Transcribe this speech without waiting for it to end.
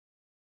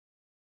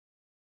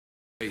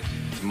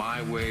It's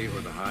my way or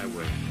the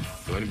highway.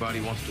 So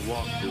anybody wants to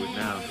walk, do it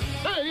now.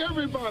 Hey,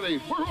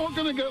 everybody, we're all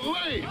going to get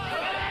late.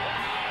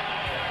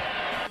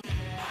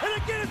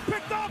 And again, it's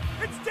picked off.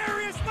 It's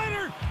Darius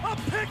Leonard. A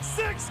pick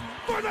six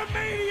for the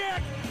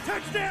Maniac.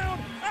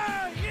 Touchdown,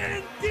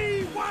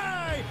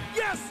 I-N-D-Y.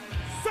 Yes,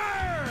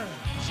 sir.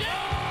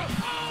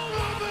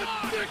 Oh, the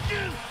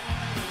Dickens.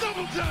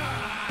 Double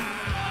time.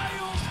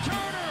 Miles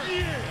Turner.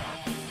 Yeah.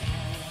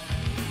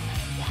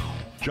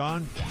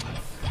 John,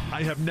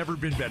 I have never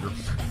been better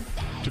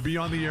to be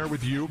on the air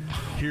with you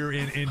here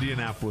in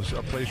Indianapolis,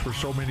 a place where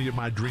so many of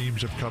my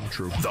dreams have come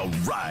true. The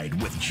Ride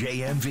with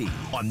JMV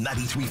on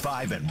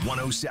 93.5 and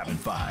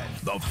 107.5.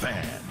 The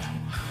Fan.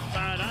 All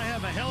right, I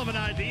have a hell of an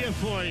idea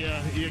for you.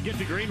 You get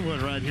to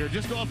Greenwood right here,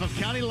 just off of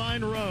County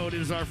Line Road.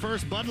 It is our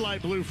first Bud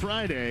Light Blue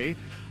Friday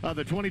of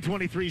the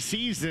 2023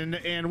 season,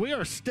 and we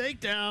are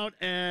staked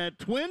out at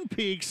Twin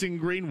Peaks in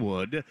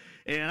Greenwood,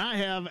 and I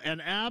have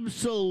an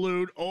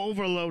absolute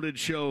overloaded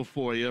show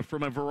for you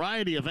from a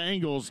variety of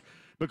angles,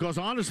 because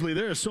honestly,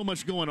 there is so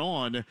much going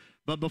on.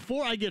 But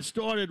before I get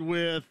started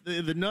with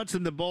the nuts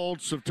and the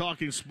bolts of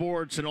talking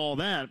sports and all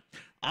that,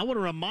 I want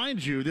to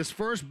remind you, this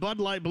first Bud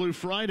Light Blue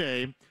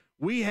Friday,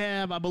 we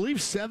have, I believe,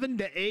 7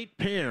 to 8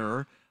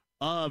 pair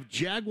of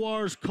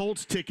Jaguars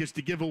Colts tickets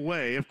to give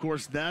away. Of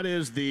course, that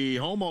is the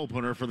home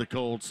opener for the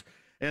Colts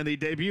and the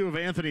debut of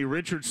Anthony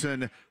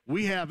Richardson.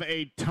 We have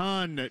a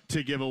ton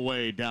to give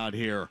away down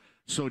here.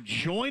 So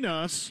join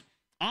us.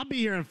 I'll be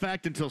here, in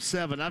fact, until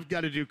 7. I've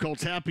got to do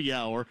Colts Happy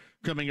Hour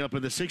coming up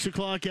in the 6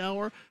 o'clock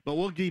hour, but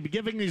we'll be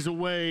giving these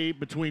away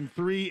between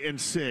 3 and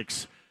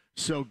 6.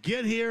 So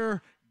get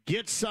here,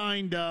 get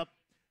signed up.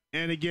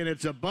 And again,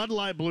 it's a Bud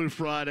Light Blue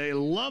Friday.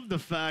 Love the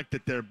fact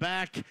that they're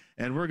back,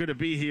 and we're going to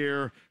be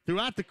here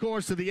throughout the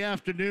course of the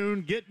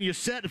afternoon getting you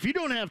set. If you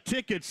don't have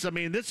tickets, I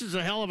mean, this is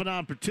a hell of an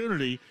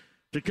opportunity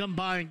to come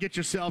by and get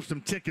yourself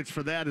some tickets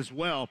for that as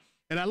well.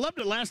 And I loved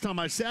it last time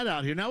I sat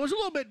out here. Now, it was a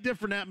little bit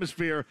different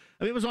atmosphere.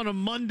 I mean, it was on a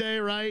Monday,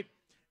 right?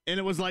 And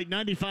it was like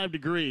 95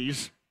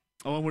 degrees.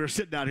 Oh, when we were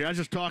sitting out here, I was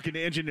just talking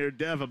to Engineer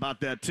Dev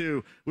about that,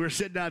 too. We were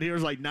sitting out here, it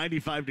was like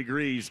 95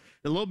 degrees.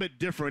 A little bit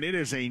different. It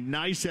is a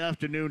nice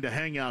afternoon to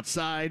hang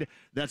outside.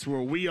 That's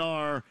where we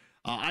are.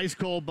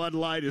 Ice-cold Bud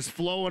Light is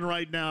flowing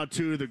right now,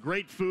 too. The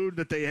great food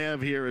that they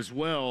have here as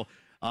well.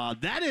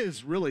 That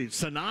is really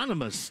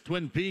synonymous,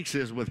 Twin Peaks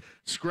is, with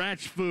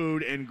scratch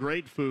food and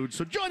great food.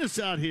 So join us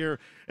out here,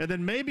 and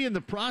then maybe in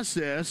the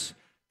process,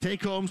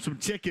 take home some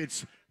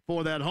tickets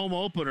for that home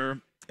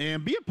opener.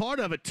 And be a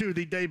part of it, too.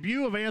 The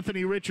debut of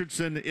Anthony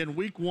Richardson in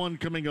Week 1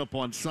 coming up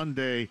on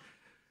Sunday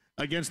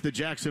against the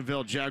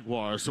Jacksonville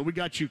Jaguars. So we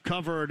got you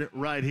covered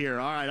right here.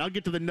 All right, I'll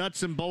get to the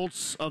nuts and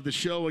bolts of the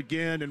show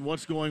again and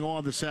what's going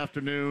on this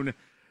afternoon.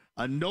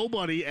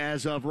 Nobody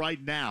as of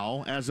right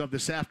now, as of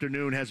this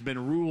afternoon, has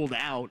been ruled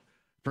out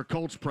for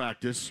Colts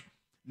practice.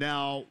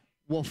 Now,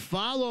 we'll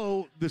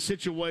follow the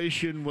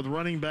situation with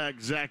running back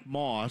Zach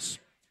Moss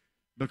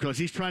because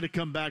he's trying to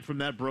come back from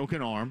that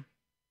broken arm.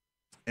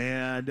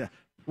 And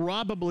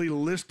probably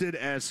listed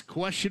as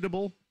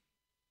questionable.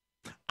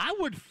 I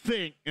would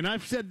think, and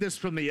I've said this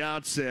from the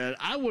outset,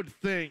 I would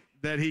think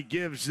that he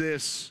gives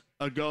this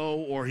a go,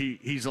 or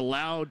he's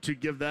allowed to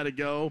give that a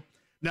go.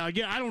 Now,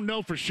 again, I don't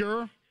know for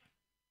sure,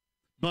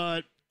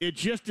 but it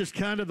just is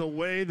kind of the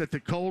way that the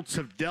Colts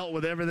have dealt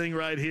with everything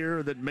right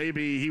here, that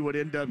maybe he would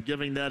end up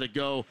giving that a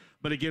go.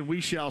 But again, we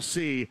shall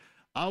see.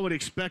 I would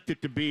expect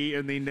it to be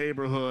in the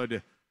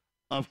neighborhood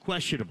of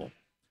questionable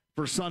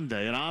for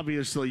Sunday. And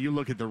obviously you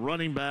look at the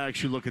running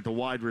backs, you look at the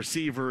wide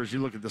receivers, you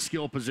look at the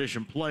skill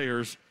position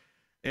players,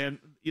 and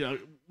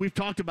we've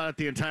talked about it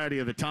the entirety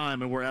of the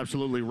time, and we're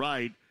absolutely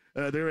right.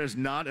 There is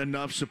not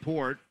enough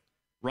support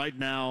right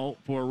now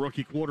for a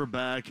rookie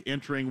quarterback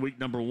entering week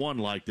number 1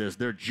 like this.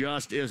 There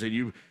just isn't.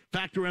 You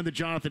factor in the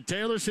Jonathan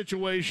Taylor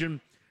situation,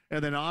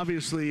 and then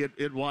obviously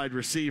at wide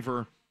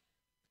receiver.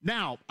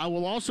 Now, I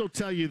will also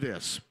tell you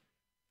this.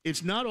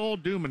 It's not all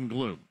doom and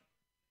gloom,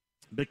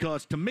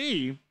 because to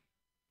me,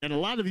 and a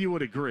lot of you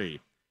would agree,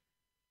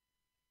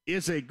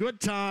 is a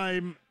good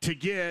time to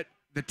get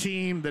the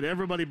team that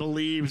everybody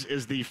believes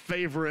is the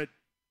favorite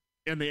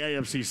in the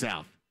AFC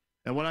South.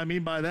 And what I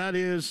mean by that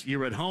is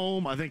you're at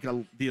home. I think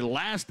the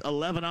last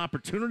 11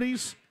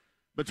 opportunities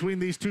between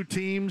these two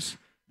teams,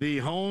 the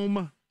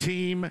home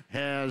team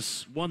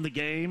has won the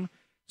game.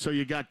 So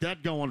you got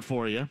that going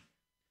for you.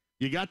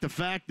 You got the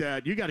fact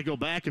that you got to go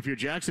back, if you're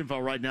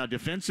Jacksonville right now,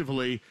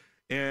 defensively,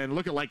 and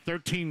look at like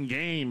 13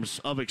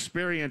 games of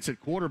experience at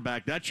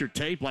quarterback. That's your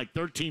tape, like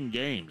 13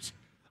 games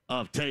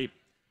of tape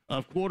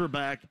of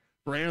quarterback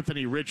for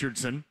Anthony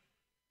Richardson.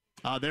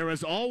 There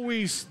is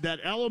always that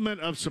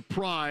element of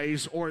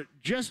surprise, or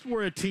just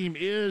where a team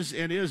is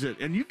and isn't.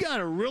 And you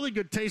got a really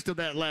good taste of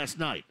that last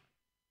night.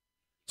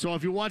 So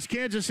if you watch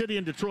Kansas City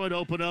and Detroit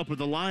open up with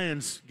the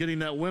Lions getting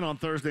that win on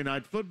Thursday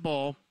Night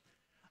Football,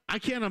 I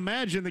can't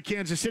imagine that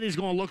Kansas City is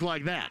going to look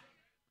like that.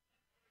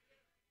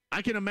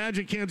 I can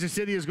imagine Kansas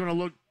City is going to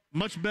look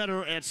much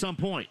better at some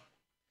point.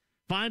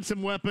 Find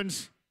some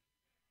weapons,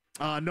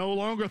 No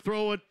longer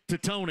throw it to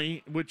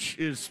Tony, which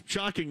is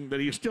shocking that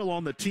he's still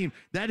on the team.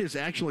 That is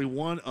actually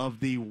one of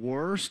the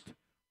worst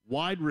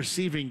wide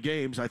receiving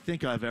games I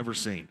think I've ever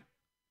seen.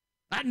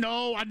 I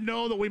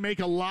know that we make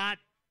a lot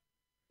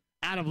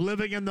out of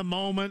living in the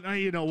moment.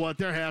 You know what?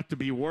 There have to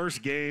be worse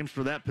games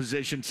for that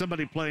position,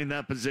 somebody playing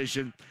that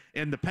position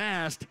in the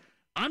past.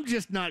 I'm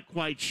just not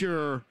quite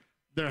sure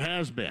there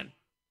has been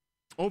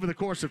over the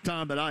course of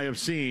time that I have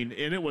seen,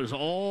 and it was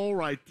all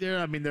right there.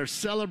 I mean, they're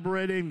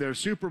celebrating their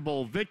Super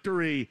Bowl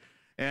victory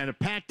and a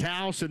packed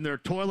house in their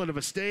toilet of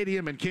a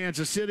stadium in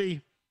Kansas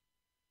City.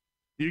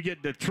 You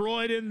get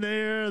Detroit in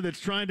there that's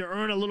trying to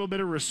earn a little bit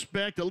of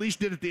respect, at least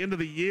did at the end of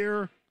the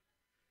year.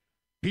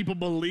 People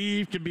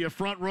believe can be a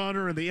front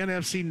runner in the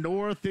NFC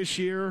North this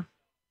year.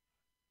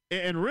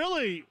 And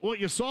really, what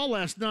you saw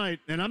last night,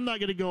 and I'm not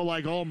going to go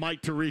like, oh,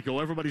 Mike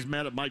Tirico. Everybody's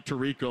mad at Mike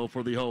Tirico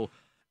for the whole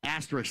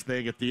asterisk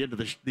thing at the end of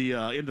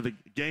the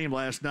game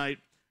last night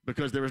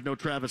because there was no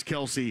Travis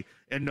Kelce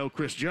and no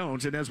Chris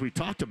Jones. And as we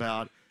talked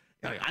about,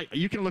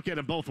 you can look at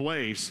it both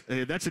ways.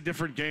 That's a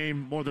different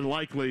game more than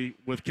likely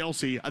with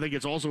Kelce. I think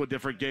it's also a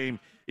different game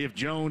if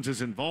Jones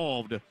is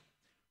involved.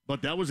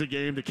 But that was a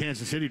game that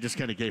Kansas City just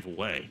kind of gave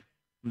away.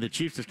 The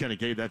Chiefs just kind of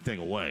gave that thing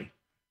away.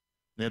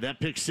 Now, that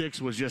pick six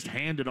was just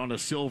handed on a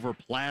silver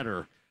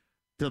platter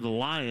to the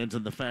Lions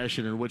in the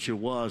fashion in which it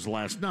was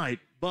last night.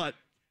 But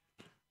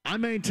I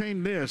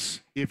maintain this.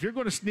 If you're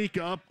going to sneak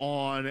up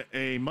on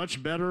a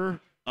much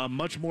better, a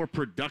much more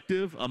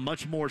productive, a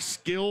much more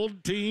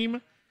skilled team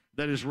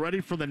that is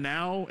ready for the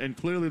now, and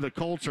clearly the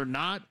Colts are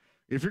not,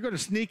 if you're going to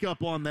sneak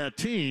up on that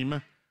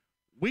team,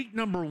 week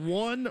number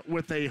one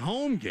with a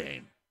home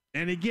game,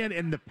 and again,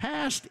 in the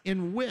past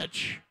in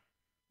which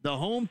the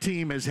home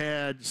team has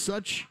had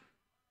such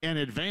an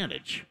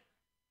advantage,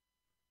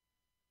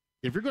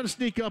 if you're going to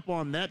sneak up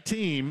on that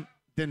team,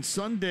 then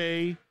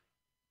Sunday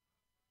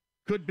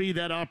could be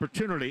that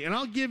opportunity. And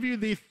I'll give you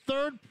the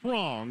third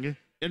prong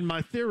in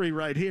my theory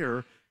right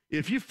here.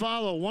 If you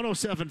follow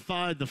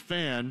 107.5 The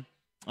Fan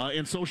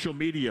in social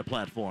media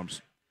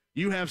platforms,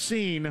 you have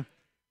seen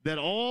that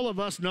all of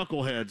us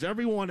knuckleheads,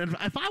 everyone, and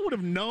if I would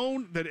have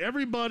known that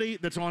everybody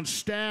that's on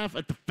staff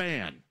at The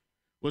Fan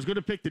was going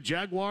to pick the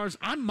Jaguars,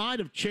 I might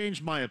have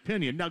changed my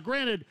opinion. Now,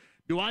 granted,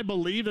 do I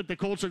believe that the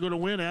Colts are going to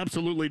win?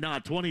 Absolutely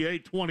not.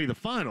 28-20 the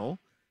final.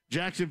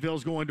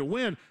 Jacksonville's going to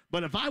win.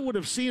 But if I would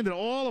have seen that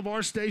all of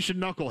our station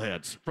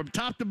knuckleheads, from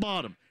top to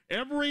bottom,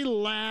 every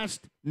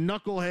last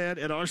knucklehead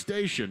at our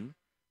station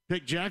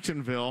picked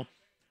Jacksonville,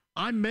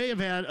 I may have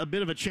had a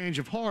bit of a change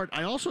of heart.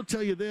 I also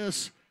tell you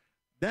this,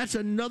 that's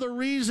another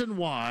reason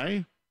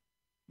why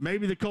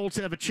maybe the Colts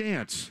have a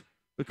chance,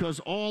 because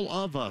all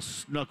of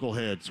us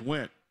knuckleheads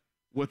went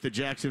with the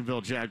Jacksonville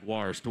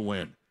Jaguars to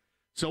win.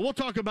 So we'll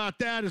talk about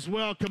that as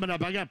well coming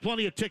up. I got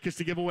plenty of tickets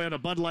to give away on a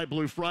Bud Light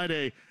Blue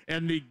Friday,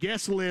 and the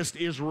guest list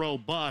is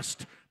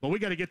robust. But we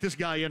got to get this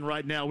guy in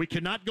right now. We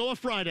cannot go a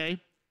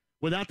Friday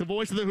without the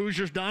voice of the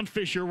Hoosiers, Don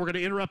Fischer. We're going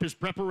to interrupt his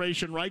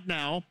preparation right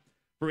now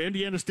for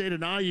Indiana State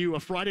and IU, a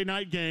Friday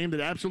night game that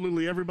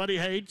absolutely everybody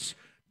hates.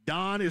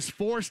 Don is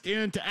forced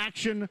into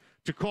action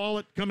to call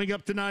it coming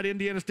up tonight,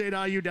 Indiana State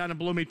IU down in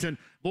Bloomington.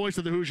 Voice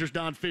of the Hoosiers,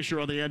 Don Fischer,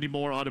 on the Andy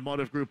Moore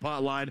Automotive Group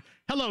hotline.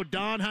 Hello,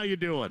 Don. How you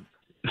doing?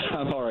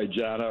 I'm all right,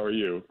 John. How are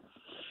you?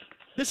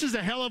 This is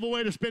a hell of a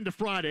way to spend a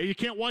Friday. You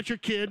can't watch your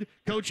kid,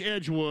 Coach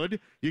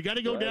Edgewood. You got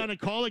to go down and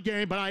call a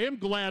game. But I am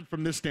glad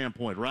from this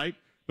standpoint, right?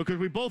 Because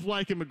we both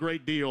like him a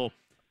great deal.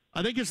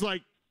 I think it's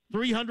like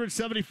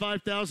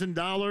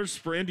 $375,000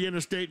 for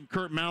Indiana State and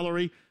Kurt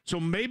Mallory. So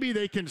maybe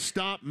they can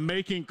stop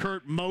making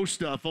Kurt mow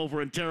stuff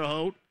over in Terre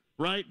Haute,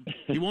 right?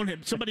 You won't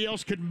have, somebody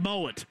else could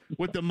mow it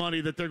with the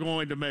money that they're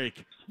going to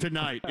make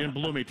tonight in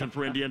Bloomington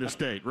for Indiana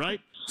State, right?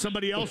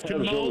 Somebody else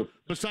can mow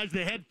besides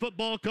the head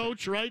football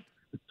coach, right?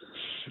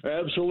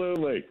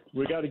 Absolutely.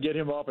 We got to get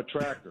him off a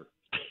tractor.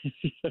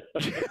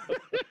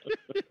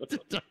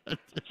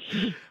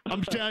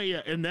 I'm telling you,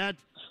 and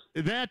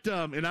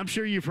and I'm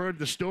sure you've heard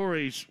the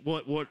stories.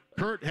 What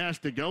Kurt has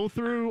to go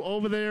through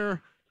over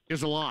there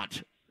is a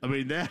lot. I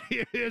mean, that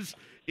is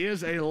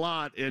a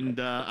lot, and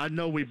I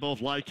know we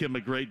both like him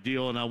a great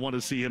deal, and I want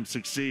to see him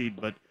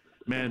succeed. But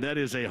man, that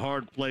is a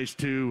hard place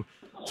to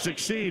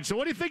succeed. So,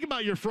 what do you think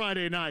about your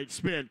Friday night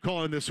spent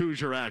calling this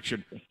Hoosier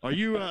action? Are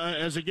you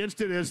as against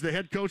it as the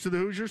head coach of the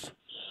Hoosiers?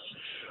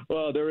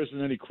 Well, there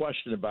isn't any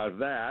question about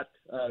that.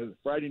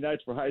 Friday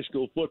nights for high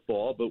school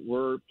football, but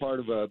we're part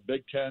of a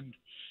Big Ten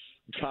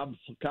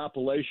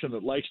compilation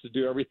that likes to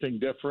do everything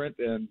different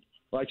and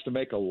likes to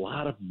make a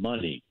lot of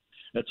money.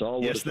 That's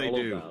all what it's all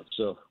about.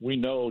 So we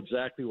know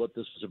exactly what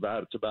this is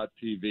about. It's about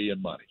TV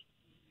and money.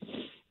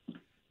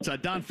 So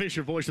Don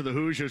Fischer, voice of the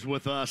Hoosiers,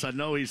 with us. I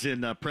know he's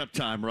in prep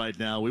time right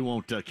now. We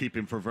won't keep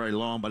him for very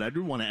long, but I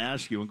do want to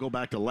ask you and go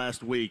back to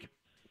last week.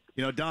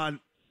 You know, Don,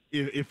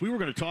 if we were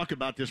going to talk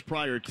about this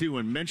prior to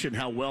and mention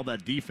how well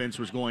that defense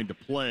was going to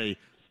play,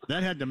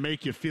 that had to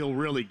make you feel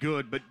really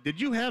good. But did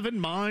you have in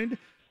mind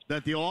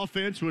that the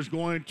offense was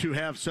going to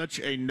have such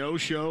a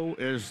no-show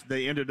as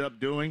they ended up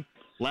doing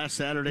last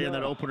Saturday in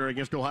that opener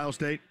against Ohio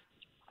State?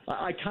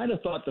 I kind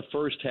of thought the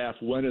first half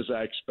went as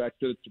I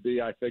expected it to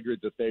be. I figured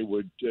that they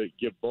would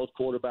give both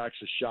quarterbacks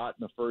a shot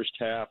in the first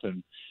half,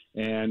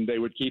 and they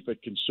would keep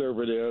it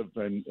conservative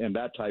and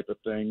that type of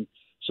thing.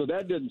 So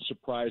that didn't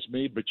surprise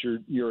me. But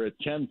you're at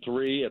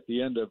 10-3 at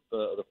the end of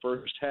the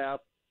first half,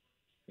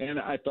 and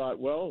I thought,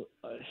 well,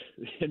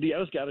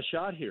 Indiana's got a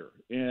shot here.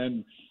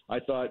 And I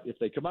thought if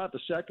they come out the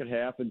second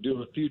half and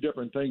do a few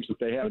different things that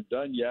they haven't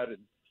done yet, and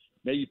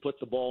maybe put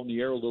the ball in the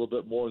air a little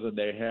bit more than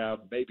they have,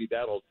 maybe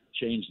that'll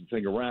change the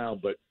thing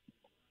around. But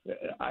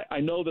I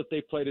know that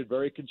they played it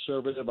very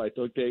conservative.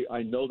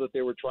 I know that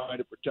they were trying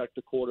to protect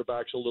the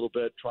quarterbacks a little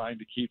bit, trying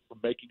to keep from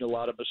making a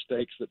lot of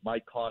mistakes that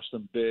might cost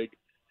them big.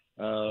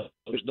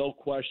 There's no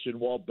question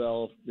Walt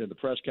Bell in the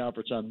press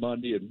conference on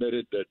Monday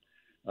admitted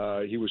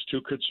that he was too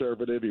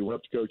conservative. He went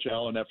up to Coach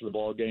Allen after the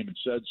ball game and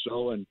said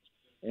so.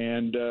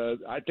 And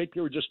I think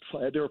they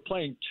were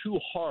playing too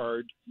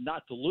hard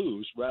not to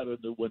lose rather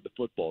than win the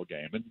football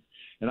game.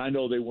 And I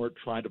know they weren't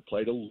trying to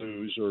play to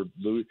lose or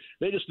lose.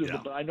 They just didn't.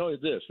 Yeah. But I know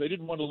this: they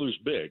didn't want to lose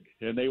big,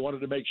 and they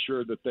wanted to make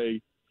sure that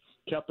they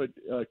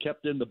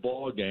kept in the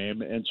ball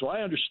game. And so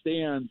I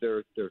understand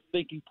their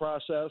thinking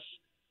process,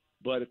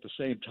 but at the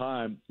same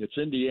time, it's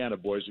Indiana,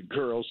 boys and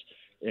girls,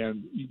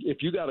 and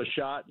if you got a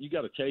shot, you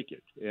got to take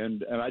it.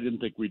 And I didn't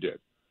think we did.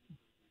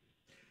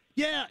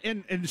 Yeah,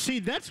 and see,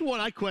 that's what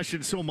I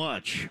question so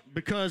much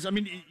because, I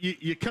mean,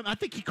 you come. I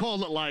think he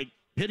called it like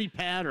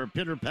pity-pat or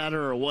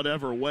pitter-patter or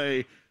whatever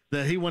way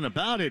that he went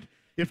about it.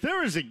 If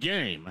there is a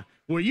game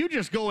where you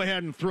just go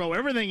ahead and throw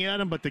everything at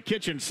him but the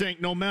kitchen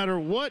sink, no matter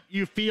what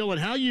you feel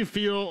and how you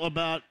feel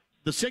about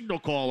the signal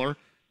caller,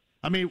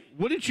 I mean,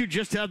 wouldn't you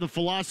just have the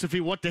philosophy,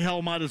 what the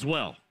hell, might as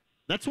well?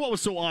 That's what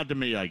was so odd to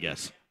me, I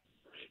guess.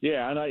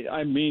 Yeah, and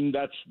I mean,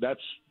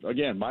 that's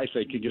again, my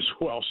thinking as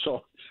well,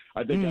 so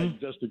I think I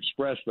just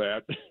expressed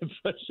that.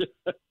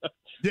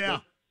 Yeah.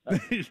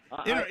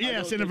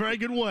 Yes, in a very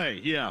good way.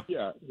 Yeah.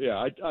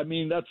 Yeah. I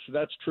mean,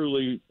 that's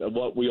truly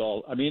what we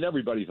all. I mean,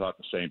 everybody thought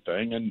the same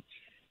thing, and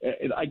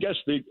I guess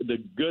the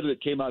good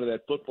that came out of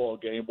that football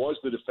game was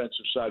the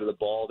defensive side of the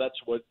ball. That's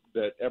what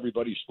that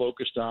everybody's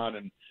focused on,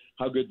 and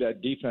how good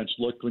that defense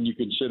looked when you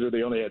consider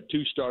they only had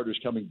 2 starters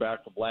coming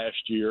back from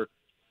last year.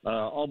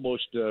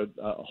 Almost a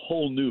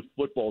whole new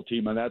football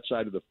team on that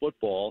side of the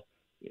football,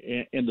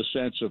 in the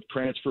sense of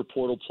transfer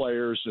portal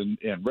players and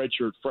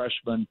redshirt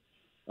freshmen.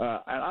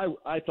 And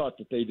I thought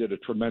that they did a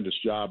tremendous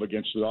job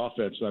against the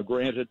offense. Now,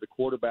 granted, the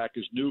quarterback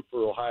is new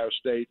for Ohio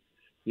State.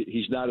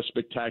 He's not as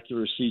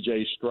spectacular as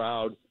C.J.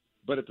 Stroud,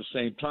 but at the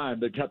same time,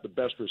 they've got the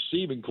best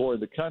receiving core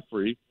in the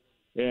country,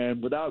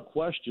 and without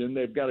question,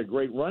 they've got a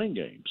great running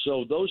game.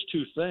 So those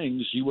two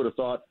things, you would have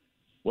thought,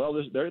 well,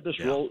 this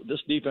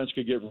defense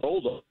could get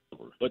rolled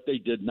over, but they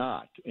did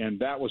not, and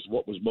that was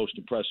what was most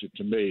impressive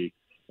to me.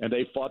 And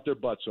they fought their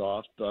butts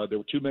off. There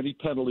were too many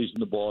penalties in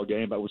the ball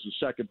game. That was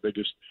the second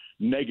biggest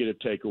negative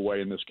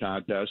takeaway in this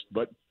contest.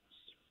 But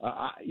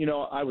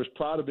I was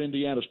proud of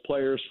Indiana's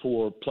players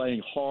for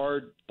playing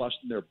hard,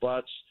 busting their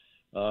butts.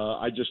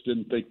 I just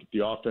didn't think that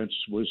the offense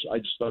was. I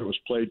just thought it was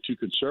played too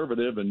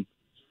conservative. And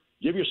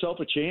give yourself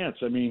a chance.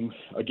 I mean,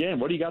 again,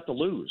 what do you got to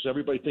lose?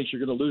 Everybody thinks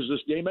you're going to lose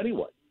this game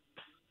anyway.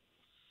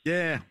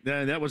 Yeah,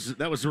 that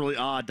was really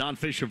odd. Don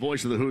Fischer,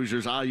 voice of the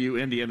Hoosiers, IU,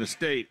 Indiana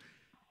State,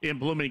 in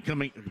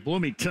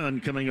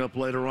Bloomington coming up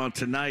later on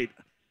tonight.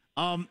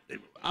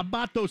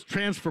 About those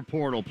transfer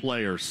portal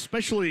players,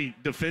 especially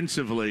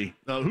defensively,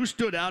 who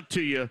stood out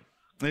to you?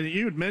 And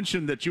you had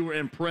mentioned that you were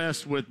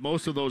impressed with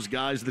most of those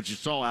guys that you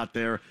saw out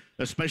there,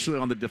 especially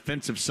on the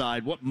defensive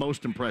side. What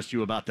most impressed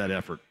you about that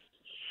effort?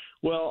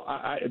 Well,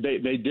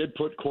 they did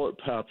put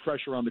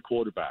pressure on the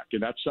quarterback,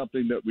 and that's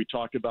something that we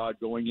talked about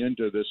going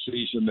into this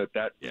season,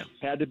 that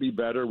had to be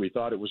better. We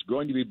thought it was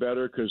going to be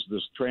better because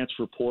this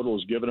transfer portal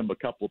has given them a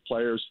couple of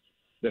players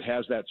that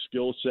has that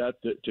skill set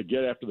to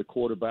get after the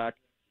quarterback.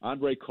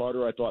 Andre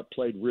Carter, I thought,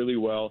 played really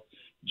well.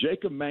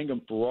 Jacob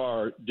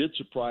Mangum-Farrar did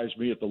surprise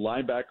me at the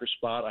linebacker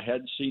spot. I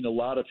hadn't seen a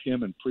lot of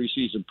him in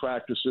preseason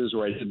practices,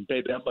 or I didn't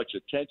pay that much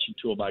attention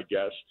to him, I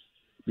guess,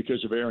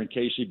 because of Aaron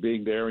Casey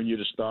being there, and you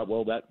just thought,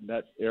 well,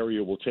 that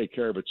area will take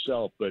care of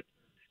itself. But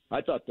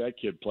I thought that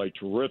kid played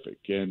terrific,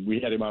 and we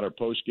had him on our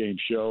post-game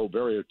show,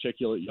 very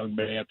articulate young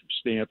man from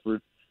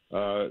Stanford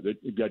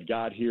that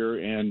got here,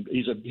 and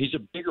he's a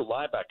bigger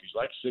linebacker. He's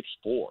like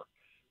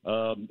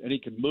 6'4", and he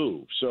can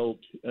move. So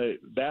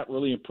that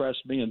really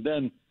impressed me. And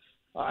then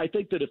I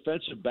think the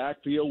defensive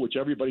backfield, which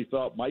everybody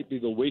thought might be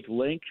the weak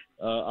link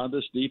on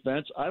this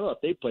defense, I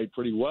thought they played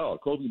pretty well.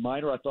 Kobe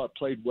Minor, I thought,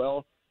 played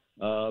well.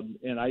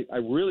 And I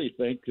really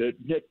think that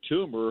Nick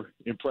Toomer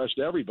impressed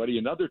everybody,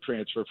 another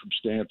transfer from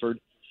Stanford,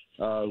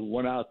 who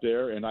went out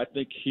there, and I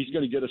think he's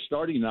going to get a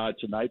starting nod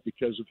tonight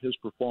because of his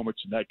performance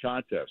in that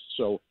contest.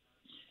 So,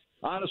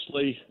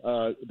 honestly,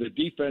 the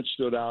defense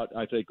stood out,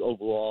 I think,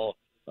 overall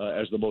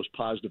as the most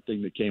positive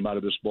thing that came out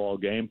of this ball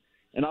game.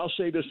 And I'll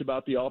say this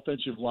about the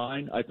offensive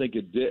line. I think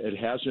it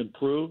has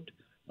improved.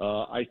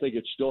 I think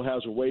it still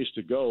has a ways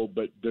to go,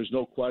 but there's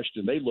no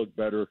question they looked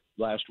better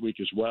last week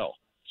as well.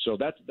 So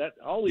that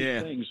all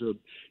these things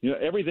are,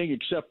 everything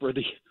except for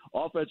the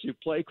offensive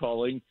play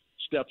calling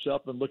steps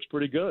up and looks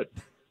pretty good.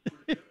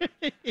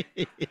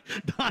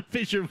 Don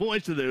Fischer,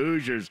 voice of the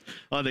Hoosiers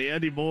on the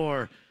Andy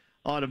Moore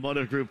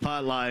Automotive Group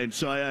hotline.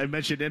 So I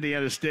mentioned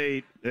Indiana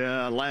State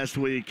last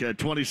week,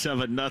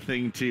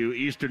 27-0 to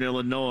Eastern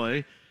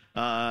Illinois.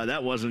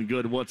 That wasn't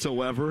good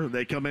whatsoever.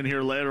 They come in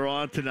here later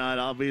on tonight,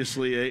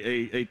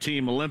 obviously a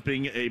team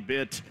limping a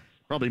bit,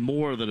 probably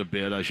more than a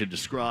bit, I should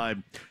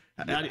describe.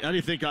 How do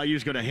you think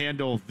IU's going to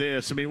handle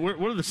this? I mean, what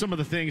are some of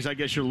the things I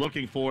guess you're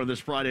looking for in this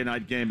Friday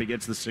night game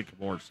against the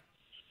Sycamores?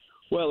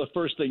 Well, the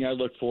first thing I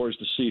look for is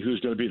to see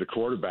who's going to be the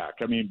quarterback.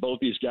 I mean, both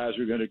these guys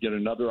are going to get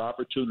another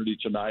opportunity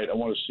tonight. I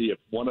want to see if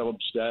one of them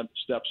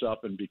steps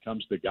up and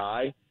becomes the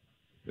guy.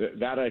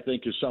 That, I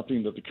think, is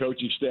something that the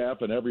coaching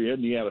staff and every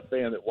Indiana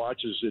fan that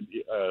watches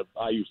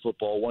IU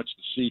football wants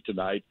to see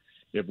tonight.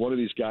 If one of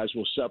these guys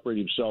will separate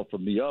himself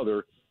from the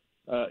other,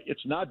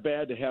 it's not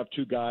bad to have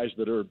two guys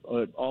that are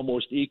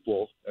almost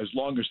equal, as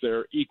long as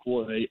they're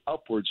equal in a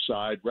upward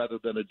side rather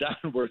than a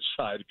downward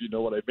side, if you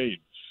know what I mean.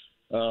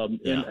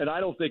 And I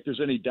don't think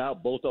there's any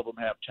doubt both of them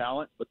have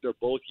talent, but they're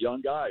both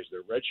young guys.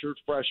 They're redshirt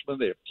freshmen.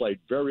 They have played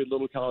very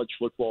little college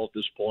football at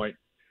this point.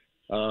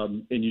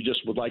 And you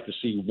just would like to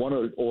see one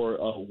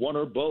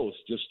or both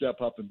just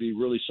step up and be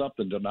really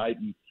something tonight.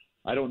 And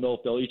I don't know if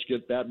they'll each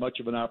get that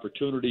much of an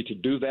opportunity to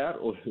do that,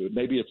 or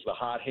maybe it's the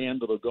hot hand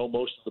that'll go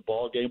most of the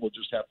ball game. We'll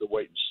just have to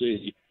wait and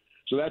see.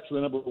 So that's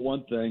the number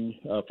one thing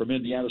from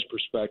Indiana's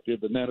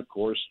perspective. And then, of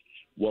course,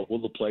 what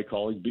will the play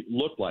calling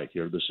look like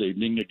here this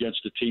evening against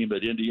a team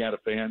that Indiana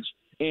fans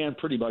and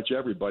pretty much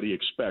everybody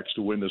expects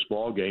to win this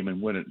ball game and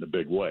win it in a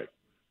big way.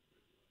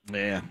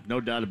 Yeah,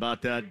 no doubt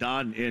about that,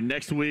 Don. And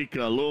next week,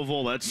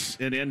 Louisville, that's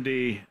in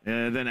Indy,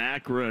 and then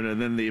Akron,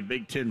 and then the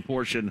Big Ten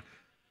portion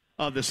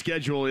of the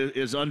schedule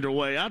is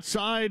underway.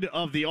 Outside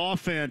of the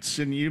offense,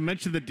 and you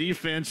mentioned the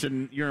defense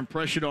and your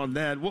impression on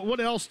that, what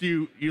else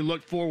do you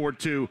look forward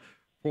to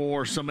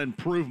for some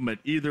improvement,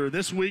 either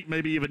this week,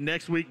 maybe even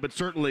next week, but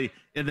certainly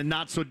in the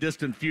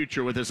not-so-distant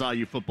future with this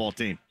IU football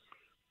team?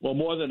 Well,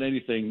 more than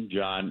anything,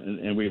 John,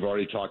 and we've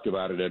already talked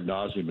about it ad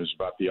nauseum, is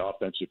about the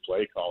offensive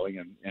play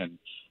calling and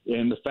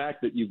the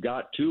fact that you've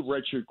got two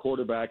redshirt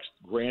quarterbacks.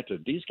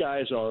 Granted, these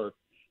guys are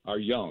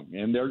young,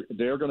 and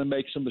they're going to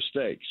make some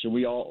mistakes, and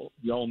we all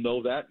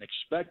know that and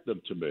expect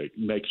them to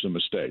make some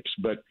mistakes.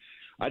 But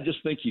I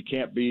just think you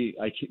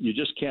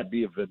just can't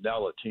be a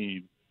vanilla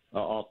team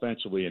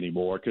offensively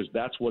anymore, because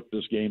that's what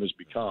this game has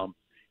become.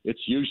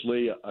 It's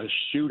usually a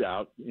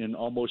shootout in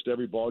almost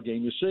every ball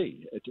game you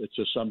see. It's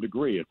to some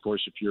degree. Of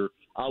course, if you're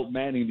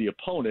outmanning the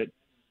opponent,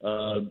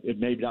 it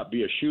may not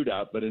be a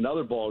shootout. But in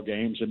other ball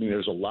games, I mean,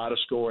 there's a lot of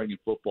scoring in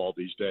football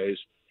these days,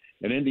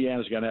 and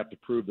Indiana's going to have to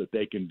prove that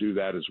they can do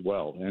that as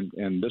well.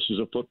 And this is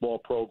a football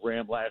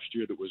program last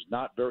year that was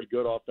not very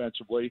good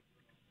offensively,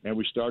 and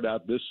we start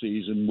out this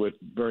season with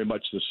very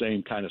much the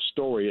same kind of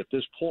story at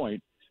this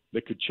point.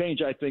 That could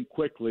change, I think,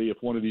 quickly if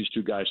one of these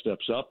two guys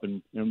steps up,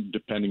 and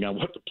depending on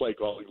what the play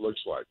calling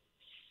looks like.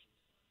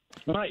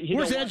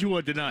 Where's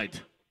Edgewood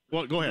tonight?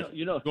 Well, go ahead.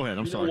 Go ahead.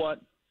 I'm sorry. You know what?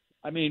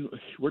 I mean,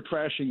 we're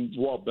trashing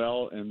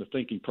Lovell and the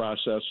thinking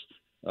process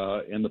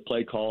and the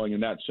play calling in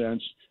that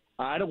sense.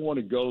 I don't want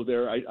to go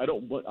there. I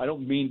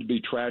don't mean to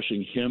be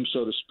trashing him,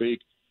 so to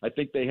speak. I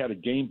think they had a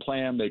game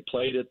plan. They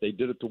played it. They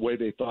did it the way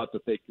they thought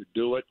that they could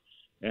do it,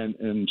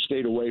 and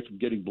stayed away from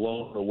getting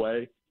blown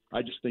away.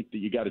 I just think that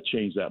you got to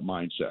change that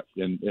mindset,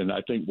 and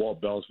I think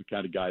Walt Bell's the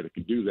kind of guy that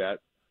can do that.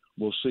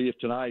 We'll see if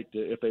tonight,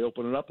 if they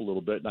open it up a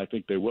little bit, and I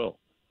think they will.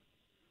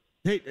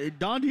 Hey,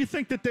 Don, do you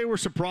think that they were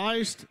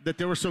surprised that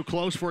they were so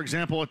close, for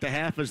example, at the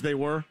half as they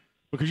were?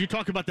 Because you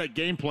talk about that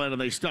game plan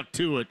and they stuck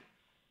to it.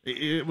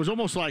 It was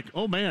almost like,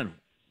 oh, man,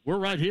 we're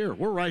right here.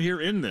 We're right here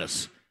in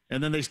this.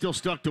 And then they still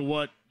stuck to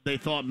what they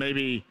thought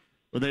maybe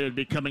they would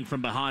be coming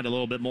from behind a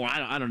little bit more.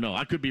 I don't know.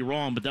 I could be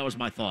wrong, but that was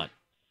my thought.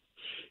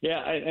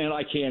 Yeah, and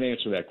I can't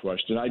answer that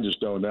question. I just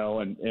don't know.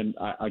 And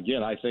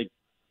I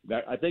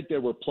think they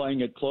were playing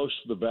it close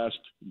to the vest,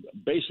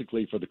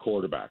 basically for the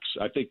quarterbacks.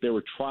 I think they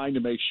were trying to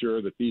make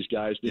sure that these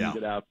guys didn't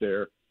get out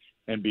there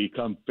and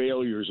become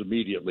failures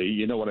immediately.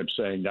 You know what I'm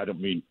saying? I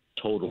don't mean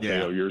total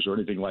failures or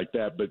anything like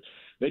that, but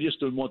they just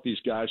didn't want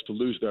these guys to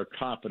lose their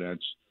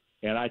confidence.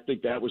 And I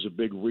think that was a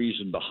big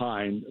reason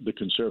behind the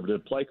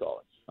conservative play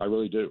calling. I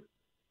really do.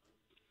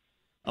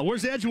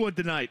 Where's Edgewood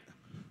tonight?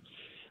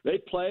 They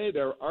play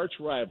their arch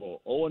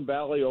rival, Owen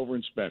Valley, over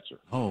in Spencer.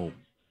 Oh,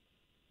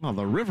 well,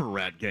 the River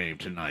Rat game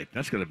tonight.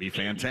 That's going to be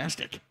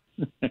fantastic.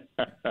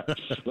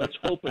 Let's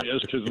hope it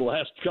is, because the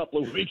last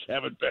couple of weeks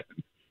haven't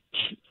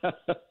been.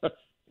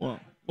 Well,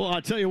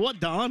 I'll tell you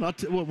what, Don.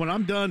 When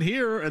I'm done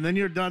here and then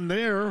you're done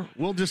there,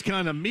 we'll just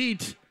kind of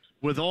meet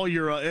with all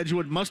your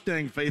Edgewood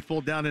Mustang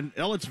faithful down in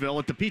Ellettsville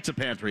at the Pizza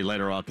Pantry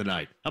later on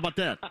tonight. How about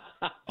that?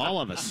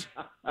 All of us.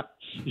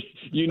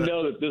 You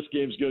know that this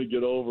game's going to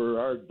get over.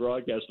 Our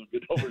broadcast will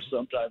get over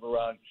sometime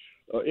around,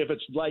 if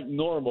it's like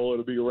normal,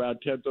 it'll be around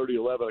 10:30,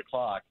 11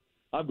 o'clock.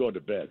 I'm going to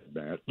bed,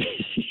 man.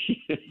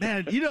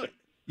 Man,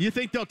 you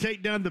think they'll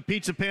take down the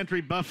Pizza Pantry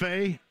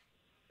buffet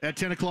at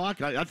 10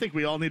 o'clock? I think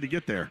we all need to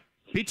get there.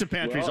 Pizza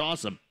Pantry's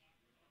awesome.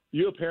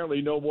 You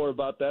apparently know more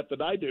about that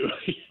than I do.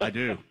 I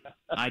do.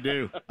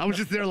 I was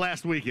just there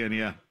last weekend.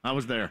 Yeah, I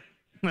was there.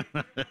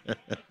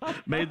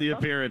 Made the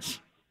appearance.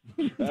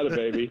 Not a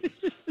baby.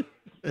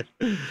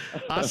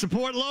 I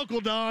support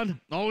local,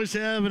 Don. Always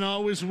have and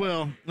always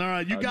will. All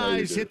right, you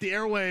guys hit the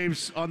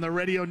airwaves on the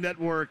radio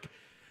network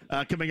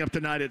coming up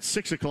tonight at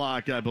 6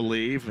 o'clock, I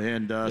believe,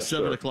 and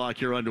 7 o'clock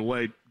you're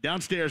underway.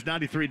 Downstairs,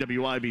 93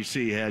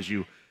 WIBC has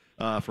you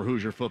for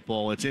Hoosier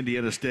football. It's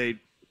Indiana State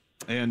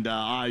and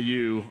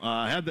IU.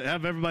 Have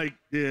everybody,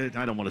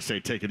 I don't want to say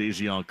take it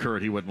easy on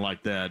Kurt. He wouldn't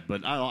like that,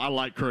 but I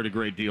like Kurt a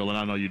great deal, and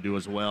I know you do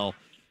as well.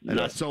 And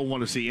I so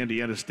want to see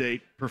Indiana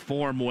State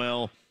perform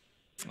well.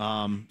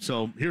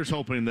 So here's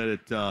hoping that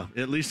it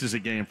at least is a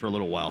game for a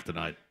little while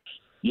tonight.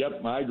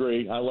 Yep, I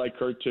agree. I like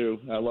Kurt, too.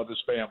 I love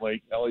his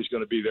family. Ellie's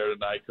going to be there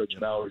tonight. Coach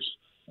Mallory's,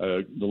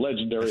 the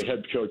legendary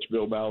head coach,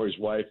 Bill Mallory's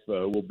wife,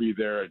 will be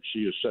there, and she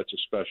is such a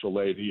special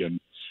lady. And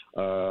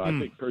I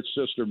think Kurt's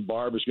sister,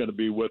 Barb, is going to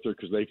be with her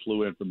because they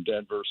flew in from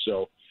Denver.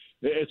 So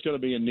it's going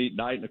to be a neat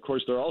night. And, of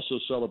course, they're also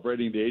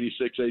celebrating the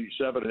 86,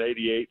 87, and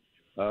 88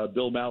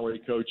 Bill Mallory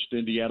coached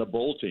Indiana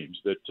Bowl teams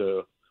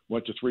that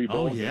went to 3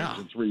 bowl games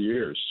in 3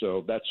 years.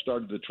 So that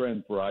started the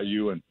trend for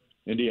IU and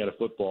Indiana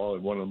football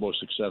in one of the most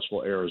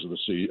successful eras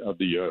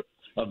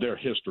of their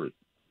history.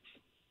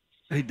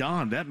 Hey,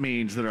 Don, that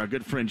means that our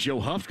good friend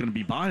Joe Huff's going to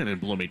be buying in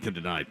Bloomington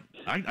tonight.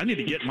 I need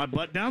to get my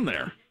butt down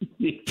there.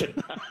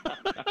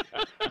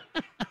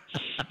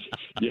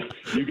 Yeah,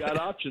 you got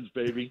options,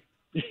 baby.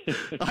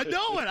 I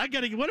know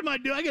it. What am I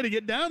doing? I got to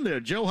get down there.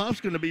 Joe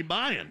Huff's going to be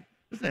buying.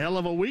 It's a hell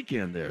of a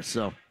weekend there.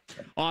 So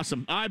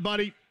awesome. All right,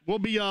 buddy. We'll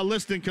be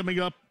listening coming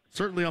up,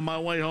 certainly on my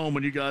way home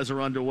when you guys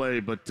are underway.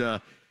 But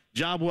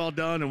job well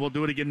done, and we'll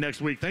do it again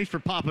next week. Thanks for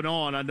popping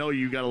on. I know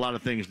you got a lot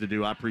of things to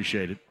do. I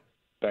appreciate it.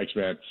 Thanks,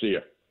 man. See ya.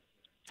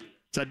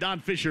 It's Don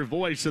Fischer,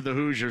 voice of the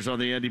Hoosiers on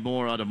the Andy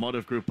Moore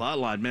Automotive Group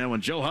hotline. Man,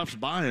 when Joe Huff's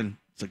buying,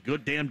 it's a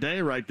good damn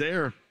day right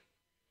there.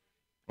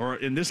 Or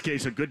in this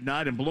case, a good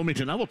night in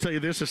Bloomington. I will tell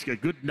you this, it's a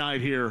good night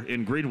here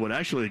in Greenwood.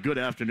 Actually, a good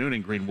afternoon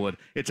in Greenwood.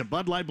 It's a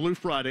Bud Light Blue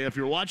Friday. If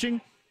you're watching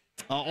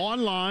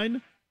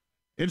online,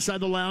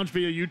 inside the lounge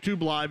via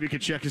YouTube Live, you can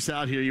check us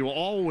out here. You will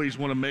always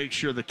want to make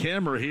sure the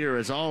camera here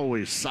is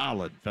always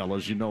solid,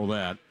 fellas. You know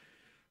that.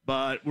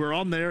 But we're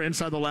on there,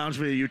 inside the lounge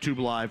via YouTube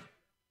Live.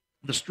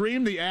 The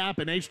stream, the app,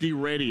 and HD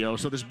radio.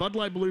 So this Bud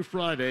Light Blue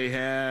Friday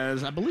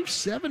has, I believe,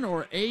 7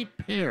 or 8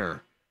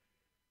 pair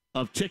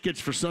of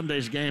tickets for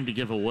Sunday's game to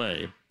give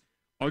away.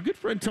 Our good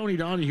friend Tony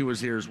Donahue is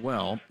here as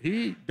well.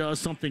 He does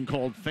something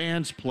called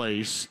Fans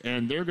Place,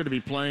 and they're going to be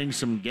playing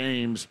some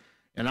games,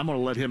 and I'm going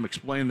to let him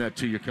explain that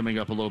to you coming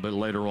up a little bit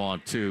later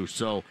on, too.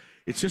 So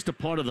it's just a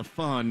part of the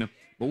fun,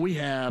 but we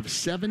have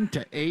 7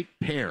 to 8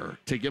 pair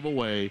to give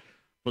away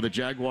for the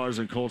Jaguars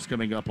and Colts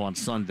coming up on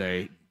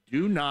Sunday.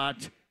 Do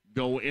not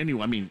go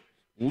anywhere. I mean,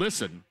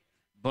 listen,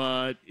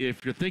 but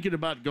if you're thinking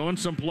about going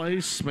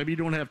someplace, maybe you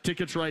don't have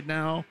tickets right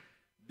now,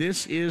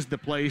 this is the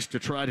place to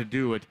try to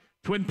do it.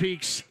 Twin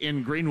Peaks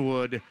in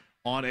Greenwood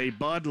on a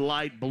Bud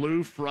Light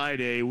Blue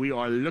Friday. We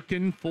are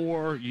looking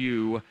for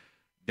you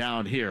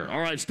down here.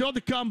 All right, still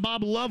to come,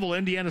 Bob Lovell,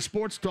 Indiana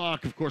Sports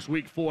Talk, of course,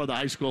 week 4 of the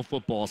high school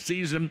football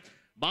season.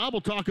 Bob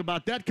will talk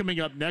about that coming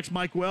up next.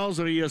 Mike Wells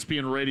of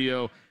ESPN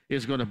Radio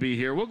is going to be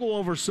here. We'll go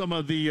over some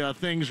of the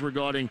things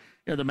regarding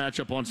the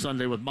matchup on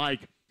Sunday with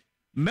Mike.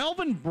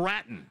 Melvin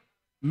Bratton.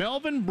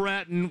 Melvin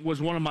Bratton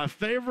was one of my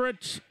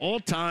favorite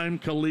all-time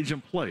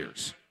collegiate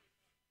players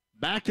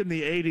back in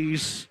the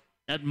 80s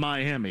at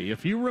Miami.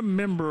 If you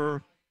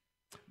remember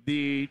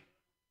the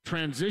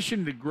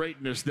transition to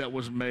greatness that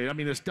was made, I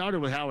mean, it started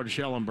with Howard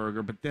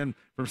Schellenberger, but then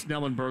from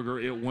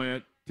Snellenberger, it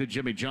went to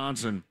Jimmy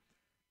Johnson.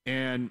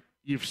 And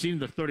you've seen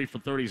the 30 for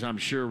 30s, I'm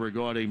sure,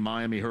 regarding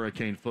Miami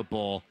Hurricane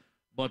football,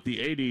 but the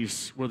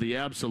 80s were the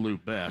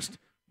absolute best.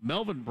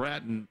 Melvin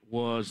Bratton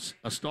was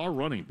a star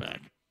running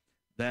back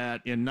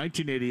that in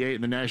 1988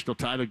 in the national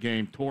title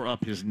game tore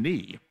up his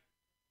knee,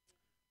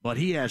 but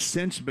he has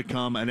since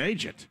become an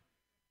agent.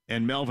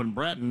 And Melvin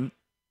Bratton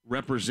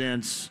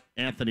represents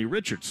Anthony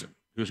Richardson,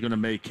 who's going to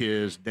make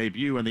his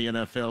debut in the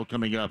NFL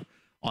coming up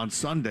on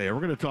Sunday. We're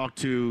going to talk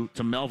to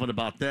Melvin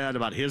about that,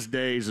 about his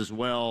days as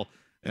well,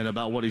 and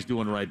about what he's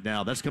doing right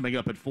now. That's coming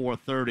up at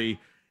 4:30.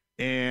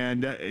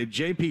 And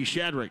J.P.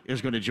 Shadrick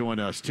is going to join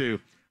us, too.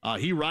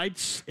 He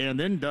writes and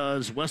then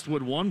does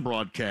Westwood One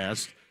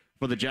broadcast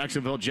for the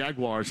Jacksonville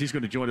Jaguars. He's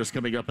going to join us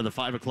coming up in the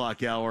 5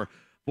 o'clock hour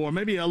for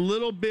maybe a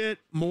little bit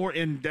more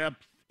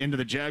in-depth into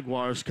the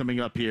Jaguars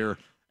coming up here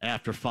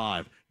after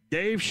 5.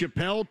 Dave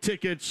Chappelle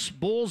tickets,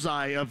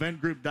 Bullseye,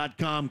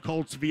 eventgroup.com,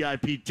 Colts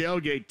VIP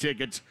tailgate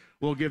tickets.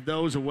 We'll give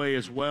those away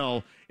as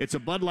well. It's a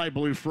Bud Light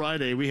Blue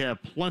Friday. We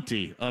have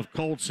plenty of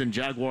Colts and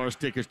Jaguars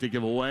tickets to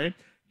give away.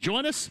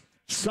 Join us.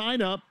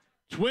 Sign up.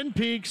 Twin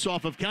Peaks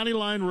off of County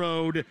Line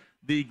Road,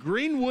 the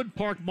Greenwood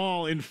Park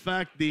Mall. In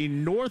fact, the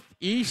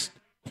northeast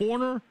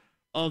corner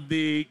of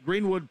the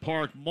Greenwood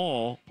Park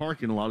Mall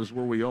parking lot is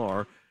where we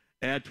are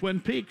at Twin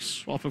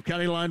Peaks off of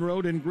County Line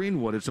Road in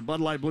Greenwood. It's a Bud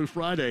Light Blue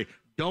Friday.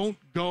 Don't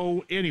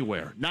go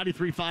anywhere.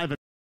 93.5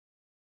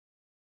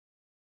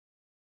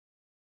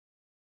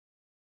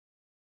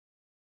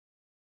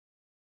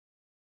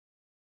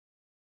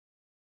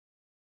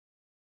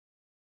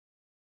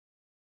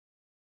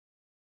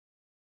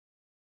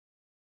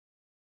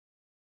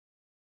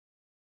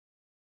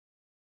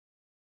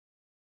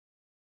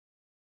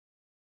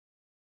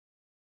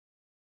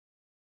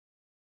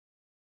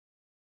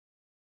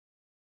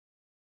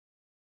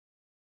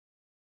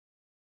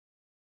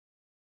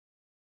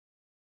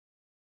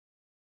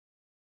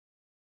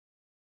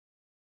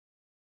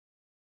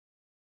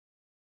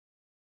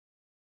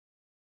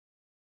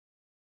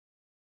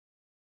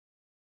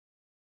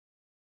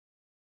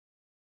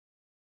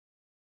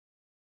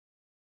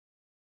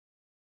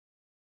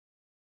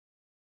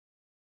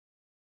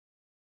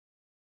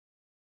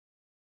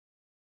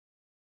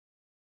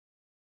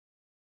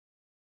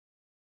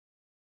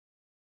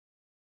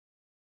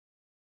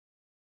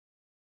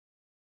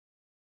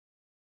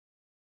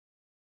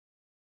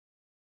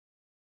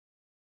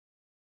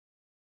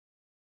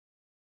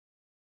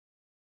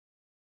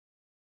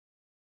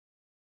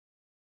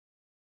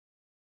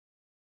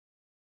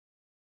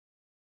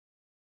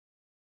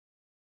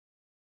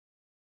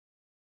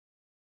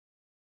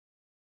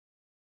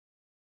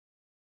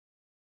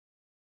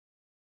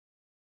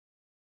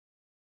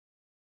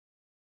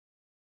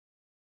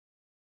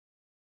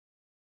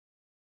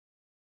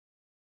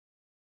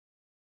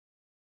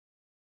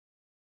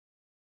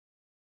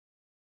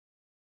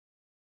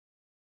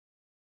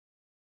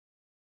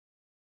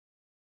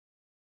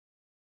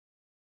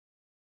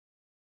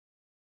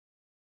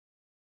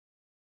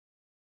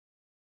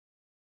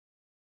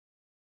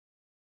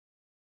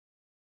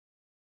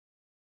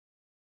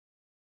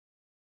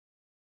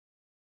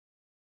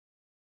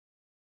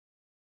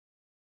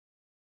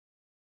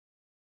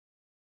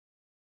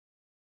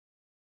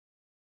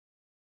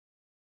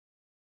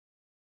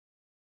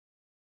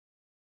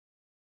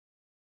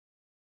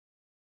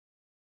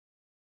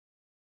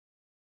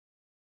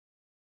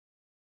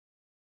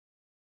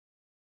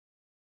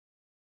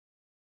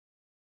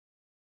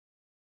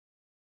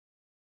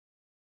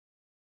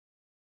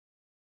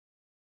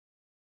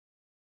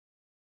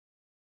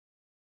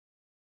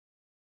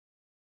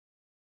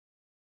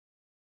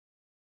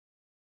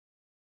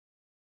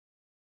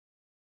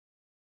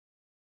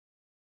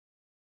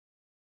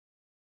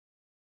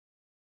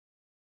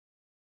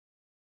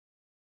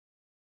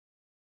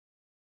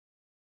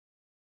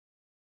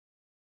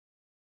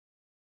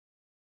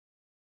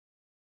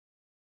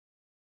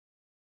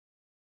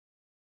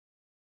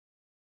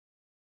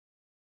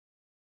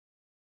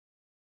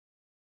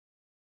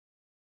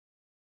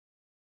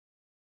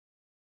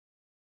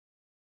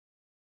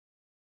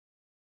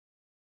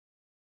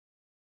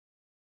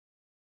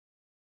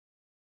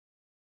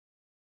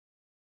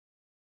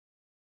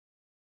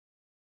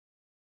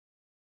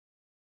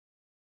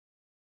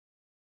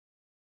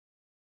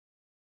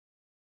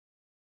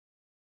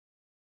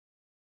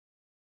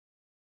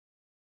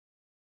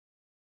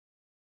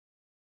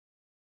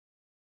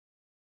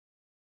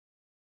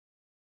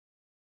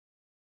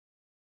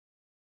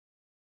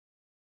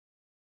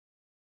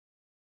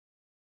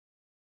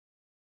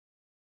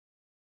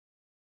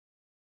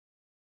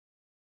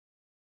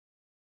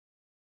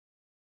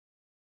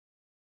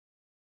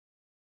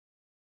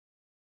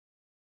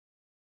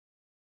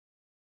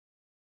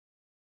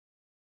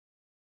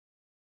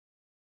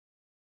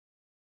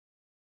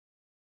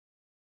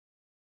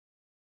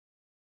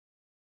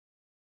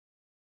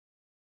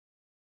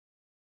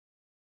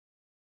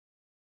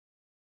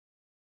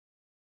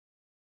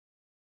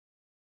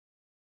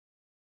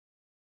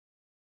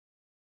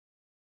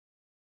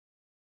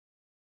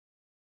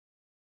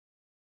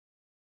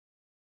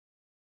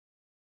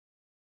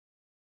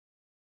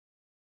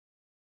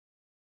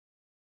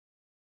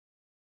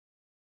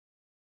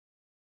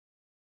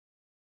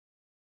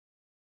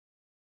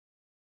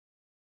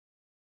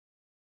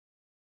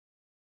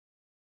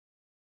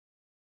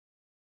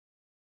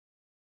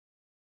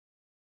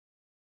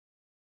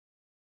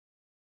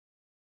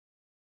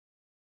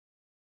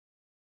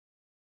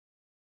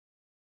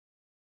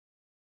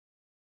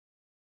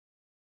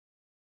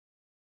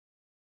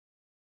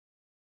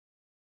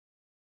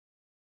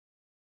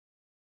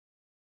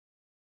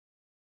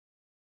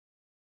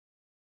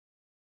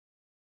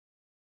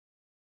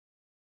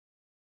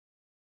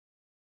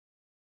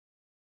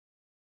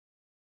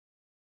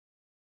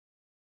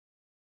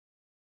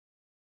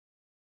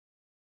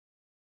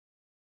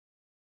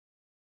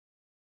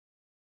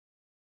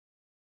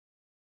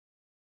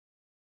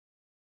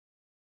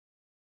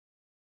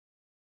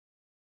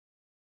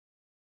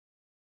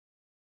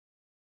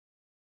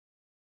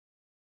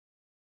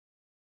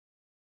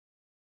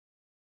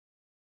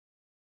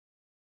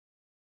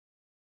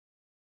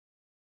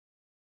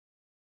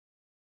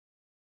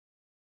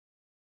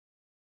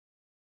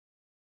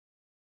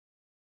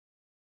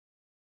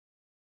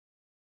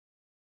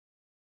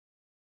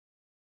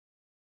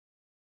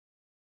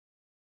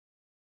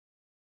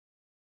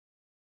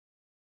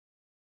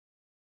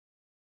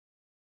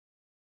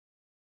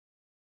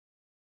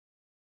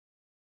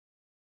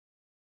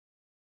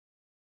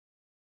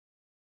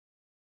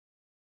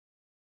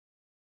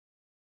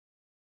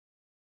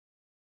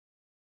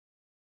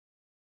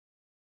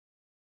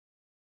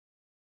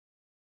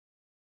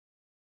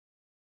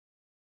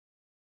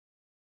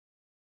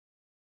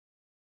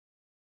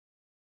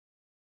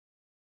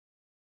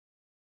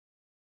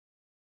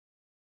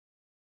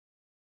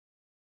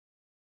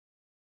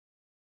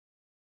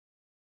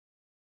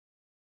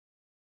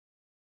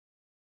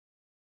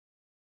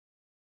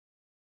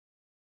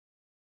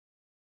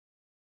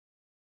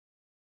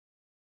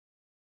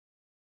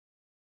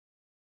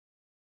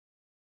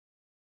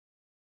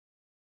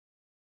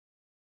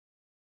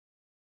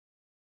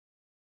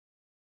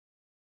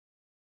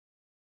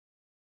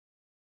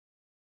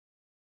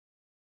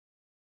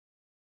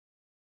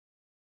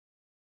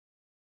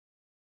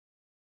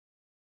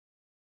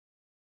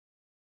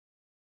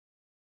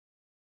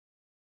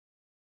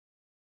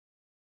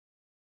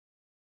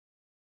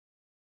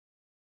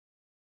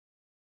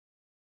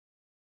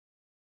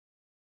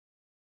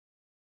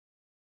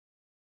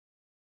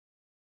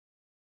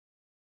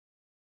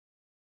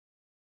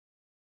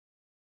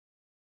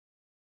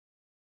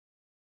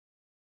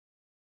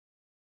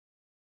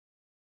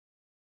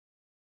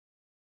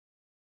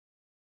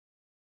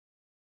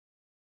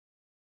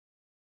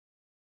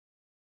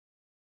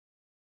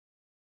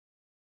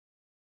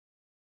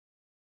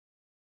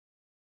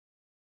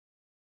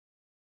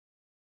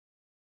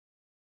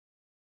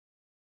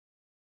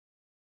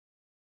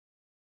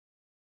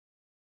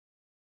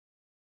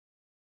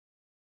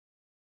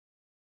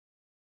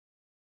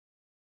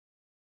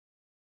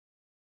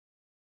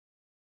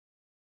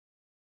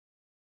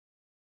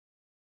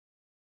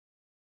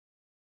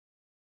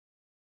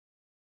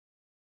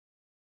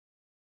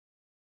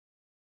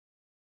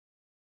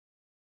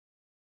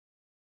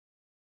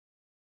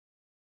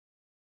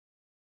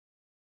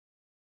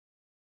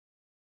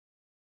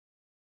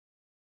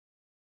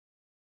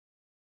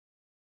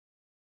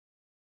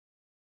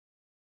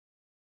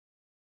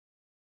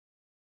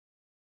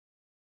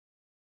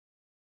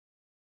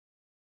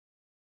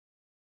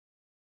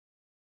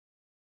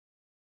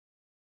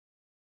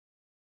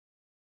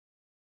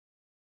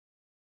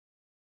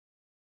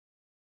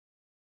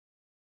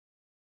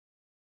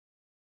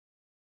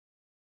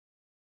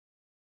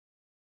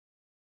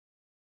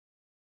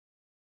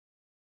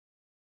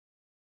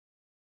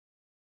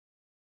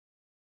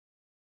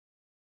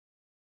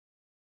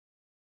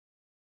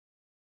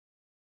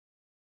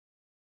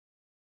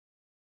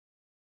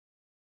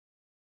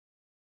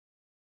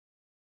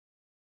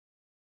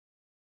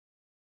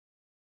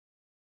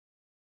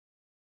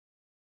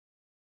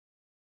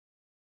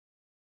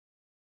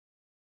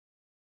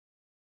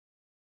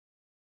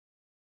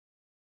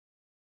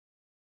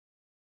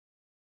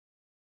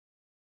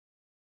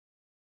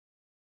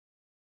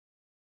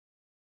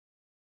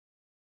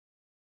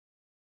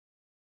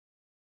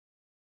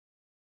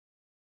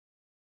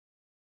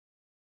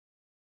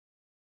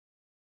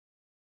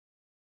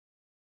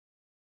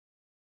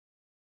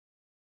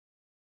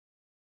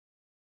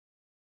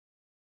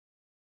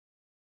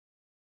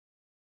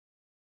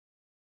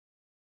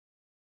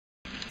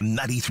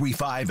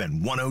 93.5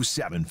 and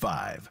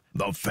 107.5.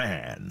 The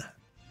Fan.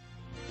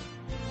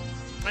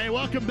 Hey,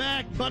 welcome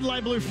back. Bud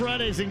Light Blue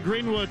Fridays in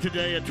Greenwood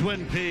today at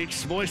Twin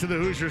Peaks. Voice of the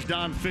Hoosiers,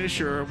 Don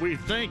Fischer. We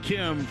thank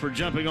him for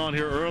jumping on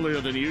here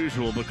earlier than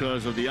usual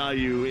because of the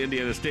IU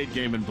Indiana State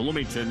game in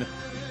Bloomington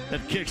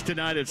that kicks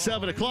tonight at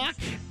 7 o'clock.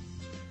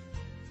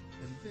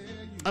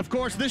 Of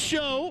course, this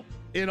show,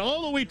 in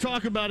all that we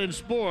talk about in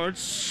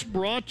sports,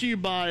 brought to you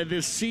by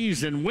this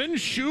season, Win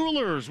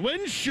Schuler's,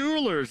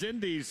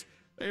 Indy's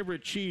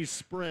favorite cheese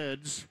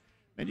spreads.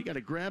 And you got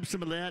to grab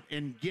some of that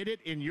and get it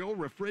in your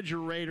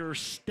refrigerator.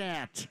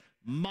 Stat,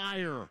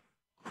 Meyer,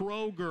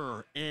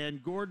 Kroger,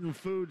 and Gordon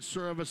Food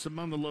Service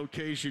among the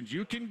locations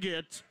you can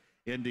get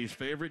Indy's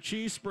favorite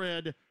cheese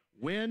spread,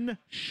 Win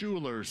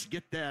Schuler's.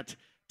 Get that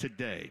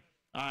today.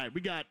 All right,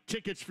 we got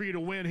tickets for you to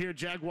win here,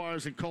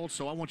 Jaguars and Colts,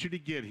 so I want you to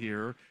get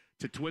here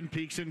to Twin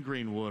Peaks in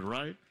Greenwood,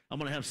 right? I'm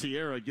going to have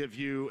Sierra give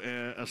you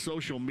a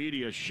social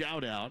media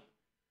shout-out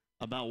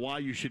about why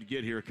you should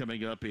get here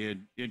coming up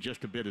in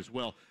just a bit as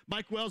well.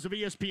 Mike Wells of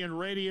ESPN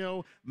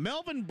Radio.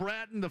 Melvin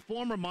Bratton, the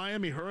former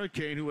Miami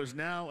Hurricane, who is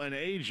now an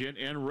agent,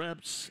 and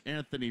reps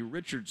Anthony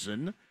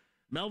Richardson.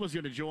 Melvin's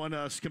going to join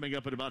us coming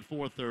up at about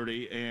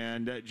 4:30,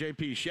 and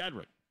JP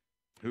Shadrick,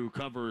 who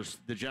covers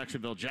the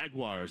Jacksonville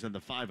Jaguars in the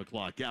 5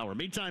 o'clock hour.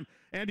 Meantime,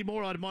 Andy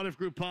Moore, Automotive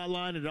Group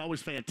Hotline, and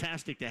always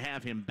fantastic to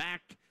have him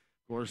back.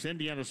 Of course,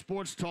 Indiana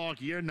Sports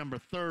Talk, year number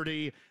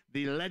 30.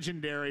 The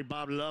legendary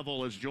Bob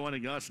Lovell is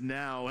joining us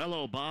now.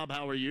 Hello, Bob.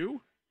 How are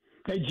you?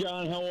 Hey,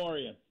 John. How are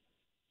you?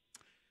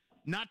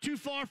 Not too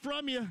far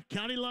from you.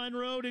 County Line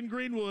Road in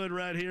Greenwood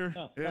right here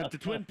at the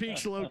Twin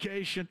Peaks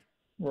location.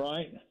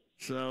 Right.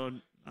 So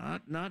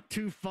not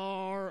too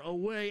far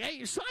away.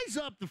 Hey, size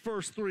up the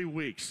first 3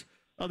 weeks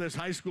of this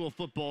high school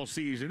football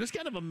season. It's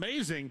kind of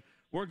amazing.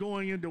 We're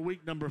going into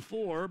week number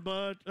 4,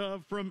 but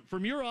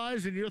from your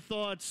eyes and your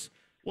thoughts,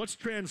 what's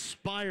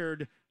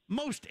transpired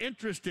most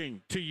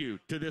interesting to you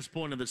to this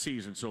point of the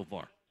season so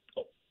far?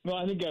 Well,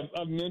 I think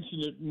I've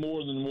mentioned it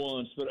more than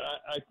once, but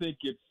I think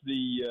it's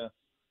the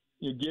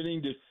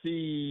getting to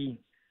see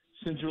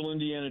Central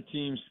Indiana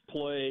teams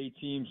play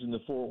teams in the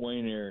Fort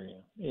Wayne area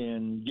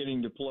and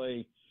getting to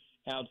play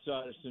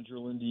outside of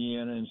Central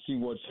Indiana and see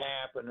what's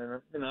happened.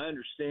 And I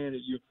understand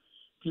that if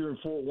you're in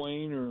Fort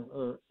Wayne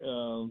or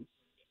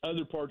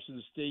other parts of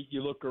the state,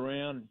 you look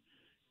around,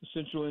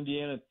 Central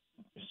Indiana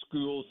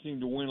schools seem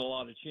to win a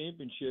lot of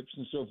championships,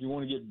 and so if you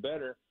want to get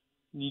better,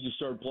 you need to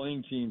start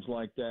playing teams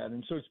like that.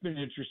 And so it's been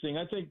interesting.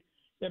 I think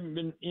there haven't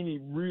been any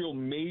real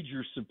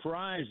major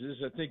surprises.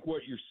 I think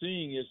what you're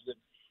seeing is that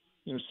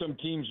some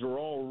teams are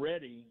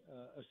already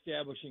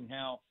establishing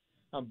how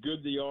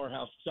good they are,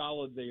 how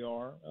solid they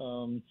are.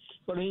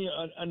 But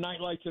a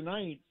night like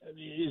tonight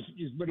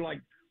is been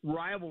like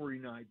rivalry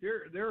night.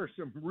 There are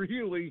some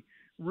really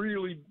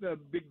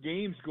big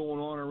games going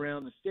on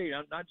around the state.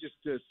 Not just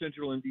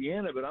Central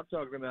Indiana, but I'm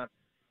talking about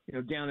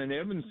down in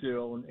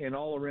Evansville and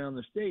all around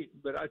the state.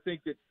 But I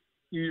think that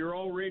you're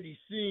already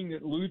seeing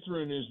that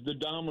Lutheran is the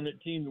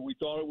dominant team that we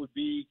thought it would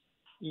be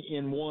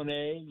in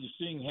 1A. You're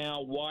seeing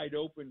how wide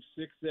open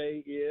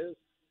 6A is.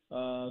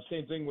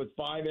 Same thing with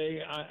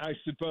 5A, I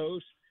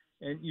suppose.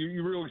 And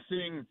you're really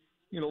seeing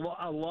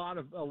a lot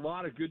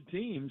of good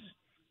teams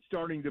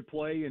starting to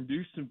play and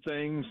do some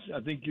things. I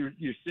think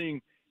you're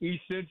seeing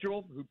East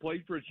Central, who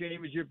played for a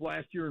championship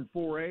last year in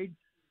 4A,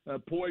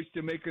 poised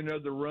to make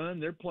another run.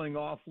 They're playing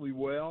awfully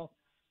well.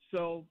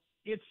 So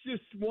it's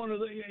just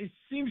it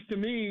seems to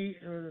me,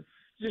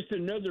 just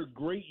another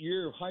great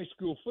year of high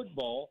school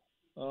football.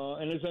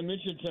 And as I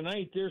mentioned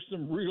tonight, there's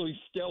some really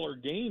stellar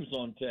games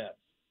on tap.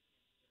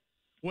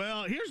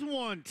 Well, here's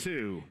one,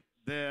 too,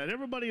 that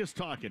everybody is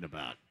talking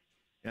about,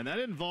 and that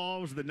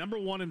involves the number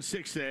 1 in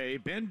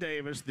 6A, Ben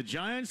Davis, the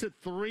Giants at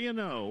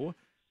 3-0,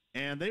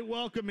 and they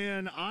welcome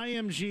in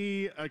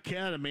IMG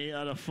Academy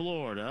out of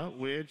Florida,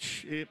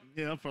 which,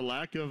 for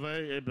lack of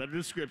a better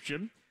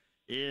description,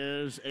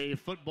 is a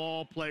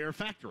football player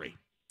factory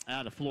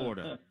out of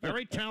Florida.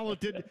 Very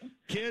talented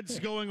kids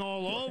going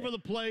all over the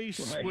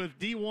place with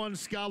D1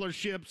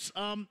 scholarships.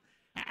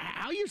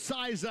 How you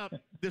size up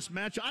this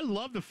match? I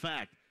love the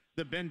fact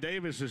that Ben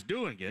Davis is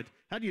doing it.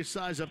 How do you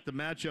size up the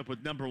matchup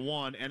with number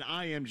 1 and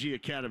IMG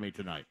Academy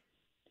tonight?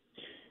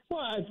 Well,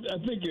 I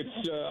think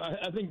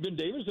I think Ben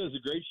Davis has a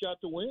great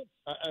shot to win.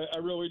 I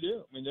really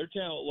do. I mean, their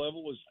talent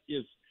level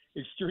is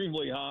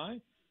extremely high,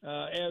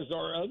 as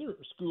are other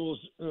schools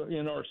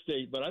in our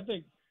state. But I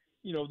think,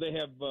 they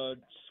have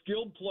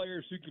skilled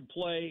players who can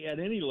play at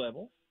any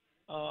level,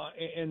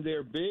 and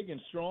they're big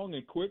and strong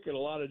and quick at a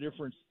lot of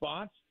different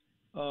spots.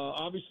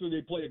 Obviously,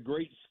 they play a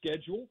great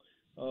schedule,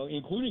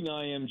 including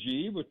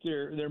IMG, but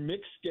their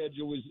mixed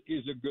schedule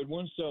is a good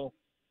one. So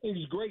I think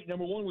it's great.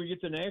 Number 1, we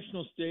get the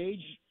national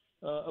stage.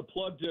 A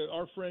plug to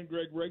our friend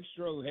Greg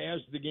Rakestraw, who has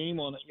the game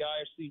on the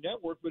IFC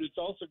network, but it's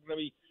also going to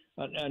be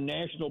a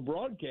national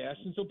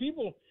broadcast. And so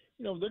people,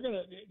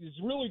 it's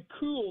really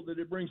cool that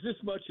it brings this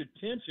much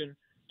attention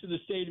to the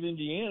state of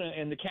Indiana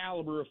and the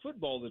caliber of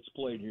football that's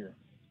played here.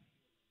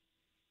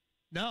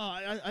 No,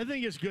 I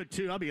think it's good,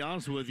 too. I'll be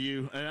honest with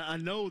you. And I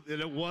know that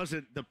it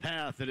wasn't the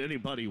path that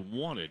anybody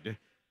wanted,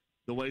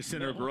 the way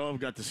Center Grove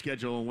got the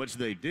schedule in which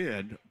they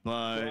did,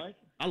 but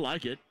I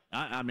like it.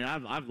 I mean,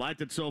 I've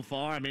liked it so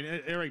far. I mean,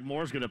 Eric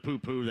Moore's going to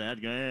poo-poo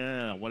that,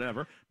 yeah,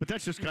 whatever. But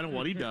that's just kind of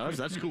what he does.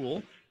 That's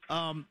cool.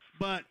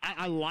 But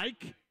I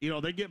like,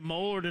 they get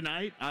Moeller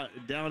tonight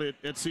down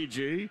at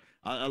CG.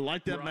 I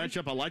like that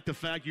matchup. I like the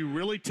fact you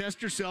really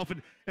test yourself.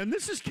 And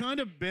this has kind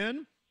of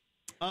been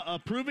a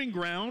proving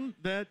ground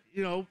that,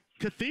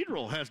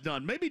 Cathedral has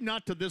done. Maybe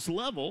not to this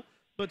level,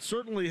 but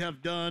certainly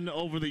have done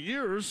over the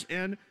years.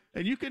 And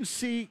you can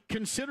see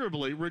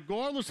considerably,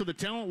 regardless of the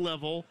talent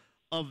level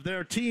of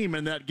their team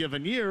in that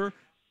given year,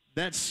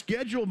 that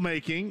schedule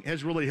making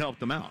has really helped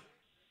them out.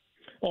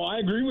 Oh, I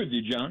agree with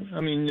you, John. I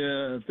mean,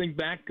 think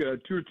back 2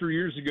 or 3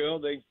 years ago,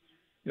 they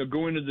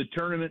go into the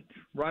tournament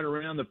right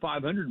around the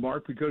 500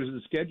 mark because of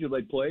the schedule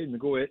they played, and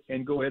go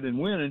ahead and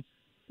win.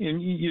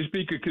 And you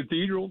speak of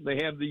Cathedral,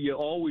 they have the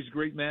always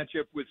great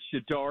matchup with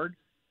Chittard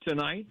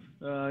tonight.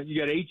 You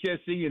got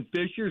HSE and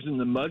Fishers in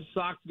the Mud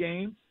Sock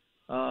game.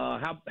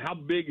 How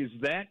big is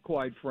that,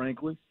 quite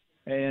frankly?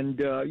 And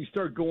you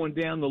start going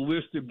down the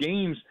list of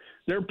games,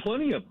 there are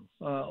plenty of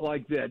them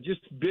like that,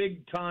 just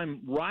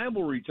big-time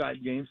rivalry-type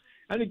games.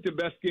 I think the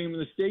best game in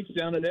the State's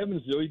down at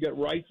Evansville. You got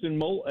Rice and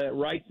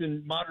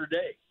Mater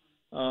Dei.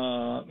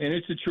 And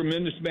it's a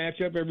tremendous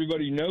matchup.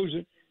 Everybody knows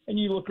it. And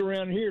you look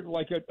around here,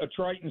 like a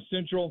Triton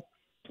Central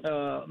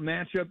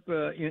matchup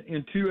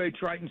in 2A,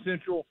 Triton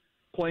Central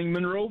playing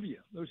Monrovia.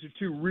 Those are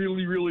two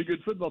really, really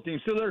good football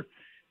teams. So there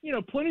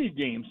are plenty of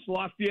games.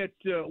 Lafayette,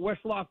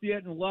 West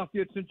Lafayette and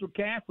Lafayette Central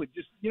Catholic.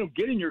 Just,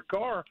 get in your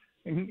car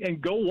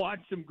and go watch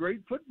some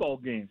great football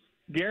games.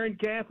 Guerin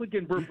Catholic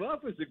and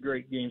Brebeuf is a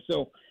greek game.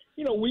 So,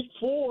 week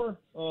 4,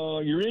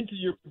 you're into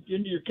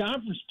your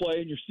conference play,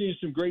 and you're seeing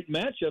some great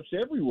matchups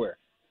everywhere.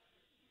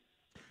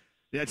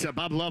 Yeah, it's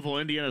Bob Lovell,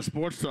 Indiana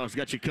Sports Talk's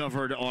got you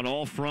covered on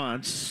all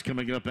fronts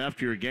coming up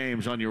after your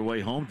games on your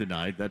way home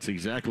tonight. That's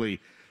exactly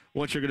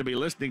what you're going to be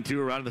listening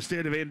to around the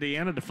state of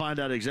Indiana to find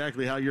out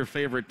exactly how your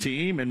favorite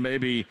team and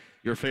maybe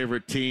your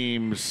favorite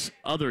team's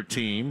other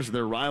teams,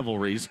 their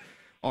rivalries,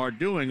 are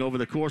doing over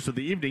the course of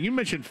the evening. You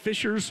mentioned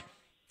Fishers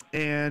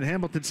and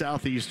Hamilton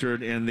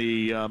Southeastern in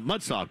the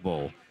Mudsock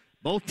Bowl.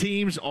 Both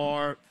teams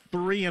are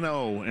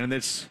 3-0, and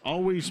this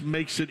always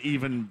makes it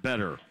even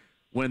better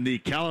when the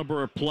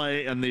caliber of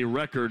play and the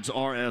records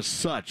are as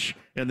such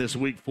in this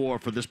week 4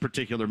 for this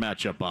particular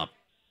matchup, Bob.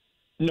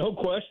 No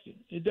question.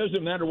 It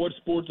doesn't matter what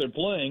sport they're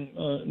playing.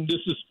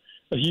 This is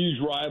a huge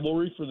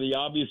rivalry for the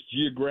obvious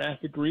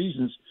geographic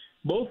reasons.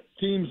 Both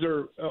teams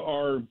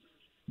are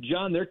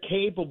John, they're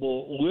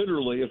capable,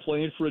 literally, of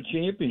playing for a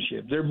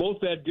championship. They're both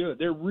that good.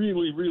 They're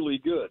really, really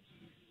good.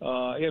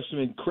 You have some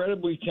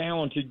incredibly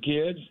talented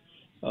kids,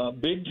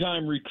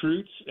 big-time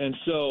recruits, and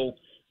so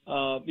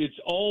it's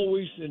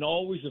always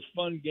a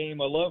fun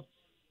game. I love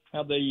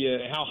how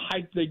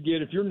hyped they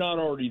get. If you're not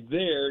already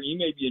there, you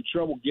may be in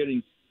trouble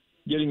getting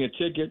a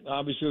ticket.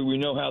 Obviously, we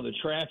know how the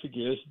traffic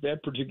is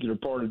that particular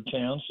part of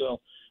town. So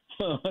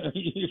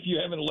if you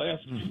haven't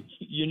left,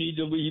 you need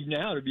to leave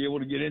now to be able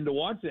to get in to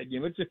watch that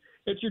game.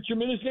 It's a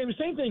tremendous game. The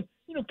same thing,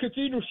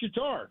 Cathedral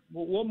Chittard.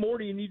 What more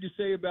do you need to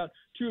say about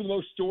two of the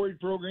most storied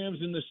programs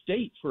in the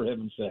state, for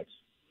heaven's sakes?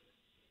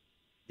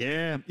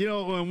 Yeah,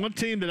 one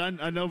team that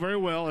I know very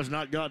well has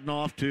not gotten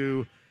off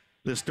to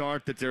the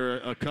start that they're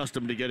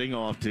accustomed to getting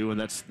off to, and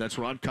that's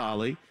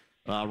Roncalli.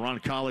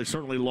 Roncalli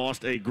certainly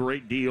lost a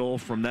great deal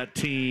from that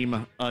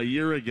team a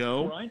year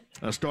ago,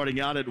 right. Starting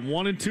out at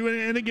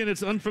 1-2, and again,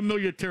 it's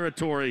unfamiliar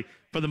territory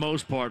for the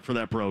most part for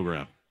that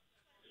program.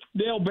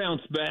 They'll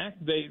bounce back.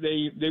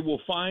 They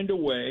will find a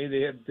way.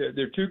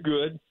 They're too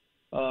good.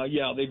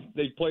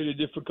 They played a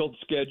difficult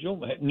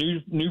schedule,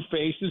 new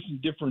faces in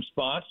different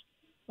spots.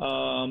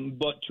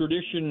 But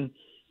tradition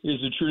is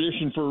a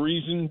tradition for a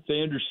reason.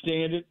 They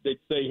understand it.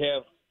 They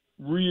have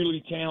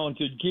really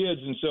talented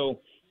kids, and so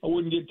I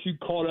wouldn't get too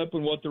caught up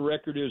in what the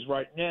record is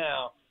right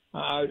now.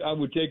 I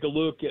would take a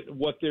look at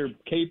what they're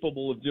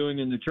capable of doing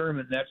in the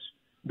tournament, and that's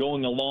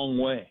going a long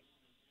way.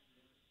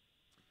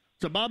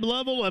 So Bob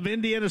Lovell of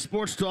Indiana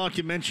Sports Talk,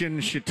 you mentioned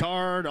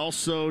Chittard.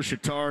 Also,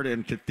 Chittard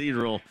and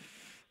Cathedral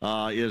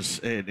is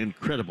an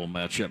incredible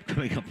matchup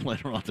coming up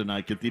later on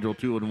tonight. Cathedral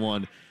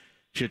 2-1.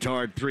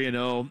 Chittard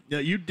 3-0. Now,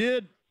 you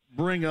did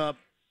bring up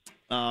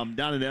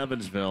down in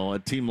Evansville a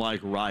team like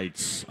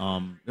Wrights.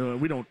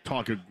 We don't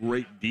talk a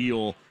great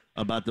deal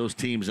about those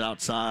teams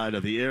outside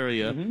of the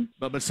area,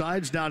 but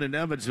besides down in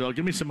Evansville,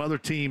 give me some other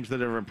teams that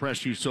have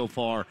impressed you so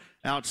far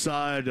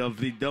outside of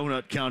the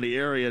Donut County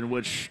area, in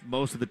which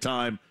most of the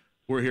time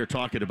we're here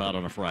talking about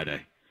on a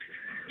Friday.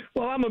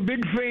 Well, I'm a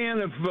big fan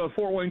of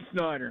Fort Wayne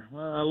Snyder.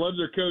 I love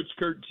their coach,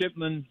 Kurt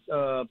Tipman.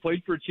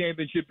 Played for a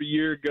championship a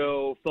year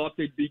ago. Thought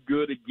they'd be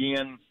good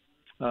again.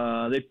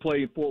 They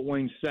play Fort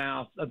Wayne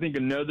South. I think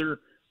another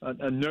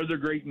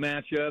great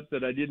matchup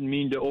that I didn't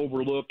mean to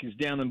overlook is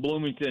down in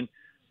Bloomington.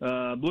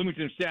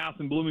 Bloomington South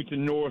and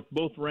Bloomington North,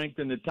 both ranked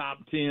in the top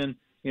 10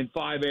 in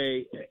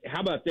 5A.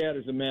 How about that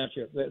as a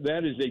matchup?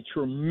 That is a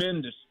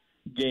tremendous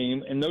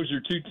game, and those are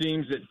two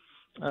teams that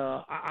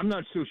I'm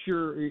not so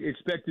sure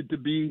expected to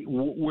be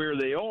where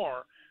they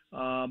are.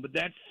 But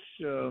that's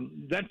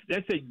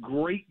a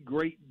great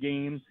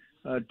game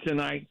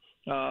tonight.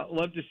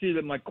 Love to see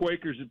that my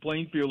Quakers at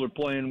Plainfield are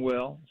playing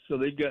well. So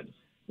they got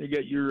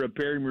your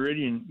Perry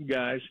Meridian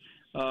guys.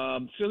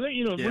 So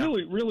they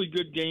really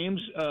good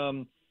games.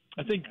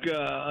 I think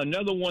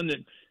another one that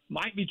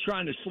might be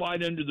trying to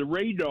slide under the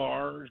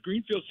radar is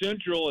Greenfield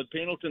Central at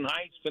Pendleton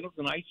Heights.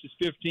 Pendleton Heights is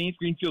 15th.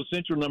 Greenfield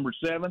Central number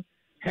 7,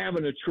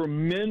 having a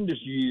tremendous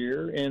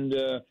year. And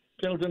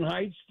Pendleton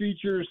Heights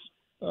features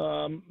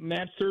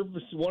Matt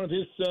Surface, one of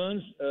his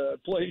sons,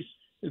 plays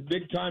a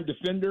big-time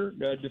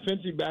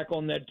defensive back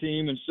on that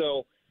team. And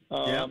so,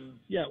 we have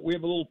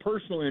a little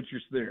personal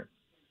interest there.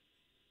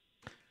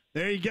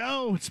 There you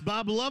go. It's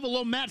Bob Lovell, a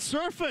little Matt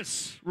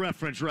Surface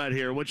reference right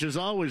here, which is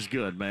always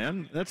good,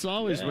 man. That's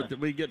always what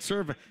we get.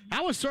 Surface.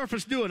 How is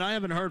Surface doing? I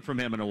haven't heard from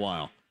him in a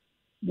while.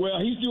 Well,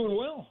 he's doing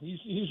well.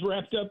 He's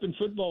wrapped up in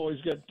football.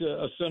 He's got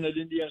a son at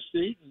Indiana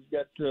State. He's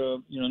got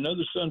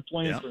another son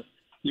playing for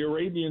the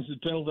Arabians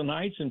at Pendleton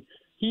Heights, and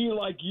he,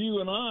 like you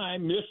and I,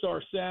 miss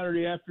our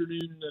Saturday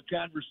afternoon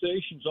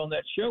conversations on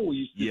that show we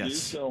used to do.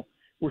 So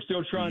we're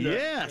still trying to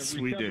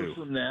recover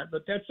from that,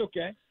 but that's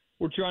okay.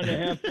 We're trying to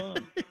have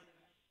fun.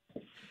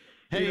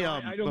 Hey,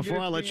 before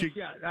I let you,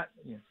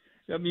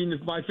 I mean,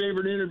 my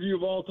favorite interview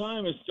of all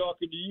time is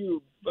talking to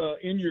you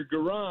in your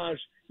garage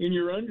in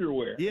your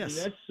underwear.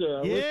 Yes,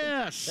 I mean,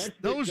 that's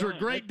those are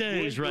great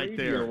days right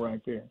there.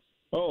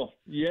 Oh,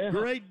 yeah,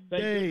 great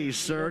days,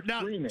 sir.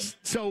 Now,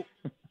 so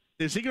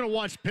is he going to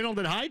watch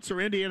Pendleton Heights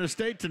or Indiana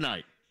State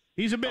tonight?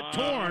 He's a bit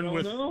torn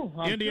with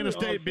Indiana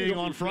State being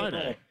on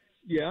Friday.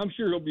 Yeah, I'm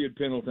sure he'll be at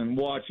Pendleton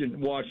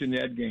watching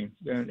that game.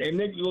 And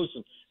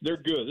listen, they're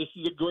good. This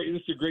is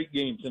a great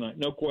game tonight,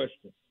 no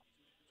question.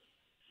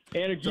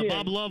 And again, the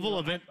Bob Lovell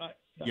event.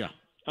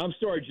 I'm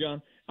sorry,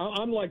 John.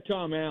 I'm like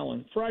Tom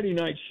Allen. Friday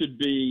night should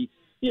be,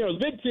 the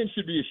Big Ten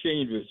should be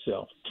ashamed of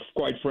itself,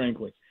 quite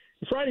frankly.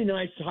 Friday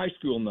night's high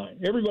school night.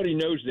 Everybody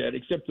knows that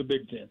except the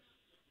Big Ten.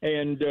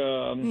 And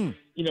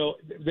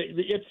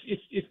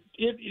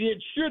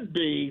it should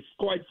be,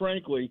 quite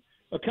frankly,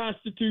 a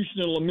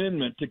constitutional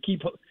amendment to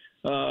keep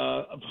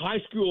high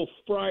school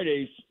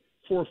Fridays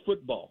for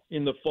football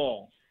in the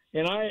fall.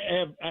 And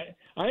I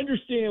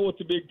understand what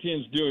the Big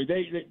Ten's doing.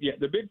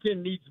 The Big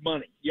Ten needs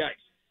money. Yes,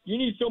 you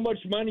need so much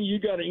money, you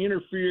got to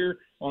interfere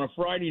on a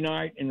Friday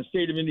night in the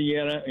state of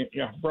Indiana.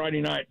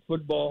 Friday night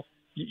football.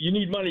 You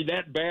need money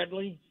that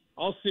badly.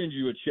 I'll send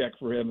you a check,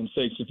 for heaven's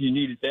sakes, if you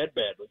need it that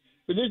badly.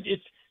 But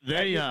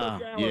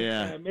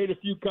I made a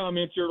few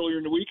comments earlier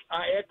in the week.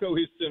 I echo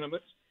his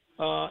sentiments,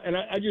 and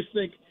I just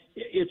think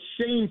it's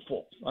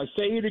shameful. I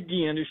say it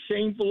again. It's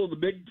shameful of the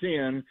Big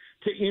Ten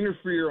to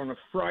interfere on a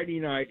Friday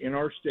night in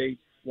our state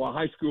while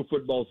high school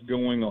football is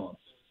going on.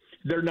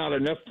 Is there not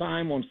enough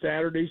time on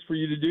Saturdays for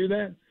you to do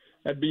that?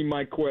 That'd be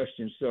my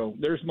question. So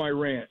there's my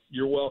rant.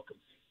 You're welcome.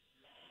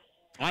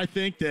 I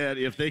think that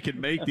if they could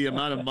make the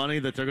amount of money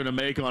that they're going to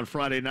make on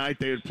Friday night,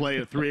 they would play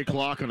at 3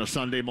 o'clock on a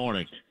Sunday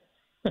morning.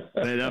 It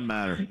doesn't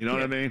matter. You know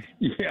what I mean?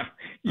 Yeah.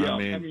 I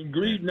mean,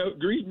 greed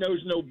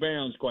knows no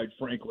bounds, quite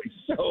frankly.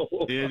 So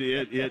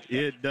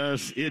it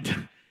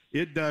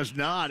does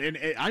not. And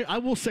I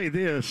will say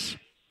this,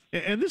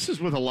 and this is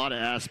with a lot of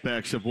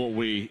aspects of what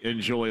we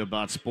enjoy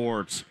about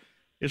sports.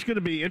 It's going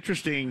to be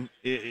interesting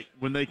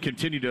when they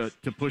continue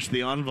to push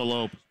the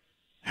envelope,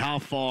 how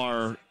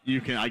far you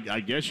can.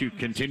 I guess you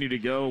continue to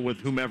go with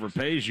whomever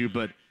pays you,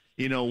 but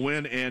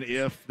when and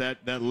if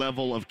that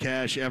level of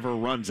cash ever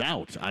runs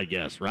out, I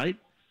guess, right?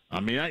 I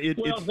mean, the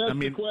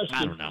question.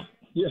 I don't know.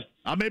 Yeah,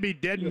 I may be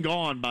dead and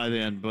gone by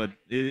then, but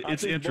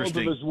it's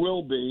interesting. Both of us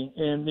will be,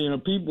 and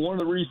one of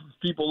the reasons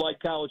people like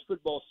college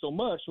football so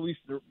much, at least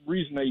the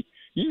reason they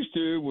used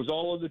to, was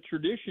all of the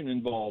tradition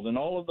involved and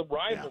all of the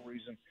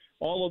rivalries and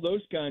all of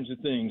those kinds of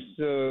things.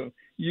 So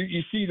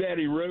you see that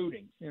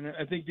eroding, and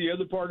I think the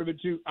other part of it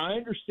too. I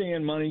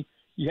understand money.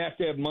 You have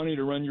to have money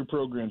to run your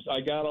programs.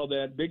 I got all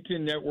that. Big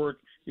Ten Network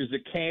is a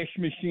cash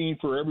machine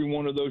for every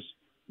one of those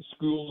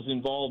schools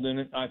involved in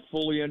it. I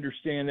fully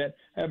understand that.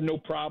 I have no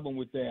problem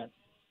with that.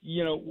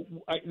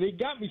 They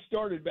got me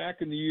started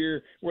back in the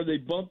year where they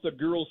bumped the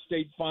girls'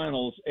 state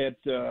finals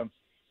for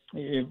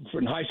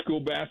high school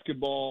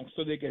basketball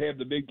so they could have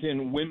the Big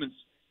Ten women's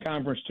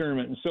conference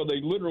tournament. And so they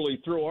literally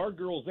throw our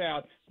girls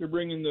out. They're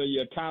bringing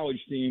the college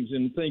teams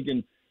and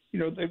thinking,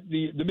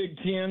 the Big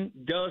Ten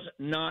does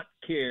not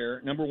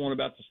care, number one,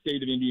 about the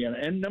state of Indiana.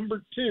 And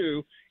number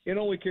two, it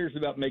only cares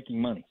about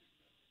making money.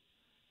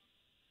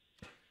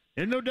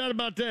 And no doubt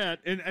about that.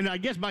 And I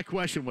guess my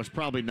question was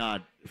probably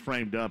not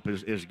framed up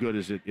as good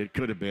as it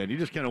could have been. You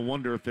just kind of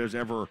wonder if there's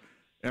ever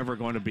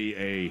going to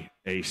be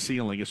a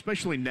ceiling,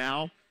 especially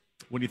now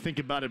when you think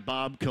about it,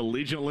 Bob,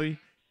 collegiately,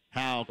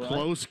 how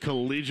close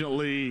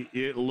collegiately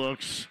it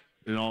looks,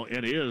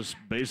 it is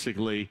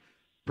basically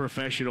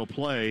professional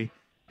play.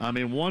 I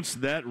mean, once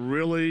that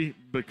really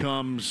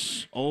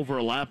becomes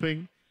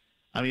overlapping,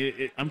 I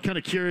mean, I'm kind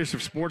of curious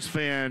if sports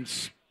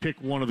fans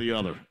pick one or the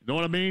other. You know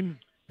what I mean?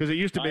 Because it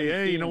used to be,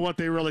 hey, you know what,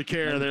 they really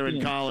care. They're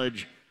in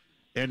college.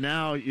 And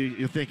now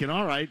you're thinking,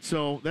 all right,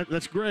 so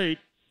that's great.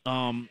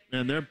 And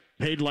they're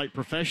paid like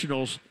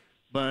professionals,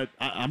 but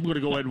I'm going to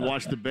go ahead and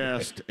watch the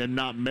best and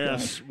not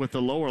mess with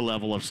the lower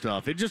level of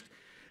stuff.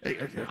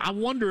 I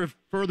wonder if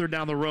further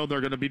down the road there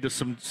are going to be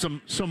just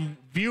some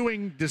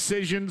viewing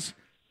decisions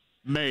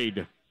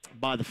made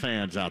by the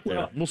fans out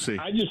there. We'll see.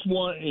 I just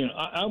want,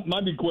 my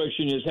big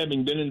question is,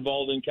 having been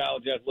involved in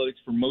college athletics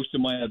for most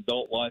of my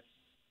adult life,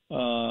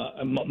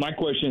 my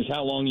question is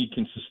how long you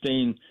can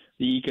sustain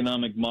the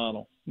economic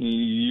model.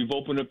 You've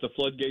opened up the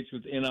floodgates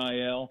with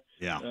NIL.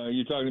 Yeah.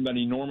 You're talking about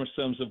enormous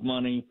sums of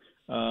money,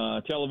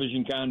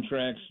 television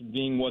contracts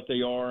being what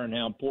they are and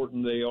how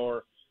important they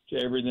are to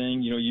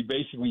everything. You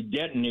basically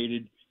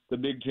detonated the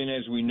Big Ten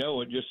as we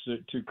know it just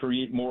to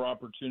create more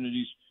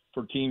opportunities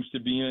for teams to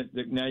be in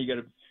it. Now you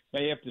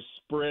have to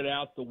spread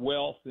out the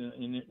wealth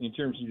in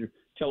terms of your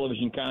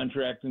television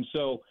contract. And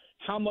so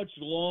how much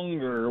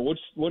longer,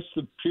 what's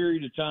the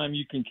period of time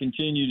you can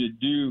continue to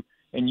do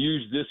and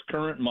use this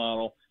current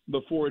model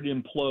before it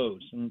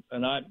implodes? And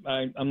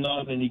I'm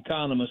not an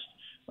economist,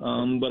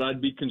 but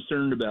I'd be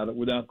concerned about it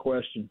without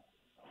question.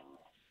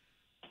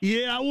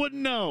 Yeah, I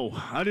wouldn't know.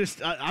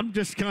 I'm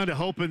just kind of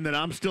hoping that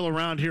I'm still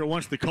around here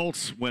once the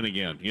Colts win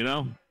again,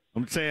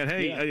 I'm saying,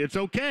 hey, it's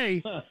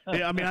okay.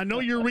 I mean, I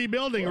know you're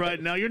rebuilding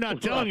right now. You're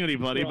not telling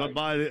anybody, but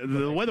by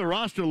the way the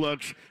roster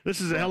looks,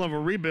 this is a hell of a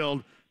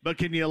rebuild. But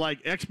can you,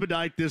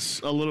 expedite this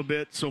a little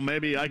bit so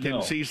maybe I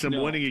can see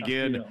some winning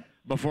again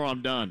before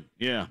I'm done?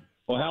 Yeah.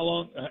 Well, how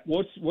long?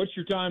 What's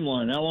your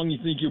timeline? How long you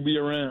think you'll be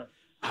around?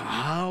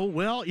 Oh,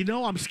 well,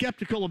 I'm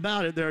skeptical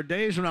about it. There are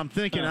days when I'm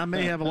thinking I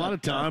may have a lot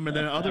of time, and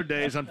then other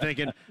days I'm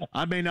thinking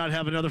I may not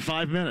have another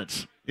 5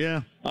 minutes.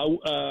 Yeah,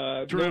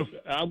 true.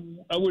 I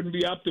wouldn't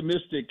be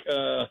optimistic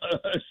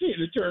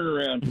seeing a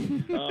turnaround.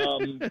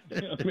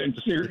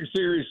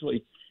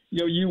 Seriously,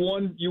 you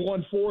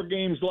won 4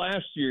 games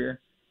last year.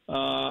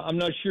 I'm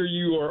not sure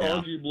you are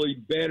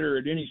arguably better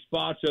at any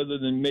spots other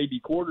than maybe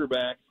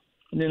quarterback.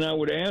 And then I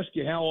would ask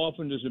you, how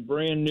often does a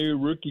brand new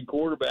rookie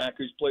quarterback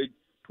who's played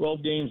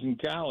 12 games in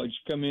college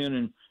come in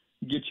and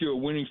get you a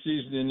winning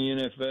season in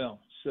the NFL?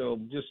 So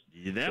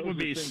that would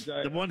be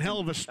one hell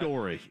of a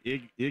story.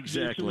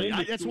 Exactly.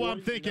 That's why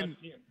I'm thinking.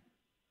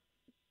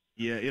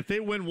 Yeah, if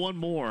they win one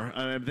more,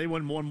 if they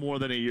win one more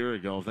than a year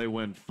ago, if they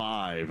win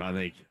 5, I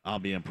think I'll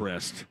be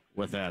impressed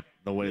with that,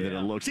 the way that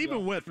it looks,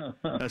 even with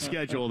a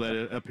schedule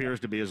that appears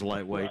to be as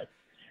lightweight. Right.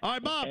 All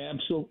right, Bob.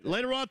 Absolutely.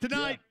 Later on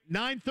tonight,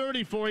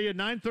 9:30 for you.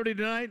 9:30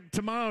 tonight,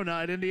 tomorrow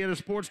night, Indiana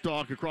Sports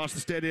Talk across the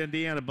state of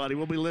Indiana, buddy.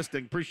 We'll be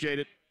listening. Appreciate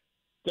it.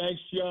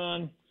 Thanks,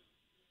 John.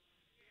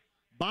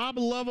 Bob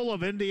Lovell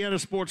of Indiana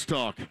Sports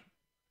Talk.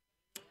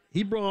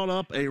 He brought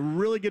up a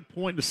really good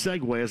point to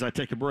segue as I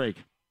take a break.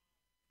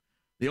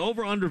 The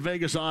over-under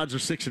Vegas odds are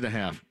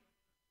 6.5.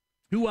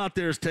 Who out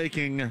there is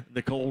taking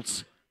the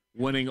Colts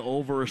winning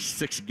over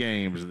 6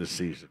 games this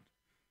season?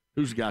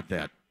 Who's got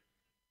that?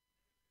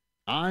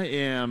 I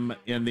am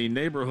in the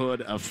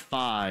neighborhood of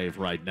 5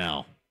 right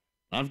now.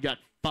 I've got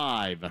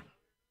 5.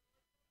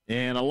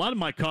 And a lot of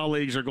my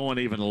colleagues are going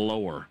even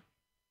lower.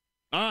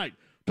 All right,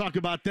 talk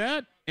about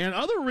that and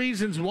other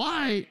reasons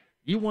why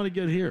you want to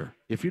get here.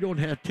 If you don't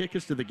have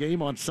tickets to the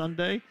game on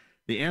Sunday,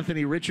 the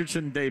Anthony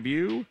Richardson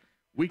debut,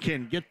 we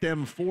can get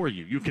them for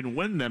you. You can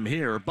win them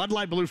here. Bud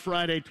Light Blue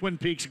Friday, Twin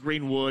Peaks,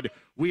 Greenwood.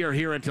 We are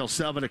here until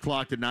 7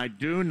 o'clock tonight.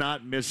 Do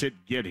not miss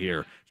it. Get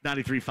here. It's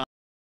 93.5.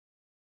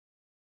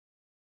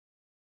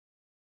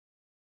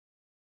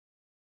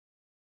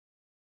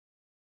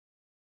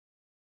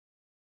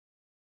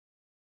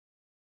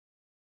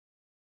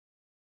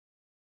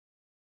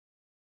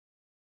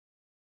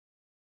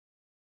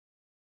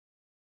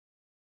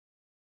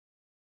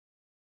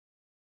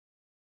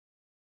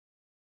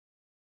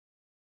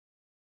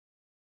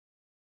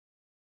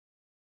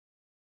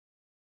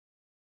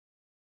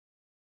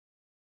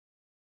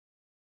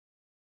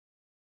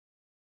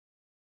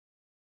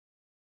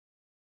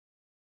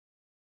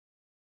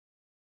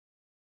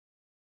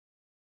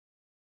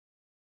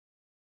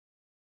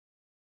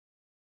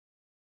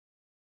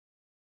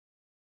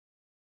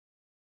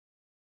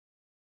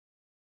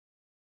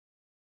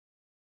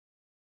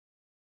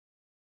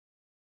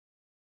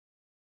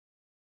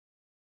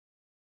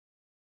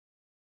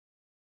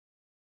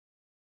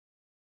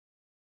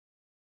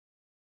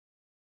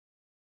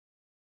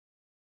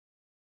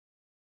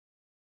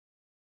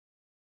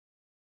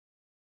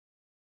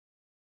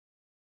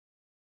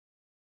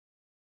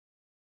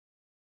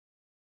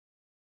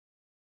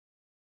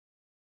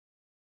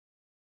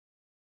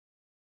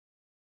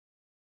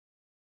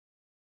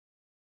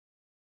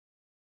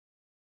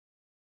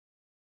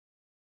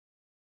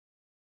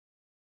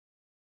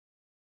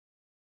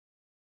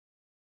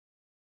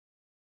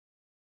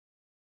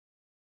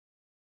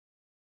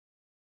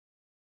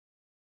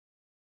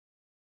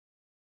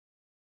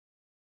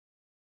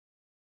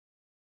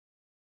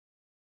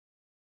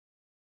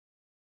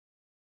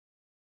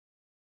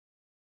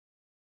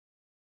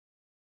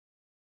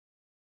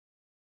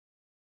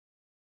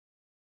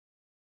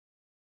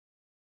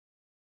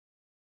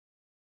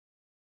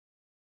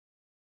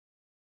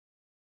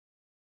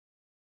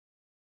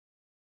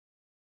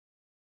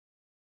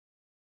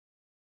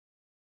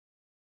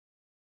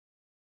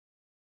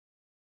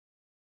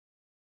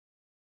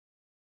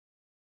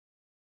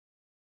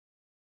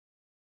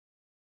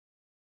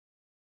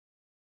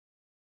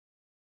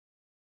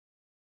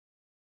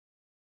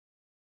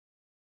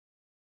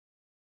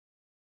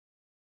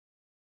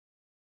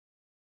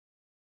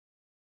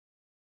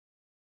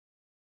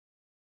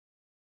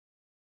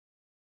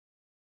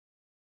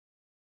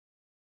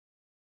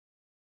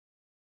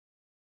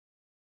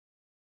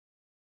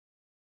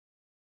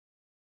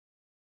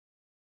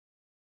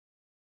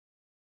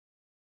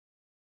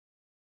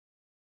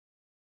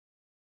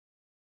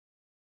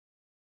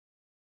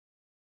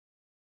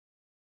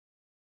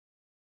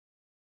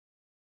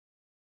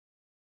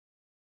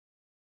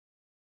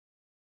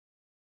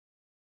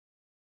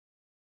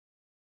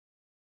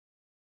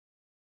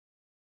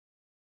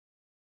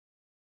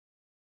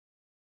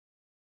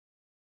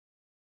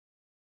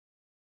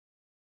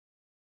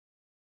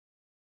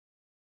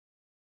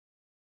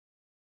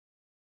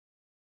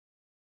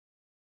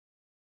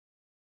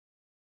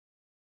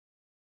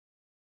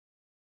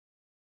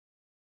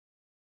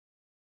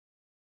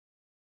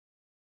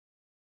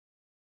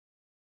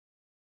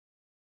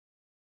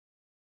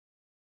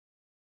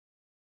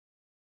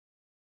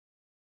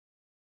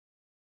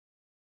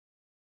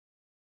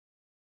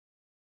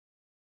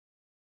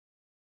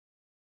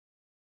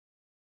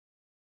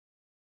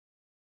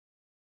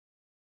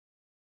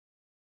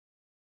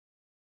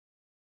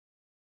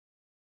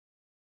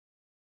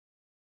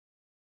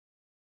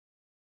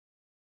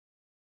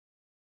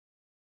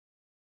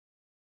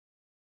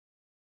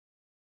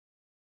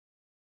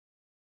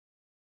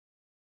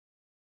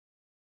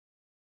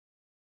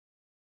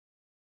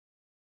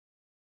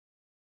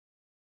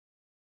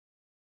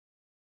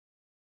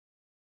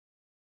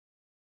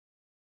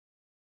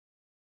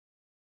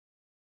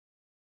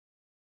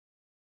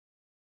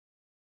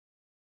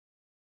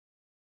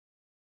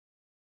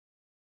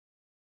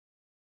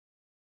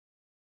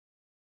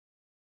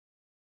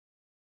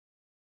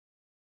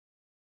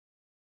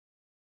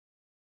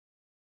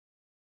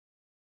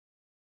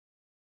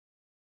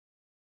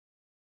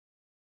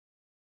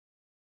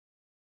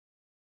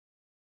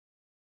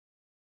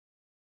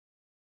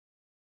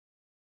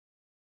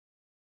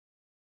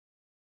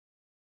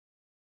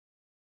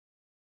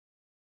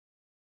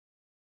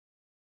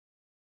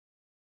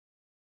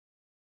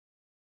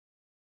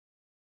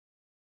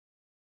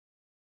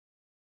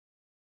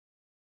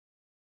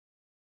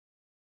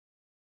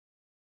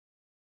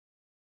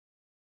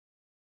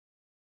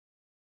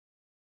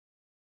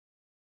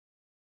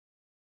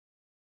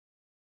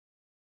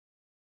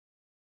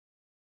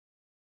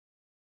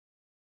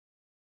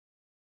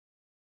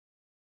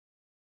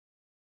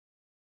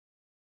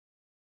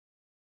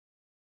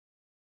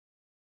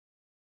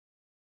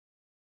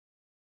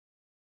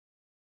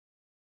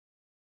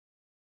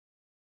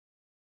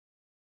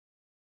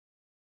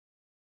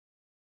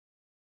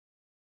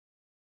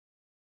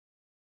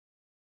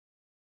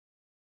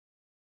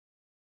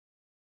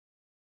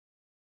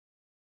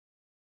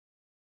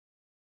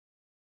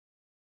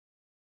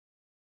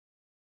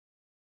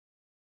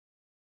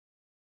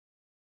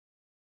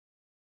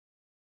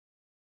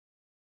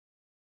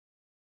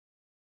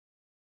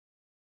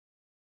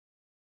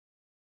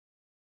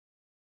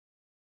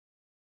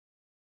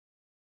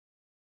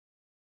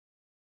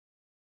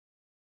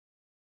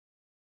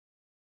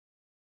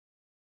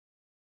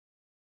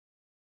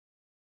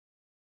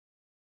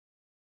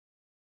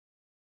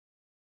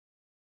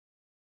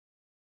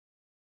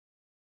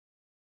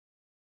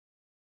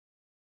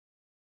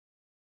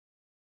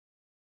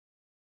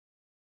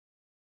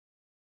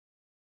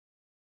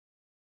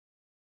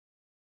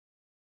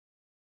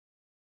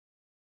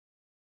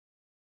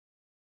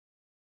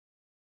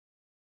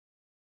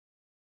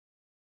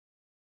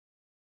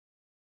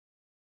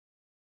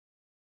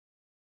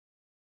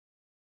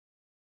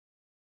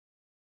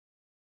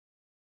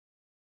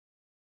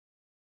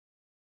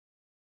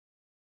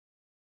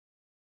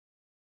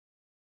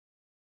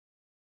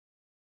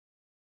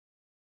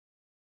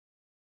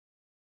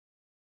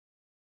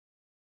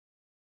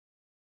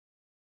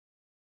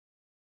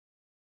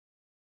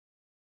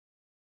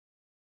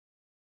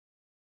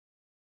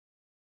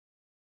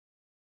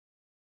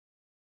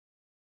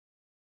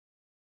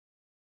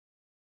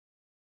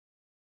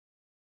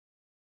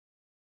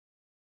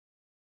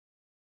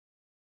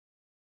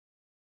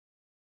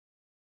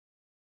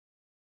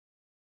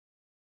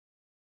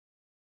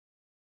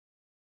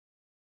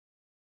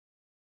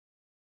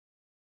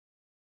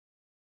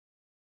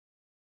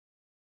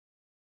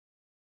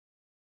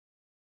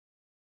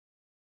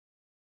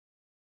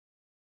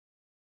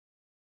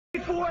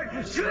 board.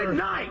 Good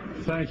night.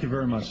 Thank you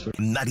very much, sir.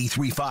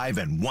 93.5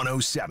 and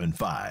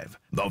 107.5.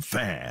 The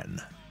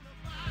Fan.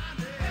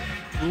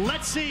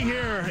 Let's see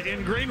here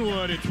in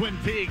Greenwood at Twin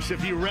Peaks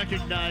if you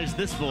recognize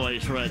this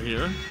voice right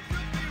here.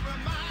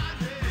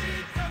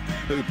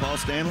 Who, Paul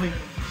Stanley?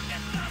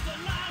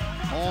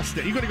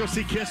 You going to go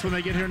see Kiss when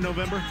they get here in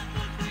November?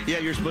 Yeah,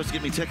 you're supposed to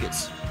get me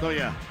tickets. Oh,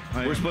 yeah.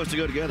 We're supposed to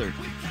go together.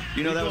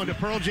 You know that going to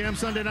Pearl Jam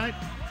Sunday night?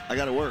 I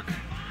got to work.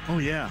 Oh,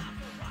 yeah.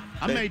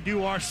 I may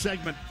do our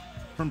segment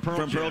from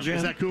Pearl Jam.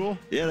 Is that cool?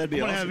 Yeah, that'd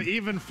be awesome. I'm going to have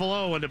even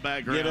flow in the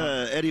background. Get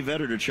Eddie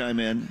Vedder to chime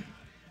in.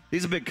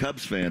 He's a big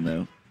Cubs fan,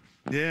 though.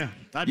 Yeah.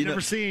 I've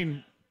never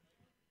seen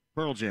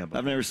Pearl Jam.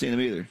 I've never seen him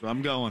either. So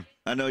I'm going.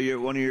 I know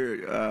one of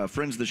your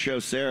friends of the show,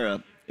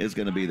 Sarah, is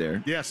going to be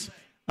there. Yes.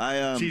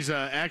 She's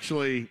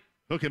actually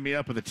hooking me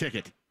up with a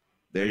ticket.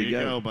 There you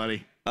go,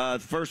 buddy. The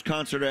first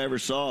concert I ever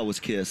saw was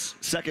Kiss.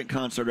 Second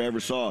concert I ever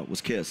saw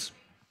was Kiss.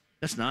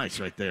 That's nice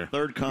right there.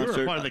 Third concert.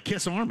 You're a part of the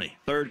Kiss Army.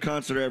 Third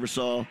concert I ever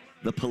saw,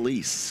 The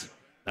Police.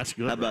 That's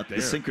good. How about the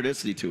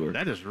Synchronicity Tour?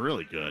 That is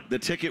really good. The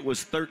ticket was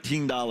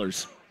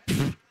 $13.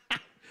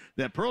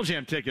 That Pearl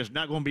Jam ticket is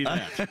not going to be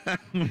that.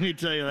 Let me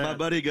tell you that. My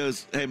buddy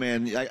goes, hey,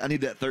 man, I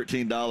need that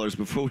 $13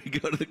 before we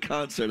go to the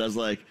concert. I was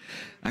like,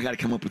 I got to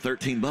come up with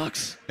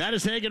 $13. That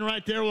is Hagan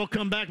right there. We'll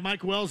come back.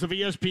 Mike Wells of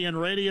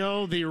ESPN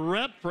Radio. The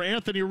rep for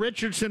Anthony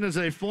Richardson is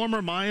a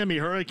former Miami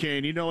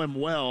Hurricane. You know him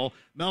well.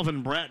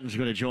 Melvin Bratton's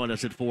going to join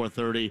us at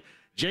 4:30.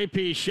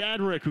 JP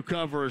Shadrick, who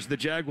covers the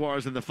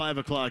Jaguars in the 5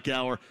 o'clock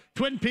hour.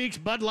 Twin Peaks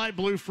Bud Light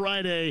Blue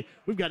Friday.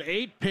 We've got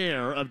 8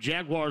 pair of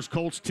Jaguars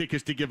Colts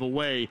tickets to give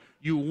away.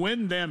 You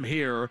win them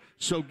here,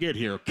 so get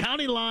here.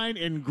 County Line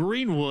in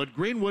Greenwood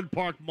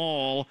Park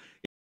Mall.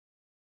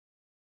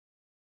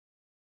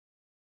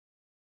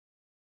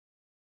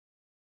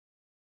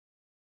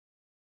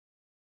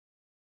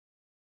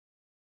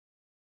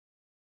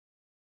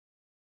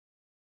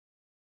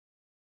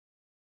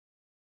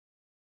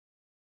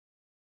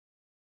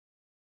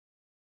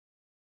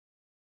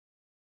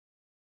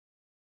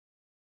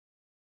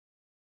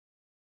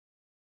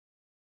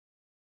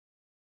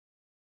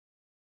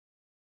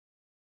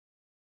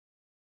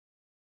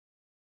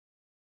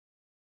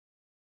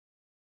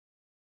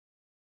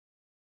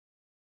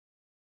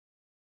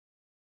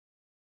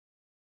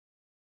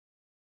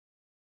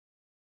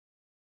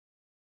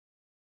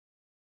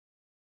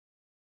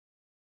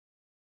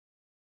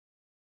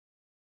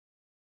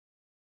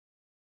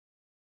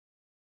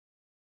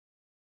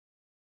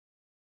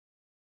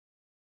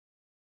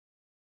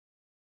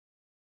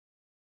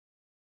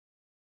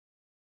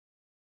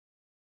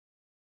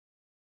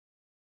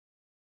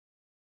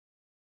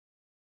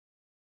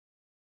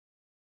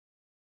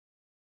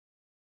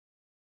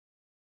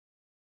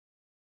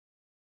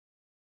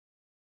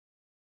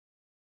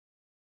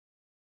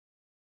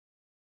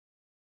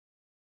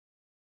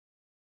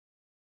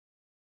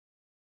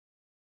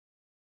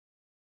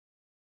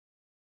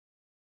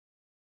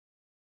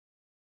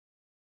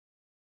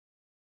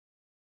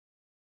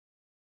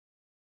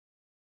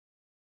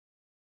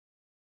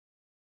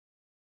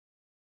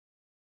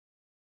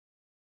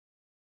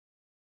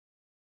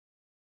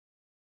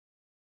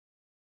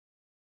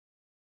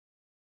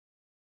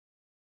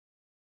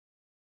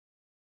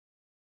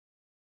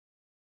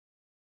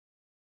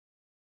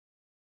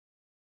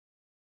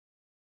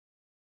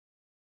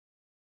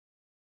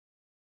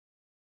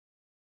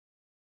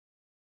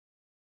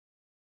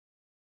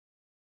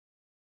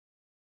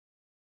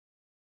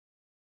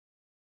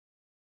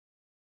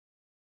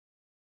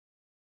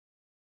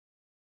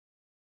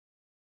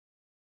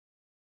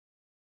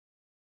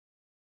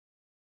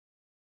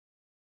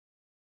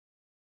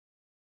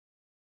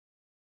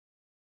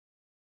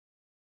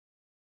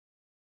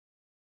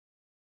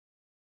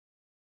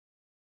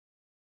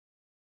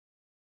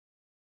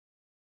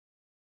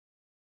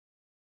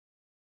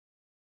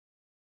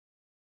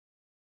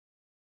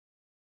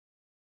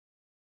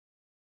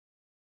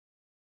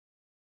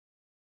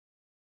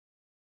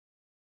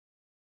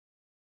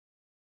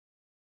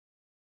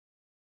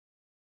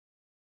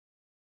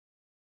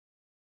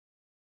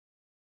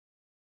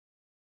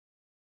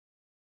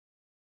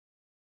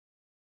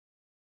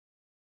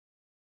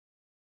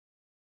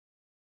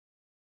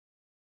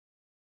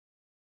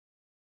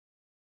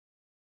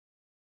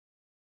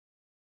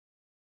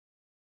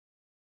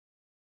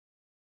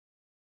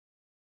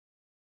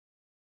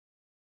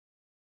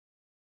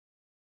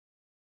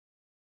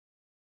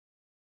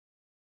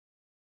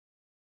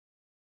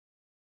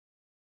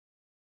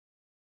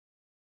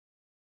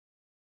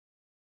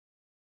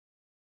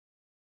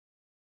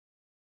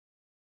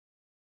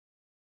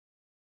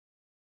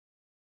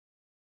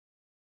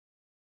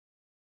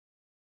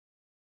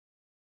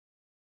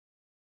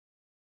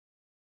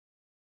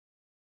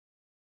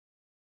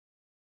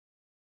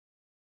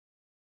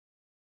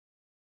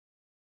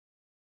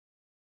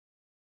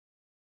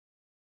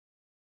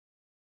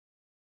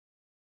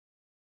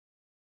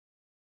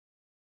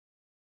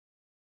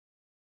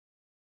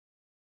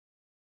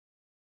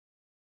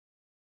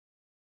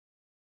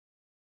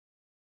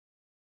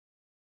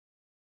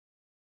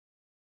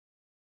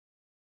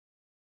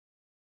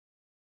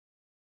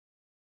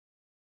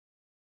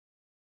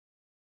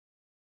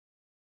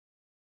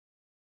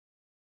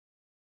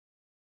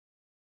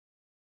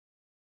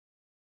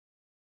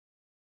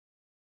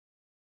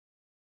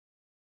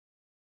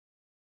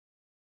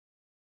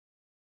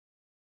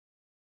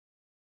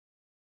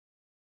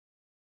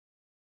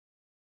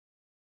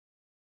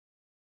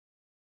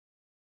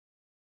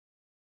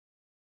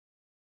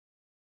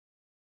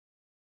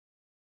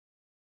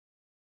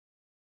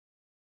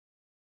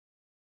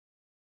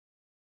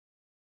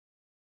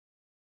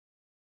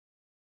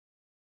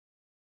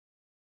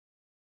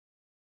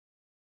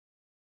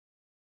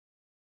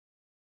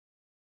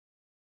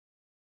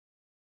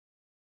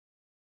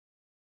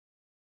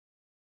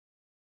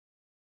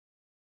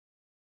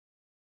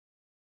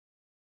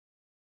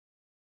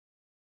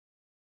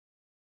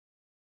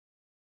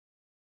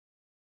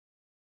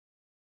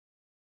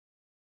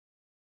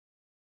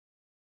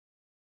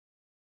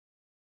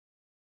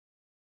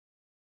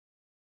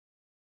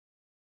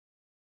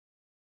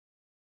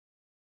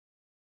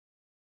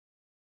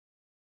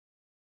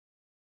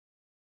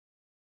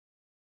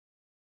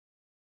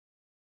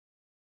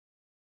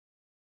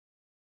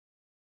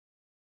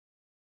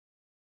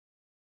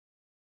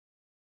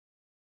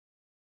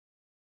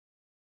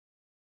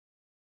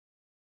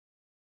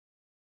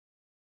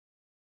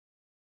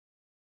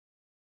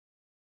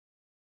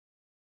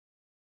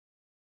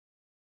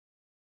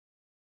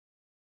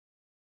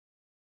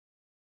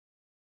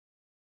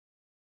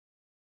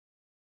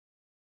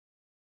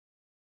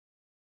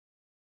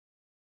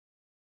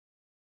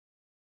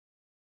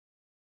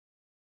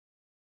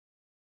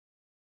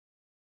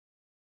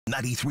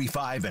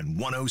 93.5 and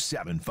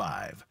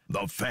 107.5.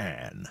 The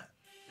Fan.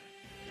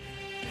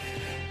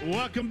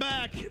 Welcome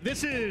back.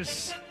 This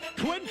is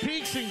Twin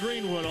Peaks in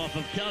Greenwood off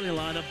of County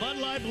Line, a Bud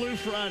Light Blue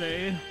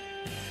Friday.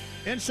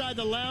 Inside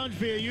the lounge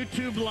via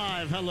YouTube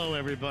Live. Hello,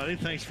 everybody.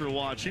 Thanks for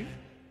watching.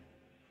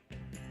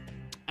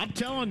 I'm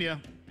telling you,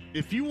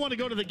 if you want to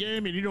go to the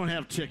game and you don't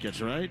have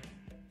tickets, right?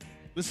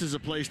 This is a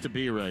place to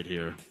be right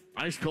here.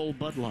 Ice cold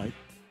Bud Light.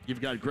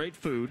 You've got great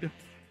food.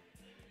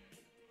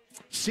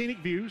 Scenic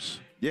views.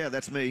 Yeah,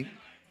 that's me.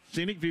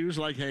 Scenic views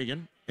like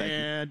Hagen.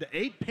 And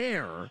 8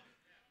 pair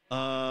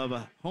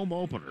of home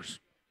openers.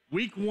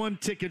 Week 1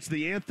 tickets,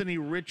 the Anthony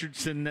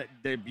Richardson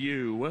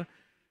debut.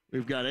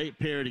 We've got 8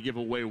 pair to give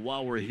away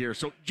while we're here.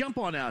 So jump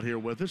on out here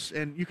with us.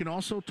 And you can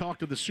also talk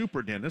to the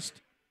super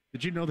dentist.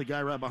 Did you know the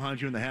guy right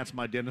behind you in the hat's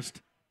my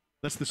dentist?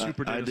 That's the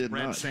super dentist,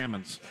 Brad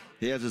Salmons.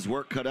 He has his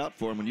work cut out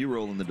for him when you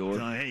roll in the door.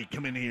 Hey,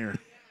 come in here.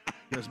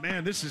 He goes,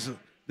 man, this is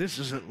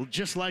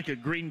just like a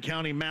Greene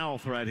County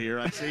mouth right here.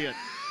 I see it.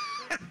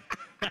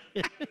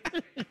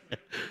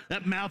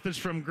 That mouth is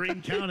from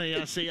Greene County.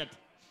 I see it.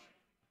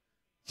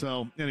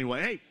 So,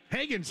 anyway, hey,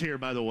 Hagen's here,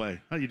 by the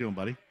way. How you doing,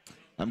 buddy?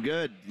 I'm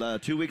good.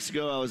 2 weeks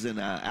ago, I was in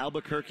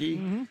Albuquerque.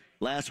 Mm-hmm.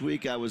 Last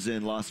week, I was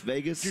in Las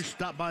Vegas. Did you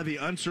stop by the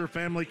Unser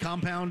family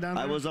compound down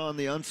there? I was on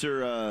the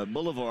Unser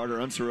Boulevard,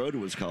 or Unser Road it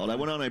was called. I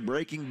went on a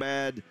Breaking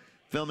Bad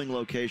filming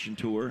location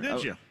tour.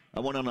 Did you? I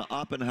went on an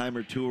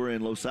Oppenheimer tour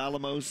in Los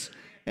Alamos,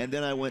 and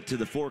then I went to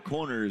the Four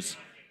Corners,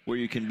 where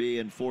you can be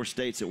in 4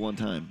 states at one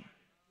time.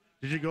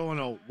 Did you go on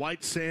a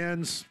White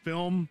Sands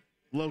film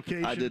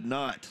location? I did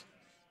not.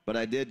 But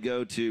I did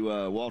go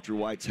to Walter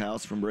White's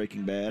house from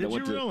Breaking Bad. Did I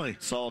went you to really?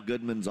 Saul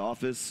Goodman's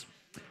office.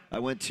 I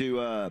went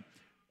to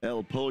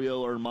El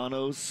Pollo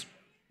Hermanos,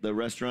 the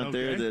restaurant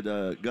there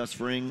that Gus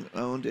Fring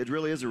owned. It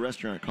really is a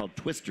restaurant called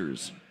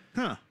Twisters.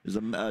 Huh. It's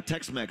a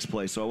Tex-Mex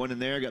place. So I went in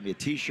there, got me a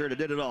T-shirt. I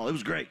did it all. It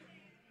was great.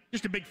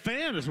 Just a big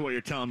fan is what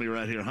you're telling me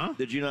right here, huh?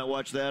 Did you not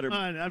watch that? Or?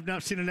 I've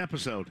not seen an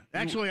episode.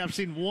 Actually, I've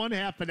seen one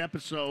half an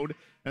episode,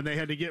 and they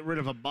had to get rid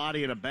of a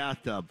body in a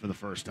bathtub for the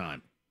first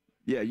time.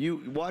 Yeah, you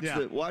watch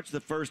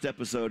the first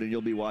episode, and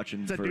you'll be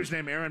watching. Is that dude's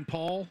name Aaron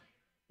Paul?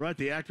 Right,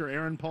 the actor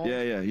Aaron Paul?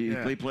 Yeah.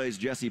 He plays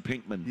Jesse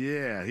Pinkman.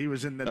 Yeah, he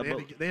was in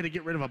the. They had to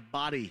get rid of a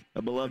body.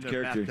 A beloved in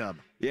character. Bathtub.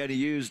 Yeah, and he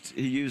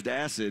used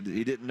acid.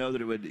 He didn't know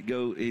that it would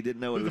go. He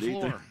didn't know it would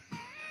eat there.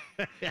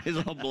 His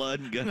all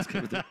blood and guts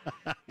coming through.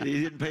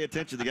 He didn't pay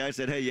attention. The guy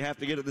said, "Hey, you have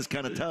to get in this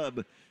kind of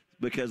tub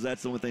because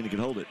that's the only thing that can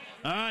hold it."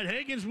 All right,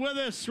 Hagen's with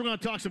us. We're going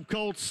to talk some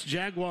Colts,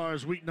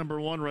 Jaguars, week number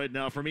 1 right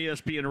now from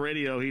ESPN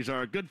Radio. He's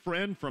our good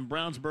friend from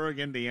Brownsburg,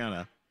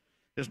 Indiana.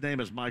 His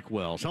name is Mike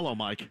Wells. Hello,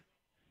 Mike.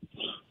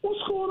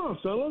 What's going on,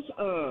 fellas?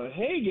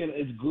 Hagen,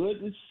 it's good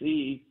to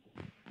see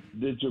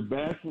that you're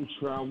back from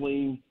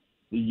traveling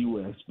the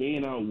U.S.,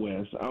 being out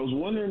west. I was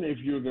wondering if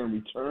you were going to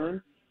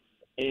return.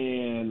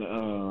 And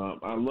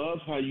I love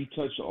how you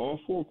touched all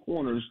 4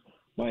 corners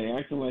by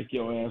acting like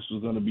your ass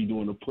was going to be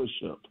doing a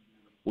push-up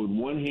with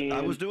one hand.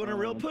 I was doing a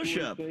real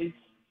push-up.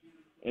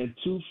 And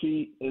 2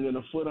 feet, and then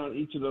a foot on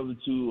each of the other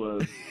 2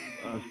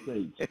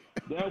 states.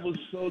 That was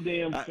so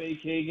damn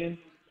fake, Hagen.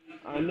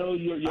 I know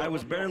your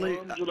arms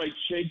were like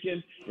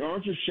shaking. Your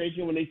arms were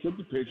shaking when they took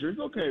the picture. It's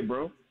okay,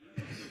 bro.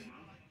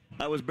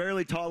 I was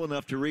barely tall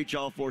enough to reach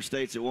all 4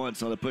 states at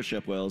once on a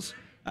push-up, Wells.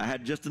 I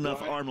had just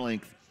enough arm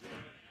length.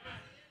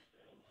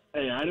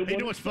 Hey, I didn't you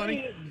know what's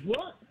funny?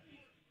 What?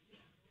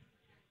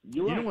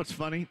 You know what's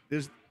funny?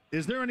 Is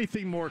there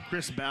anything more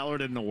Chris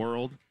Ballard in the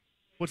world?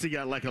 What's he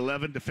got, like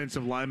 11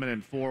 defensive linemen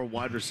and 4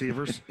 wide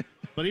receivers?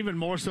 But even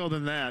more so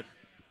than that,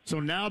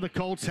 so now the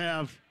Colts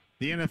have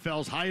the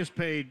NFL's highest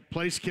paid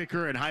place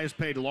kicker and highest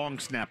paid long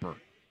snapper.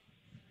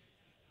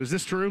 Is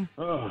this true?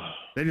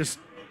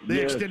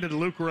 They extended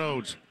Luke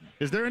Rhodes.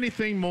 Is there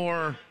anything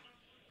more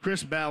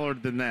Chris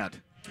Ballard than that?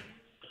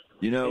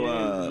 You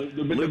know,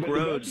 Luke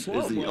Rhodes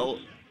is the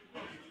old.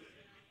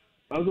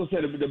 I was going to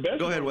say the best.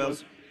 Go ahead,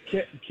 Wells.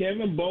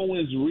 Kevin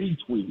Bowen's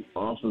retweet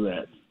off of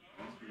that.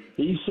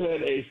 He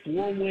said a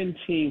 4-win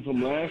team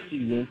from last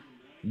season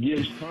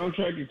gives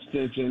contract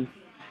extension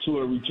to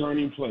a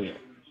returning player.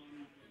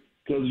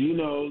 Because,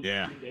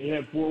 they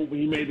had 4.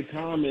 He made the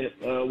comment,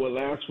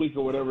 last week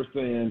or whatever,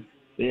 saying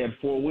they had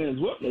 4 wins.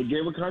 Well, they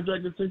gave a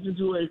contract extension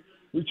to a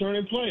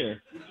returning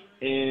player.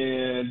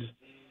 And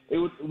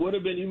it would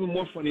have been even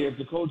more funny if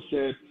the coach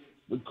said,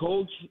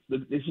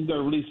 they seem to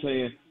really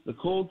saying, the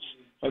Colts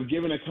have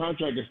given a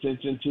contract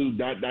extension to ...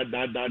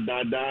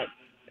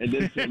 and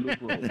then said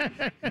Luke Rhodes.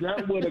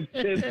 That would have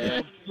pissed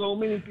off so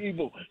many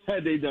people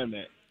had they done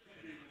that.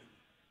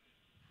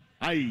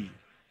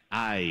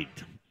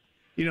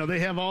 They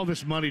have all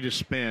this money to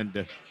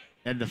spend,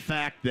 and the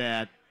fact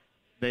that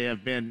they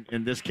have been,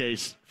 in this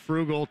case,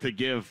 frugal to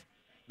give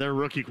their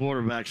rookie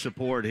quarterback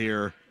support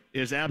here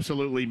is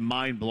absolutely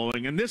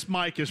mind-blowing. And this,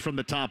 Mike, is from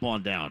the top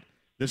on down.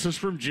 This is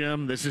from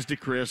Jim, this is to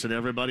Chris and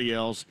everybody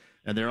else,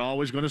 and they're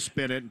always going to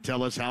spin it and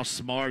tell us how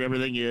smart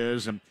everything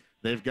is, and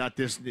they've got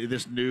this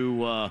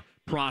new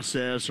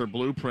process or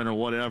blueprint or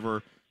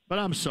whatever. But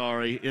I'm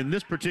sorry, in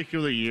this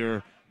particular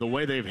year, the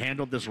way they've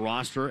handled this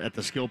roster at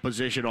the skill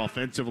position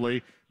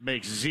offensively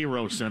makes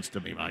zero sense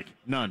to me, Mike.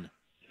 None.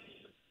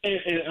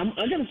 And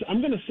I'm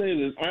gonna say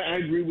this. I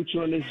agree with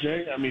you on this,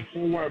 Jay. I mean,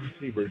 4 wide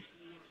receivers.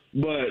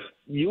 But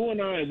you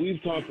and I,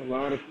 we've talked a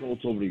lot of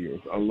Colts over the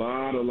years. A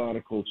lot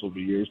of Colts over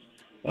the years.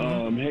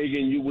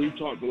 Hagan, we've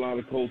talked a lot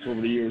of Colts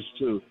over the years,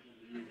 too.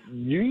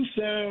 You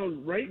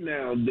sound, right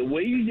now, the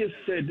way you just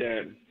said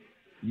that,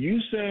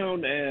 you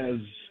sound as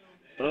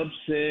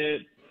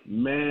upset,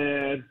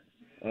 mad,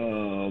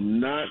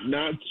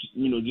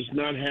 just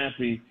not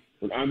happy.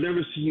 But I've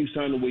never seen you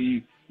sound the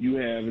way you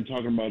have and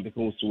talking about the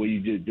Colts the way you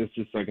did just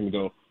a second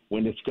ago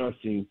when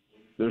discussing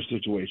their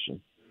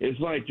situation. It's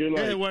like you're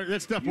like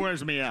that stuff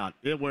wears me out.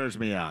 It wears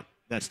me out.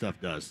 That stuff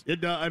does. It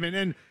does. I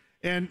mean,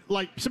 and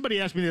like somebody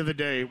asked me the other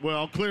day.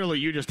 Well, clearly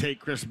you just hate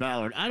Chris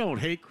Ballard. I don't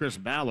hate Chris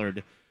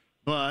Ballard,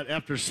 but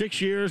after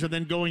 6 years and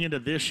then going into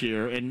this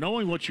year and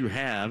knowing what you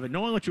have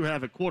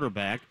at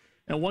quarterback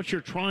and what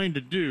you're trying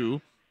to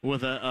do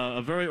with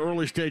a very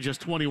early stage as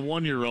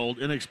 21-year-old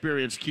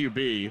inexperienced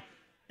QB,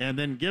 and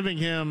then giving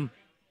him.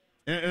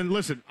 And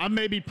listen, I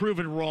may be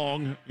proven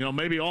wrong.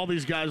 Maybe all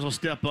these guys will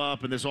step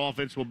up and this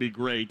offense will be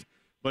great.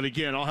 But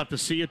again, I'll have to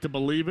see it to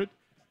believe it.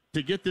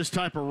 To get this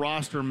type of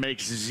roster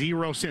makes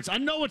zero sense. I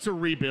know it's a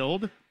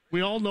rebuild.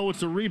 We all know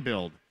it's a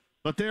rebuild.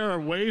 But there are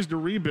ways to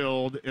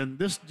rebuild, and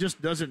this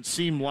just doesn't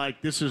seem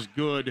like this is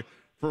good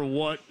for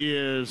what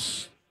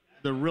is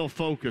the real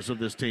focus of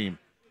this team,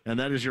 and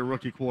that is your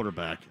rookie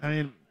quarterback. I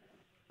mean,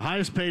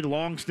 highest paid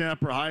long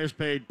snapper, highest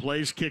paid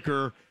place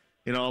kicker,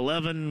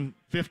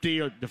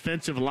 $11.50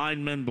 defensive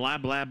lineman, blah,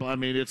 blah, blah. I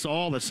mean, it's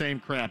all the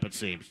same crap, it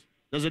seems.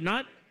 Does it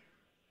not?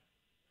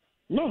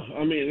 No,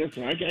 I mean,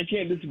 listen, I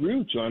can't disagree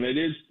with you on it.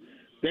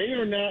 They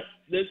are not.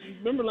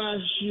 Remember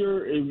last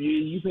year, if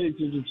you paid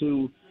attention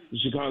to the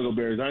Chicago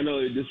Bears, I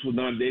know this was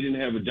not. They didn't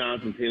have a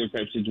Jonathan Taylor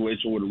type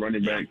situation with a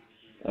running back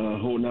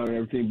holding out and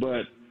everything,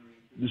 but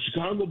the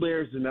Chicago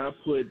Bears did not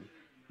put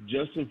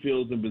Justin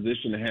Fields in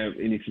position to have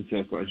any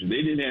success last year.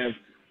 They didn't have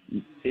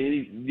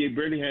any. They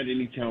barely had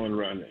any talent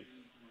around them.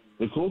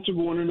 The Colts are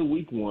going into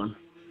Week 1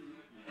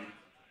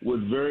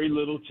 with very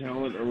little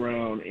talent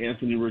around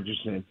Anthony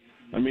Richardson.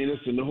 I mean,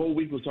 listen, the whole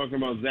week was talking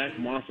about Zach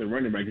Moss and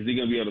running back. Is he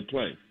going to be able to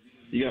play?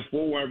 You got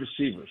 4 wide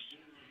receivers.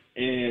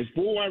 And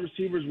 4 wide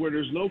receivers where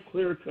there's no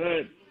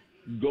clear-cut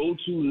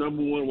go-to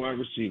number 1 wide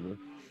receiver.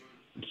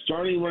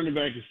 Starting running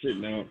back is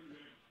sitting out.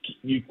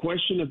 You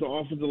question if the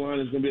offensive line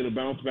is going to be able to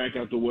bounce back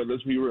after what,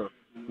 let's be real,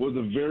 was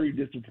a very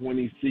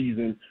disappointing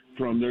season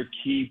from their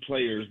key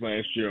players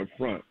last year up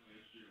front.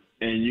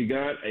 And you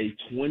got a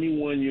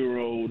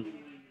 21-year-old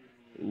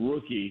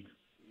rookie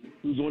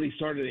who's only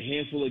started a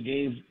handful of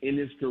games in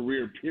his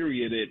career,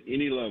 period, at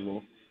any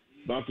level,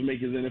 about to make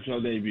his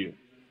NFL debut.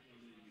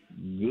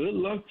 Good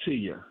luck to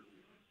you.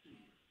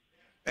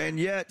 And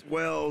yet,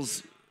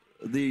 Wells,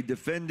 the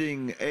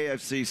defending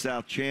AFC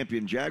South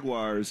champion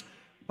Jaguars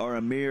are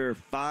a mere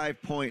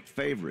 5-point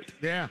favorite.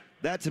 Yeah.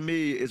 That, to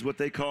me, is what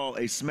they call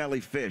a smelly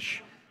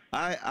fish.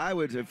 I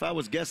would, if I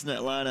was guessing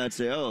that line, I'd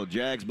say,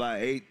 Jags by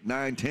 8,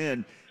 9,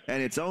 10,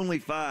 and it's only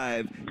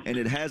 5, and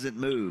it hasn't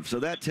moved. So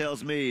that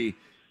tells me,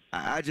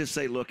 I just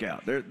say look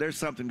out. There's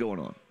something going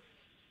on.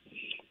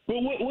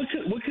 Well, what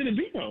could it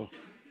be, though?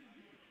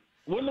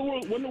 What in the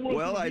world?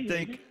 Well, I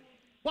think.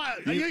 Well,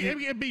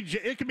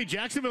 it could be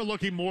Jacksonville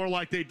looking more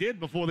like they did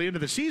before the end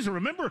of the season.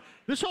 Remember,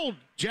 this whole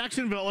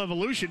Jacksonville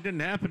evolution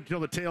didn't happen until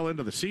the tail end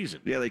of the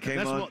season. Yeah, they came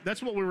on.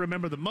 That's what we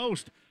remember the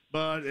most.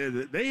 But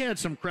they had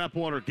some crap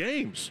water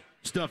games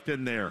stuffed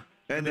in there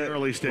in the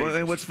early stages. Well,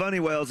 and what's funny,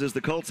 Wells, is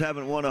the Colts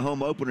haven't won a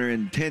home opener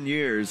in 10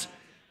 years.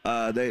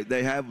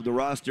 They have the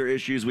roster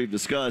issues we've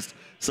discussed.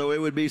 So it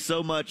would be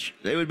so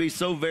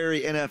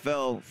very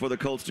NFL for the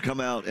Colts to come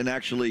out and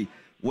actually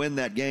win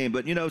that game.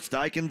 But,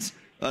 Steichen's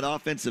an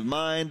offensive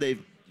mind.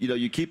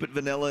 You keep it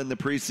vanilla in the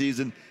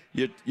preseason.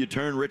 You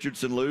turn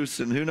Richardson loose,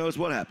 and who knows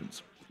what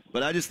happens.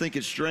 But I just think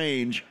it's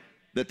strange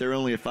that they're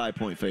only a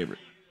 5-point favorite.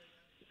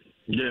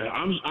 Yeah,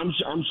 I'm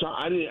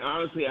sorry.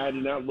 I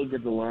did not look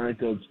at the line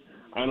because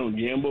I don't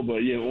gamble.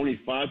 But yeah, only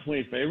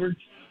 5-point favorites.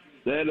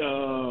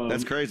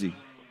 That's crazy.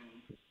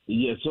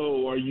 Yeah.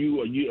 So are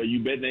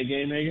you betting that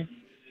game, Hagan?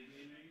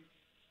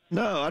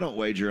 No, I don't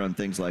wager on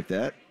things like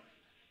that.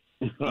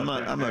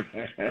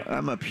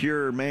 I'm a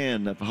pure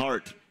man of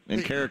heart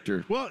and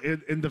character. Well,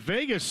 in the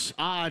Vegas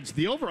odds,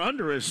 the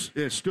over/under is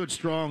stood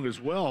strong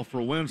as well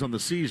for wins on the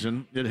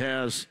season. It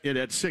has it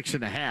at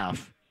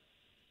 6.5.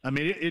 I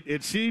mean,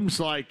 it seems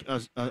like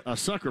a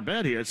sucker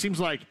bet here. It seems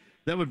like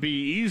that would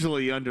be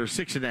easily under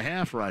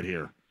 6.5 right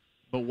here.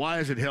 But why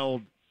has it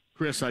held,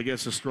 Chris, I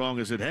guess, as strong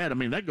as it had? I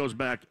mean, that goes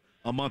back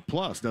a month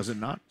plus, does it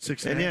not?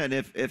 6.5. And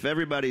if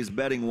everybody's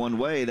betting one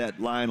way,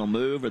 that line will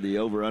move, or the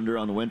over/under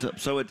on the win total.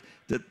 So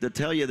to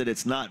tell you that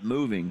it's not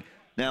moving.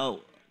 Now,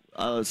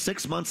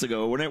 6 months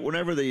ago,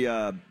 whenever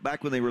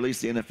back when they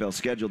released the NFL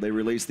schedule, they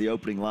released the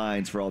opening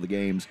lines for all the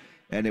games,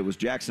 and it was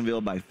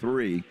Jacksonville by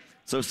 3.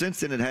 So since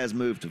then, it has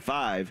moved to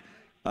 5.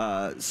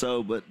 But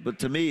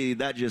to me,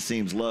 that just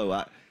seems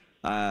low.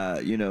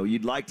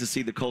 You'd like to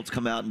see the Colts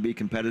come out and be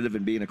competitive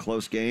and be in a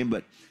close game,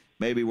 but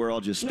Maybe we're all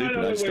just stupid.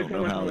 I just don't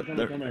know how.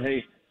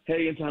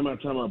 Hey, time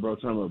out,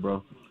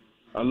 bro.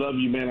 I love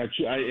you, man. I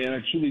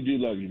truly do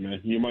love you,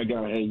 man. You're my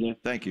guy, Hagan.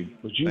 Thank you.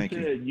 But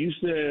you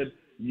said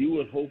you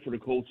would hope for the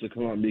Colts to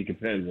come out and be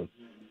competitive.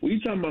 Well,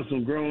 you talking about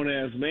some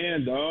grown-ass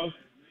man, dog.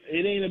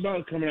 It ain't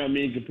about coming out and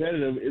being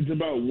competitive. It's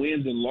about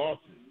wins and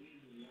losses.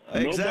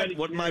 Exactly.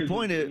 What my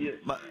point is,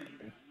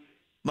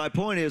 my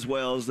point is,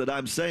 Wells, that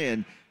I'm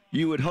saying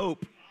you would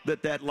hope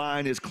that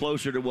line is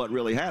closer to what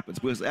really happens.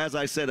 Because as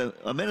I said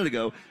a minute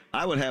ago,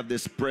 I would have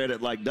this spread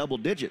at like double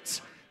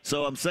digits.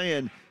 So I'm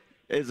saying,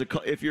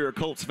 if you're a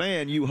Colts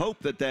fan, you hope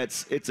that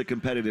it's a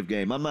competitive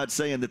game. I'm not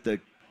saying that the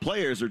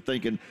players are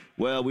thinking,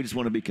 well, we just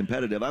want to be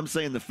competitive. I'm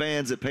saying the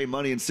fans that pay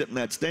money and sit in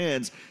that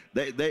stands,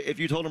 if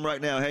you told them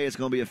right now, hey, it's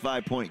going to be a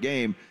 5-point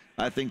game,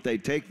 I think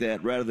they'd take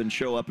that rather than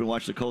show up and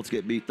watch the Colts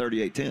get beat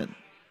 38-10.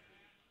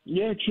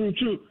 Yeah,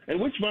 true. And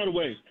which, by the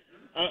way,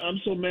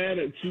 I'm so mad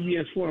at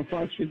CBS 4 and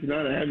Fox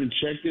 59. I haven't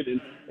checked it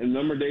in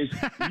number of days.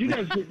 Did you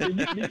guys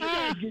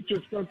get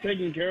your stuff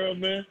taken care of,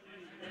 man?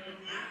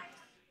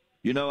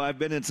 You know, I've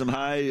been in some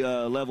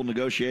high-level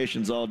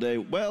negotiations all day.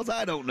 Wells,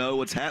 I don't know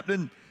what's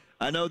happening.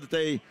 I know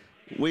that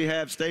we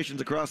have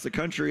stations across the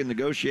country, and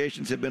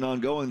negotiations have been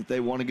ongoing that they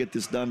want to get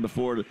this done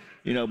before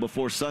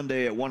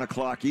Sunday at 1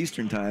 o'clock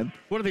Eastern time.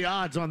 What are the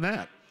odds on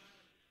that?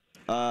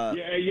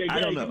 I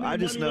don't know. I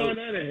just know.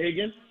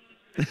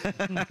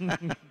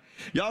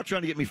 Y'all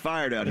trying to get me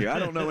fired out here. I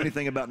don't know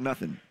anything about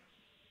nothing.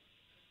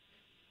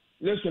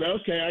 Listen,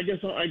 okay, I guess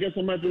I'm going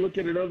to have to look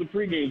at another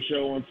pregame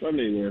show on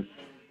Sunday then.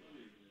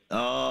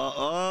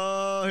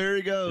 Here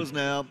he goes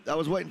now. I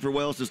was waiting for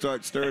Wells to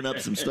start stirring up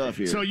some stuff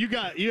here. So you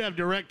have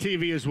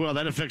DirecTV as well.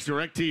 That affects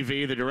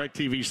DirecTV, the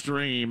DirecTV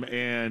stream,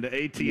 and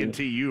AT&T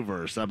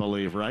Uverse, I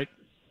believe, right?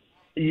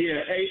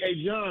 Yeah.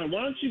 Hey, John,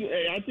 why don't you?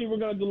 Hey, I think we're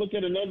going to look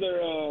at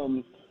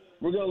another.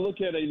 We're going to look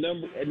at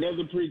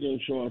another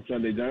pregame show on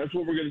Sunday, John. That's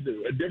what we're going to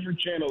do. A different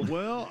channel.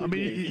 Well, I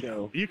mean,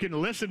 you can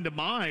listen to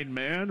mine,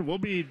 man. We'll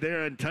be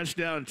there in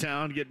Touchdown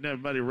Town getting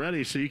everybody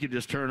ready, so you can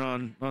just turn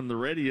on the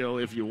radio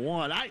if you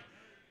want.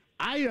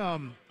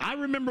 I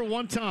remember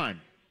one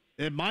time,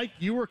 and Mike,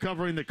 you were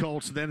covering the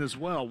Colts then as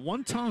well.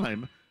 One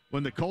time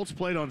when the Colts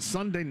played on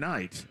Sunday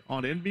night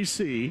on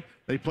NBC,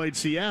 they played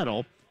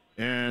Seattle,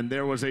 and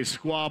there was a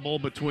squabble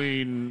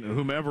between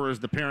whomever is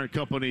the parent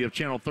company of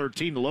Channel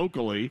 13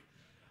 locally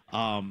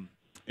and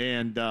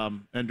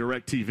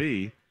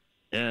DirecTV,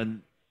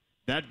 and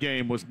that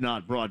game was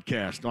not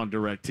broadcast on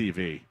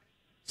DirecTV.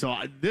 So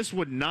this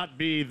would not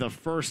be the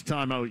first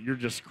time. Oh, you're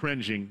just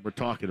cringing. We're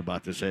talking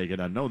about this, Hagan.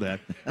 I know that.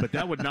 But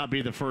that would not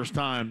be the first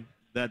time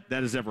that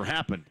has ever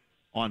happened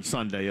on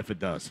Sunday if it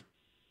does.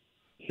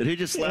 Did he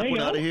just slap one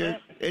out of here?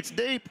 It's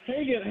deep.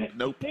 Hagan,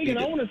 nope. Hagan,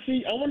 I want to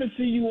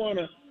see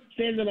you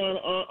standing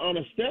on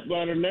a step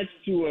ladder next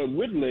to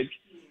Whitlick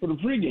for the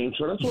pregame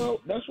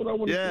show. That's what I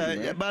want to see.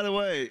 Man. Yeah. By the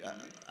way,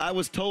 I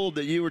was told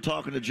that you were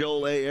talking to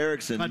Joel A.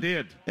 Erickson. I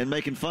did. And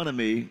making fun of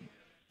me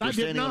for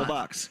standing on a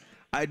box.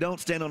 I don't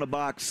stand on a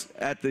box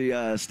at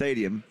the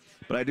stadium,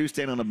 but I do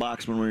stand on a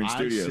box when we're in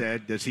studio. I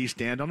said, does he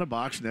stand on a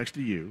box next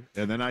to you?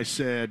 And then I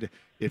said,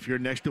 if you're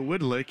next to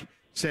Whitlick,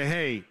 say,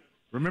 hey,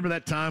 remember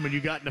that time when you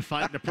got in a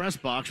fight in the press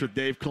box with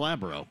Dave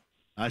Calabro?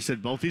 I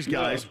said, both these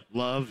guys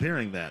love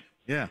hearing that.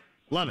 Yeah,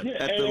 love it. Yeah,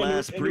 at the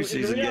last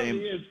preseason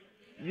game.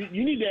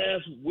 You need to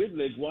ask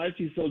Whitlick, why is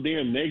he so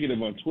damn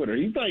negative on Twitter?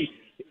 He's like,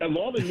 of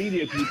all the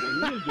media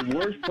people, he is the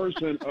worst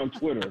person on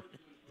Twitter.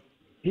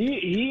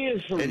 He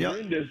is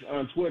horrendous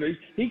on Twitter.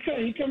 He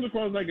comes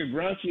across like a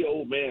grouchy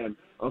old man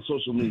on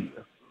social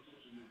media.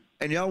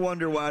 And y'all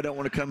wonder why I don't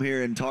want to come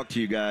here and talk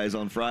to you guys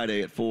on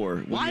Friday at 4.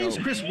 Why is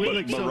Chris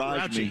Whitlick so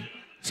grouchy?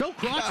 So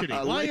crotchety.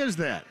 Why is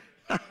that?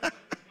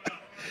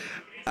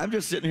 I'm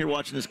just sitting here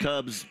watching this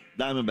Cubs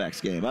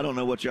Diamondbacks game. I don't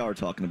know what y'all are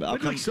talking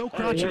about. So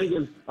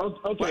crotchety.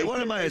 Wait, what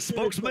am I, a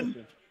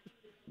spokesman?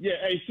 Yeah,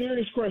 a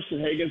serious question,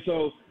 Hagan.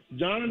 So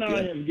John and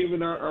I have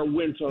given our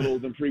win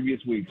totals in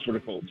previous weeks for the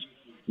Colts.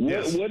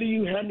 What do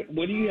you have?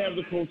 What do you have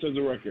the Colts as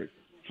a record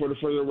for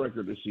the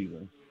record this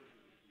season?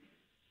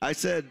 I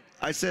said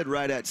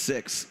right at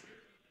 6.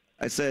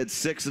 I said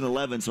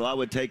 6-11, so I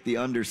would take the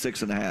under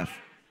 6.5.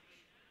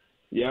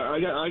 Yeah, I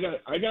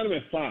got them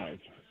at 5.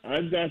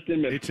 I've got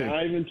them at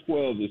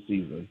 5-12 this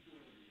season.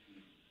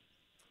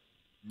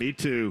 Me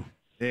too.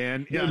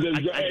 And does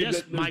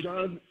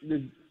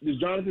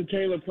Jonathan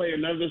Taylor play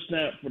another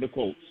snap for the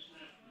Colts?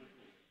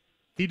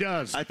 He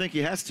does. I think he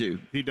has to.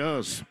 He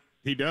does.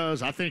 He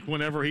does. I think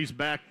whenever he's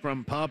back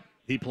from PUP,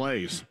 he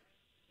plays.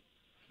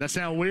 That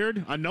sound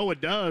weird? I know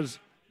it does,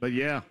 but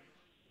yeah,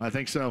 I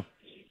think so.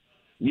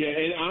 Yeah,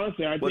 and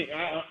honestly, I think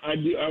I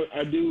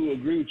do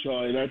agree with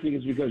y'all, and I think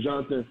it's because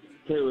Jonathan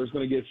Taylor is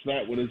going to get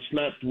slapped with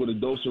a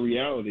dose of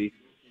reality,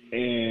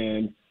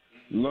 and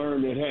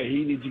learn that hey,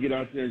 he needs to get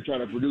out there and try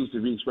to produce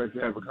if he expects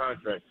to have a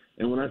contract.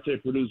 And when I say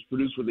produce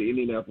for the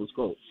Indianapolis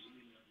Colts.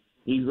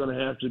 He's going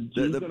to have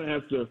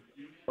to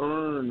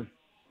earn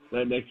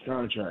that next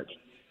contract.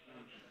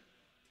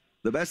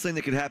 The best thing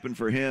that could happen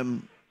for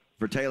him,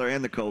 for Taylor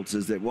and the Colts,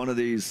 is that one of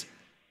these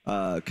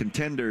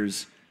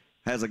contenders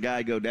has a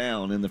guy go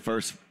down in the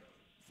first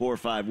 4 or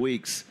 5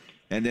 weeks,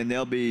 and then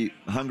they'll be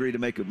hungry to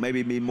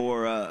maybe be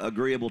more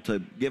agreeable to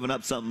giving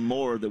up something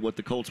more than what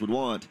the Colts would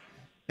want,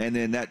 and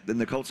then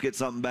the Colts get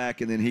something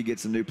back, and then he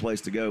gets a new place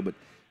to go. But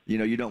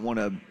you don't want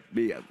to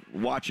be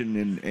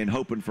watching and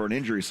hoping for an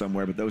injury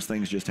somewhere, but those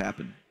things just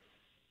happen.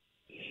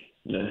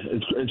 Yeah,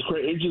 it's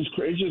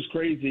just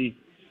crazy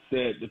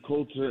that the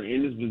Colts are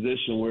in this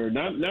position where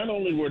not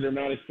only were they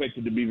not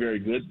expected to be very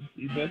good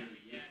defense,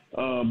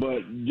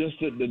 but just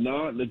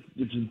the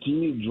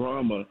continued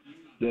drama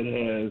that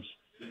has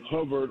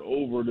hovered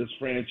over this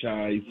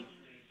franchise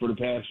for the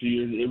past few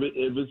years.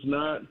 If it's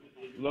not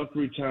Luck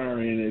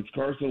retiring, it's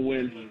Carson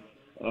Wentz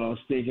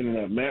stinking it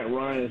up, Matt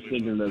Ryan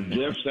stinking it up,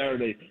 Jeff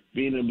Saturday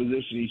being in a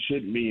position he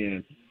shouldn't be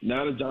in,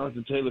 not a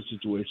Jonathan Taylor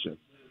situation.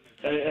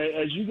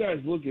 As you guys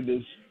look at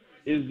this,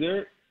 is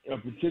there a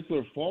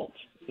particular fault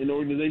in the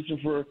organization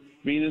for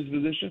being in this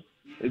position?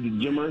 Is it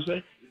Jim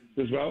Irsay,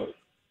 Chris Ballard?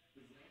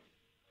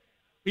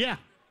 Yeah,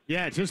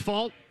 it's his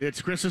fault.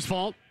 It's Chris's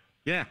fault.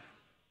 Yeah.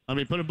 I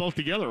mean, put them both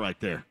together right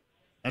there.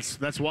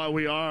 That's why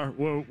we are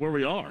where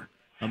we are.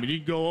 I mean, you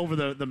can go over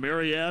the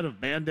myriad of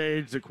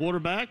Band-Aids at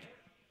quarterback,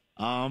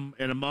 and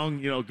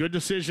among, good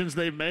decisions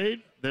they've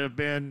made, there have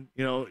been,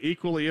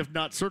 equally, if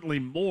not certainly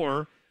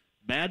more,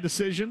 bad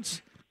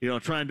decisions,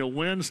 trying to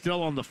win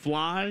still on the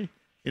fly.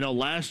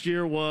 Last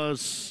year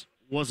was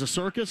a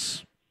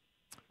circus.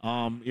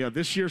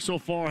 This year so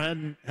far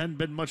hadn't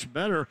been much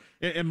better.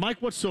 And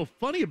Mike, what's so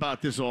funny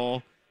about this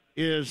all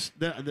is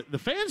that the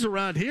fans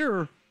around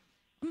here,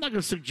 I'm not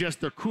going to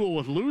suggest they're cool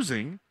with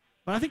losing,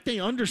 but I think they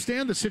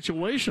understand the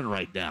situation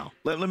right now.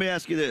 Let me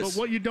ask you this. But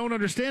what you don't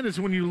understand is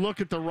when you look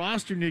at the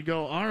roster and you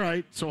go, all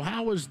right, so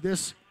how is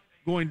this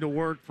going to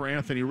work for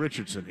Anthony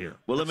Richardson here?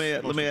 Well, let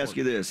me ask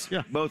you this.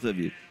 Yeah. Both of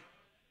you.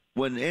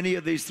 When any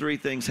of these three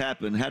things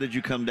happened, how did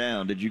you come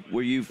down?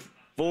 Were you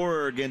for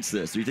or against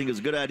this? Do you think it was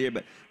a good idea?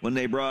 But when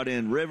they brought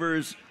in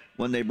Rivers,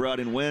 when they brought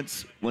in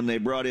Wentz, when they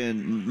brought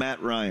in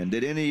Matt Ryan,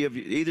 did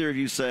either of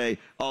you say,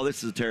 "Oh,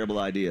 this is a terrible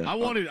idea"? I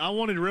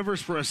wanted Rivers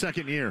for a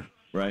second year.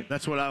 Right.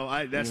 That's what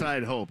I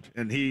had hoped,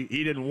 and he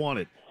didn't want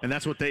it, and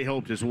that's what they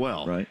hoped as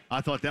well. Right.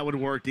 I thought that would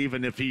work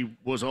even if he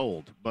was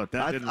old, but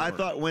that didn't work. I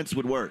thought Wentz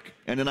would work,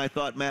 and then I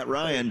thought Matt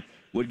Ryan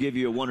would give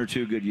you 1 or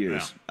 2 good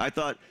years.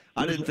 Yeah.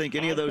 I didn't think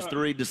any of those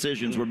 3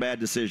 decisions were bad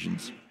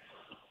decisions.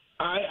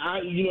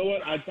 You know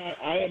what?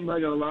 I am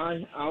not gonna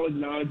lie. I'll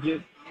acknowledge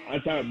it. I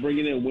thought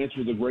bringing in Wentz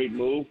was a great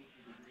move.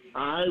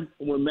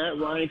 When Matt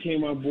Ryan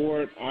came on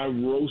board, I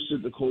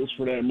roasted the Colts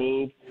for that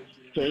move.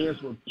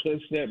 Fans were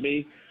pissed at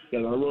me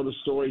because I wrote a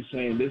story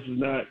saying this is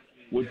not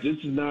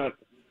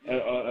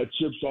a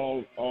chips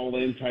all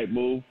in type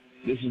move.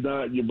 This is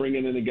not, you're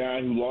bringing in a guy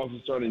who lost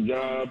his starting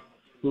job,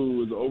 who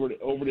was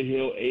over the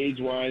hill age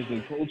wise,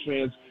 and Colts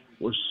fans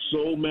were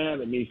so mad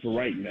at me for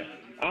writing that.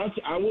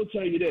 I will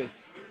tell you this.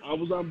 I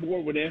was on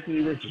board with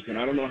Anthony Richardson.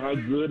 I don't know how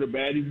good or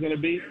bad he's going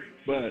to be,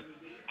 but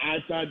I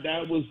thought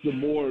that was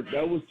definitely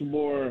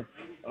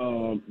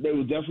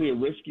a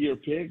riskier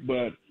pick,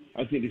 but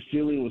I think the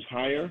ceiling was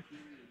higher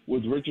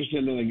with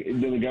Richardson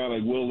than a guy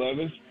like Will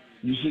Levis.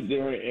 You sit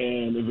there,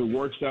 and if it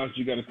works out,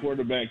 you got a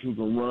quarterback who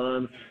can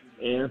run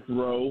and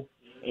throw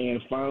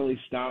and finally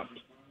stop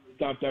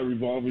that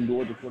revolving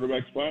door at the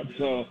quarterback spot.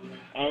 So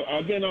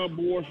I've been on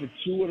board for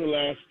 2 of the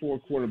last 4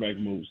 quarterback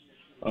moves.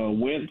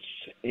 Wentz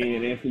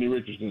and Anthony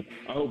Richardson.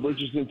 I hope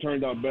Richardson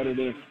turned out better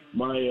than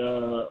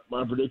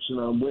my prediction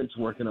on Wentz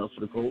working out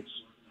for the Colts.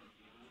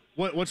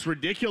 What's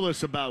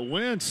ridiculous about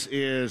Wentz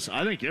is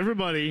I think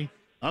everybody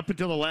up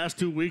until the last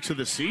 2 weeks of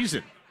the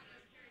season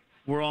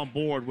were on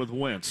board with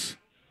Wentz,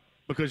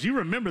 because you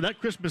remember that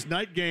Christmas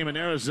night game in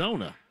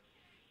Arizona.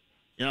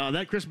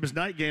 That Christmas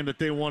night game that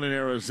they won in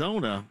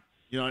Arizona.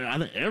 I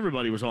think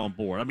everybody was on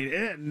board. I mean,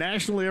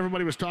 nationally,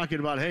 everybody was talking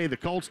about, hey, the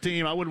Colts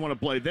team, I wouldn't want to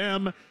play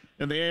them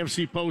in the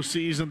AFC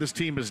postseason. This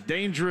team is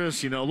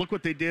dangerous. Look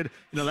what they did.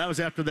 That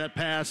was after that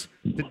pass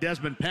to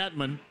Desmond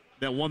Patman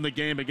that won the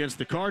game against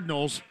the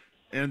Cardinals.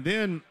 And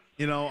then,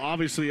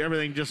 obviously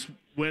everything just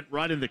went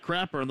right in the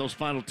crapper in those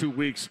final 2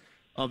 weeks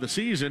of the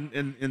season.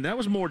 And that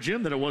was more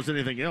Jim than it was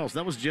anything else.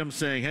 That was Jim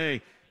saying,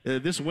 hey,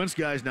 this Wentz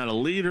guy's not a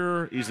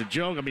leader. He's a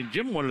joke. I mean,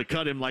 Jim wanted to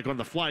cut him like on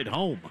the flight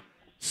home.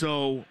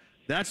 So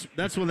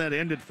that's when that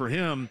ended for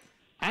him.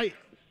 I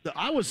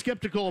was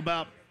skeptical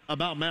about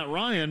Matt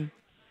Ryan,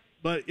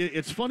 but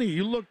it's funny.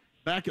 You look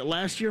back at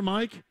last year,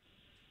 Mike,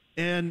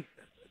 and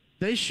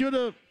they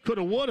shoulda,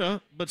 coulda,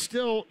 woulda, but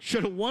still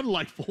should have won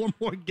like 4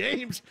 more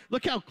games.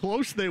 Look how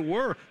close they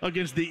were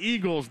against the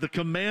Eagles, the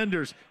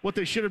Commanders, what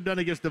they should have done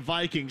against the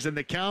Vikings and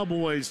the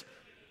Cowboys.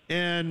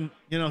 And,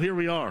 here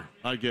we are,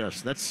 I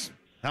guess. That's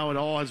how it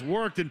all has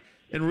worked. And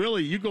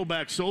really, you go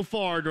back so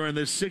far during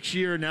this 6th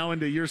year, now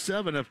into year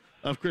 7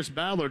 of Chris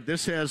Ballard,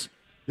 this has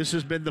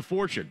been the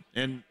fortune.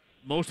 And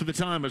most of the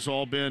time it's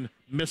all been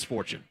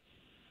misfortune.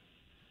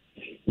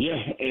 Yeah,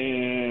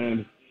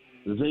 and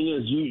the thing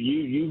is,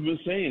 you've been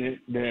saying it,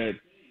 that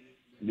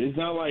it's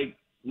not like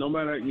no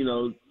matter,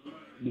 the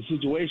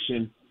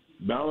situation,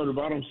 Ballard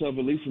bought himself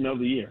at least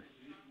another year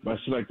by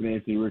selecting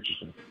Anthony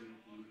Richardson.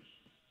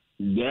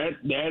 That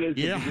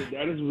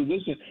is a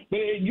position. But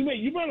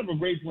you brought up a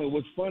great point.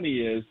 What's funny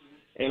is,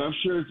 and I'm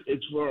sure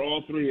it's for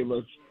all three of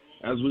us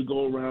as we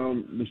go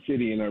around the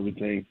city and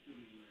everything.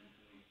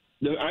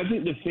 I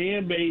think the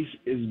fan base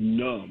is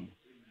numb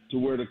to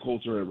where the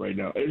Colts are at right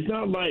now. It's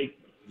not like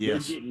they're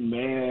getting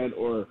mad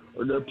or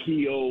they're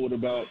PO'd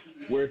about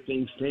where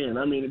things stand.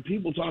 I mean,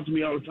 people talk to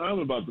me all the time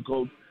about the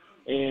Colts,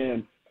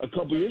 and a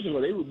couple years ago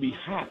they would be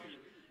hot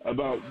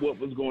about what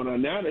was going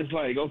on. Now it's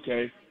like,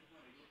 okay,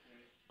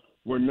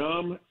 we're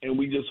numb, and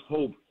we just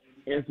hope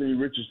Anthony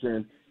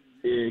Richardson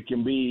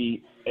can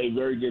be a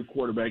very good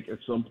quarterback at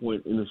some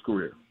point in his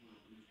career.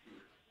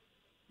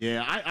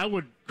 Yeah, I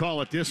would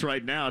call it this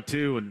right now,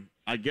 too, and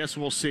I guess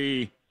we'll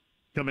see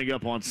coming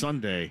up on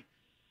Sunday.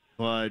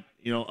 But,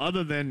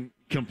 other than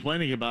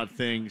complaining about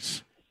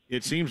things,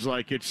 it seems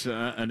like it's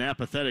an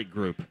apathetic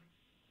group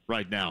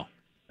right now.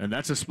 And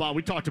that's a spot.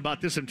 We talked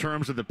about this in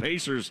terms of the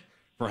Pacers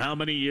for how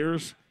many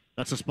years?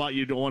 That's a spot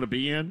you don't want to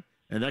be in.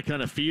 And that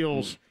kind of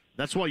feels –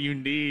 that's why you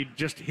need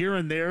just here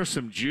and there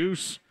some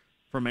juice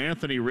from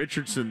Anthony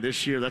Richardson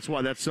this year. That's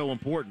why that's so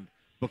important,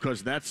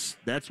 because that's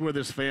where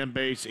this fan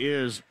base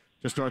is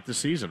to start the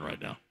season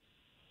right now.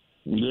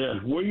 Yeah,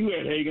 where you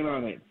at, Hagan,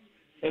 on it?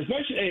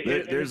 Especially,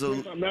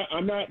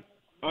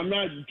 I'm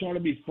not trying to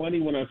be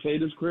funny when I say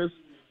this, Chris,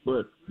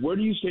 but where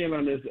do you stand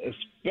on this,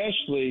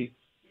 especially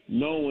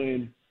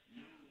knowing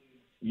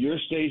your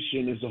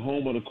station is the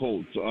home of the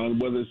Colts, on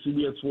whether it's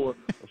CBS 4 or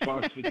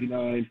Fox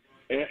 59?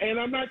 And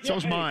I'm not.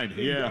 So's mine.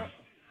 Yeah.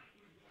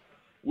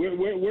 Where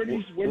do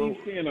you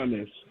stand on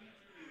this?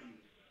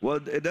 Well,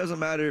 it doesn't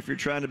matter if you're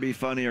trying to be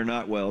funny or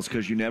not, Wells,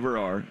 because you never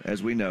are,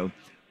 as we know.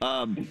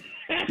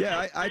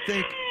 I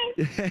think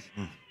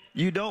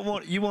you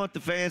want the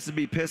fans to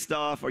be pissed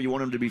off, or you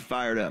want them to be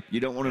fired up. You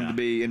don't want them to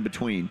be in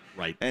between.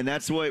 Right. And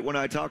that's why when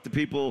I talk to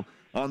people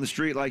on the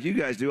street like you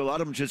guys do, a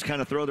lot of them just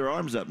kind of throw their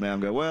arms up now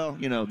and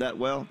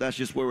go, that's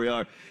just where we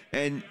are.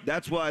 And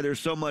that's why there's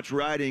so much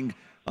riding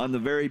on the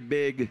very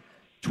big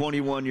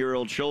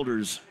 21-year-old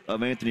shoulders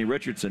of Anthony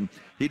Richardson.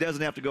 He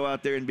doesn't have to go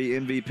out there and be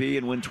MVP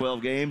and win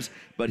 12 games,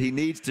 but he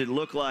needs to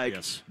look like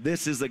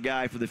this is the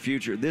guy for the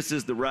future. This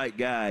is the right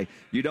guy.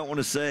 You don't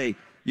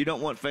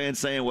want fans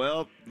saying,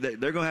 well, they're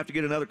going to have to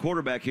get another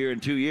quarterback here in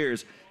 2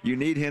 years. You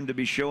need him to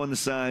be showing the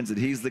signs that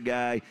he's the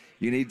guy.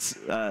 You need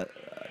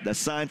the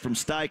sign from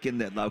Steichen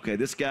that, okay,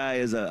 this guy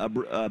is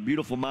a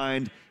beautiful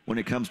mind when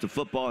it comes to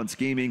football and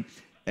scheming.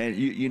 And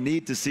you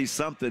need to see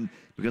something,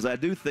 because I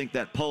do think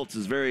that pulse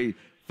is very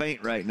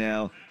faint right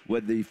now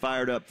with the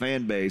fired-up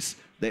fan base.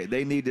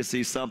 They need to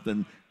see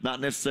something,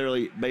 not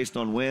necessarily based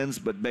on wins,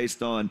 but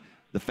based on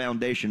the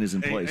foundation is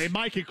in place. Hey,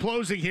 Mike, in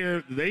closing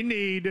here, they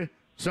need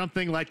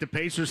something like the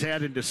Pacers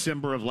had in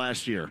December of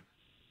last year.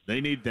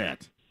 They need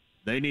that.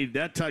 They need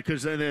that time,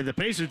 because the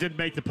Pacers didn't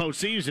make the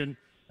postseason.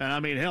 And,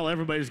 I mean, hell,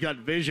 everybody's got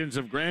visions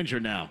of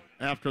grandeur now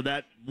after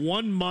that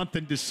 1 month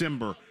in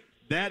December.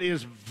 That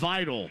is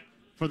vital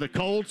for the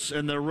Colts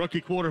and their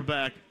rookie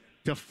quarterback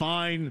to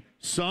find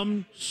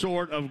some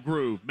sort of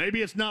groove.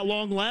 Maybe it's not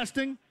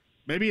long-lasting.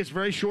 Maybe it's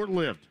very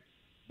short-lived.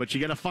 But you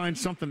got to find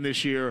something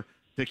this year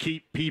to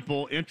keep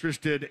people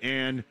interested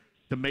and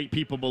to make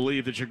people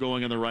believe that you're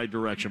going in the right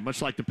direction, much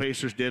like the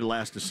Pacers did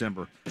last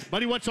December.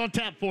 Buddy, what's on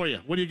tap for you?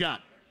 What do you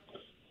got?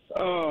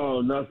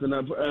 Oh, nothing.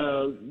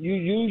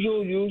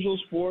 Usual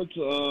sports.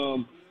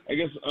 I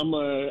guess I'm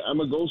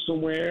gonna go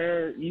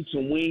somewhere, eat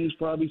some wings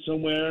probably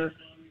somewhere,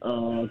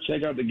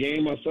 check out the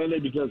game on Sunday,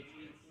 because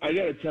I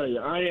got to tell you,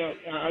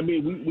 I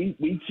mean,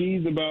 we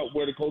tease about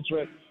where the Colts are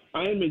at.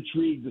 I am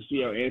intrigued to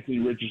see how Anthony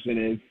Richardson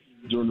is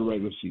during the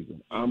regular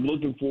season. I'm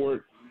looking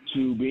forward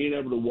to being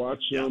able to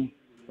watch him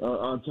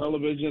on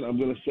television. I'm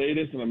going to say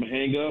this, and I'm going to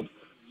hang up,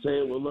 say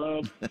it with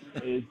love.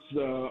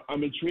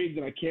 I'm intrigued,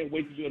 and I can't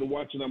wait to be able to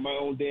watch it on my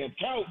own damn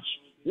couch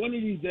one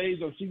of these days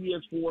on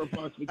CBS 4 and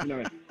Fox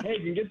 59. Hey,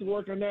 can you get to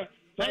work on that?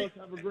 Fellas,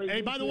 have a great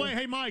weekend. By the way,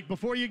 hey, Mike,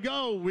 before you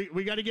go,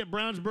 we got to get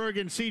Brownsburg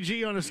and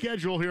CG on a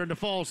schedule here in the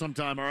fall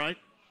sometime, all right?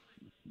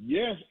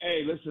 Yes.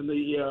 Hey, listen,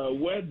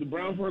 the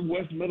Brownsburg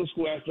West Middle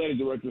School athletic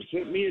director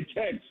sent me a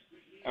text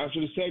after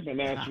the segment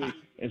last week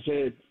and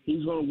said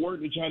he's going to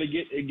work to try to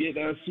get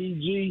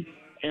CG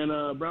and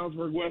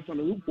Brownsburg West on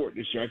the hoop court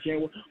this year. I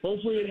can't wait.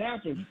 Hopefully it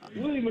happens.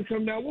 We'll even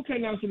come down. We'll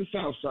come down to the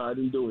south side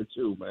and do it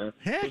too, man.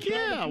 Heck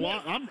yeah!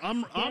 Well,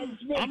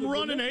 I'm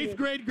running eighth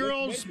grade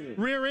girls'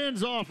 rear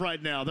ends off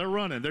right now. They're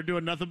running. They're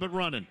doing nothing but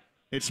running.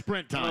 It's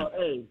sprint time.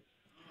 Hey,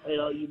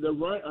 are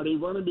they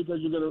running because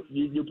you're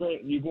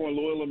going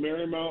Loyola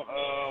Marymount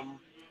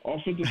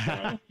offensive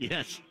side?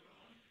 Yes.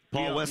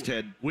 Paul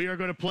Westhead. We are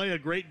going to play a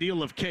great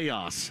deal of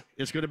chaos.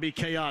 It's going to be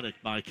chaotic,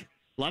 Mike.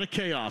 A lot of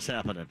chaos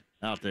happening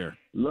out there.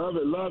 Love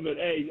it.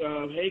 Hey,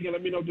 Hagan,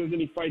 let me know if there's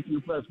any fights in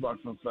the press box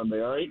on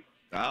Sunday, all right?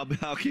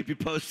 I'll keep you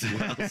posted,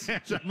 Wells.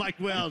 Mike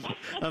Wells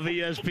of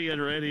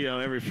ESPN Radio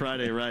every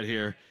Friday right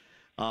here.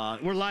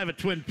 We're live at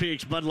Twin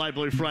Peaks, Bud Light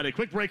Blue Friday.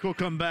 Quick break, we'll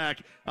come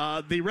back.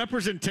 The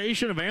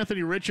representation of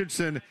Anthony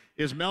Richardson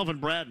is Melvin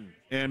Bratton.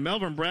 And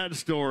Melvin Bratton's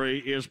story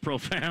is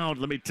profound,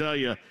 let me tell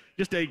you.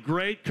 Just a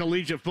great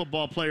collegiate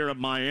football player at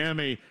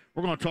Miami,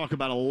 We're going to talk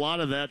about a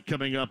lot of that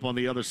coming up on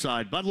the other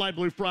side. Bud Light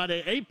Blue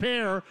Friday, a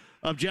pair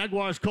of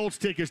Jaguars Colts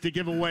tickets to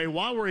give away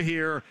while we're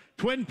here.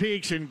 Twin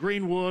Peaks and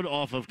Greenwood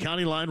off of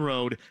County Line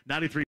Road,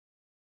 93.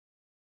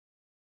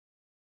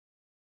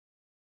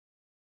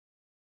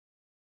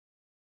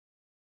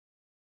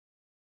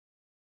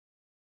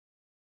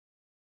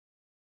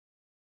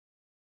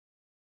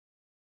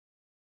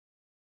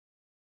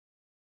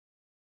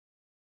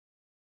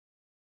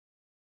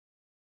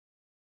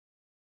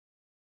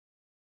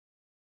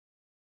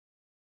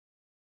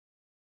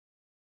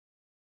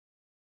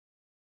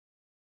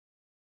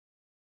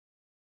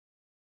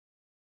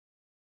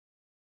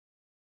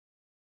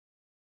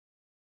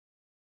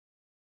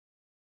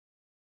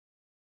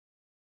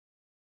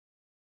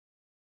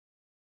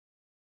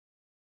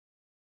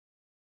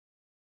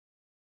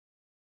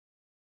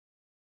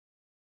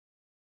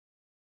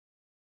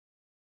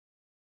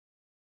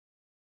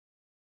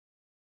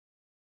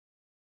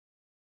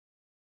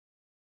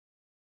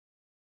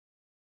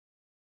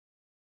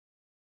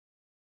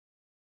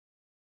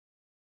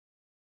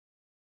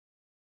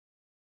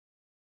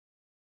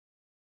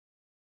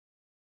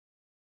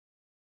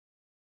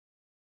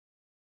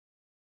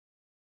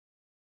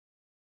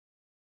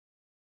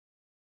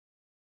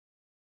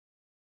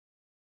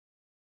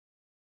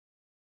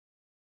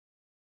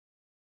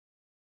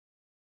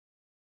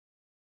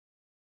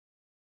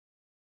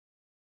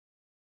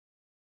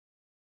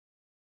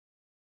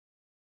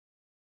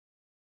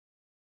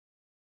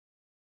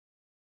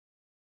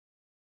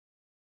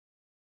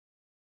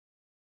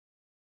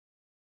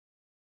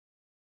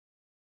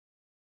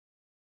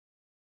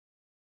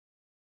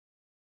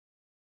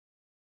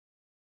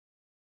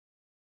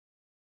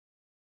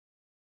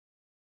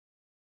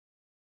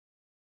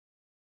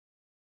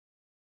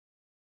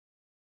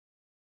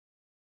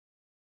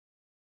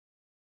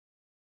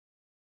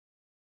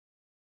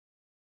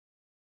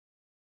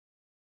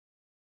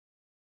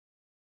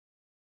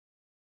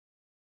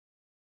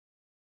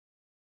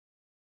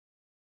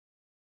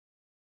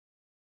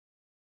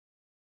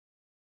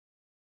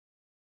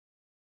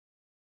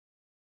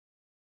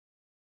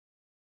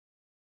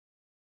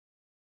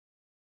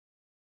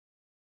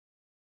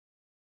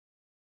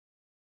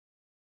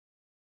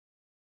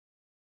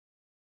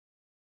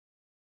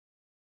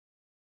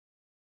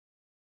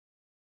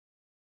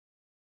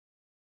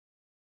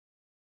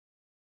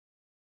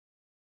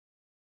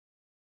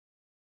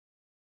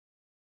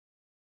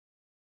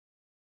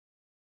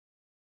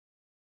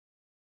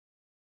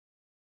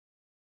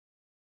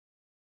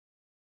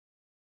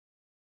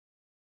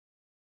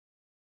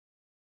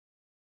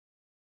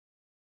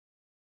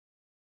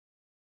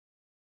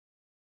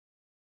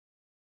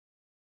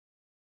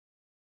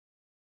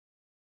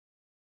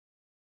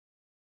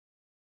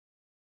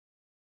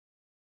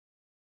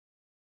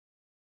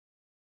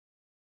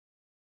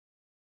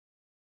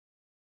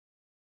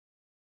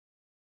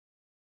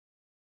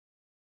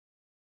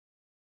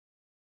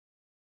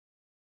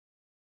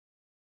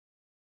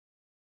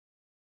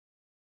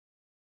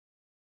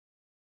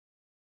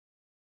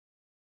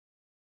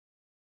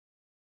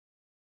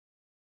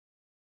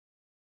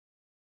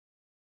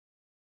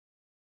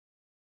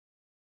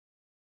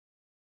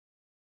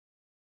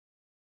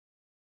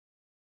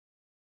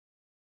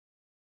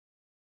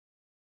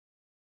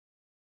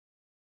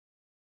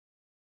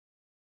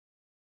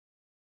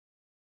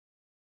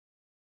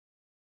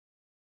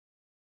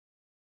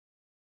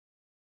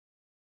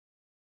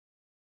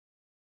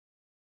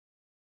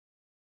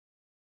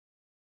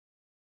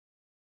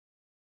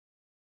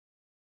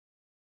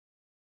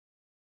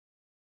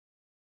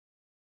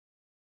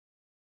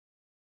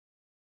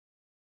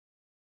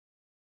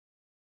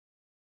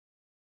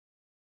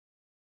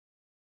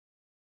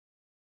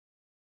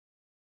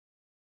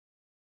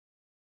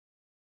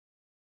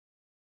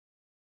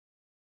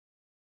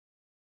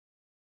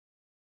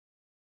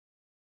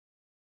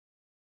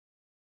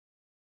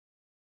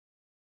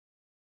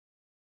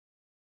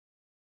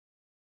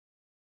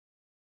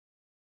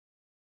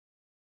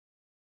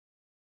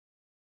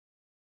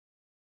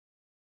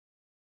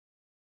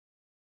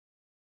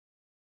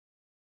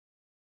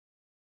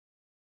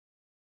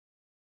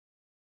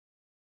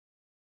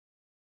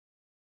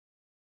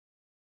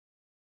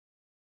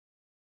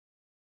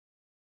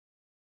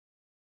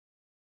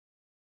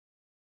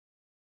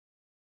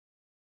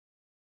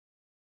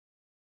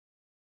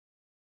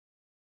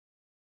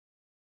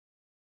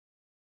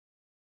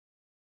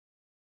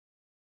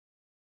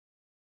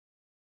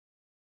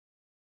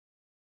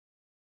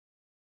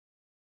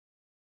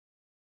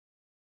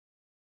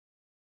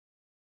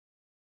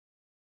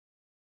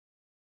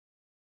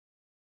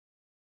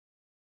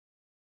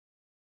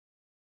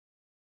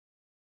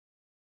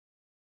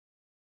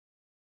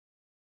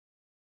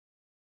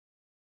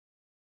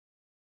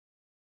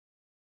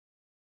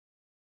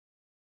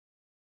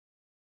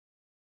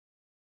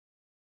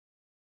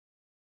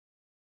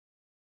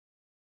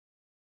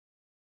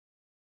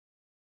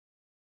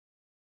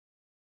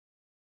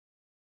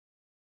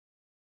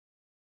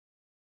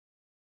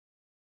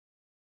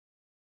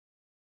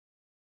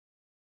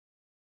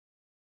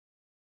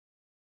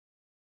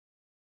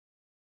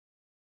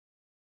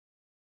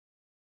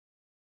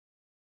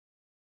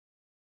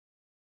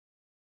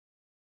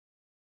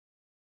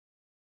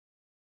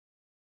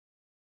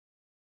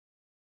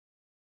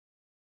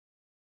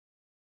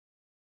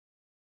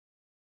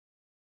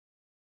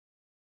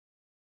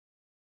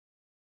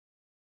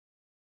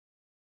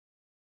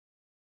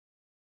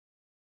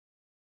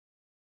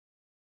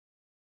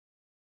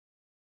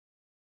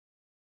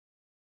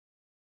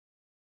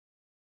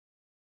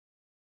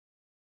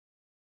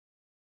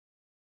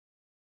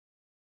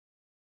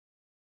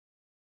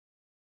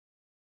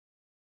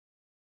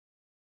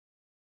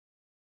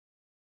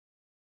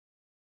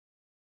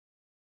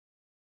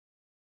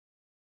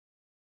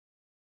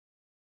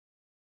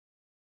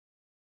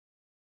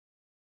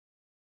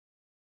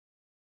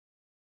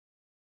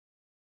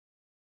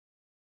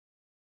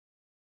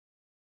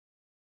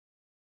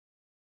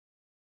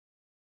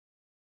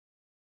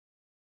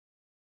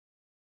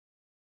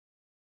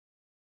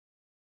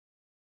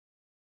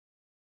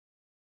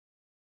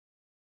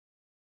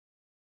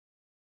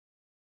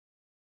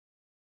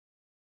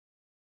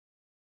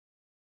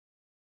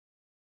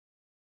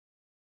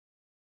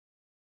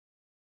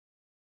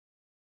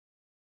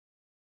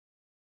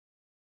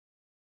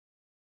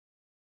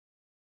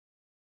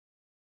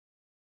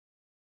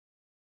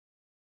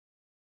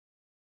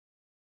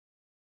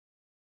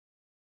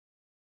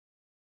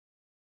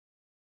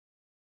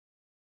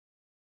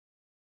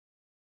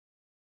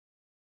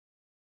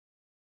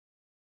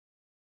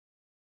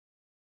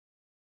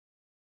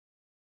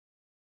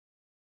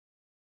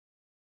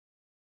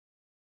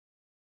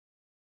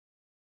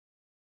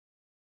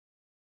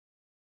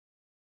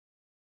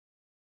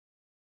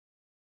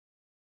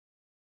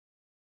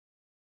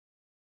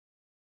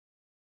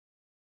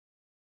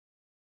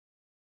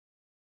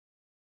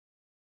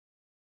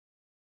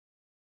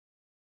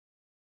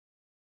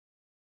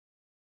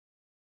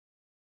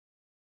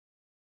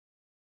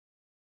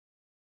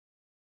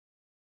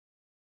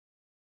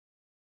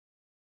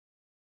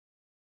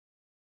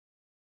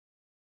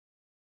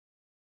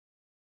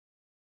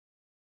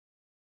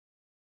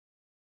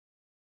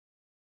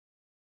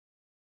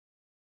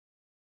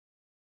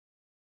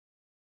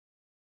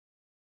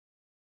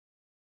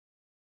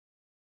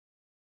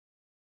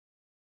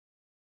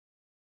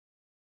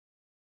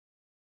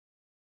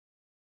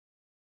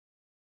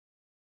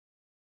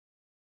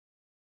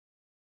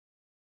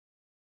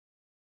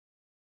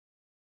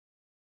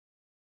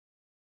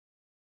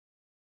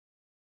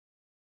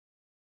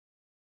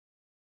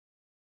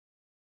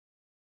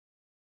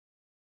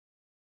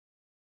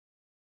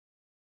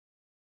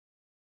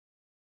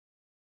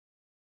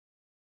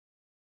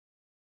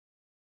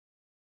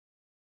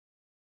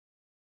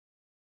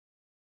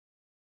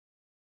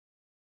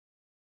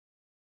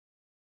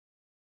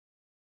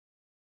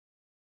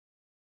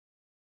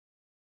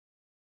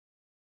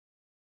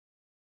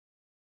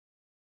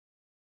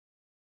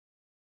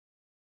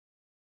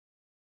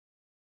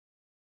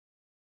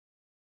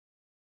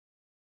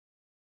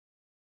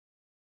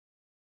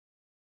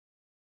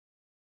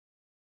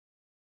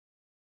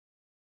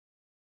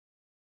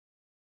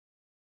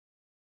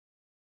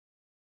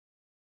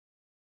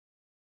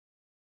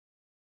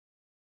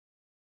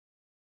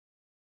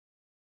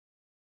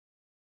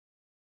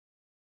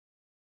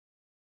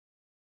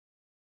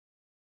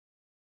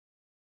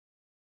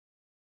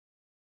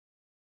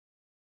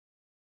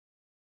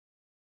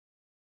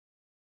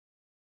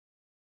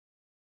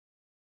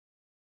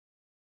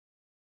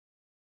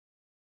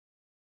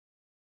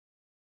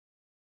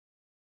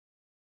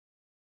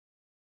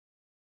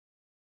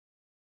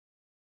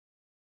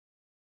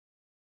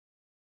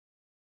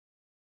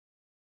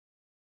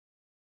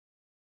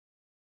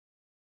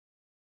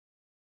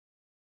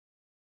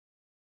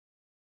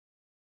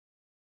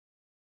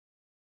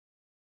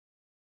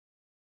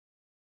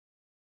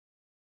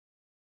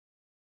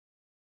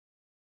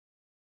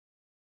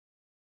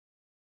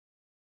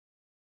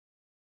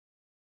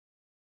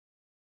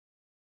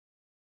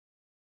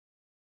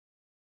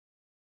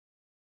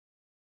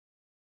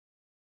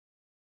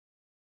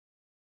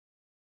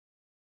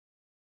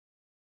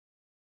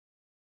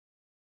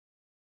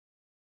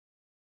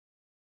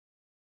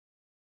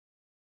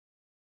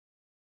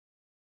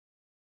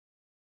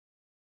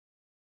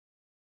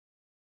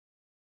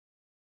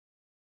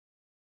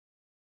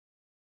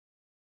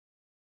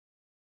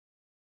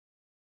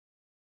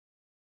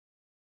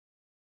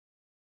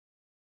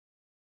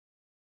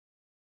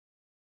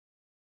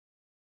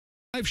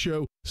 Live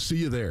show. See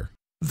you there.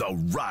 The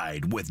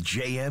Ride with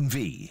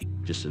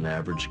JMV. Just an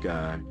average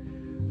guy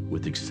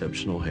with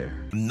exceptional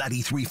hair.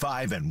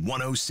 93.5 and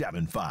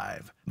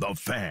 107.5. The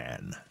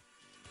Fan.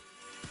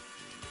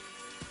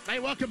 Hey,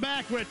 welcome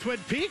back. We're at Twin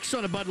Peaks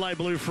on a Bud Light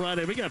Blue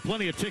Friday. We got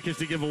plenty of tickets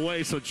to give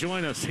away, so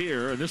join us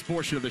here. And this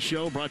portion of the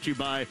show brought to you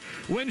by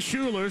Win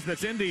Schuler's.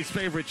 That's Indy's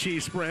favorite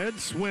cheese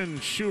spreads, Win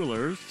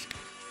Schuler's.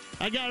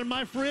 I got it in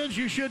my fridge.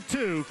 You should,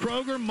 too.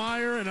 Kroger,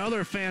 Meijer, and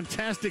other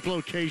fantastic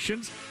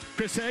locations.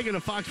 Chris Hagan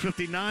of Fox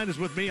 59 is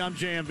with me. I'm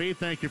JMV.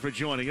 Thank you for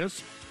joining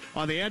us.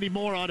 On the Andy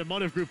Moore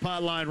Automotive Group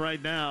hotline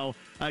right now,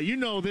 you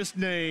know this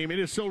name. It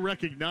is so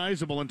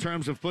recognizable in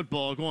terms of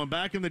football. Going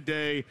back in the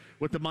day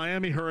with the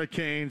Miami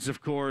Hurricanes,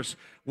 of course,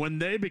 when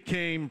they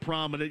became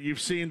prominent,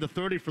 you've seen the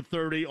 30 for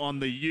 30 on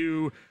the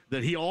U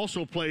that he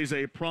also plays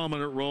a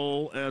prominent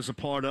role as a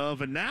part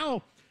of. And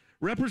now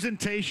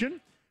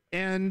representation.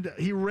 And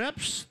he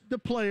reps the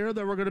player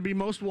that we're going to be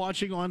most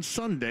watching on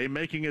Sunday,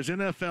 making his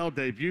NFL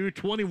debut,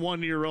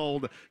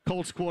 21-year-old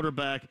Colts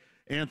quarterback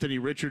Anthony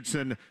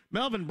Richardson.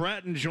 Melvin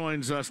Bratton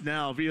joins us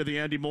now via the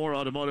Andy Moore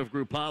Automotive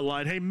Group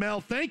hotline. Hey,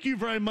 Mel, thank you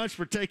very much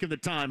for taking the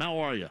time. How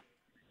are you?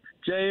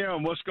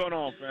 JM, what's going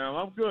on, fam?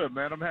 I'm good,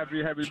 man. I'm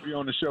happy to be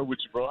on the show with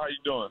you, bro. How you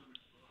doing?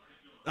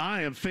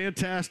 I am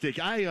fantastic.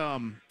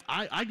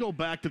 I go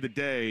back to the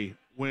day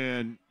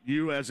when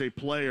you, as a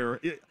player,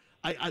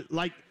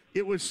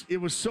 It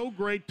was so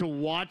great to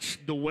watch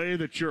the way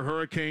that your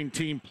Hurricane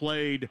team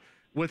played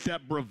with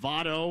that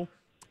bravado.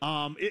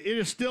 It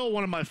is still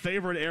one of my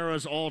favorite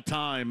eras all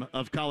time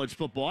of college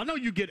football. I know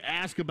you get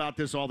asked about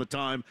this all the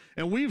time,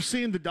 and we've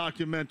seen the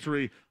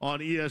documentary on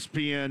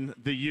ESPN,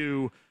 The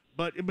U.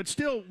 But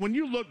still, when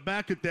you look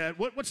back at that,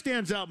 what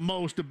stands out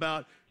most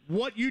about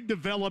what you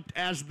developed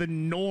as the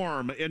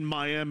norm in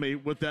Miami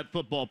with that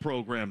football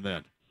program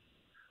then?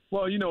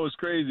 Well, you know, it's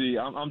crazy.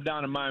 I'm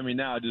down in Miami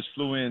now. I just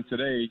flew in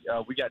today.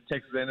 We got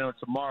Texas A&M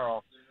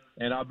tomorrow,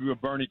 and I'll be with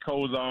Bernie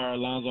Kosar,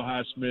 Alonzo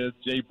Highsmith,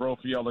 Jay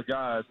Brophy, all the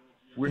guys.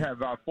 We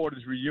have our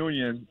 40th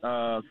reunion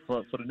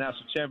for the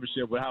national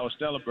championship with Howard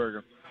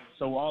Stellenberger.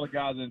 So all the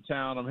guys in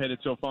town, I'm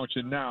headed to a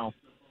function now.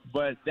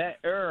 But that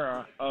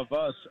era of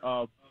us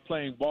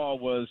playing ball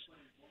was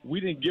we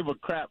didn't give a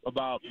crap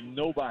about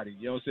nobody.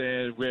 You know what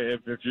I'm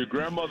saying? If your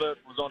grandmother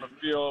was on the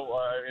field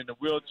in the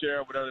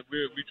wheelchair, whatever,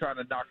 we trying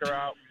to knock her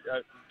out.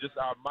 Just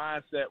our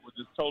mindset was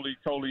just totally,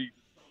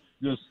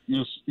 just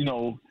you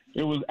know,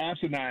 it was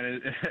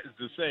asinine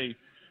to say.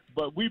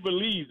 But we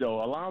believe,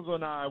 though. Alonzo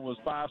and I was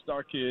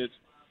 5-star kids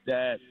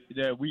that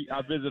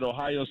I visited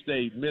Ohio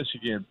State,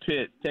 Michigan,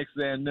 Pitt, Texas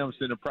A&M,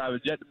 sent a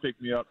private jet to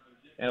pick me up,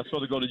 and I was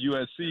supposed to go to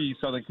USC,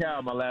 Southern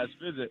Cal, my last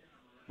visit.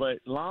 But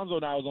Alonzo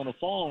and I was on the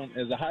phone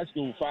as a high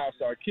school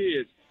 5-star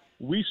kids.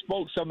 We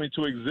spoke something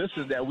to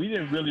existence that we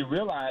didn't really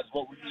realize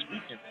what we were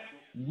speaking.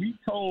 We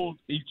told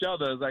each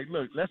other, like,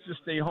 look, let's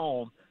just stay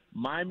home.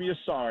 Miami is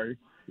sorry.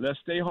 Let's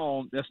stay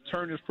home. Let's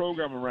turn this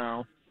program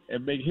around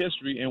and make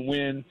history and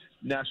win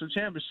national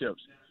championships.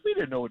 We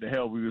didn't know what the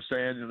hell we were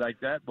saying like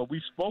that, but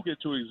we spoke it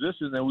to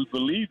existence and we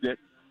believed it,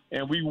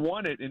 and we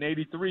won it in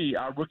 '83,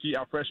 our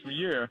freshman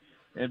year.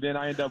 And then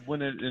I ended up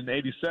winning in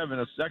 '87,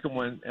 a second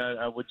one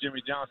with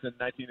Jimmy Johnson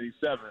in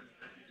 1987.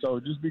 So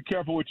just be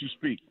careful what you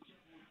speak.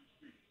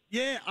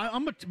 Yeah,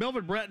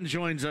 Melvin Bratton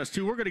joins us,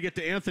 too. We're going to get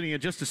to Anthony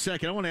in just a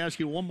second. I want to ask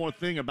you one more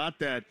thing about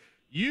that.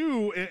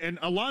 You and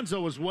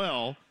Alonzo as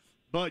well,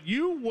 but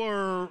you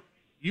were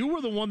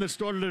the one that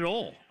started it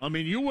all. I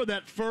mean, you were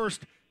that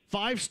first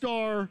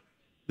 5-star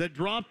that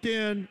dropped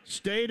in,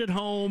 stayed at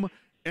home,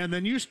 and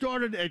then you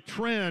started a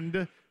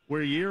trend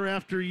where year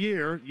after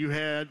year you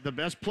had the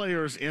best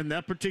players in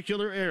that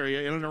particular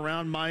area in and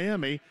around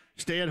Miami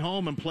stay at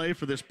home and play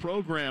for this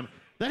program.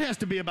 That has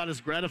to be about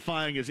as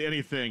gratifying as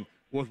anything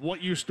with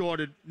what you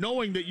started,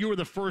 knowing that you were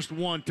the first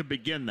one to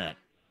begin that.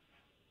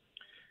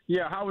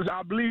 Yeah,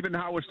 I believe in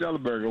Howard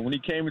Stellenberger. When he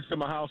came into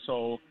my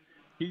household,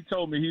 he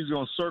told me he was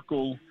going to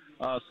circle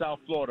South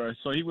Florida.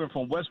 So he went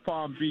from West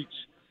Palm Beach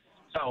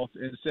south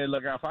and said,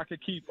 look, if I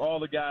could keep all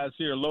the guys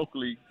here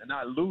locally and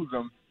not lose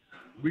them,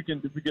 we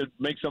could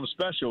make something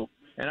special.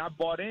 And I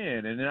bought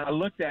in, and then I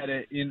looked at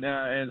it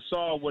and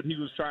saw what he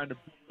was trying to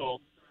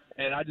build,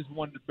 and I just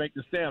wanted to make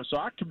the stamp. So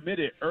I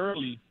committed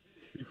early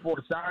before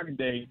the signing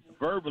day,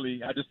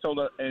 verbally. I just told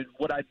her, and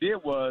what I did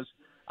was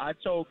I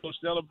told Coach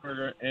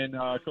Stellenberger and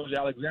Coach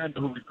Alexander,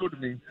 who recruited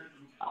me,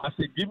 I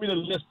said, give me the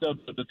list of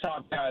the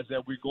top guys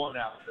that we're going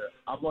after.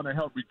 I'm going to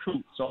help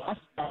recruit. So I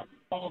started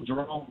calling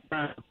Jerome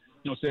Brown,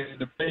 saying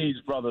the Page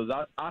brothers.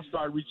 I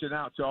started reaching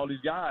out to all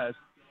these guys,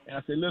 and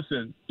I said,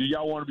 listen, do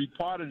y'all want to be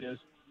part of this?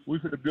 We're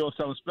going to build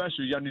something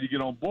special. Y'all need to get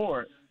on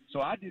board.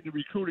 So I did the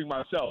recruiting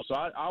myself. So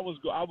I would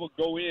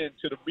go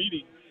into the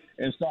meeting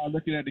and start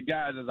looking at the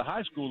guys as a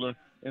high schooler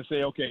and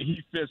say, okay,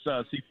 he fits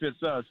us.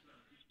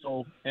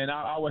 So, and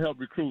I would help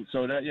recruit.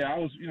 So that, I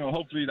was,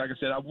 hopefully, like I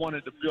said, I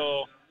wanted to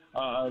build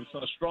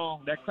so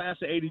strong. That class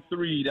of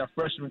 '83, that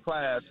freshman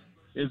class,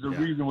 is the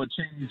reason what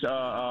changed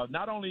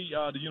not only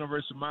the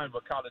University of Miami,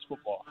 but college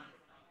football.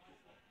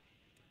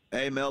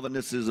 Hey, Melvin,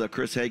 this is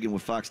Chris Hagan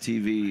with Fox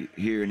TV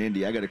here in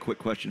Indy. I got a quick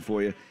question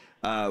for you.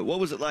 What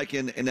was it like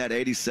in that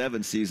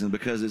 87 season?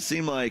 Because it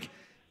seemed like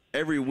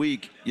every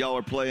week y'all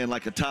were playing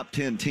like a top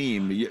 10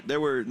 team. There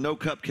were no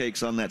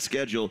cupcakes on that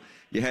schedule.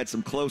 You had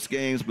some close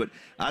games, but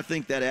I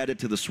think that added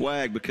to the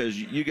swag because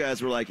you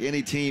guys were like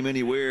any team,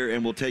 anywhere,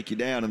 and we'll take you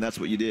down, and that's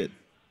what you did.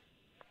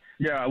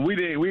 Yeah, we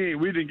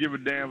didn't give a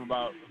damn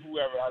about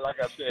whoever. Like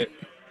I said,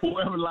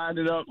 whoever lined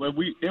it up.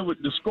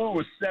 The score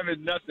was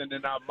 7-0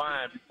 in our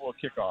mind before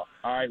kickoff.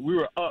 All right, we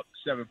were up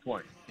 7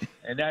 points,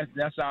 and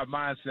that's our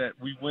mindset.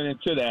 We went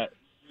into that,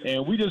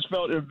 and we just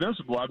felt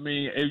invincible. I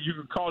mean, you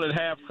could call it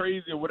half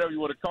crazy or whatever you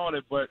want to call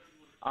it, but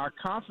our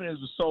confidence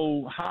was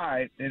so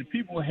high, and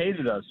people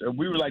hated us. And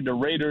we were like the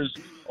Raiders,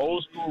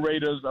 old school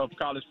Raiders of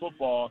college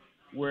football,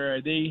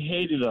 where they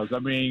hated us. I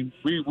mean,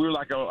 we were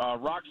like a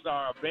rock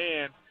star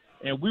band,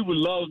 and we would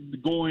love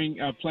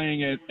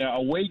playing at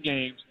away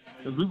games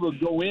because we would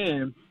go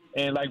in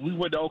and like we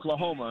went to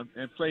Oklahoma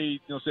and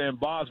played,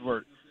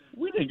 Bosworth.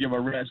 We didn't give a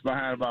rat's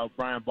behind about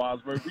Brian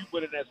Bosworth. We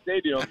went in that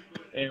stadium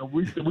and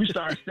we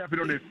started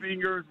stepping on their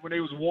fingers when they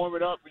was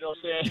warming up. You know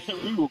what I'm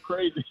saying? We were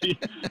crazy.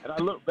 And I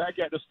look back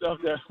at the stuff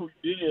that we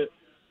did,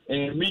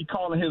 and me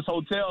calling his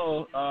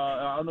hotel.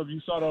 I don't know if you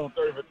saw that on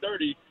 30 for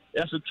 30.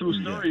 That's a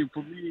true story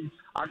for me.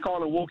 I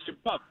called and woke him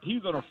up. He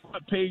was on the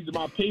front page of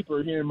my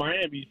paper here in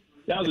Miami.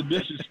 That was a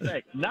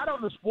disrespect. Not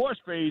on the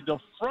sports page, the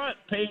front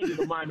page of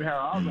the Miami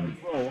Herald. I was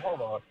like, bro,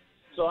 hold on.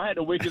 So I had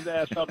to wake his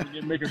ass up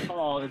and make a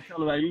call and tell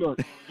him, like, look,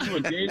 you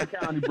in Dade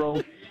County,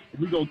 bro.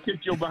 We're going to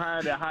kick your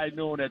behind at high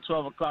noon at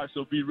 12 o'clock,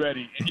 so be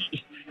ready. And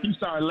he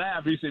started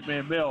laughing. He said,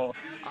 man, Mel,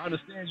 I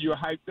understand you're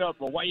hyped up,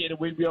 but why you had to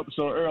wake me up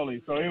so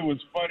early? So it was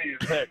funny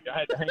as heck. I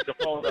had to hang the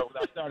phone up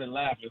when I started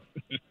laughing.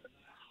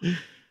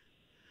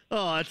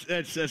 Oh,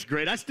 that's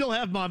great. I still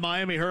have my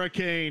Miami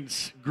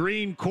Hurricanes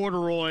green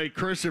corduroy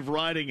cursive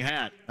writing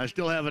hat. I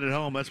still have it at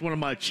home. That's one of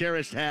my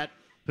cherished hat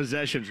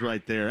possessions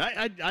right there.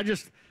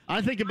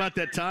 I think about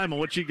that time and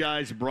what you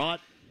guys brought,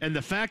 and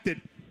the fact that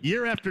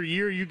year after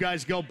year you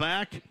guys go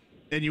back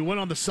and you went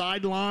on the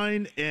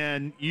sideline,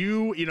 and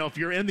if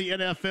you're in the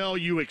NFL,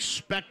 you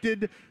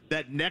expected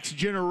that next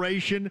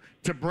generation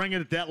to bring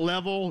it at that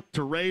level,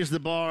 to raise the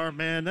bar.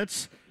 Man,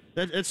 that's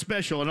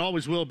special and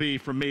always will be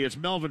for me. It's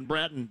Melvin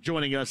Bratton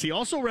joining us. He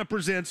also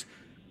represents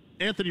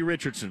Anthony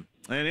Richardson,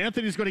 and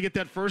Anthony's going to get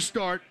that first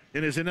start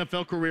in his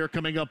NFL career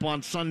coming up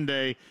on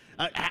Sunday.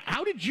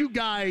 How did you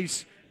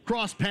guys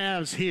cross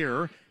paths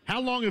here? How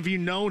long have you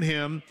known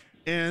him?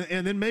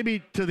 And then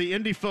maybe to the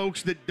Indy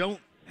folks that don't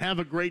have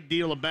a great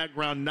deal of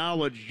background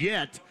knowledge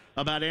yet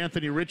about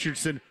Anthony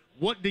Richardson,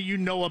 what do you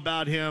know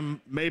about him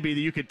maybe that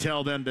you could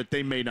tell them that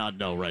they may not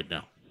know right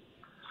now?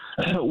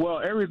 Well,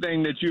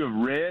 everything that you have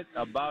read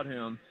about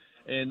him,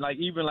 and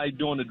even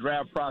during the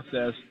draft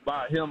process,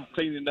 about him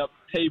cleaning up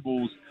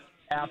tables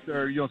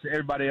after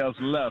everybody else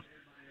left,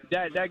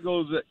 that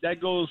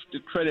goes to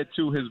credit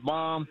to his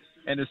mom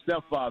and his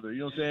stepfather. You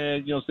know what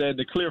I'm saying?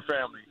 The Clear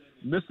family,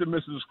 Mr. and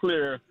Mrs.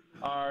 Clear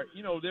are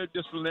they're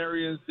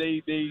disciplinarians.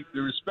 They're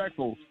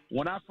respectful.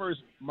 When I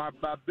first my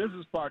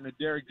business partner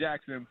Derek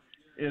Jackson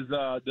is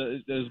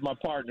my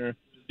partner.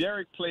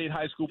 Derek played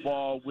high school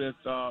ball with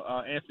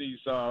Anthony's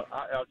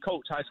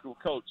coach, high school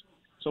coach.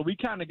 So we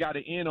kind of got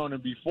an in on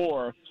him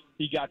before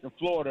he got to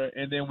Florida.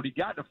 And then when he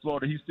got to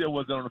Florida, he still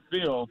wasn't on the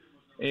field.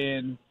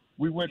 And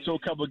we went to a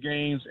couple of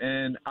games,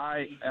 and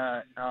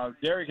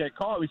Derek had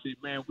called me and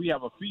said, man, we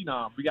have a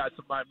phenom. We got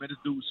somebody, man, this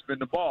dude spin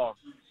the ball.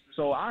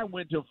 So I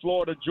went to a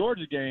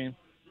Florida-Georgia game,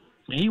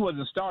 and he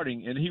wasn't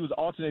starting, and he was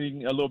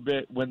alternating a little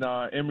bit when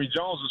Emory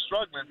Jones was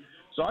struggling.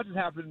 So I just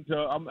happened to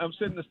I'm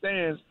sitting in the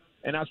stands,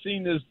 and I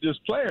seen this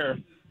player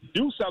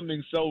do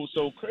something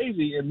so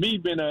crazy. And me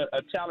being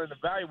a talent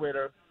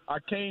evaluator, I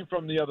came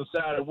from the other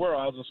side of the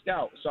world. I was a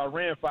scout, so I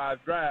ran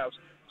 5 drives.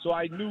 So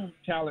I knew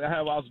talent.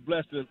 I was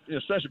blessed,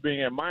 especially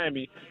being at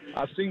Miami.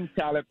 I seen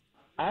talent.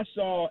 I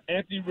saw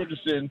Anthony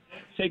Richardson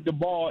take the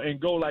ball and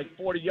go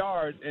 40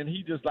 yards, and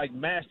he just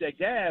mashed that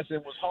gas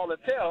and was hauling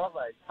tail.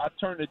 I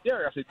turned to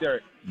Derek. I said,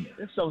 Derek,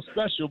 there's something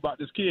special about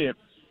this kid.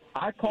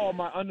 I called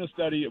my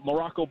understudy,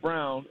 Morocco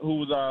Brown, who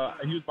was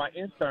he was my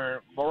intern.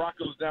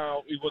 Morocco's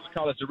now, he was a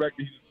college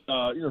director.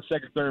 He's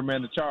second, third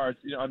man in charge,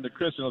 under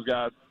Chris and those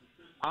guys.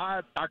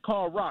 I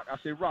called Rock. I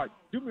said, Rock,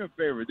 do me a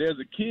favor. There's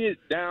a kid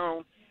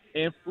down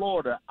in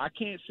Florida. I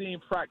can't see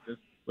him practice,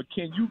 but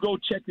can you go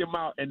check him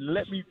out and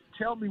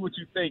tell me what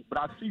you think? But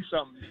I see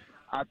something.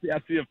 I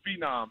see a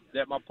phenom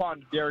that my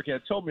partner Derek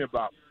had told me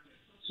about.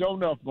 Sure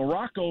enough,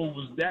 Morocco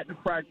was at the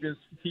practice.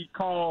 He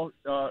called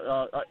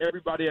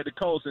everybody at the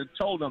Colts and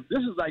told them, this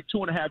is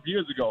 2.5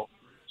 years ago.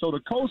 So the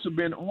Colts have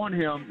been on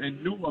him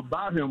and knew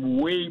about him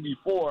way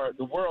before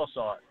the world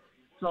saw it.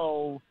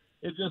 So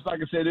it's just like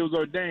I said, it was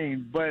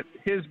ordained. But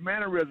his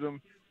mannerism,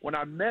 when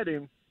I met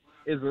him,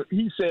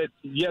 he said,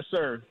 yes,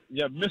 sir.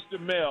 Yeah, Mr.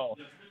 Mel.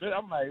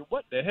 I'm like,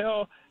 what the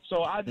hell?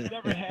 So I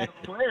never had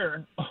a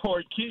player or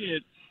a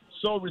kid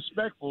so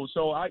respectful.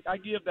 So I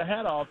give the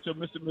hat off to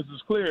Mr. and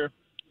Mrs. Clear,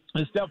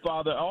 his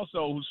stepfather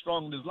also, who's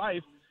strong in his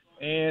life.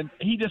 And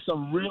he did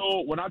some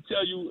real – when I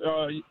tell you,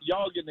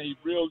 y'all getting a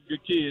real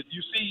good kid.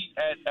 You see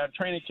at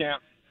training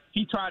camp,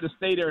 he tried to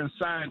stay there and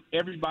sign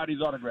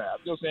everybody's autograph.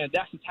 You know what I'm saying?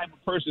 That's the type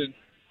of person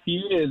he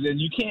is, and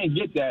you can't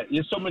get that.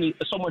 There's so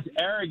much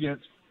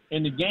arrogance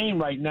in the game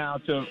right now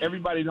to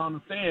everybody to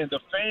understand. The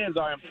fans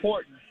are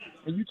important,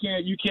 and you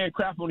can't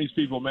crap on these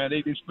people, man.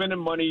 They spending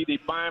money, they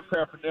buying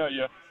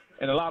paraphernalia,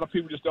 and a lot of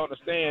people just don't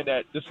understand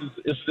that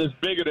it's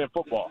bigger than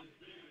football.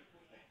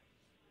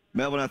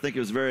 Melvin, I think it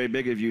was very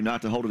big of you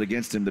not to hold it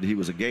against him that he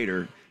was a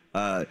Gator.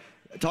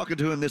 Talking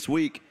to him this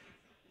week,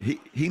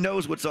 he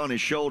knows what's on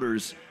his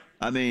shoulders.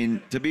 I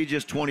mean, to be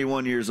just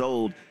 21 years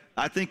old,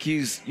 I think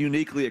he's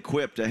uniquely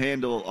equipped to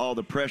handle all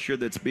the pressure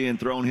that's being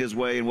thrown his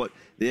way and what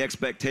the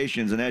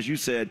expectations. And as you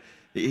said,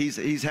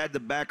 he's had the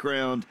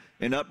background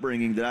and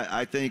upbringing that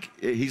I think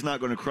he's not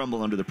going to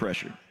crumble under the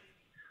pressure.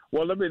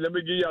 Well, let me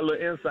give you a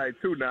little insight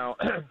too now.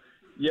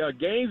 Yeah,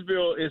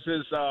 Gainesville is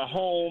his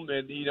home,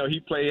 and he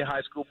played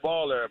high school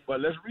ball there.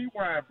 But let's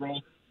rewind, bro.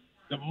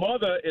 The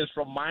mother is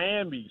from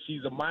Miami.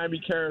 She's a Miami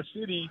Carol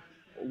City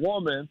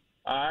woman.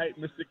 All right,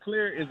 Mr.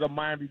 Clear is a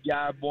Miami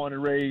guy, born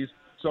and raised.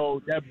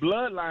 So that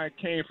bloodline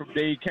came from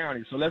Dade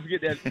County. So let's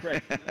get that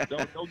straight.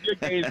 don't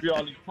give Gainesville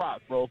all these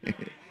props, bro.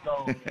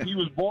 So he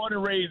was born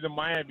and raised in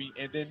Miami,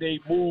 and then they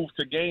moved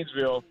to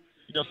Gainesville,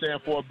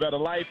 for a better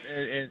life,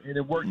 and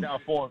it worked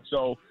out for him.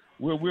 So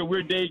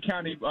we're Dade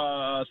County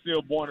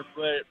still born and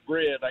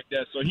bred like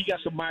that. So he got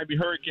some Miami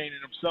Hurricane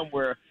in him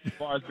somewhere as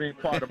far as being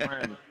part of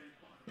Miami.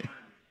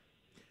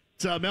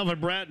 It's Melvin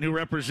Bratton, who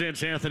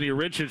represents Anthony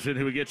Richardson,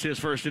 who gets his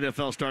first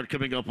NFL start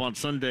coming up on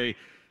Sunday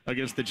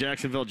against the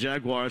Jacksonville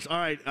Jaguars. All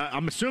right,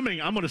 I'm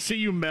assuming I'm going to see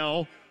you,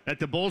 Mel, at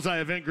the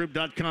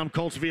BullseyeEventGroup.com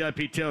Colts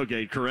VIP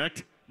tailgate, correct?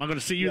 Am I going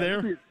to see you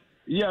there?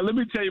 Let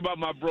me tell you about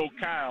my bro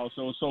Kyle.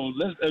 So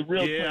let's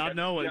real quick. I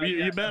know it.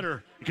 You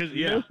better, because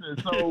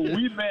Listen, so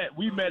we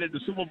met at the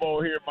Super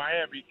Bowl here in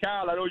Miami.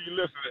 Kyle, I know you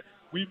listening.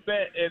 We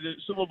met at the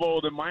Super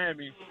Bowl in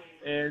Miami,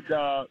 and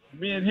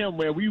me and him,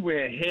 man, we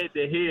went head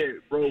to head,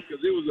 bro,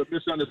 because it was a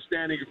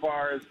misunderstanding as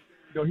far as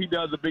he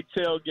does a big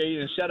tailgate.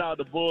 And shout out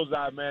to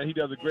Bullseye, man. He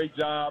does a great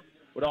job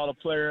with all the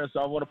players. So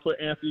I want to put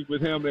Anthony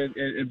with him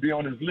and be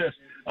on his list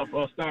of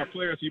star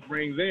players he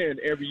brings in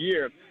every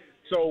year.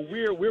 So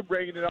we're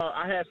bringing it on.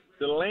 I had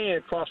the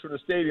land across from the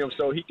stadium,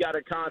 so he got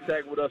in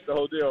contact with us the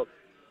whole deal.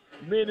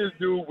 Me and this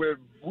dude,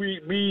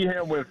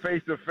 him went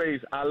face to face.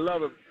 I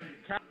love him.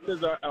 Kyle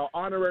is an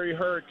honorary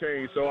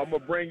Hurricane, so I'm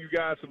gonna bring you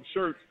guys some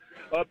shirts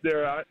up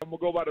there. I'm gonna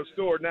go by the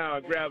store now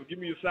and give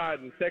me your size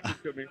and text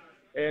it to me.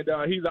 And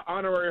he's an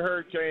honorary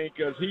Hurricane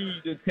because he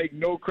didn't take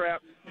no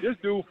crap. This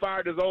dude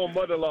fired his own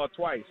mother-in-law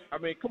twice. I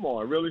mean, come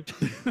on, really?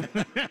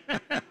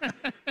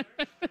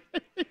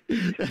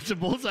 That's a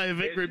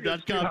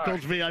BullseyeEventGroup.com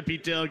Colts VIP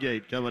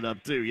tailgate coming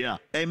up, too, yeah.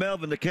 Hey,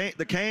 Melvin, the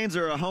Canes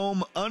are a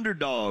home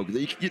underdog.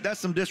 That's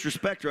some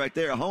disrespect right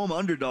there, a home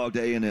underdog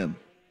to A&M.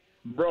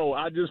 Bro,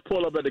 I just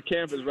pulled up at the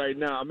campus right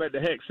now. I'm at the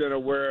Heck Center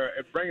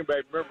bringing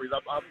back memories.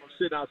 I'm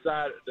sitting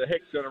outside the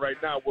Heck Center right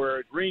now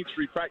where Green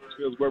Street practice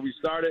field is where we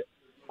started.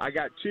 I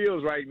got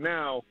chills right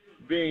now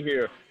being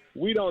here.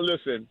 We don't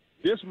listen.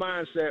 This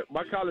mindset,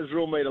 my college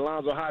roommate,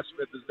 Alonzo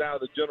Highsmith, is now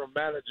the general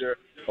manager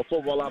of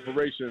football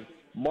operations.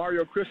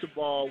 Mario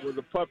Cristobal was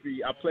a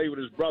puppy. I played with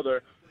his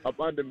brother up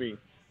under me.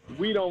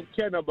 We don't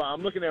care about.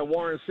 I'm looking at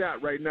Warren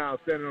Sapp right now,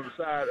 standing on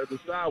the side of the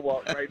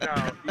sidewalk right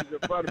now. He's in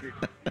front of me.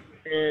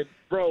 And,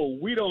 bro,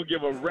 we don't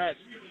give a rat's.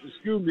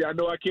 Excuse me, I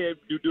know I can't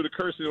do the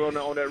cursing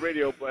on that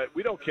radio, but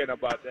we don't care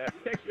about that.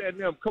 Texas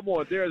A&M, come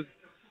on.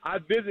 I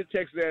visit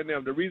Texas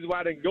A&M. The reason why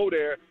I didn't go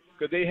there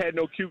because they had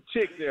no cute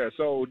chicks there.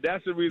 So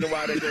that's the reason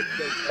why I didn't go to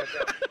Texas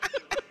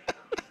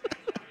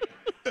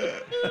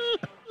A&M.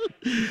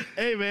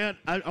 Hey, man,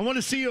 I want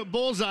to see you at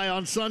Bullseye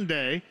on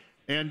Sunday.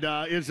 And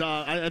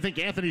I think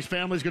Anthony's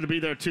family is going to be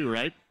there too,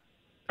 right?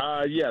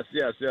 Yes.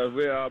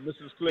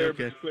 Mrs. Clear,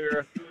 okay. Mrs.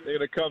 Clear, they're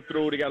going to come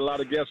through. They got a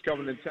lot of guests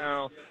coming in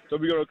town. So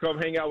we're going to come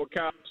hang out with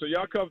Kyle. So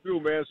y'all come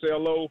through, man. Say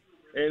hello.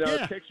 And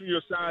text me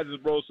your sizes,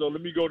 bro. So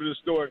let me go to the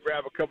store and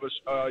grab a couple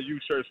of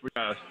U-shirts for you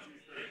guys.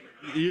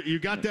 You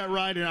got that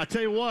right. And I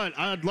tell you what,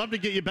 I'd love to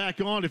get you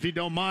back on if you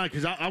don't mind,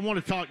 because I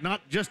want to talk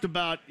not just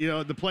about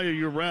the player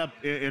you rep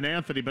in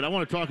Anthony, but I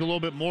want to talk a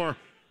little bit more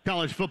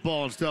college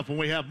football and stuff when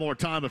we have more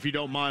time, if you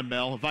don't mind,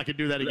 Mel, if I could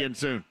do that again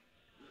soon.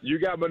 You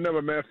got my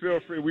number, man. Feel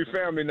free. We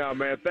family now,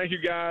 man. Thank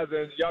you, guys.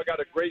 And y'all got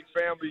a great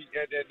family,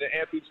 and the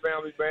Anthony's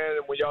family, man.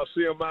 And when y'all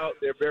see them out,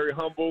 they're very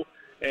humble,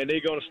 and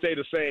they're going to stay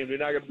the same. They're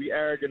not going to be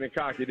arrogant and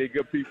cocky. They're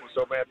good people.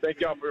 So, man,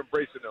 thank y'all for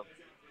embracing them.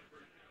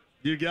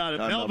 You got it.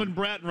 Melvin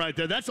Bratton right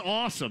there. That's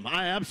awesome.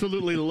 I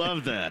absolutely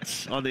love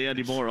that on the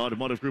Andy Moore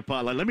Automotive Group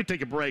hotline. Let me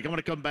take a break. I want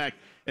to come back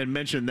and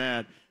mention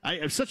that. I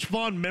have such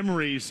fond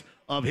memories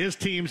of his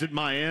teams at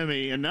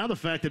Miami, and now the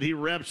fact that he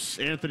reps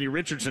Anthony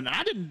Richardson.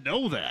 I didn't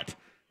know that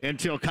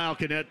until Kyle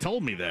Kinnett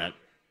told me that.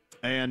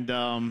 And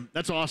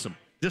that's awesome.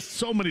 Just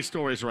so many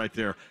stories right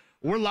there.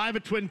 We're live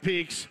at Twin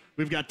Peaks.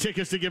 We've got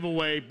tickets to give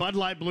away. Bud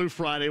Light Blue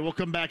Friday. We'll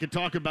come back and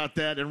talk about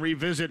that and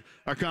revisit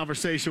our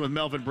conversation with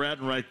Melvin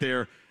Bratton right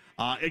there.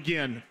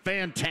 Again,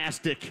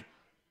 fantastic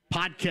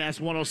podcast,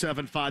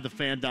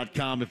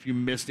 1075thefan.com if you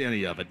missed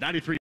any of it.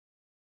 93.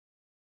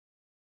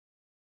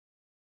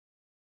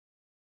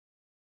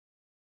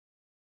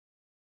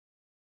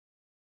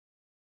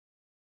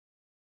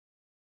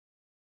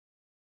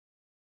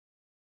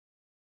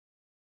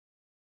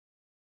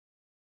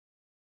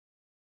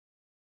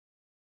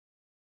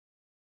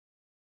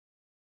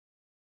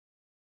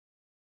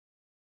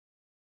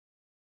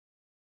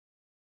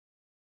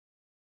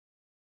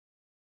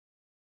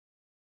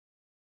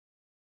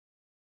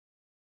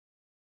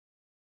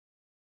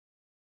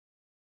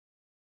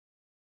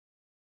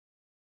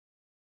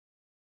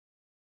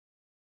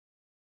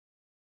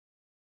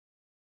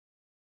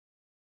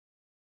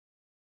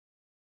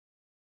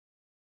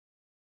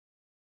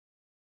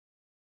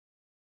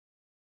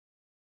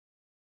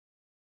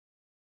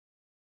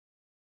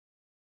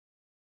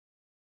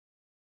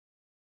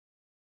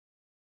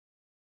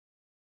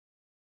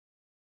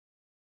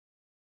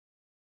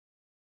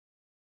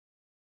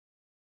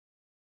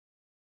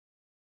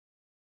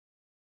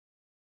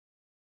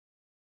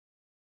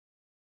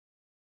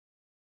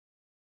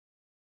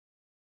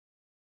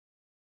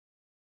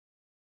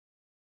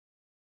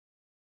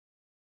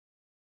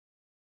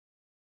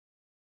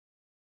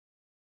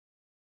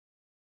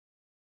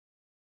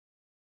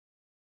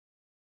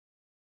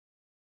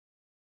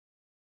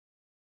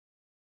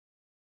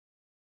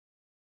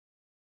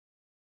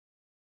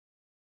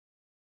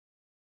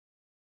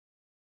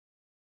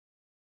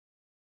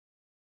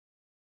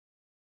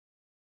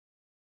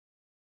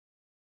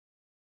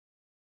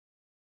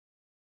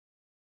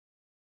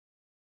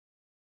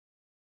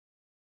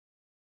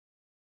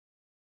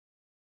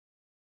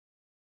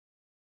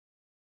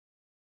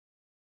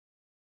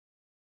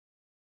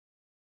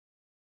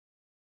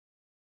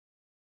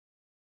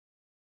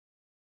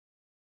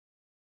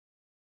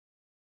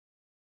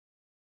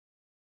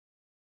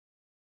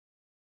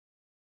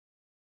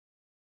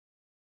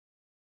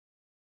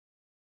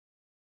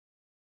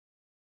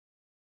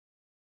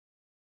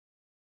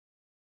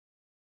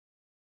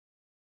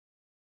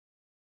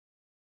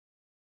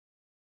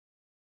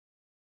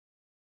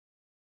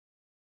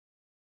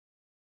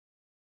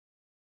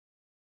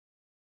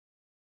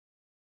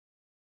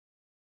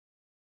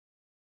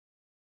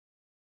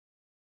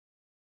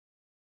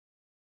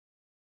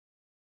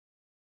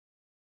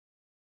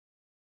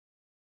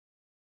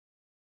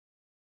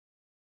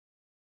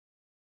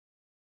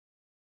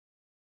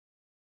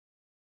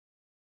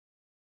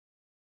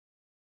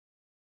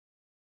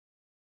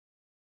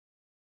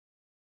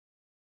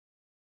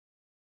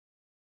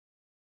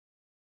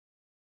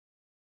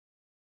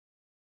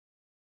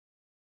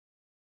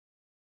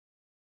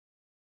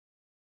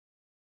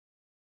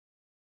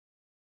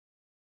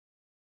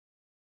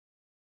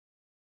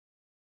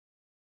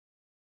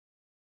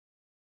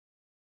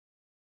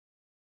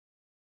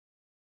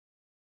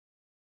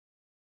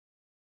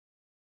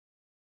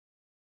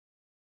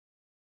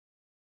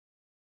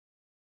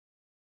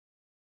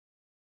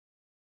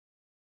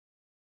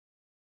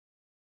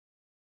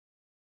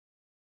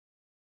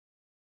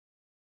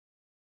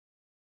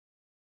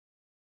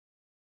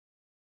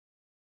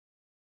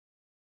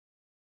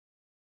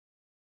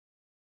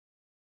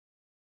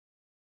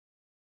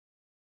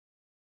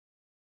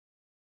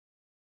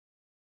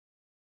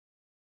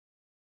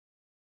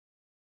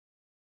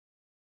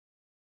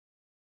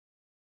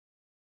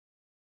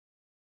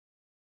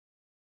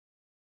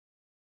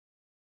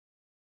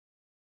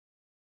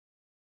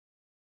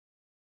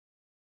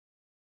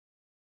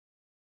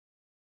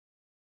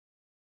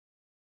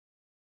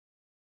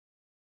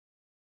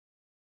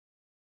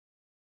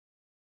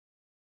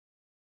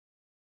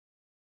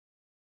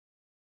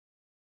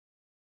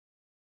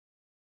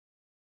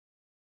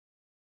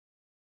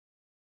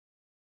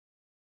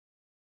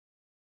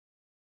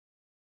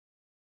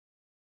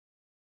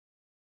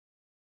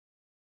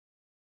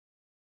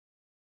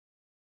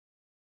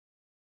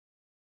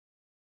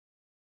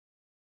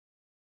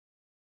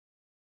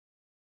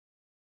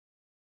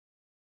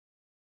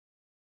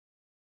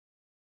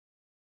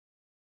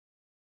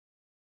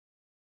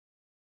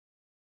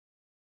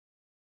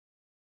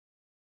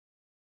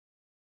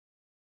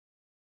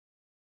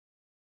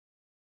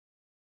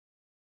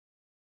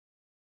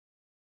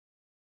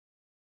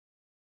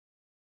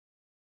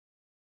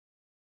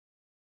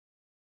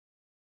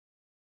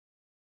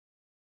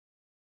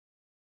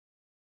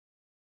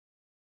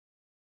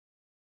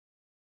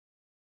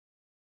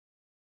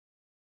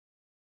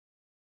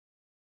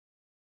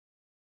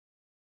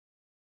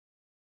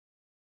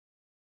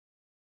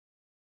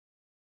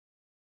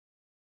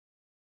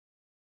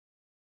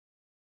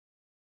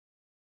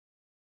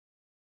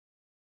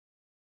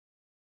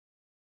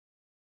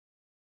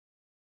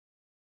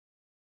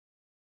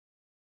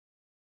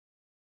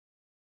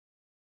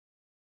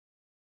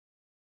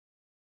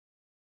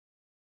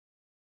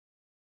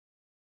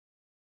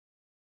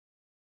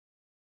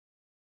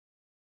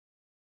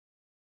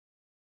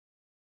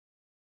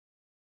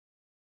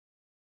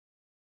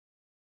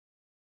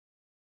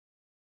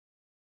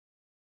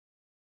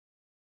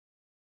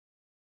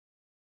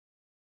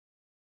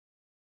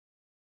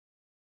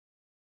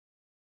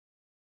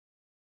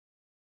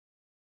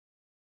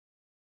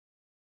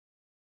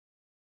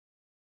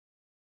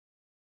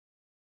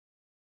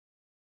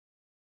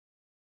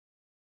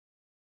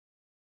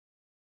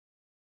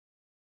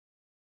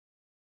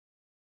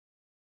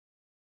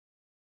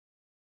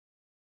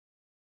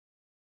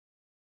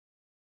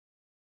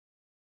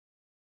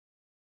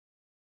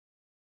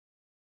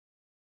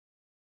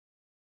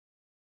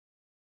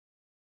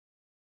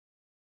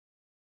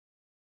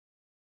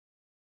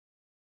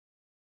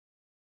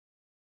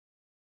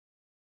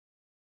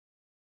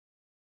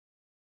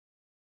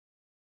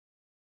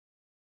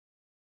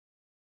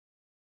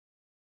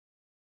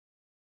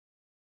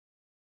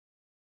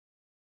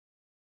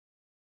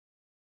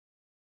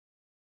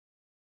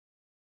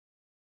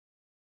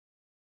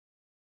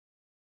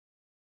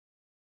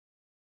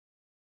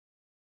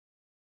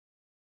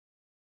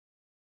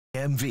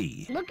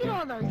 JMV. Look at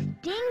all those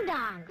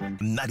ding-dongs.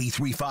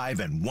 93.5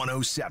 and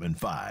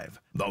 107.5.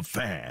 The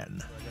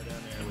Fan.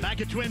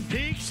 Back at Twin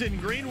Peaks in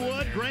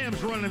Greenwood.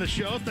 Graham's running the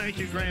show. Thank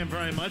you, Graham,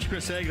 very much.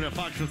 Chris Hagan at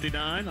Fox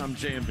 59. I'm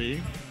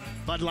JMV.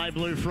 Bud Light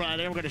Blue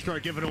Friday. We're going to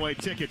start giving away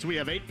tickets. We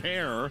have 8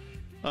 pair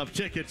of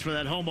tickets for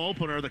that home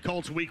opener, the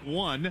Colts Week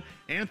 1.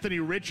 Anthony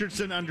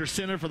Richardson under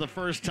center for the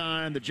first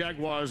time. The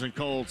Jaguars and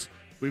Colts.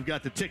 We've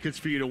got the tickets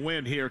for you to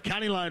win here.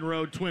 County Line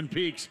Road, Twin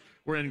Peaks.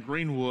 We're in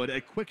Greenwood. A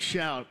quick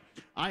shout.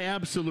 I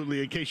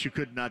absolutely, in case you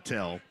could not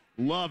tell,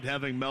 loved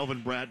having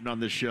Melvin Bratton on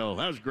this show.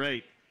 That was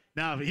great.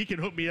 Now, he can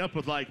hook me up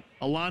with, like,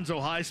 Alonzo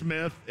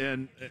Highsmith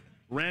and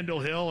Randall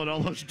Hill and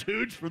all those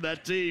dudes for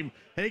that team.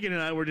 Hagan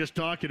and I were just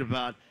talking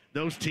about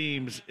those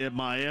teams in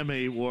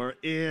Miami were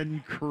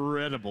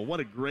incredible. What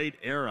a great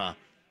era.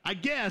 I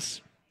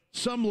guess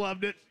some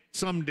loved it,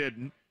 some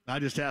didn't. I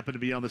just happened to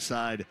be on the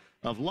side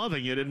of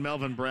loving it. And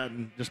Melvin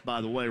Bratton, just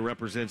by the way,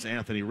 represents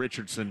Anthony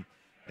Richardson.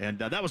 And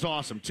that was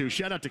awesome, too.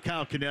 Shout out to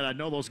Kyle Kinnett. I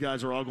know those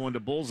guys are all going to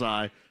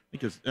Bullseye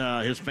because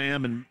his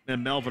fam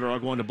and Melvin are all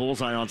going to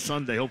Bullseye on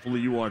Sunday. Hopefully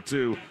you are,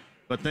 too.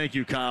 But thank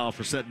you, Kyle,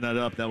 for setting that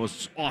up. That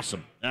was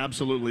awesome.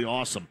 Absolutely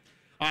awesome.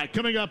 All right,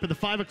 coming up at the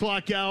 5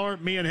 o'clock hour,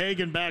 me and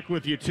Hagan back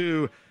with you,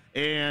 too.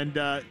 And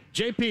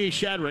J.P.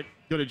 Shadrick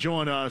going to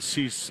join us.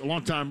 He's a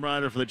longtime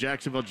writer for the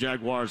Jacksonville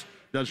Jaguars,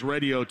 does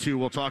radio, too.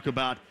 We'll talk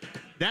about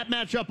that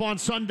matchup on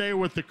Sunday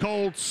with the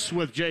Colts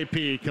with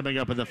J.P. coming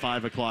up at the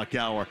 5 o'clock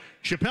hour.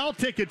 Chappelle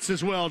tickets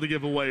as well to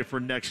give away for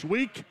next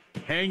week.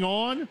 Hang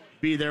on.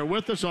 Be there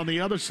with us on the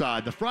other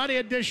side. The Friday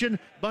edition,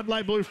 Bud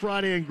Light Blue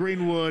Friday in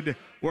Greenwood.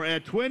 We're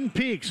at Twin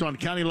Peaks on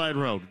County Line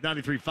Road,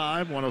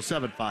 93.5,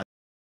 107.5.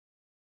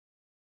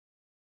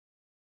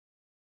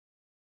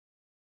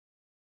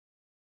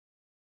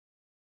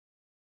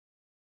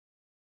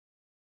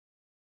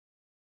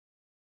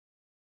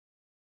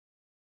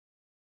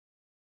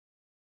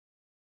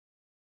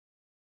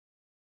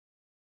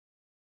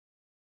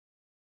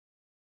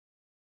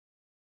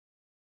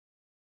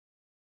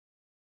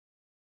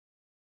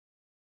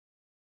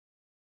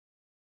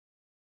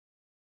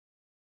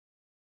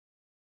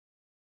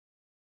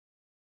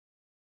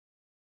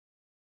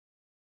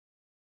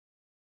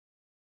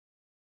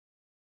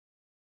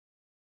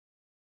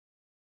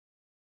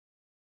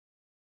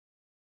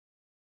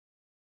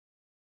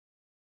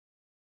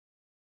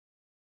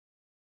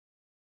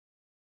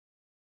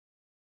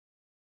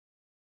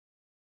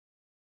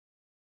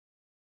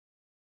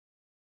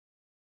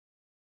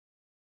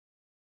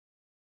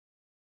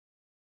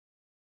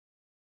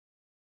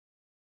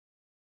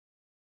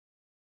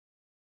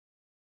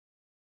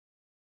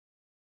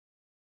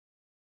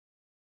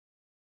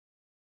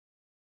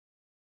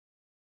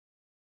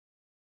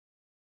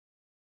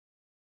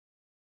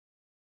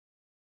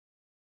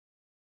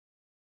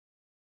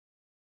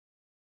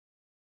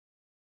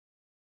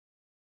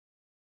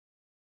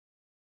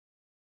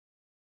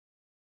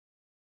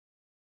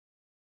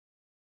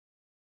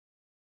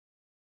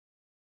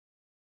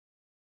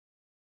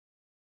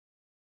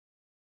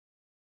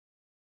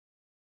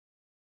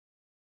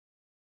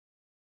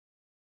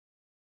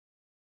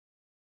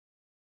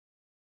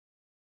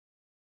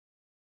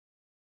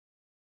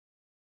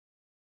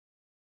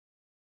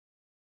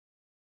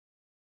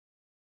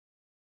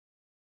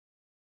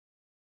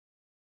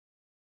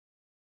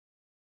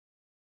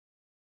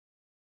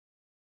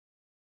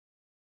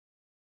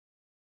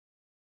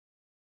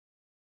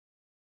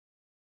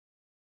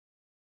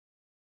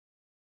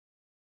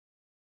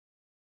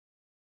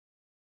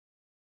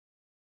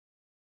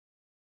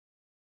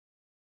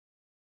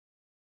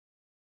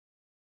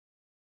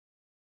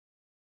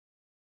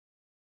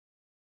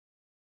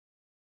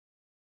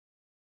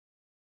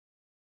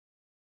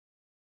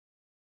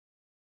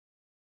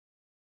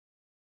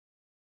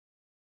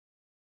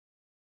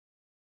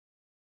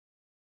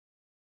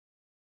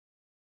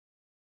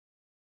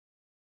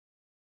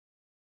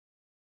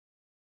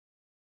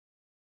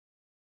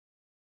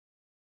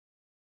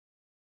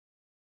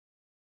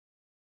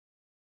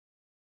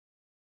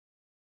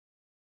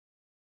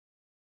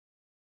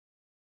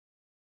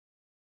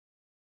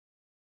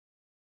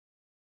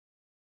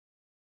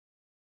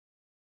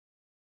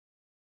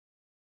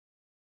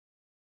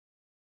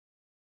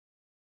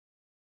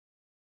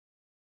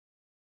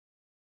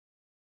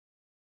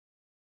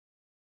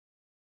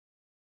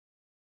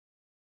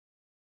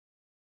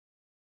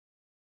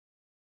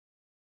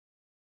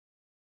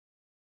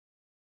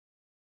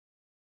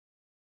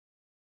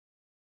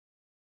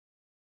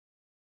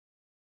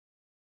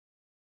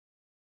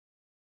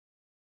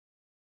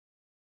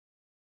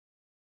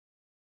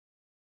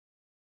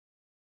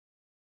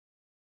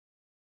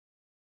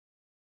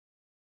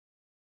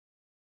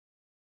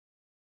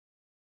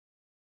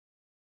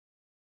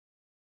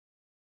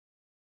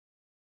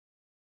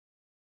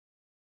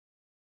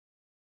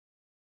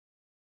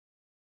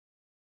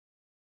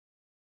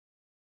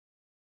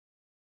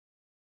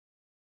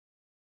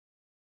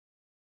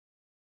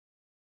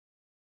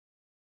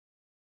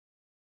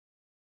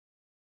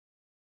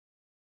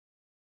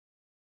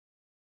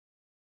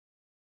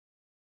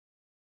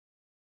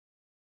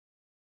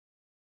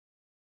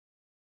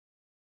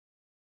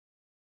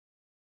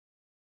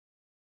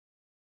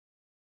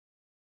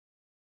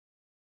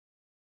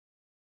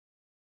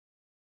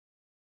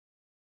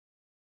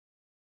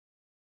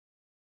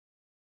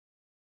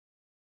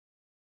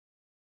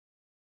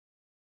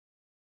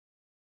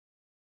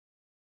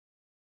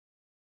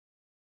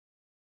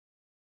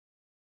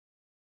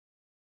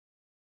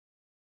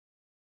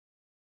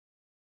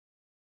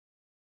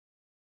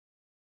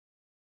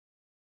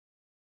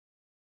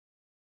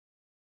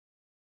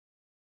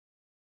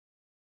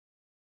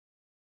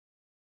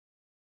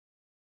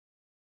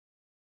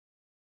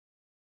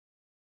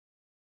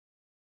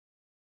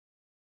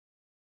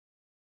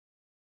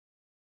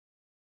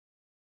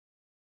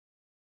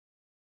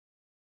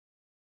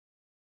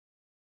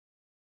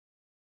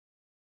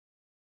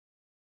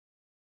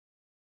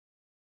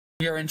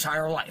 your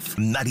entire life.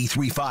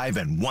 93.5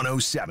 and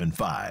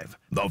 107.5.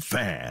 The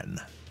Fan.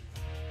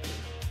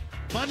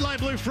 Bud Light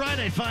Blue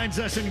Friday finds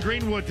us in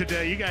Greenwood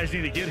today. You guys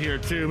need to get here,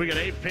 too. We got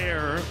 8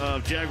 pair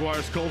of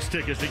Jaguars Colts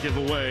tickets to give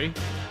away.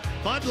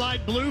 Bud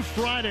Light Blue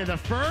Friday, the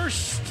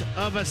first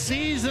of a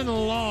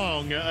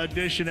season-long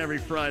edition every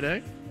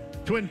Friday.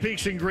 Twin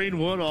Peaks in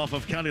Greenwood off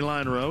of County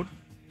Line Road.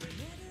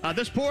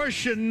 This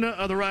portion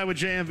of the Ride with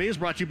JMV is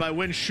brought to you by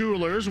Win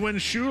Schuler's. Win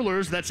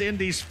Schuler's, that's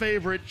Indy's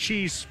favorite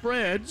cheese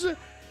spreads.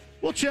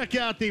 We'll check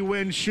out the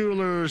Win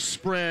Schuler's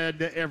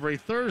spread every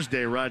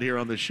Thursday right here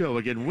on the show.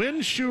 Again,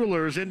 Win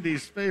Schuler's,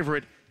 Indy's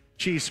favorite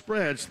cheese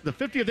spreads. The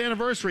 50th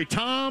anniversary,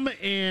 Tom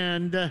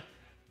and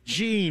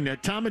Gene.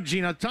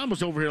 Tom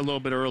was over here a little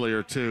bit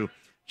earlier, too.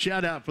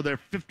 Shout out for their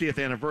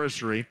 50th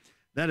anniversary.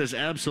 That is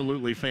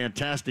absolutely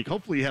fantastic.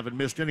 Hopefully you haven't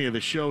missed any of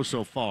the show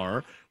so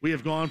far. We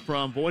have gone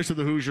from voice of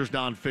the Hoosiers,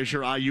 Don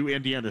Fischer, IU,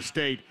 Indiana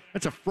State.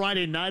 That's a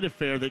Friday night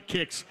affair that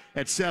kicks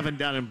at 7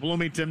 down in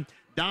Bloomington.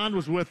 Don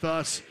was with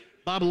us.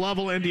 Bob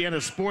Lovell, Indiana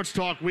Sports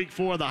Talk, Week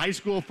 4 of the high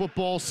school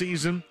football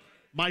season.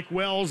 Mike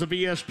Wells of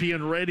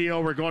ESPN Radio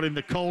regarding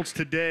the Colts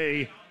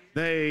today.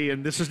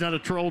 And this is not a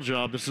troll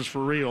job, this is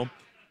for real,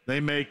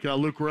 they make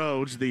Luke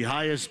Rhodes the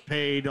highest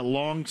paid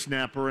long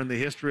snapper in the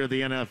history of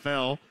the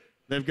NFL.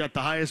 They've got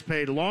the highest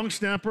paid long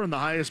snapper and the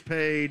highest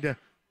paid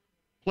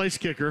place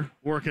kicker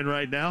working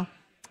right now.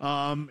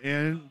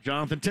 And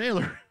Jonathan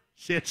Taylor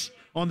sits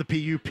on the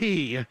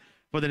PUP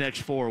for the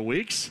next 4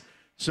 weeks.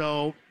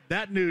 So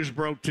that news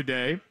broke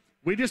today.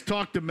 We just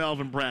talked to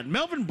Melvin Bratton.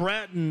 Melvin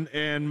Bratton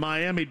in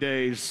Miami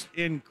days,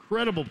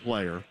 incredible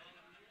player.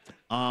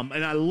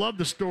 And I love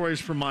the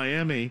stories from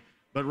Miami.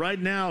 But right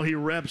now he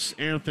reps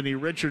Anthony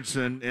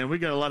Richardson, and we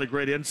got a lot of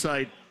great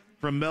insight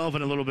from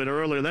Melvin a little bit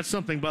earlier. That's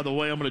something, by the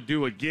way, I'm going to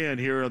do again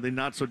here in the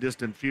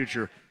not-so-distant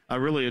future. I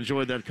really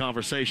enjoyed that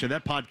conversation.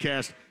 That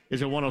podcast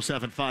is at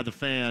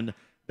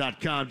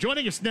 1075thefan.com.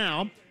 Joining us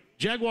now,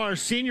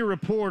 Jaguars senior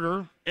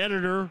reporter,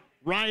 editor,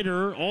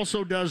 writer,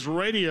 also does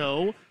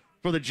radio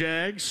for the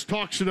Jags,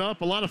 talks it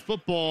up. A lot of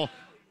football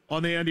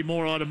on the Andy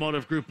Moore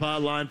Automotive Group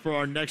hotline for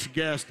our next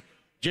guest.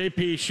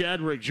 JP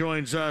Shadrick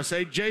joins us.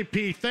 Hey,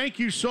 JP, thank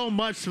you so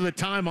much for the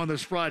time on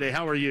this Friday.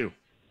 How are you?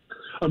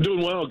 I'm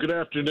doing well. Good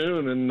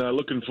afternoon, and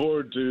looking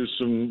forward to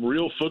some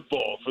real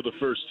football for the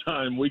first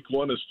time. Week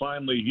 1 is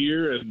finally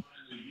here, and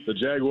the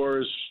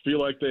Jaguars feel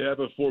like they have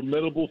a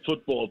formidable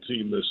football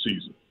team this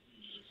season.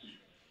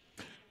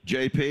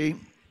 JP,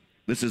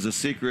 this is a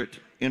secret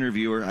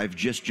interviewer I've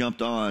just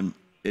jumped on.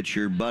 It's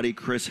your buddy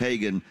Chris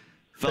Hagan,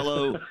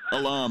 fellow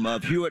alum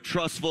of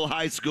Hewitt-Trussville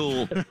High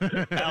School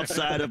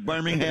outside of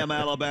Birmingham,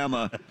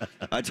 Alabama.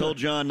 I told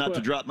John not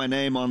to drop my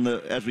name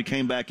as we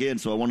came back in,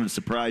 so I wanted to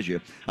surprise you.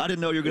 I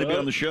didn't know you were going to be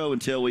on the show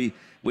until we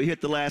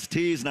hit the last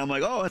tease, and I'm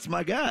like, oh, that's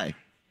my guy.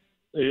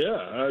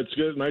 Yeah, it's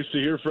good. Nice to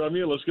hear from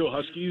you. Let's go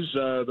Huskies.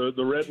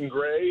 The red and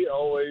gray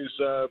always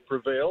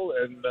prevail,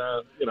 and,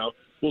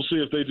 we'll see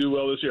if they do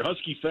well this year.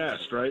 Husky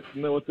fast, right?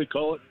 Isn't that what they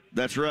call it?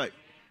 That's right.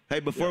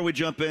 Hey, before we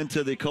jump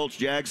into the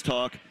Colts-Jags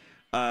talk,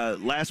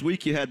 last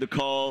week you had the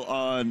call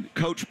on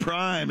Coach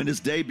Prime and his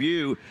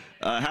debut.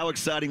 How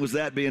exciting was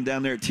that being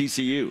down there at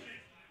TCU?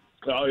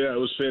 Oh, yeah, it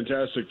was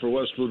fantastic for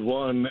Westwood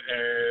One.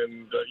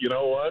 And you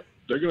know what?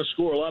 They're going to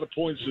score a lot of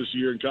points this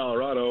year in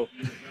Colorado,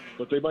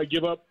 but they might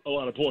give up a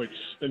lot of points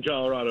in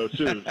Colorado,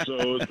 too.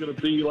 So it's going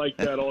to be like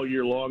that all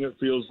year long, it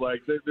feels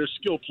like. Their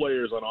skill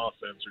players on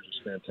offense are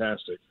just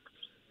fantastic.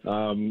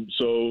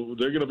 So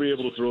they're going to be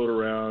able to throw it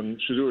around.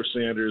 Shedeur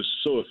Sanders,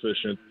 so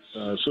efficient,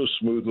 so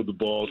smooth with the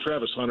ball.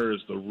 Travis Hunter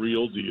is the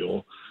real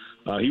deal.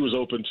 He was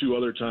open 2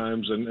 other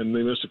times, and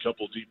they missed a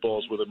couple of deep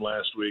balls with him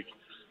last week.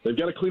 They've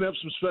got to clean up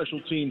some special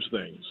teams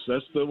things.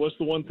 What's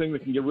the one thing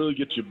that can really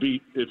get you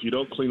beat if you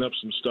don't clean up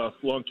some stuff.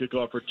 Long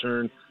kickoff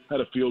return, had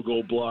a field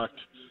goal blocked.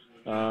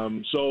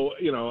 So,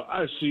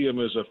 I see them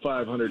as a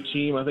 500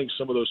 team. I think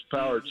some of those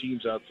power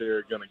teams out there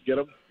are going to get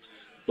them.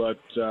 But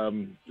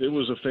it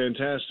was a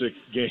fantastic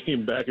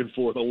game back and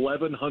forth.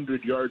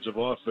 1,100 yards of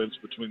offense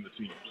between the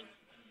teams.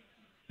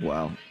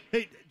 Wow.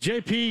 Hey,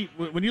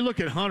 JP, when you look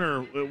at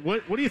Hunter,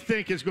 what do you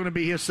think is going to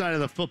be his side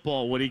of the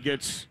football when he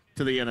gets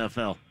to the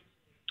NFL?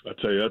 I'll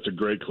tell you, that's a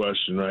great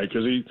question, right?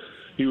 Because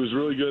he was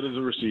really good as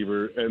a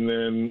receiver and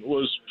then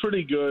was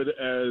pretty good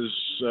as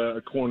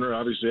a corner.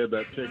 Obviously had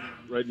that pick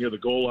right near the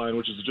goal line,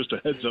 which is just a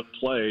heads-up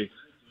play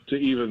to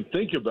even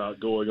think about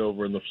going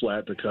over in the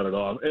flat to cut it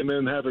off. And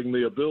then having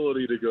the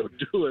ability to go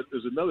do it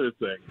is another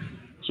thing.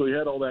 So he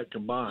had all that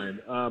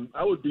combined.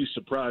 I would be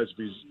surprised if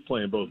he's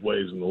playing both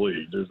ways in the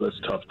league. That's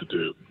tough to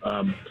do.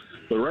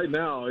 But right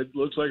now, it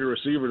looks like a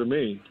receiver to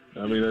me.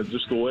 I mean,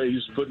 just the way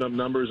he's putting up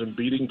numbers and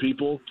beating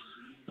people.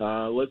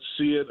 Let's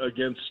see it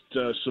against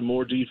some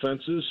more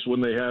defenses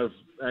when they have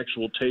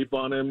actual tape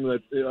on him in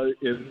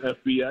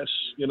FBS,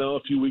 a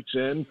few weeks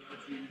in.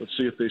 Let's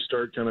see if they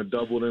start kind of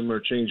doubling him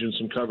or changing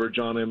some coverage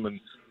on him and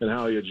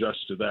how he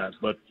adjusts to that.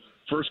 But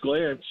first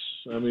glance,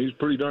 I mean, he's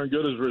pretty darn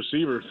good as a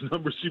receiver. The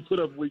numbers he put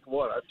up week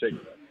 1, I'd take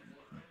that.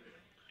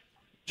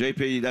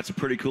 JP, that's a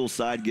pretty cool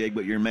side gig,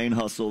 but your main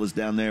hustle is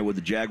down there with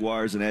the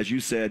Jaguars. And as you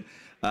said,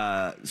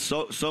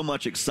 so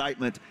much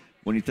excitement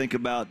when you think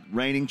about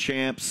reigning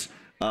champs,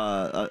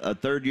 a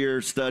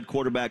third-year stud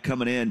quarterback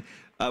coming in.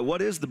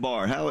 What is the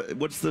bar?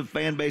 What's the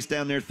fan base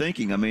down there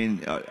thinking? I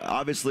mean,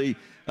 obviously,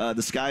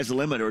 the sky's the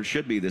limit, or it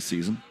should be this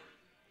season.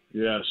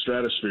 Yeah,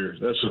 stratosphere.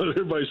 That's what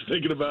everybody's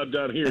thinking about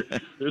down here.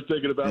 They're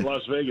thinking about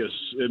Las Vegas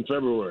in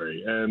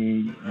February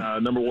and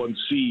number one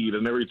seed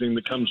and everything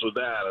that comes with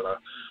that, and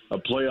a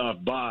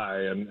playoff bye.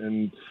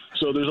 And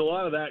so there's a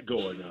lot of that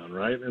going on,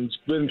 right? And it's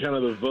been kind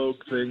of the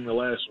vogue thing the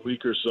last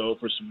week or so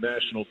for some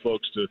national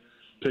folks to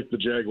pick the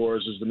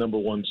Jaguars as the number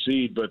one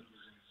seed. But,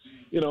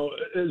 you know,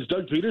 as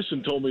Doug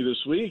Peterson told me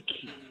this week,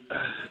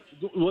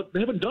 they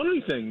haven't done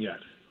anything yet.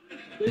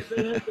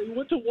 They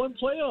went to one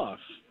playoff,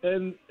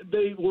 and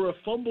they were a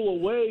fumble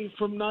away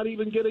from not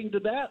even getting to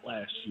that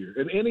last year.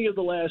 In any of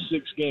the last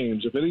 6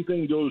 games, if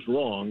anything goes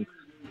wrong,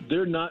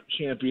 they're not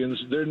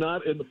champions. They're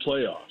not in the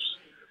playoffs.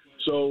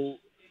 So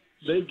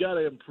they've got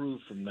to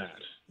improve from that,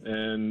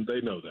 and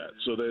they know that.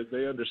 So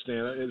they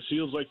understand it. It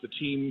feels like the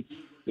team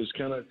is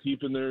kind of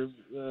keeping their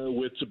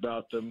wits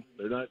about them.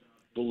 They're not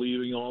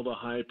believing all the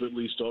hype, at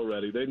least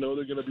already. They know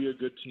they're going to be a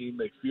good team.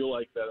 They feel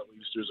like that at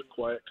least. There's a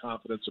quiet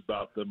confidence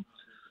about them.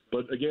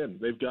 But, again,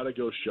 they've got to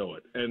go show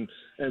it. And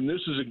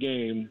this is a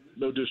game,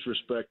 no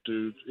disrespect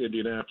to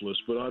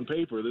Indianapolis, but on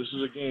paper, this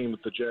is a game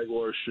that the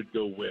Jaguars should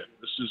go win.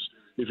 This is,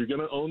 if you're going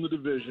to own the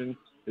division,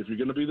 if you're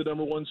going to be the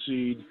number one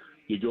seed,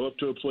 you go up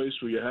to a place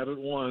where you haven't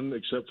won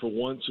except for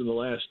once in the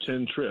last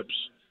 10 trips,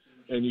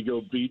 and you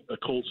go beat a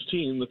Colts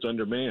team that's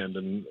undermanned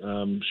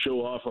and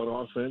show off on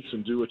offense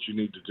and do what you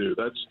need to do.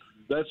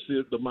 That's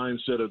the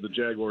mindset of the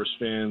Jaguars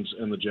fans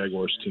and the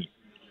Jaguars team.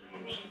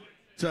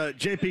 So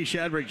JP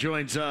Shadrick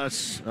joins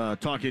us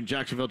talking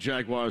Jacksonville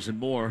Jaguars and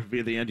more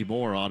via the Andy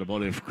Moore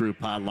Automotive Group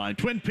hotline.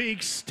 Twin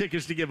Peaks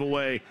tickets to give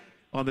away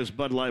on this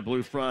Bud Light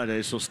Blue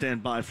Friday, so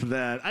stand by for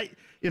that.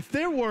 If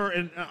there were,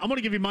 and I'm going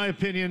to give you my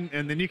opinion,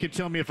 and then you can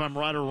tell me if I'm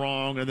right or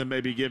wrong, and then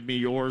maybe give me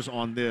yours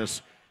on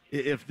this.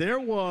 If there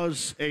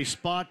was a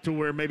spot to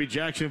where maybe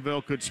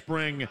Jacksonville could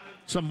spring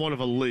somewhat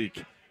of a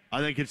leak, I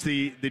think it's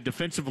the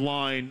defensive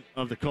line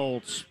of the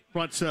Colts,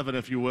 front seven,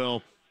 if you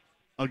will,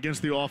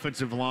 against the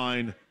offensive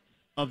line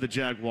of the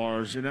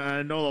Jaguars. And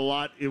I know a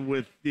lot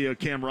with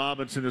Cam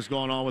Robinson has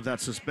gone on with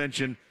that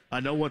suspension. I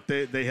know what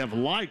they have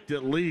liked,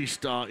 at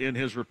least in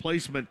his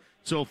replacement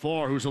so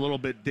far, who's a little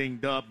bit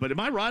dinged up. But am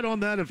I right on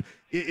that?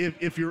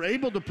 If you're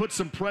able to put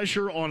some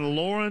pressure on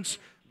Lawrence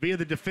via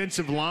the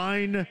defensive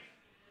line,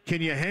 can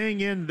you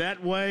hang in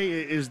that way?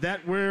 Is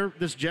that where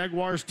this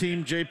Jaguars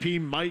team,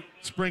 JP, might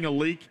spring a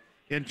leak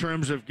in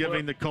terms of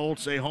giving the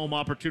Colts a home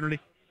opportunity?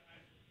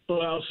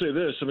 Well, I'll say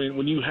this. I mean,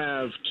 when you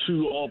have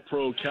 2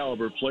 all-pro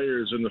caliber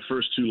players in the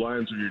first 2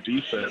 lines of your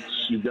defense,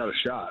 you've got a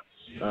shot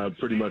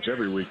pretty much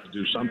every week to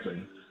do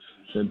something.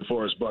 And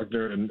Forrest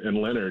Buckner and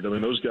Leonard, I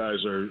mean, those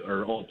guys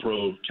are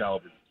all-pro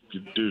caliber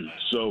dudes.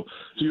 So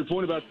to your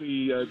point about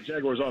the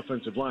Jaguars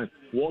offensive line,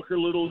 Walker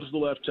Little is the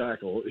left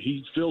tackle.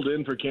 He filled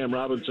in for Cam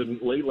Robinson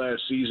late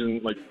last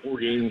season, like 4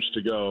 games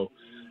to go,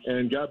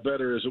 and got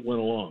better as it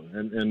went along.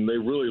 And they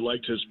really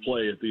liked his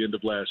play at the end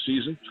of last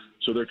season.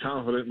 So they're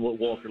confident in what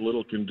Walker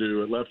Little can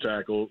do at left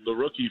tackle. The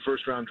rookie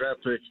first-round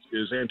draft pick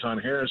is Anton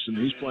Harrison.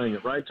 He's playing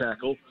at right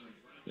tackle.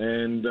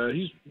 And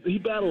he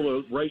battled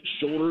a right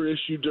shoulder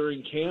issue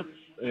during camp,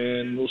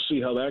 and we'll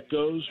see how that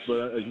goes.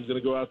 But he's going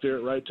to go out there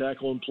at right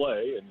tackle and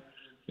play,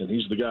 and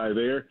he's the guy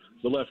there.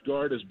 The left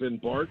guard has been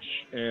Barch,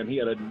 and he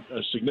had a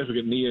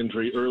significant knee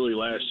injury early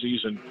last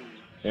season.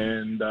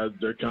 And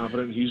they're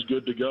confident he's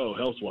good to go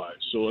health-wise.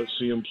 So let's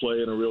see him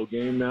play in a real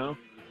game now.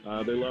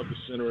 They love the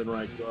center and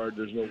right guard.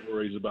 There's no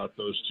worries about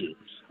those 2.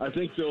 I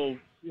think they'll,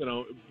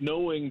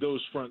 knowing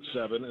those front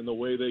 7 and the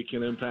way they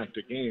can impact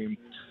a game,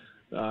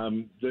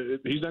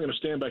 he's not going to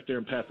stand back there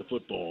and pat the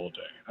football all day.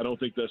 I don't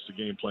think that's the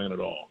game plan at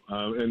all.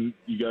 And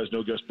you guys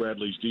know Gus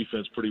Bradley's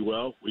defense pretty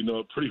well. We know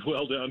it pretty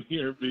well down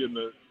here, being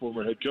the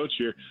former head coach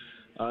here.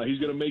 He's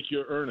going to make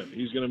you earn it.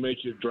 He's going to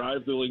make you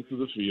drive the length of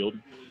the field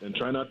and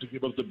try not to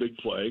give up the big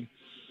play.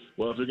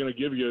 Well, if they're going to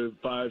give you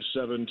 5,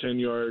 7,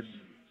 10-yard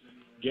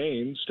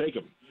gains, take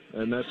them.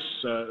 And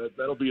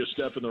that'll be a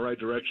step in the right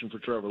direction for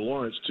Trevor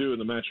Lawrence, too, in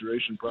the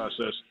maturation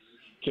process.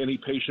 Can he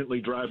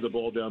patiently drive the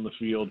ball down the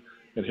field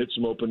and hit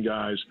some open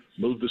guys,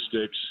 move the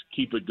sticks,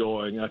 keep it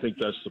going? I think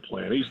that's the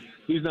plan.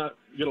 He's not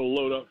going to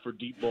load up for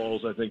deep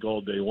balls, I think,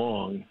 all day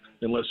long,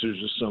 unless there's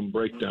just some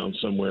breakdown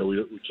somewhere we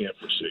can't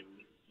foresee.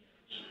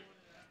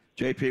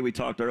 JP, we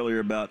talked earlier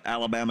about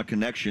Alabama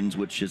connections,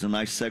 which is a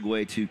nice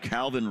segue to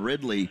Calvin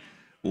Ridley.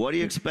 What do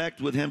you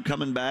expect with him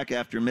coming back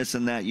after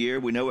missing that year?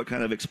 We know what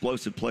kind of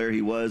explosive player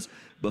he was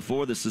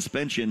before the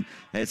suspension.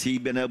 Has he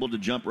been able to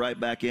jump right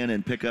back in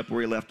and pick up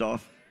where he left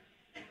off?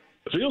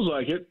 It feels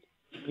like it.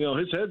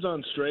 His head's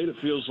on straight. It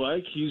feels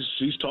like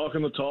he's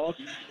talking the talk,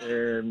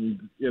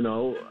 and I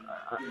don't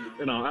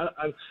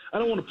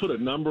want to put a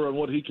number on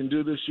what he can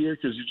do this year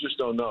because you just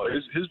don't know.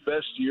 His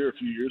best year a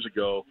few years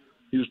ago,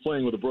 he was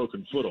playing with a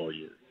broken foot all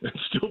year and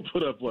still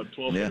put up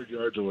 1,200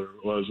 yards or whatever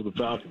it was with the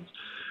Falcons.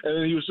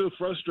 And he was so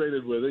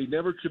frustrated with it. He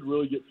never could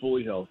really get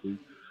fully healthy.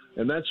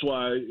 And that's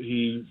why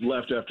he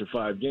left after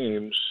 5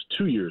 games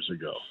 2 years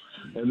ago.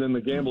 And then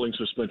the gambling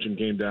suspension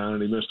came down,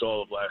 and he missed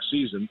all of last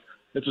season.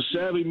 It's a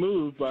savvy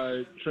move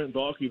by Trent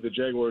Baalke, the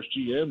Jaguars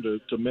GM,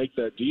 to make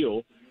that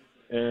deal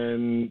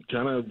and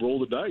kind of roll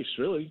the dice,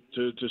 really,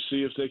 to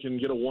see if they can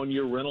get a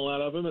 1-year rental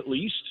out of him at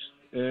least.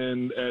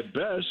 And at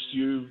best,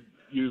 you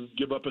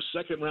give up a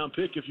second-round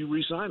pick if you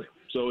re-sign him.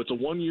 So it's a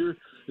 1-year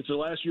 – it's the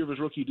last year of his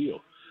rookie deal.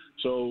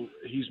 So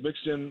he's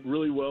mixed in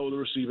really well with the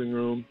receiving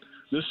room.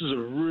 This is a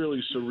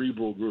really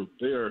cerebral group.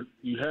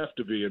 You have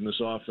to be in this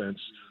offense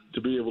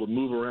to be able to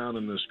move around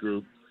in this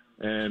group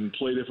and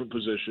play different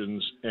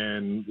positions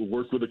and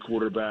work with the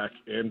quarterback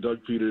and Doug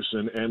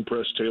Peterson and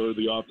Press Taylor,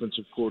 the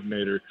offensive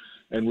coordinator,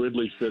 and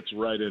Ridley fits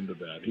right into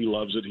that. He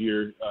loves it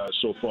here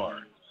so far.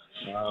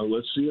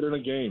 Let's see it in a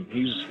game.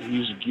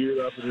 He's geared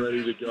up and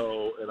ready to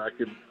go, and I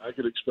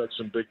could expect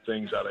some big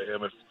things out of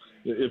him.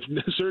 If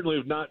certainly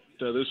if not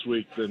this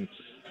week, then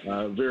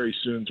very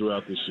soon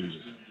throughout this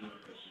season.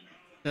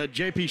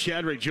 J.P.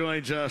 Shadrick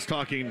joins us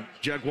talking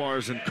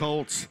Jaguars and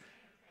Colts.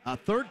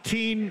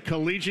 13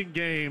 collegiate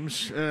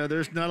games.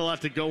 There's not a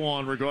lot to go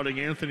on regarding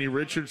Anthony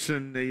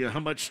Richardson. How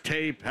much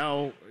tape?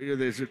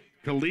 There's a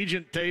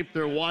collegiate tape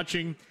they're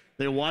watching.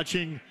 They're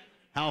watching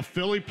how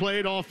Philly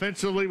played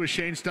offensively with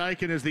Shane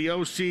Steichen as the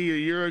OC a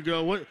year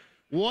ago.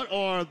 What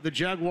are the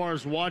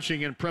Jaguars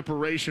watching in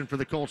preparation for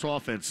the Colts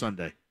offense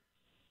Sunday?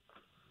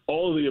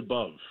 All of the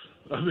above.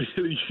 I mean,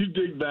 you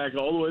dig back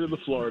all the way to the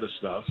Florida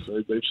stuff.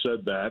 They've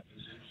said that.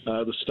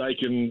 The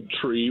Steichen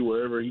tree,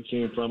 wherever he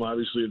came from,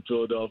 obviously in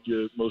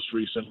Philadelphia most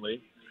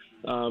recently.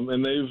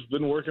 And they've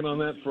been working on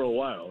that for a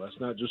while. That's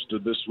not just a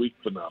this week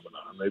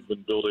phenomenon. They've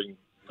been building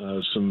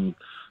some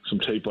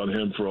tape on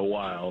him for a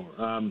while.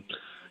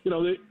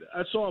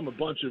 I saw him a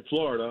bunch in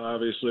Florida,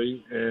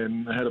 obviously,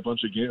 and I had a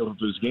bunch of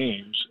his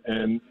games.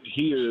 And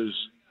he is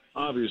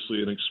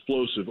obviously an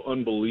explosive,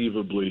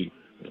 unbelievably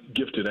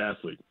gifted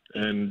athlete,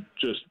 and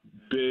just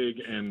big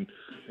and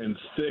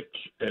thick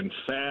and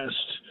fast,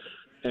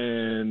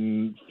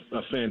 and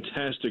a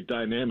fantastic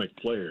dynamic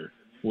player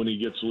when he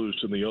gets loose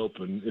in the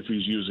open if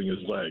he's using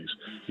his legs.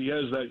 He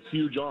has that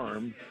huge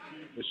arm.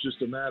 It's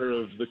just a matter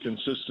of the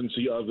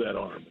consistency of that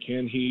arm.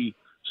 Can he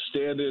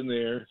stand in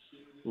there,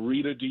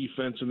 read a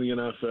defense in the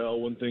NFL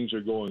when things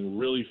are going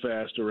really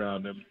fast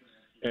around him,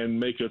 and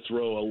make a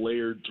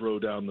layered throw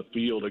down the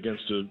field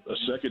against a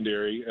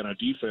secondary and a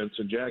defense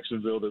in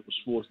Jacksonville that was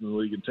fourth in the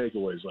league in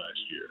takeaways last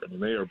year. I mean,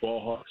 they are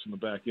ball hawks in the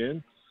back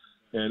end,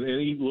 and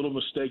any little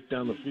mistake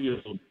down the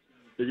field,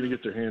 they're going to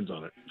get their hands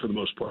on it for the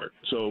most part.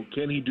 So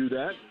can he do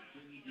that?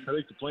 I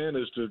think the plan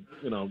is to,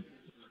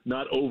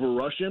 not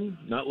overrush him,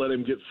 not let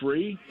him get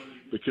free,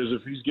 because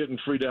if he's getting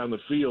free down the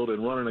field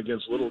and running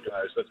against little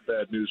guys, that's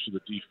bad news for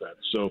the defense.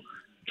 So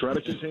try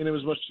to contain him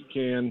as much as you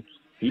can.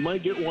 He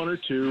might get 1 or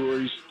 2, or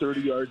he's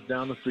 30 yards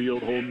down the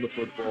field holding the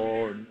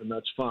football, and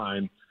that's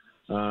fine.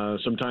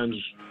 Sometimes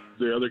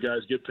the other guys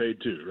get paid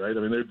too, right?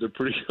 I mean, they're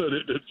pretty good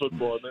at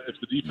football. And if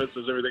the defense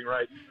does everything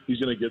right, he's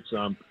going to get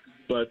some.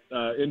 But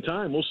in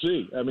time, we'll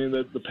see. I mean,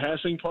 the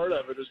passing part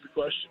of it is the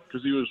question,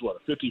 because he was,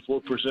 a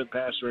 54%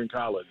 passer in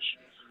college.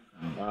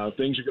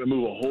 Things are going to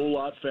move a whole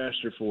lot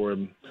faster for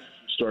him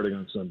starting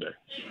on Sunday.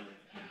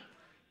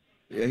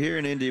 Yeah, here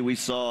in Indy, we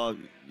saw,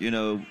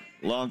 a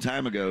long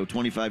time ago,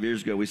 25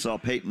 years ago, we saw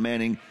Peyton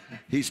Manning.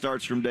 He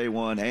starts from day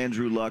one.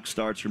 Andrew Luck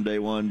starts from day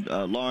one.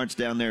 Lawrence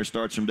down there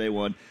starts from day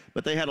one.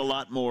 But they had a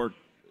lot more,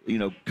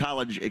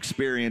 college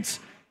experience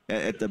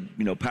at the,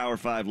 Power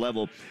 5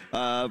 level.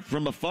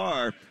 From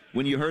afar,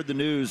 when you heard the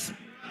news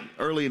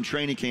early in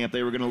training camp,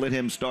 they were going to let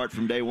him start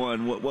from day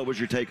one. What was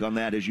your take on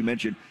that? As you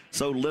mentioned,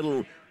 so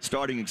little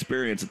starting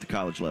experience at the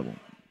college level.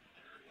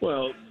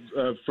 Well,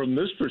 from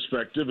this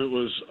perspective, it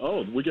was,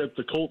 we got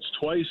the Colts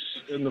twice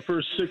in the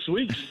first 6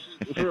 weeks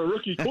for a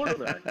rookie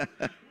quarterback.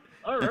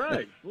 All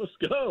right, let's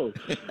go.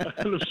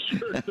 And I'm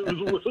sure there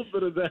was a little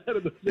bit of that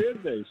in the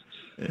fan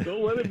base.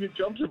 Don't let him get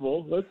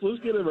comfortable. Let's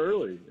get him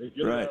early and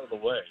get him out of the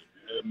way.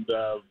 And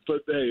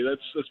but hey,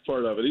 that's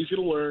part of it. He's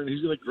going to learn.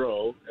 He's going to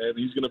grow, and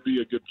he's going to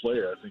be a good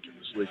player, I think, in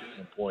this league at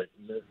some point.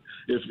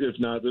 If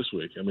not this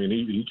week, I mean,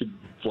 he could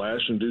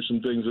flash and do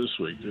some things this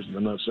week.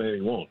 I'm not saying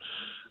he won't,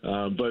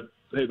 but.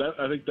 Hey,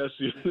 I think this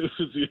is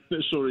the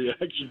initial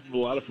reaction from a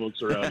lot of folks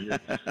around here.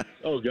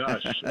 Oh,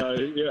 gosh.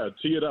 Yeah,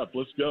 tee it up.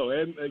 Let's go.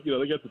 And, they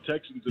got the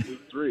Texans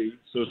at 3,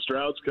 so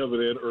Stroud's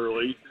coming in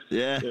early.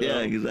 Yeah,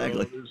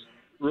 exactly. There's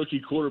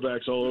rookie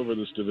quarterbacks all over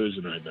this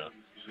division right now.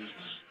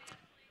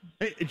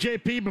 Hey,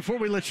 JP, before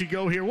we let you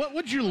go here, what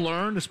would you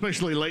learn,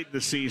 especially late in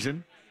the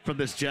season, from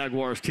this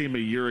Jaguars team a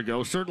year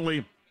ago?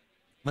 Certainly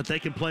that they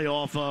can play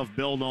off of,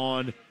 build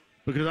on,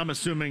 because I'm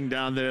assuming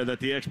down there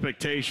that the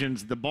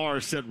expectations, the bar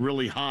is set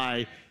really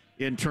high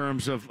in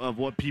terms of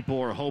what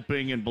people are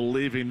hoping and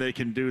believing they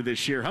can do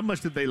this year. How much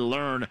did they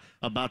learn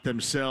about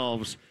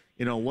themselves,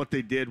 what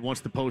they did once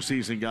the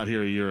postseason got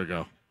here a year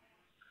ago?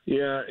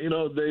 Yeah,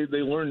 they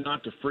learned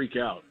not to freak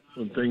out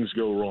when things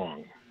go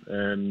wrong.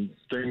 And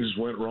things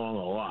went wrong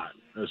a lot,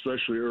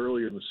 especially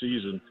early in the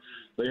season.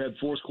 They had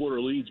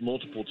fourth-quarter leads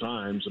multiple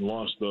times and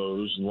lost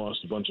those and lost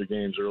a bunch of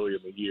games early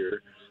in the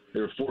year. They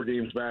were 4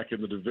 games back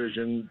in the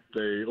division.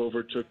 They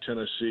overtook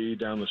Tennessee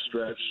down the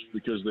stretch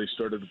because they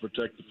started to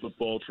protect the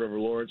football. Trevor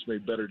Lawrence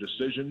made better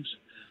decisions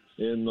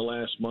in the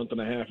last month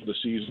and a half of the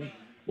season.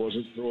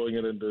 Wasn't throwing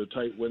it into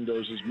tight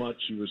windows as much.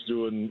 He was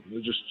doing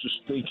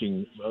just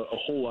thinking a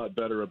whole lot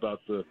better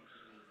about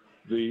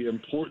the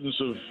importance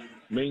of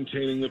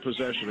maintaining the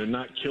possession and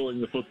not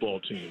killing the football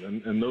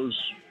team. And those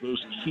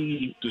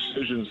key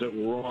decisions that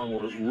were wrong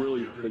were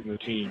really hurting the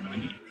team.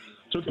 And he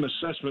took an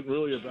assessment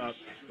really about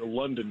the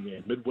London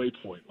game, midway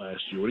point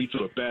last year, when he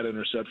threw a bad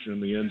interception in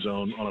the end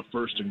zone on a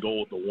 1st and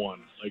goal at the 1.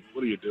 Like,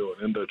 what are you doing?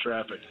 Into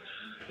traffic.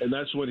 And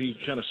that's when he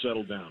kind of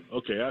settled down.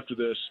 Okay, after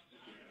this,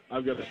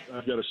 I've got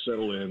to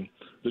settle in.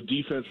 The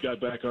defense got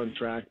back on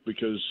track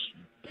because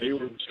they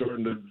were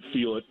starting to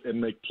feel it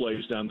and make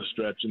plays down the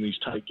stretch in these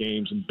tight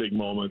games and big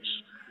moments,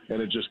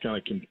 and it just kind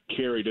of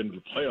carried into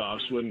the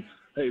playoffs when,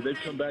 hey, they've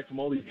come back from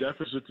all these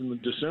deficits in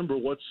December.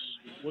 What's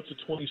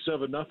a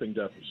 27-0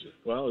 deficit?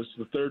 Well, it's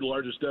the 3rd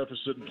largest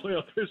deficit in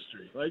playoff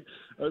history. Like,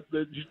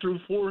 you threw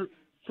 4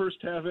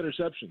 first-half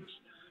interceptions.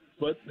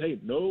 But, hey,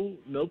 no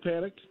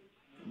panic.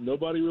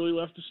 Nobody really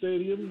left the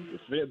stadium.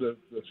 The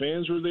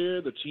fans were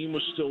there. The team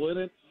was still in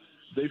it.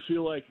 They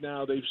feel like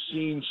now they've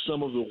seen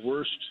some of the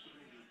worst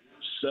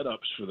setups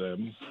for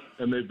them,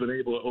 and they've been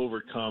able to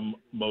overcome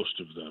most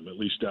of them, at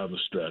least down the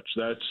stretch.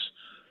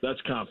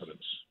 That's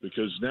confidence,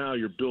 because now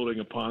you're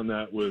building upon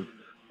that with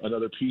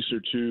another piece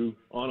or two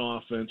on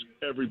offense.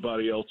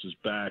 Everybody else is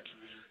back,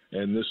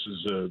 and this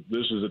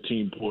is a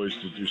team poised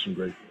to do some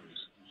great things.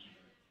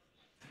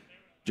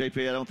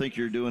 JP, I don't think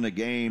you're doing a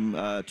game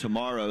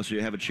tomorrow, so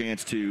you'll have a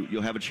chance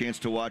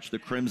to watch the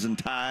Crimson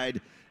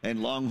Tide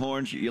and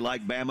Longhorns. You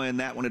like Bama in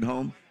that one at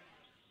home?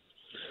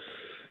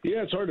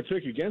 Yeah, it's hard to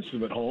pick against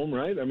them at home,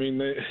 right? I mean,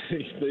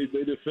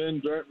 they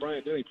defend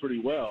Bryant-Denny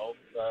pretty well.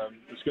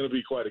 It's going to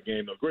be quite a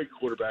game, though. Great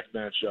quarterback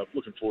matchup.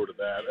 Looking forward to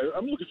that.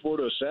 I'm looking forward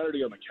to a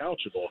Saturday on the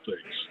couch of all things,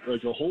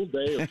 like a whole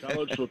day of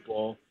college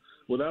football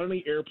without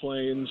any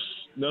airplanes,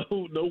 no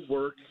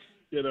work,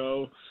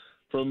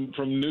 from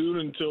noon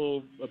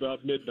until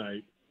about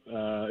midnight.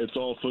 It's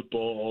all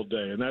football all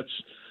day, and that's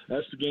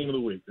the game of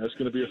the week. That's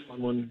going to be a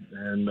fun one,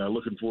 and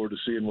looking forward to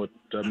seeing what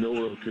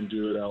Milroe can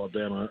do at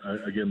Alabama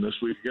again this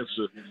week against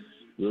a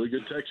really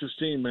good Texas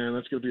team, man.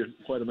 That's going to be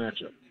quite a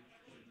matchup.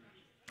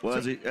 Well,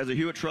 as a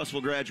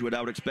Hewitt-Trussville graduate, I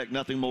would expect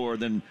nothing more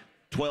than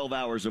 12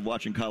 hours of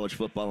watching college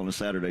football on a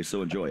Saturday,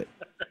 so enjoy it.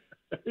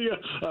 Yeah,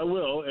 I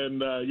will,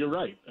 and you're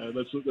right.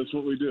 That's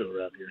what we do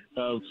around here.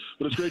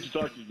 But it's great to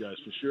talk to you guys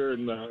for sure,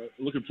 and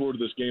looking forward to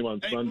this game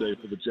on Sunday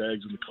for the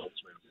Jags and the Colts,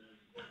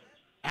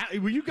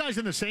 man. Were you guys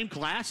in the same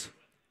class?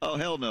 Oh,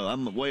 hell no.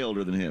 I'm way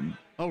older than him.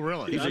 Oh,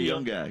 really? He's a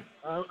young guy.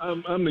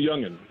 I'm the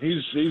youngin'.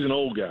 He's an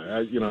old guy.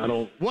 I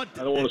don't want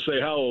to say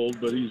how old,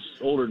 but he's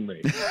older than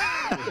me.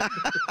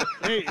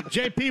 Hey,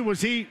 JP,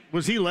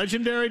 was he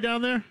legendary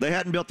down there? They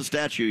hadn't built the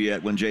statue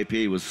yet when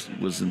JP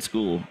was in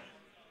school.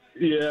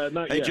 Yeah,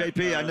 not yet. Hey,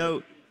 JP, I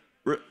know.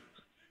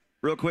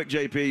 Real quick,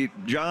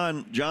 JP.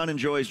 John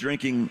enjoys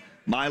drinking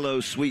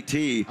Milo's sweet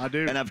tea. I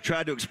do. And I've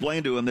tried to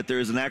explain to him that there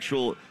is an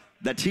actual.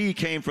 That tea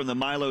came from the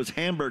Milo's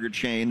hamburger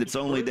chain that's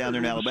only down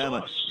there in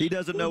Alabama. He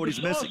doesn't know what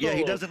he's missing. Yeah,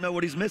 he doesn't know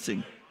what he's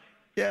missing.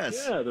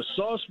 Yes. Yeah, the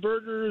sauce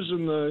burgers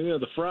and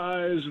the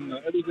fries and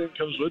everything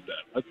comes with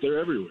that. They're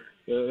everywhere.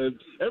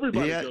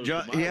 Everybody goes to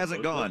Milo's. He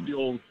hasn't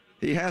gone.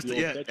 He has to.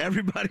 Yeah,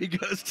 everybody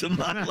goes to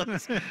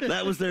Milo's.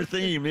 That was their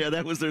theme. Yeah,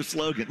 that was their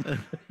slogan.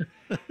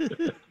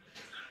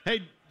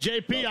 Hey,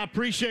 JP, I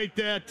appreciate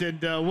that,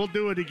 and we'll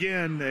do it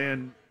again.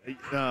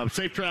 And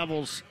safe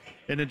travels,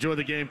 and enjoy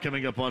the game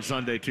coming up on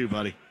Sunday too,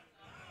 buddy.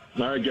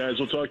 All right, guys.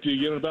 We'll talk to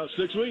you again in about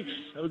 6 weeks.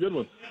 Have a good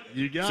one.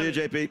 You got it.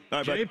 See you, JP.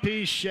 All right,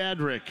 JP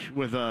Shadrick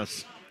with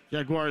us.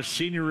 Jaguars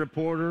senior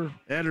reporter,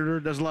 editor,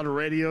 does a lot of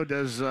radio,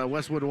 does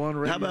Westwood One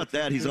radio. How about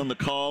that? He's on the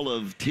call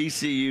of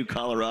TCU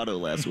Colorado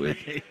last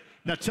week.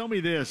 Now, tell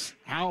me this.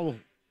 How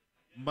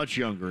much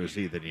younger is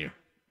he than you?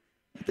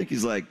 I think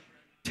he's like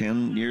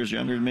 10 years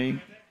younger than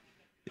me.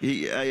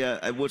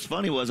 What's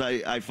funny was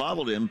I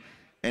followed him,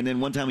 and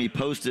then one time he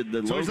posted the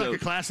logo. So he's like a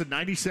class of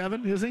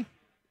 97, is he?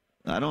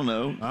 I don't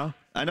know. Huh?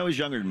 I know he's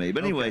younger than me.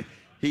 But anyway,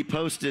 he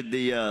posted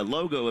the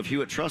logo of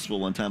Hewitt-Trussville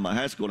one time at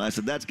high school, and I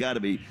said, that's got to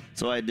be.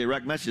 So I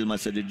direct messaged him. I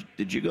said,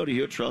 did you go to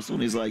Hewitt-Trussville?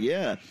 And he's like,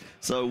 yeah.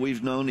 So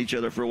we've known each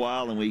other for a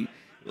while, and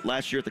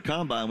last year at the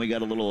Combine, we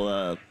got a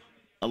little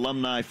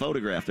alumni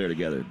photograph there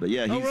together. But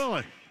yeah,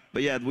 really?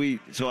 But yeah,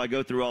 so I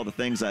go through all the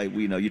things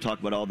you talk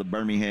about all the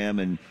Birmingham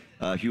and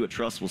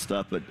Hewitt-Trussville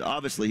stuff, but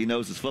obviously he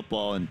knows his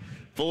football and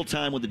full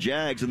time with the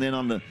Jags, and then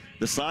on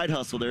the side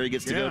hustle there, he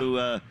gets to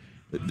go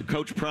to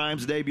Coach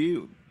Prime's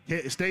debut.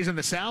 He stays in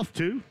the South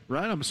too,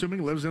 right? I'm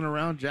assuming lives in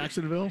around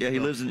Jacksonville. Yeah, he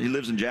lives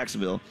in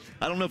Jacksonville.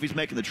 I don't know if he's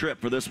making the trip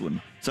for this one.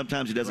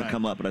 Sometimes he doesn't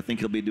come up, but I think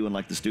he'll be doing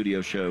like the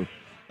studio show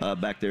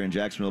back there in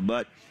Jacksonville.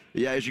 But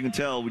yeah, as you can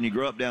tell, when you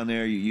grow up down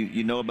there,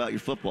 you know about your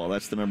football.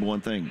 That's the number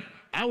one thing.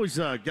 I always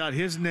got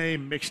his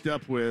name mixed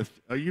up with.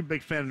 Are you a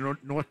big fan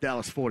of North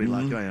Dallas 40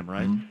 like I am,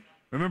 right? Mm-hmm.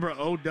 Remember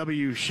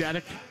O.W.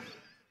 Shattuck?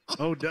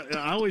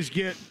 I always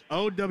get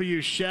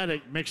O.W.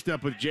 Shattuck mixed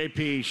up with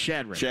J.P.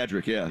 Shadrick.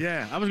 Shadrick, yeah.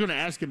 Yeah, I was going to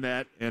ask him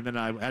that, and then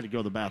I had to go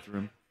to the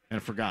bathroom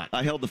and forgot.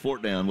 I held the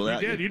fort down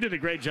without you. You did a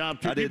great job,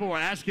 too. People were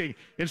asking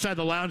inside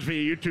the lounge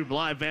via YouTube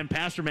Live. Van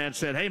Pasterman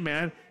said, hey,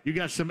 man, you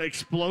got some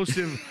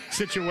explosive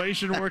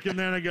situation working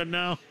there? And I go,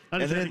 no, I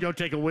just had to go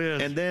take a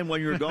whiz. And then when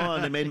you were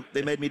gone,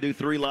 they made me do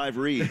 3 live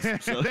reads.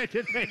 So. They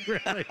did,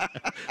 really.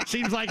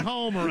 Seems like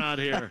home around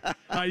here.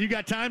 You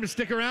got time to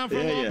stick around for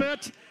a little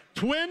bit?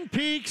 Twin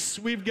Peaks,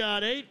 we've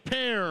got 8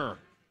 pair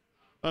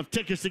of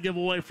tickets to give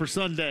away for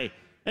Sunday.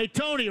 Hey,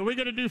 Tony, are we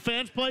going to do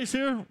Fans Place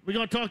here? We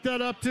going to talk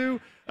that up, too?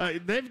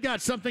 They've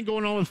got something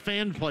going on with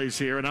Fan Place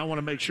here, and I want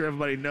to make sure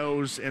everybody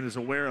knows and is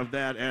aware of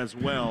that as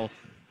well.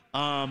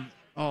 I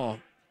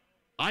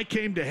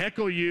came to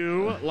heckle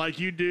you like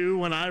you do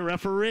when I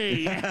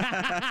referee.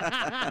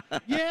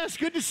 Yes,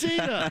 good to see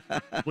you.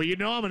 Well, you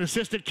know I'm an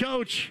assistant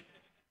coach.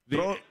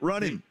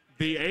 Running.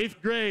 The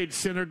 8th grade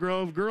Center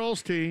Grove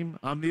girls team.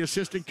 I'm the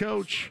assistant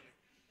coach.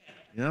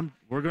 Yeah,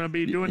 we're going to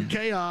be doing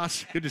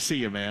chaos. Good to see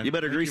you, man. You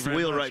better grease the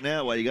wheel right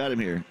now while you got him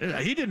here.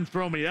 He didn't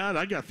throw me out.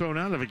 I got thrown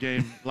out of a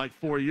game like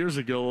 4 years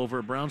ago over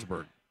at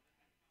Brownsburg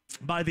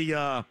by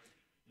the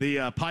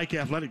Pike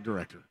athletic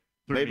director.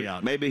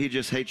 Maybe he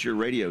just hates your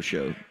radio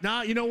show.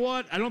 Nah, you know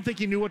what? I don't think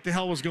he knew what the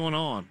hell was going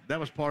on. That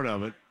was part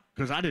of it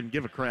because I didn't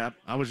give a crap.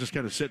 I was just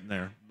kind of sitting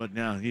there. But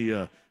now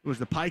it was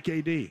the Pike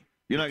AD.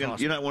 You're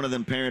not one of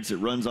them parents that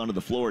runs onto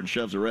the floor and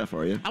shoves a ref,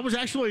 are you? I was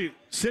actually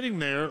sitting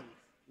there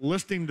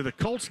listening to the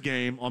Colts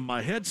game on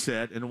my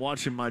headset and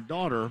watching my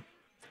daughter,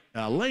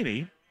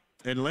 Lainey,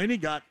 and Lainey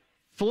got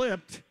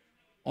flipped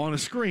on a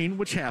screen,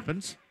 which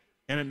happens,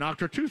 and it knocked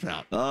her tooth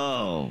out. Oh,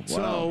 wow.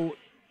 So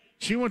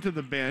she went to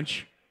the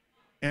bench,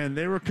 and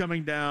they were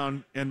coming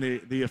down, and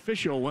the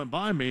official went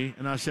by me,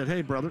 and I said,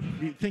 hey, brother,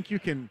 do you think you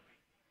can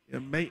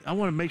I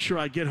want to make sure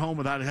I get home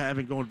without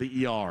having going to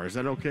the ER. Is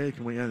that okay?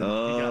 Can we? He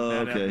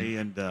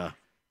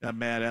got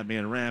mad at me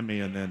and ran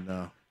me, and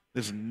then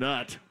this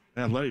nut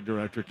athletic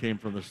director came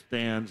from the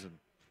stands, and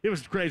it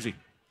was crazy.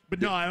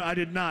 But no, I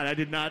did not. I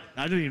didn't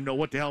even know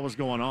what the hell was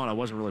going on. I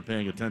wasn't really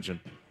paying attention,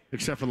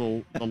 except for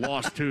the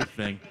lost tooth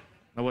thing.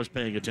 I was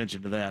paying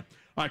attention to that.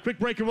 All right, quick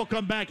break, and we'll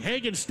come back.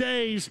 Hagen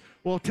stays.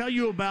 We'll tell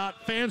you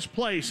about Fans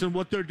Place and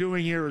what they're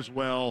doing here as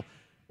well.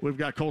 We've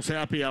got Colts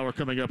Happy Hour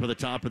coming up at the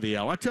top of the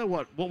hour. I tell you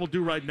what we'll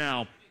do right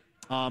now,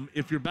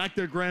 if you're back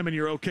there, Graham, and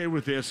you're okay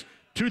with this,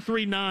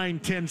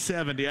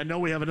 239-1070. I know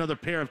we have another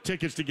pair of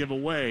tickets to give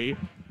away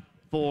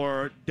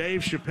for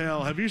Dave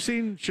Chappelle. Have you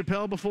seen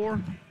Chappelle before?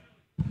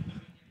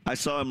 I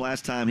saw him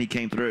last time he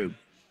came through.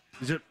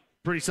 Is it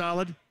pretty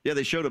solid? Yeah,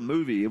 they showed a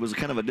movie. It was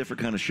kind of a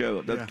different kind of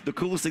show. The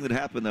coolest thing that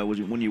happened, though,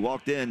 was when you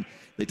walked in,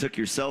 they took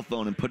your cell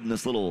phone and put in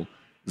this little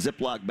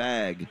Ziploc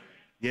bag.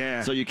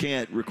 Yeah. So you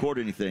can't record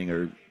anything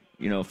or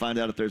find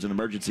out if there's an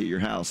emergency at your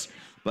house.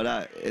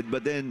 But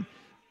then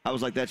I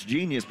was like, that's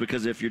genius,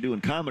 because if you're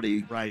doing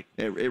comedy, right,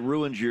 it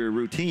ruins your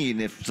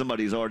routine if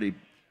somebody's already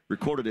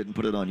recorded it and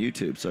put it on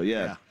YouTube. So,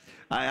 yeah.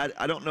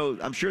 I don't know.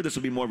 I'm sure this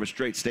will be more of a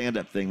straight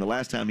stand-up thing. The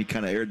last time he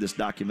kind of aired this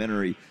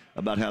documentary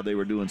about how they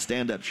were doing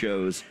stand-up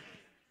shows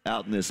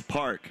out in this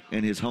park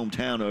in his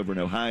hometown over in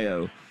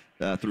Ohio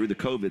through the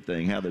COVID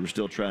thing, how they were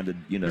still trying to,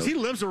 Because he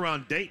lives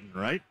around Dayton,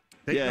 right?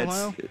 Dayton,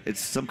 Ohio? It's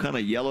some kind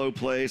of yellow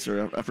place,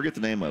 or I forget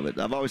the name of it.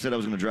 I've always said I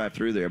was going to drive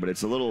through there, but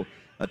it's a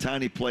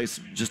tiny place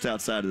just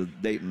outside of the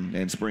Dayton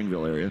and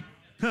Springville area.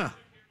 Huh.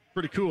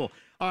 Pretty cool.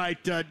 All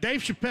right,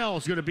 Dave Chappelle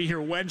is going to be here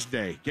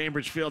Wednesday.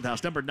 Cambridge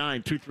Fieldhouse, number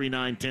 9,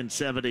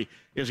 239-1070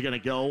 is going to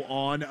go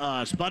on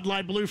us. Bud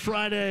Light Blue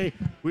Friday.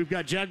 We've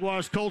got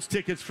Jaguars Colts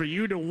tickets for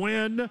you to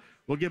win.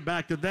 We'll get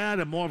back to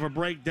that and more of a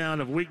breakdown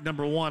of week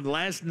number 1.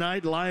 Last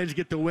night, Lions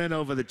get the win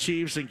over the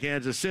Chiefs in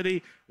Kansas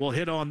City. We'll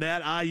hit on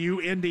that. IU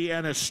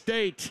Indiana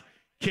State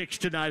kicks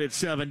tonight at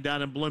 7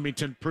 down in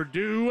Bloomington.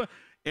 Purdue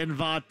and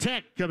Va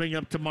Tech coming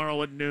up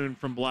tomorrow at noon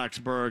from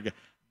Blacksburg.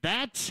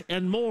 That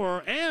and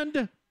more.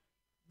 And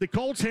the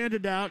Colts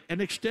handed out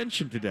an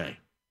extension today.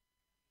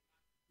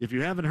 If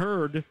you haven't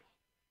heard,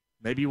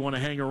 maybe you want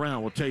to hang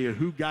around. We'll tell you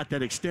who got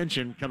that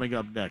extension coming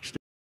up next.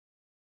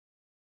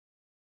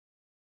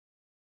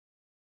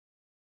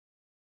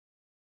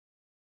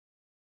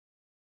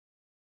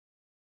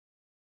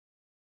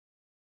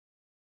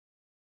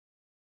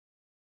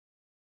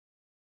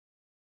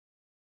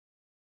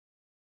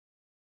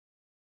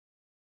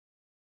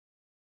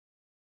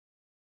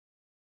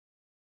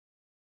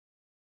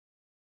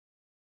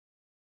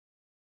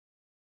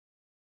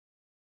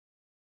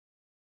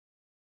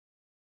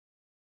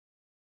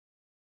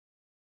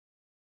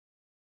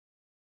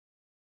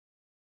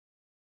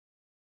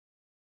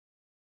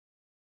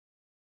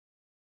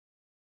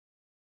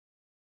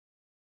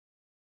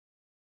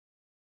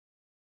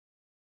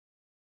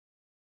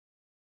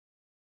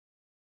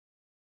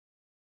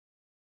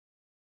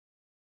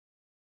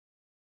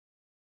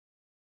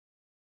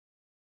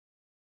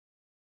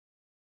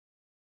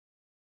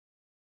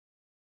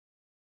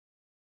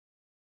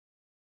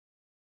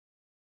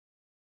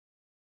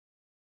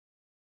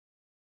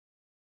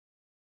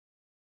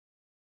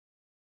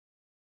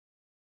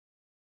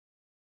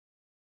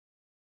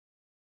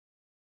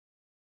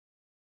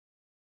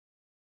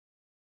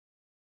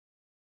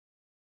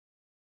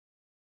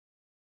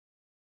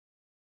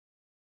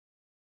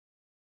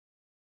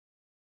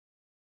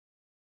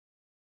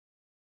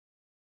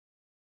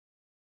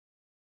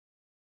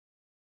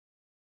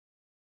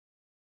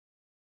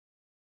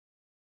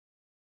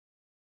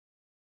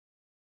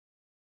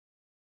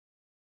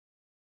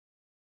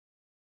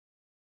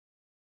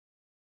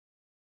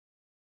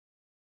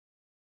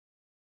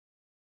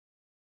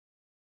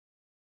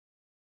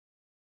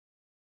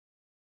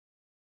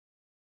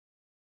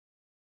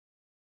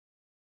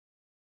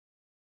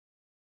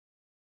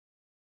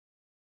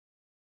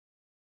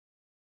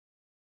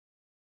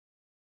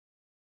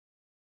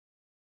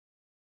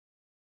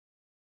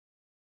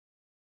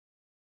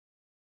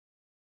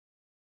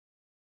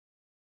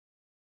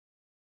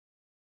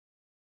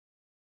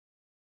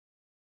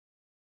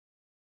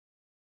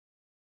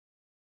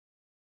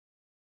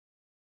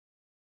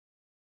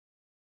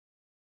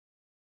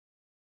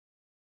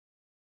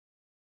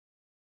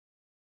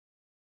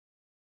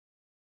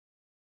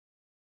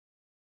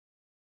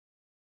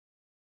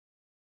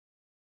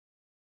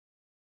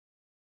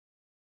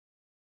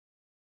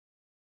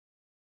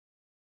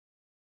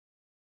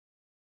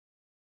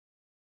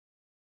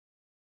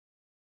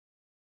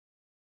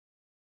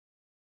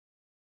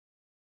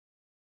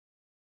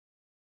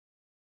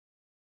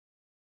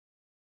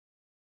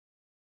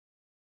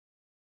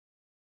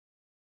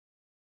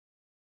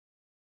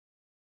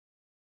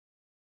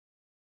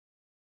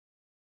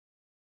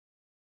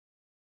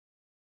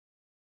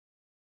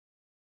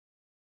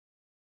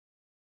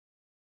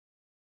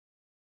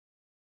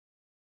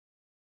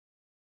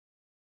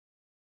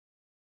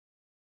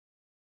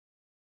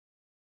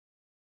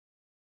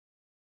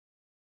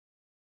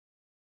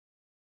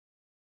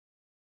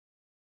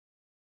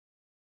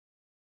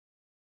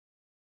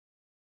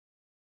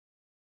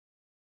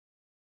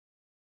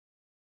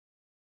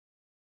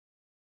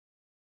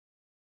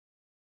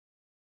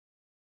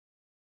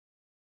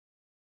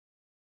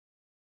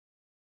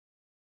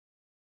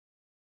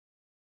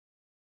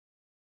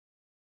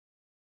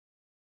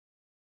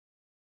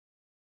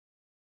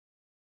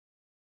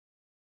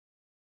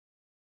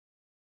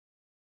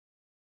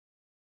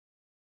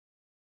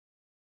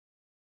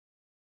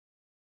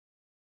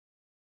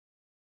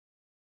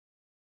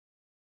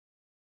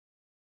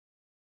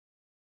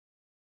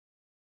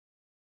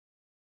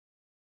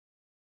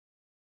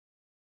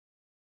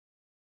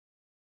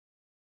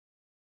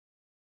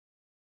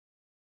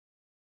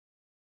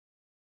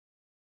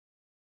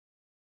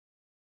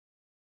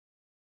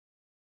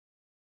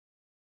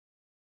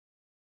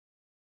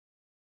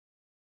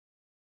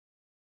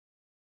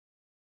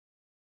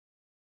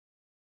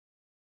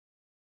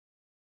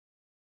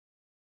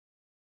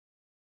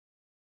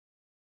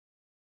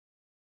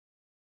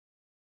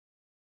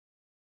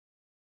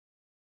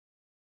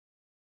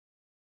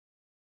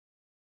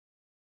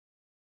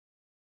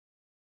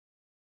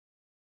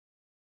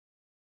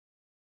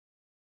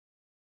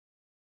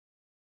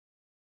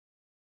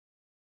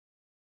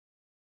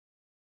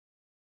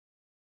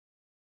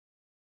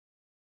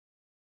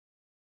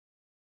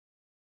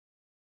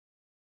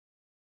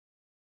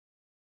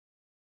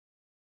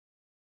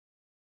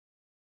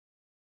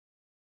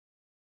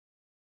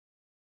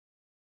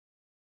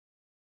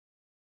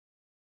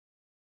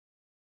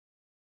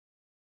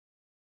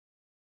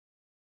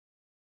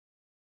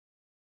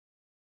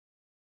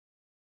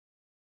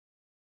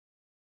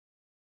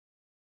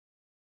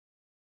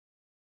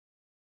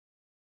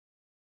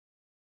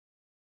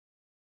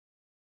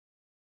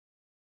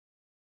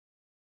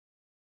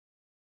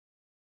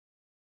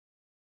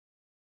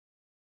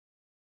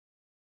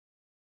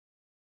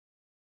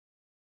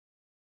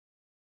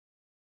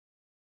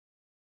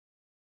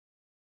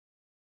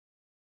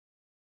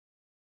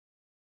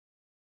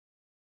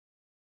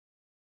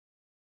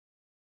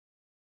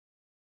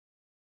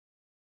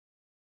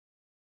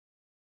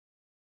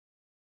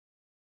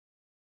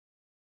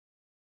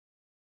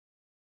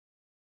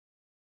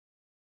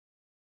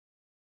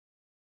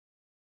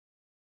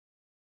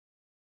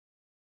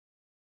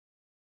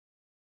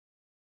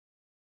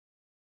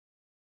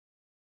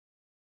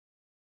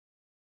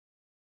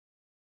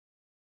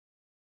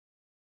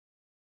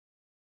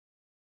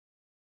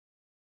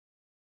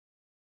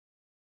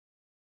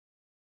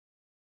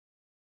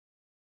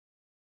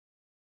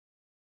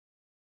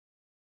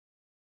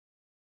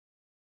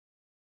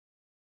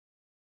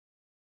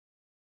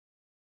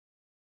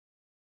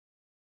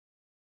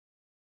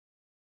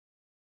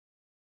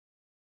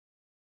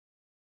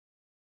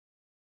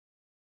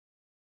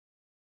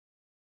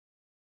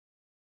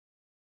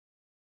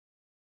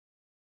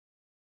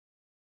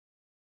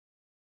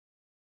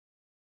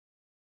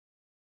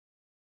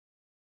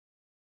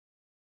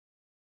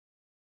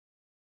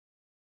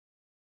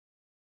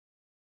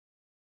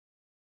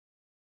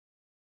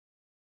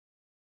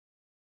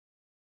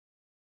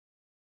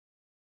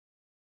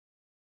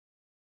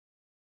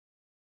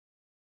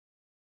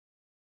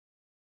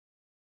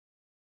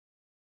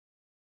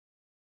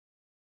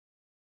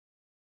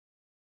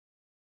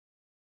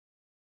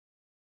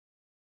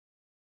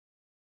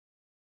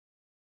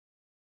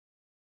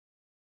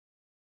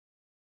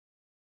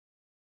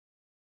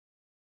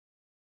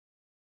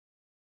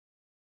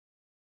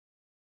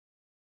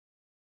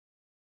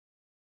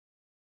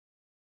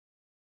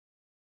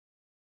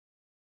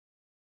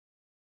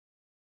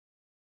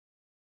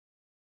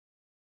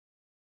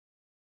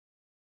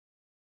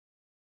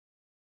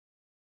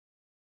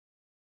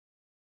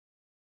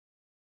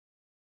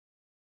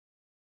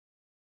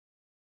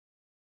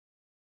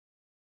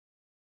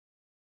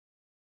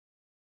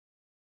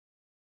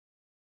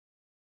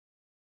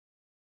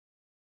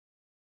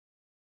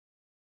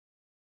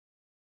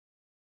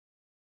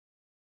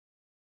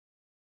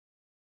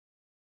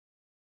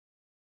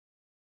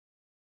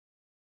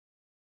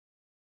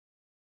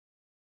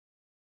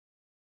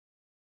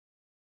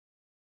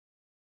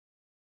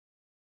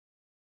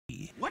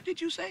 What did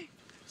you say? I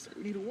said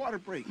we need a water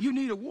break. You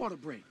need a water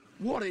break.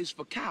 Water is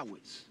for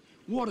cowards.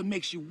 Water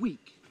makes you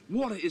weak.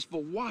 Water is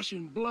for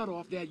washing blood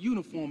off that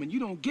uniform, and you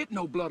don't get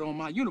no blood on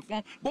my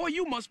uniform. Boy,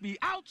 you must be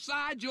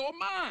outside your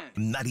mind.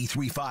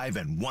 93.5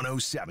 and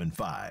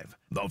 107.5,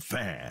 The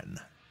Fan.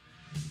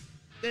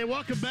 Hey,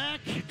 welcome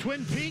back.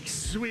 Twin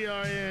Peaks. We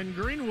are in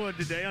Greenwood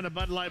today on a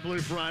Bud Light Blue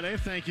Friday.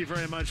 Thank you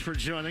very much for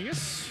joining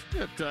us.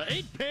 Got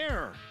 8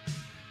 pair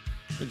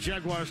of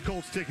Jaguars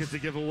Colts tickets to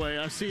give away.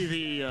 I see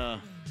the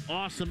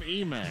awesome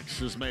Emax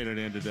has made it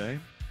in today.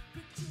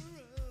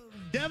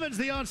 Devin's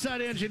the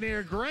on-site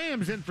engineer.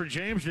 Graham's in for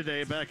James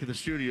today, back in the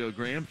studio.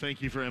 Graham,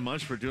 thank you very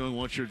much for doing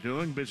what you're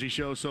doing. Busy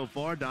show so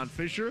far. Don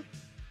Fischer,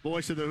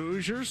 voice of the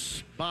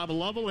Hoosiers. Bob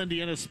Lovell,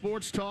 Indiana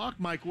Sports Talk.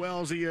 Mike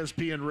Wells,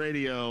 ESPN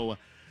Radio.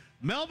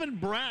 Melvin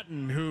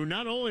Bratton, who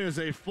not only is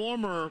a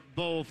former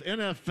both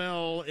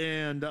NFL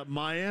and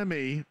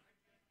Miami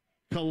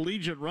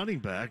collegiate running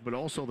back, but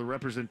also the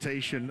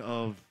representation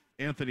of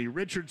Anthony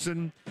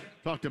Richardson.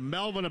 Talked to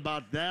Melvin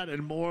about that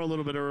and more a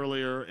little bit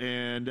earlier.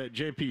 And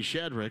JP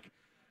Shadrick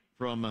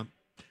from,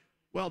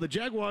 the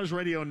Jaguars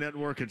Radio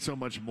Network and so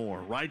much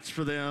more. Writes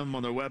for them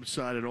on their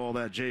website and all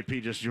that.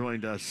 JP just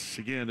joined us.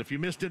 Again, if you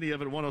missed any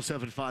of it,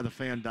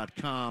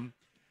 1075thefan.com.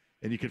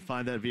 And you can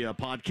find that via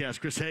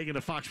podcast. Chris Hagan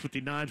of Fox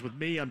 59's with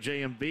me. I'm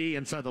JMV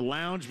inside the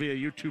lounge via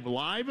YouTube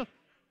Live.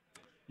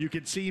 You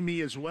can see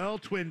me as well.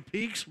 Twin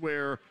Peaks,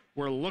 where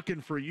we're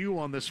looking for you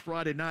on this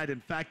Friday night.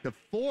 In fact, the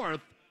 4th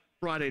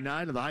Friday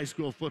night of the high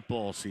school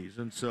football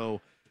season.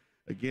 So,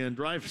 again,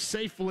 drive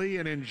safely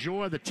and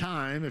enjoy the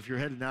time if you're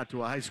heading out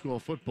to a high school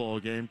football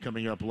game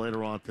coming up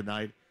later on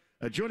tonight.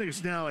 Joining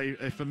us now,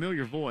 a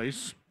familiar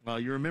voice.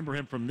 You remember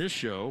him from this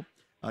show.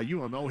 You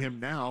will know him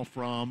now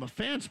from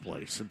Fans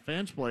Place. And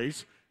Fans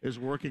Place is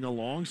working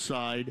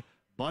alongside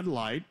Bud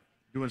Light,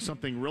 doing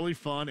something really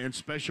fun and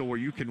special where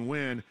you can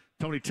win.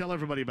 Tony, tell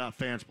everybody about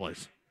Fans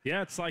Place.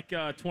 Yeah, it's like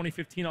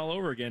 2015 all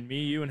over again. Me,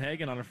 you, and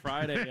Hagan on a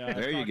Friday.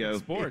 There you go.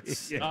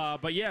 Sports.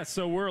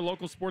 So we're a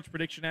local sports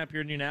prediction app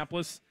here in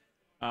Indianapolis.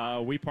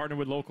 We partner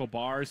with local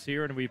bars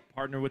here, and we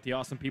partner with the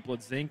awesome people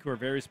at Zinc, who are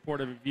very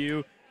supportive of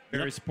you,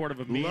 very supportive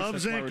of me. Love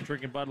That's Zinc. why we're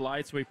drinking Bud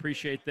Light, so we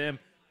appreciate them.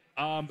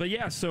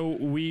 So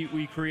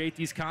we create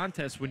these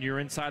contests when you're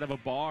inside of a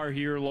bar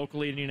here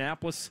locally in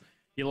Indianapolis.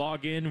 You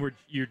log in,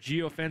 you're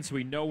geofenced, so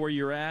we know where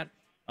you're at.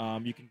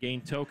 You can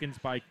gain tokens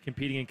by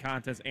competing in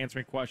contests,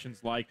 answering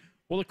questions like,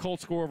 will the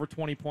Colts score over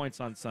 20 points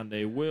on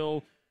Sunday?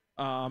 Will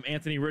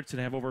Anthony Richardson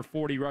have over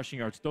 40 rushing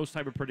yards? Those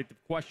type of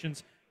predictive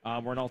questions.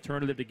 We're an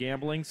alternative to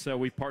gambling, so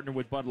we partnered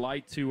with Bud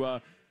Light to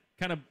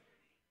kind of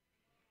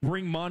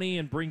bring money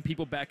and bring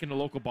people back into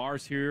local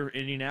bars here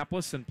in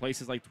Indianapolis and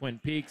places like Twin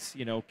Peaks,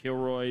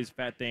 Kilroy's,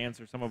 Fat Dan's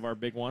are some of our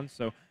big ones.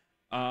 So,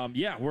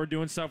 we're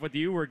doing stuff with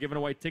you. We're giving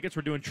away tickets.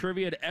 We're doing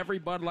trivia at every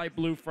Bud Light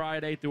Blue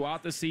Friday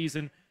throughout the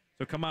season.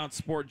 So come out and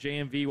support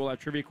JMV. We'll have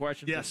trivia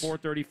questions at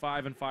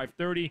 4:35 and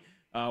 5:30.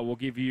 We'll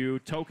give you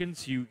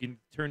tokens. You can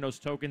turn those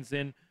tokens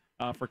in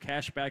for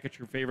cash back at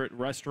your favorite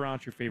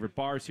restaurants, your favorite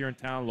bars here in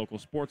town, local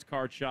sports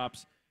card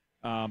shops,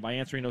 by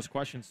answering those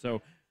questions.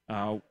 So,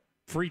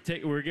 free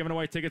ticket. We're giving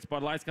away tickets.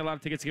 Bud Light's got a lot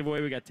of tickets to give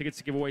away. We got tickets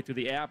to give away through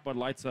the app. Bud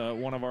Light's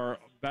one of our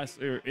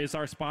best, is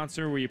our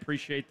sponsor. We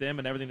appreciate them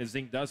and everything that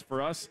Zinc does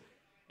for us.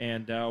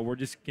 And we're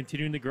just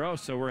continuing to grow,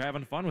 so we're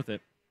having fun with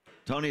it.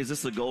 Tony, is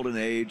this the golden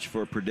age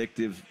for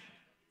predictive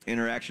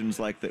interactions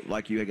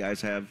like you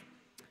guys have?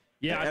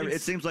 Yeah,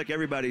 it seems like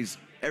everybody's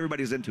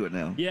into it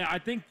now. Yeah, I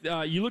think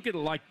you look at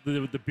like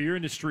the beer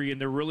industry, and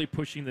they're really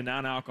pushing the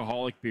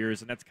non-alcoholic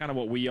beers, and that's kind of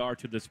what we are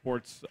to the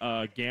sports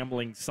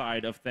gambling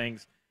side of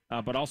things.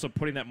 But also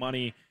putting that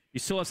money, you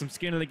still have some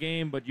skin in the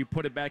game, but you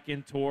put it back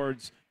in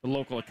towards the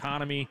local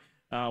economy,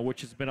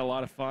 which has been a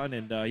lot of fun.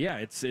 And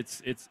it's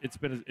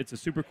a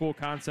super cool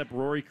concept.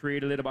 Rory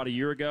created it about a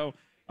year ago.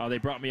 They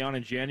brought me on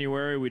in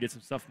January. We did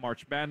some stuff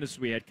March Madness.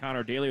 We had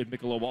Connor Daly with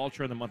Michelob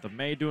Ultra in the month of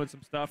May doing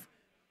some stuff.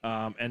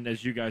 And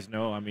as you guys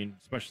know, I mean,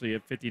 especially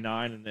at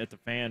 59 and at the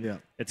Fan,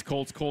 it's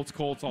Colts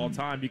all the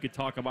time. You could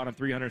talk about them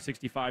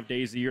 365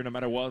 days a year, no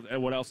matter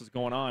what else is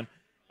going on.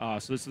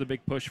 So this is a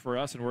big push for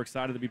us, and we're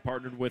excited to be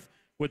partnered with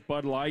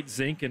Bud Light,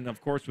 Zinc, and, of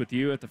course, with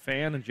you at the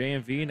Fan and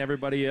JMV and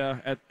everybody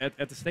at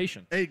the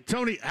station. Hey,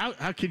 Tony,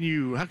 how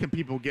can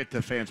people get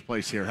to Fans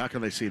Place here? How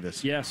can they see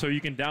this? Yeah, so you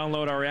can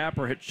download our app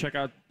or check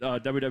out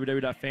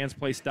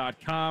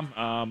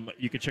www.fansplace.com.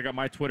 You can check out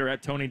my Twitter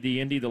at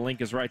TonyDindy. The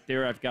link is right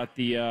there. I've got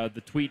the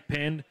tweet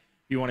pinned.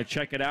 If you want to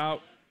check it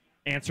out,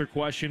 answer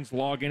questions,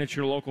 log in at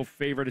your local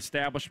favorite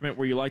establishment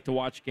where you like to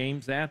watch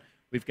games at.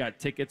 We've got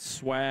tickets,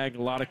 swag,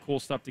 a lot of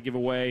cool stuff to give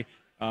away,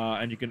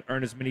 and you can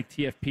earn as many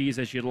TFPs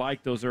as you'd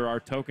like. Those are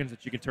our tokens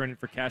that you can turn in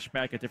for cash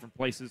back at different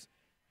places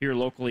here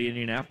locally in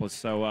Indianapolis.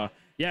 So,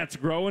 it's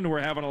growing.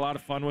 We're having a lot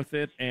of fun with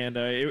it, and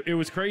it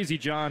was crazy,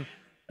 John.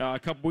 A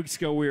couple weeks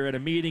ago, we were at a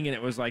meeting, and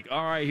it was like,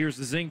 all right, here's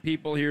the Zinc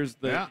people, here's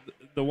the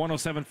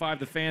 107.5,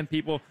 the Fan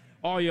people.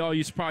 Oh, y'all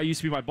probably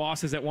used to be my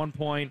bosses at one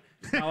point.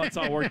 Now let's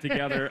all work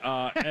together.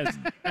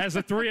 As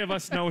the three of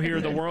us know here,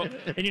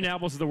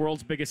 Indianapolis is the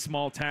world's biggest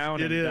small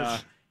town. It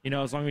is.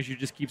 As long as you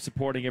just keep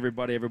supporting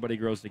everybody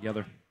grows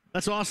together.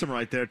 That's awesome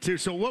right there, too.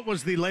 So what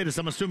was the latest?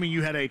 I'm assuming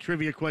you had a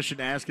trivia question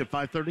to ask at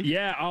 5:30?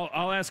 Yeah,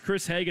 I'll ask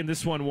Chris Hagan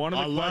this one. One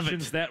of the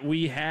questions that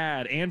we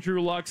had, Andrew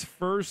Luck's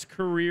first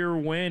career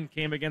win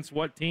came against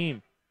what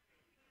team?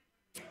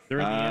 They're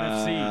in the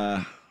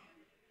NFC.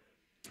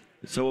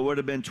 So it would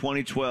have been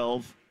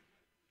 2012.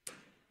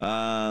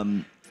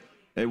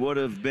 It would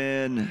have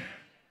been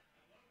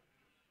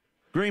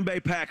Green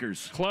Bay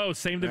Packers. Close,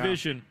 same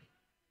division.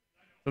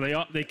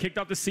 So they kicked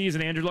off the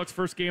season. Andrew Luck's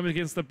first game was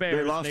against the Bears.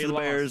 They lost to the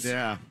Bears.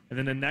 Yeah. And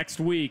then the next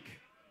week,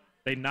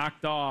 they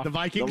knocked off the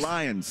Vikings, the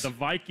Lions, the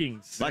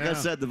Vikings. Like I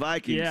said, the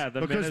Vikings. Yeah,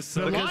 because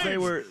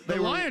the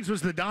Lions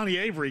was the Donnie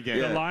Avery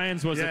game. The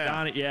Lions was the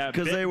Donnie. Yeah,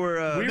 because they were.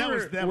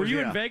 Were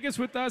you in Vegas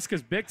with us?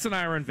 Because Bix and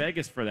I were in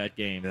Vegas for that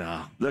game.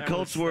 Yeah. The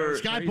Colts were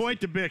Sky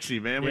Point to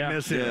Bixie, man. We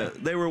miss it. Yeah,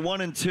 they were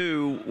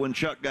 1-2 when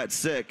Chuck got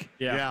sick.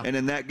 Yeah. And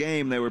in that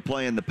game, they were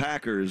playing the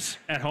Packers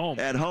at home.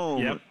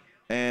 Yep.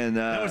 And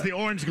that was the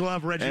Orange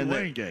Glove Reggie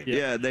Wayne game.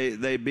 Yeah,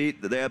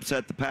 they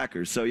upset the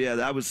Packers. So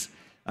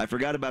I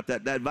forgot about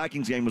that. That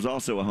Vikings game was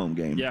also a home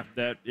game. Yeah,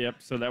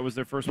 so that was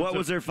their first one. What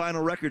was their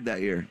final record that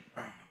year?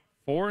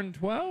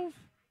 4-12?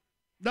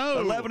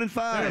 No, 11-5.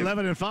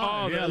 11-5.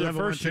 Oh, yeah, the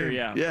first year.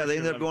 Yeah, they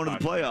ended up going to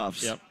the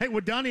playoffs. Yep. Hey,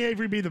 would Donnie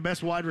Avery be the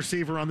best wide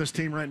receiver on this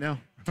team right now?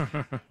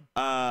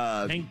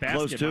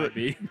 Close to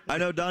it. I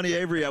know Donnie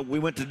Avery. We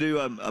went to do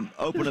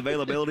open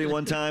availability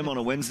one time on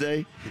a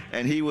Wednesday,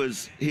 and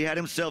he had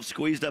himself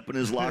squeezed up in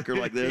his locker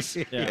like this,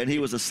 and he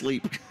was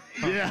asleep.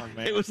 Yeah,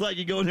 it was like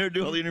you go in there and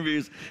do all the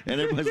interviews, and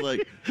everybody's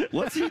like,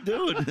 "What's he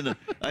doing?" And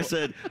I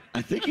said,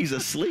 "I think he's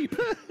asleep."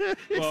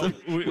 Well, so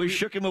we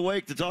shook him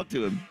awake to talk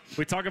to him.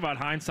 We talk about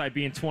hindsight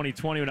being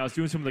 20/20. When I was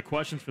doing some of the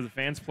questions for the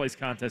Fans Place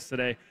contest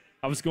today,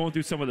 I was going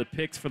through some of the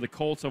picks for the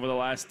Colts over the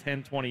last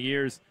 10, 20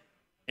 years.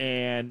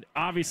 And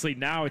obviously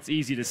now it's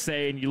easy to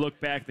say, and you look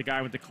back, the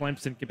guy went to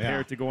Clemson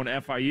compared to going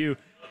to FIU,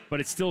 but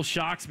it still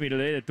shocks me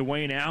today that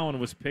Dwayne Allen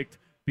was picked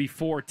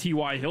before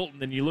T.Y. Hilton.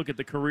 Then you look at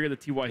the career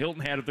that T.Y.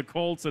 Hilton had at the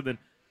Colts, and then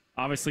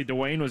obviously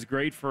Dwayne was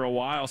great for a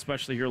while,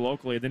 especially here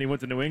locally. And then he went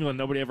to New England.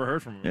 Nobody ever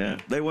heard from him. Yeah,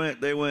 they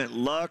went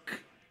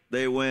Luck.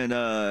 They went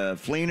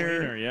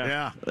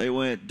Fleener. They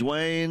went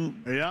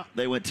Dwayne. Yeah.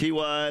 They went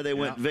T.Y. They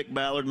went Vic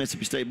Ballard,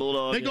 Mississippi State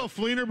Bulldog. They go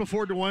Fleener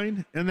before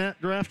Dwayne in that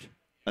draft?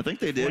 I think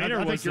they did.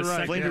 Fleener was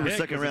the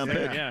second-round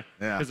pick. Yeah,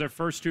 because their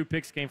first two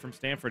picks came from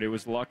Stanford. It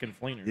was Luck and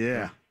Fleener.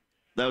 Yeah.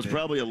 That was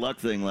probably a Luck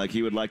thing. Like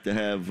he would like to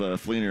have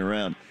Fleener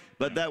around.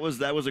 But that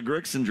was a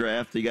Grigson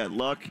draft. He got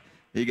Luck.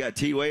 He got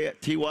T.Y.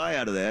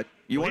 out of that.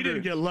 He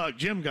didn't get Luck.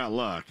 Jim got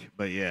Luck.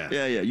 But yeah.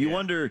 You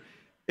wonder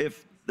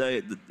if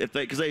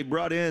because they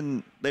brought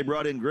in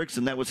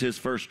Grigson. That was his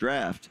first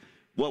draft.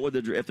 What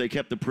would if they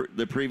kept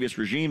the previous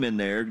regime in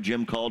there?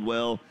 Jim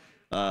Caldwell.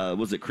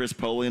 Was it Chris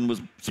Polian was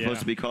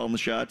supposed to be calling the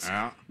shots?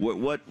 Yeah.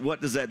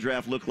 What does that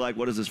draft look like?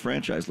 What does this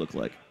franchise look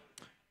like?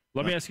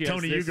 Let me ask you,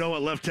 Tony, you go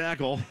at left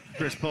tackle.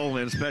 Chris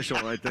Polian special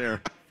right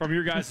there. From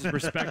your guys'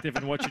 perspective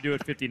and what you do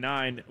at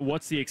 59,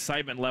 what's the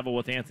excitement level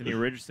with Anthony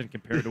Richardson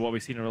compared to what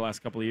we've seen over the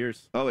last couple of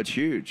years? Oh, it's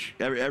huge.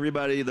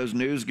 Everybody, those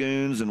news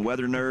goons and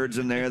weather nerds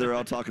in there, they're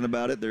all talking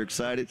about it. They're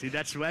excited. See,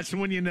 that's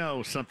when you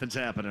know something's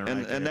happening.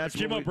 And that's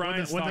Jim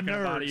O'Brien's talking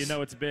about it. You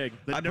know it's big.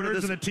 The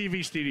nerds in the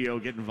TV studio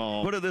get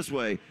involved. Put it this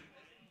way.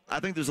 I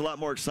think there's a lot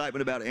more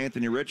excitement about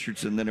Anthony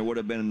Richardson than there would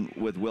have been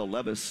with Will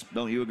Levis.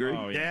 Don't you agree?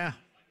 Oh, yeah.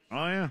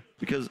 Oh, yeah.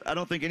 Because I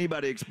don't think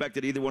anybody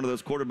expected either one of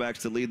those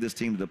quarterbacks to lead this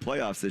team to the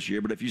playoffs this year.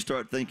 But if you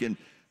start thinking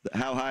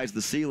how high is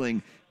the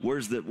ceiling,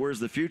 where's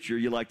the future,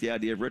 you like the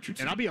idea of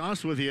Richardson. And I'll be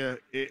honest with you,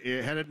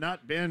 had it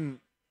not been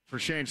for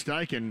Shane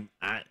Steichen,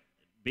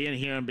 being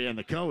here and being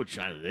the coach,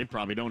 they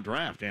probably don't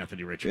draft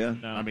Anthony Richardson.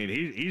 Yeah. No. I mean,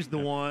 he's the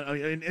one.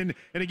 And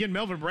again,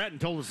 Melvin Bratton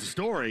told us the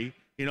story,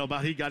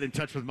 about he got in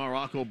touch with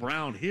Morocco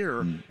Brown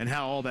here and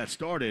how all that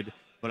started.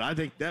 But I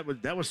think that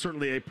was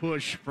certainly a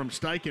push from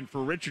Steichen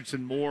for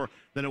Richardson more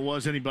than it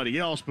was anybody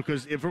else,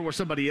 because if it were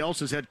somebody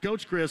else as head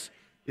coach, Chris,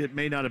 it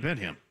may not have been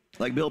him.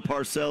 Like Bill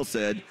Parcells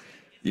said,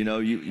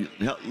 you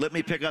let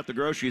me pick out the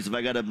groceries if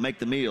I got to make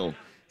the meal.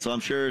 So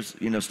I'm sure,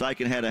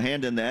 Steichen had a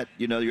hand in that.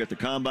 You're at the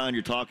combine,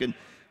 you're talking.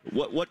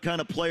 What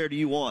kind of player do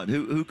you want?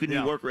 Who can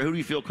you work with? Who do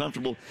you feel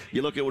comfortable?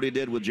 You look at what he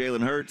did with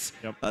Jalen Hurts.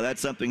 Yep.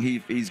 That's something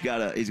he's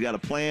got a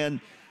plan.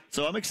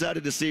 So I'm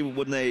excited to see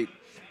when they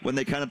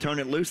kind of turn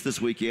it loose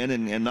this weekend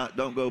and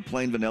don't go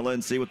plain vanilla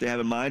and see what they have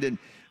in mind. And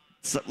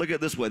so, look at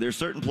it this way: there's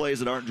certain plays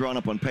that aren't drawn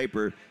up on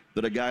paper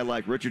that a guy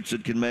like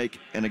Richardson can make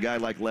and a guy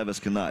like Levis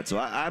cannot. So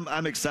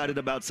I'm excited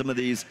about some of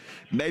these,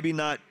 maybe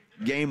not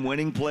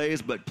game-winning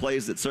plays, but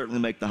plays that certainly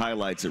make the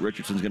highlights that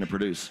Richardson's going to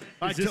produce.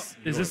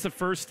 Is this the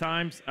first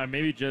time,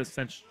 maybe just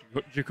since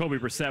Jacoby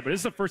Brissett, but this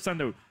is the first time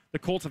the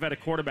Colts have had a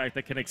quarterback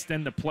that can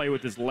extend the play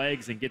with his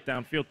legs and get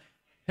downfield?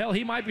 Hell,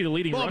 he might be the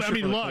leading rusher for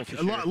the Colts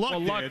this year.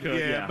 Luck did,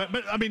 yeah.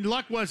 But I mean,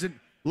 Luck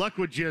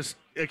would just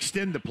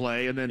extend the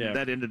play, and then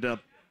that ended up,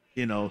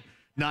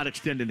 not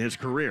extending his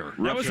career.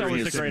 That was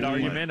always a great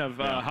argument of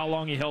how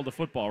long he held the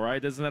football,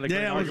 right? Isn't that a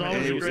great argument? Yeah, it was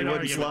always a great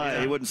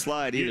argument. He wouldn't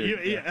slide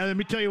either. Let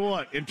me tell you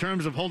what, in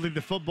terms of holding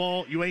the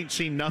football, you ain't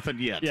seen nothing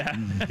yet. Yeah.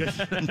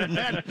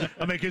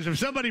 Because if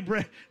somebody,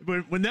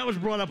 when that was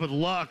brought up with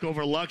Luck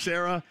over Luck's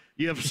era,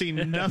 you have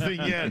seen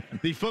nothing yet.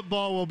 The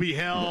football will be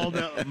held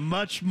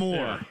much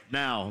more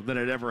now than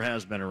it ever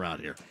has been around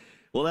here.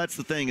 Well, that's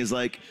the thing is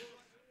like,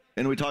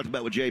 and we talked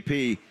about with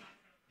JP,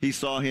 he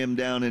saw him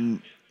down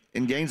in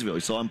Gainesville. He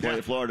saw him play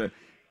at Florida,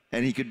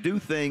 and he could do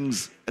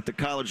things at the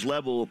college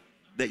level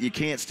that you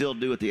can't still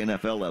do at the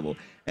NFL level.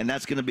 And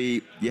that's going to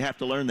be, you have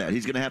to learn that.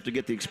 He's going to have to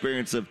get the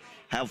experience of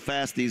how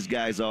fast these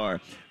guys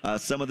are.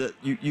 Some of the,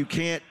 you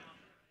can't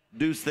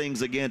do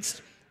things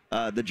against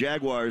the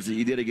Jaguars that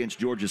you did against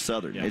Georgia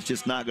Southern. It's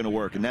just not going to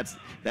work, and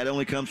that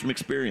only comes from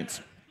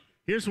experience.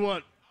 Here's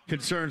what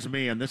concerns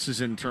me, and this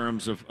is in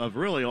terms of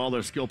really all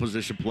their skill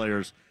position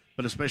players,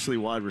 but especially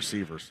wide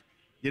receivers.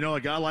 You know,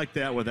 a guy like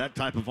that with that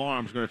type of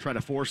arm is going to try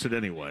to force it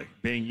anyway.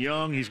 Being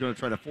young, he's going to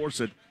try to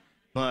force it.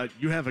 But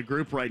you have a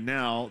group right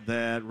now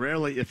that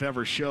rarely, if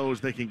ever,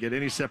 shows they can get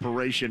any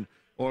separation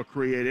or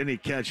create any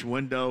catch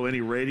window,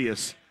 any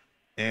radius.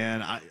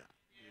 And, I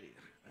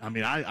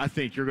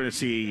think you're going to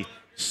see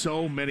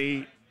so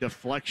many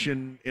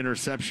deflection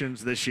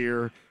interceptions this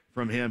year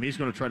from him. He's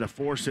going to try to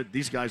force it.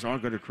 These guys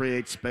aren't going to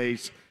create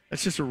space.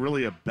 That's just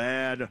really a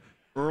bad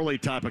early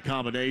type of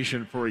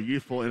combination for a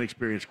youthful,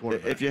 inexperienced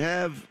quarterback. If you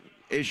have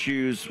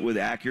issues with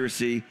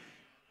accuracy,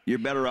 you're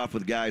better off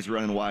with guys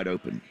running wide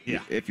open. Yeah.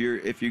 If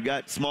you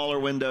got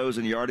smaller windows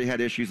and you already had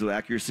issues with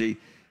accuracy,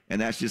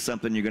 and that's just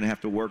something you're going to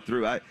have to work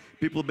through.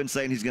 People have been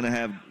saying he's going to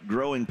have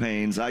growing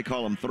pains. I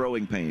call them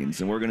throwing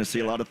pains, and we're going to see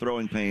a lot of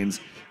throwing pains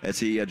as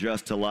he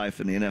adjusts to life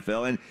in the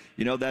NFL. And,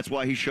 you know, that's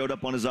why he showed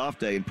up on his off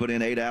day and put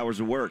in 8 hours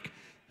of work.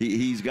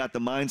 He's got the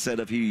mindset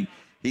of he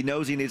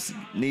knows he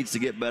needs to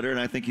get better, and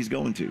I think he's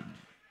going to.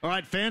 All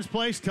right, Fans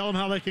Place, tell them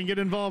how they can get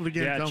involved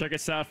again. Yeah, check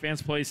us out,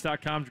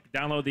 fansplace.com.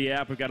 Download the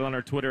app. We've got it on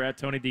our Twitter, at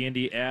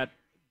TonyDindy, at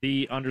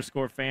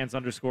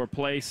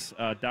 @the_fans_place.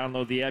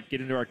 Download the app,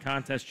 get into our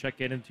contest, check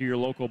it into your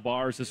local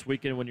bars this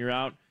weekend when you're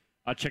out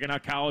checking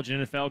out college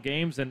and NFL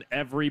games. And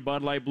every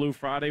Bud Light Blue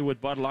Friday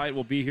with Bud Light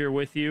will be here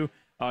with you,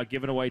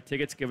 giving away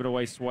tickets, giving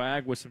away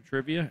swag with some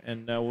trivia,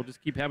 and we'll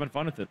just keep having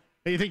fun with it.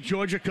 Hey, you think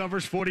Georgia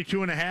covers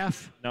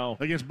 42.5? No.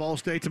 Against Ball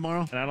State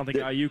tomorrow? And I don't think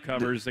IU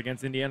covers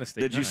against Indiana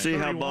State. Did you see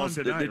how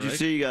Did you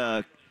see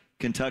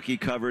Kentucky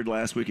covered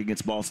last week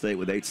against Ball State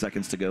with 8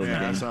 seconds to go in the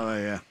game? I saw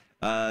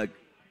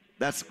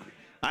that,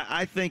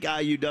 I think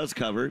IU does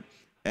cover,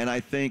 and I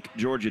think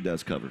Georgia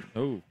does cover.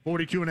 Oh,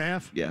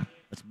 42.5? Yeah.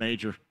 That's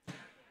major.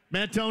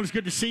 Matt Tone, it's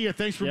good to see you.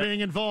 Thanks for being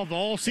involved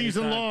all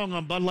season long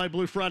on Bud Light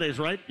Blue Fridays,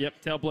 right? Yep.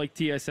 Tell Blake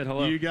T I said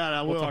hello. You got it.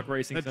 I will. We'll talk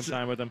racing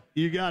sometime with him.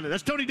 You got it.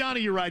 That's Tony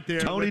Donahue right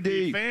there. Tony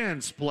D. The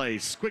Fans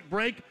Place. Quick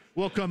break.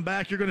 We'll come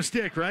back. You're going to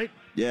stick, right?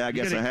 Yeah, I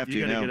guess I have to now.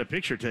 You're going to get a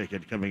picture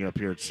taken coming up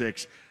here at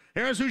 6.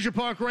 Harris Hoosier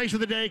Park Race of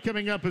the Day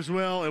coming up as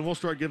well, and we'll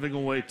start giving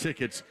away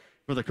tickets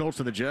for the Colts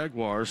and the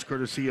Jaguars,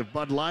 courtesy of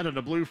Bud Light on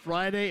a Blue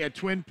Friday at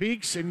Twin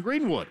Peaks in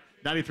Greenwood.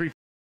 93.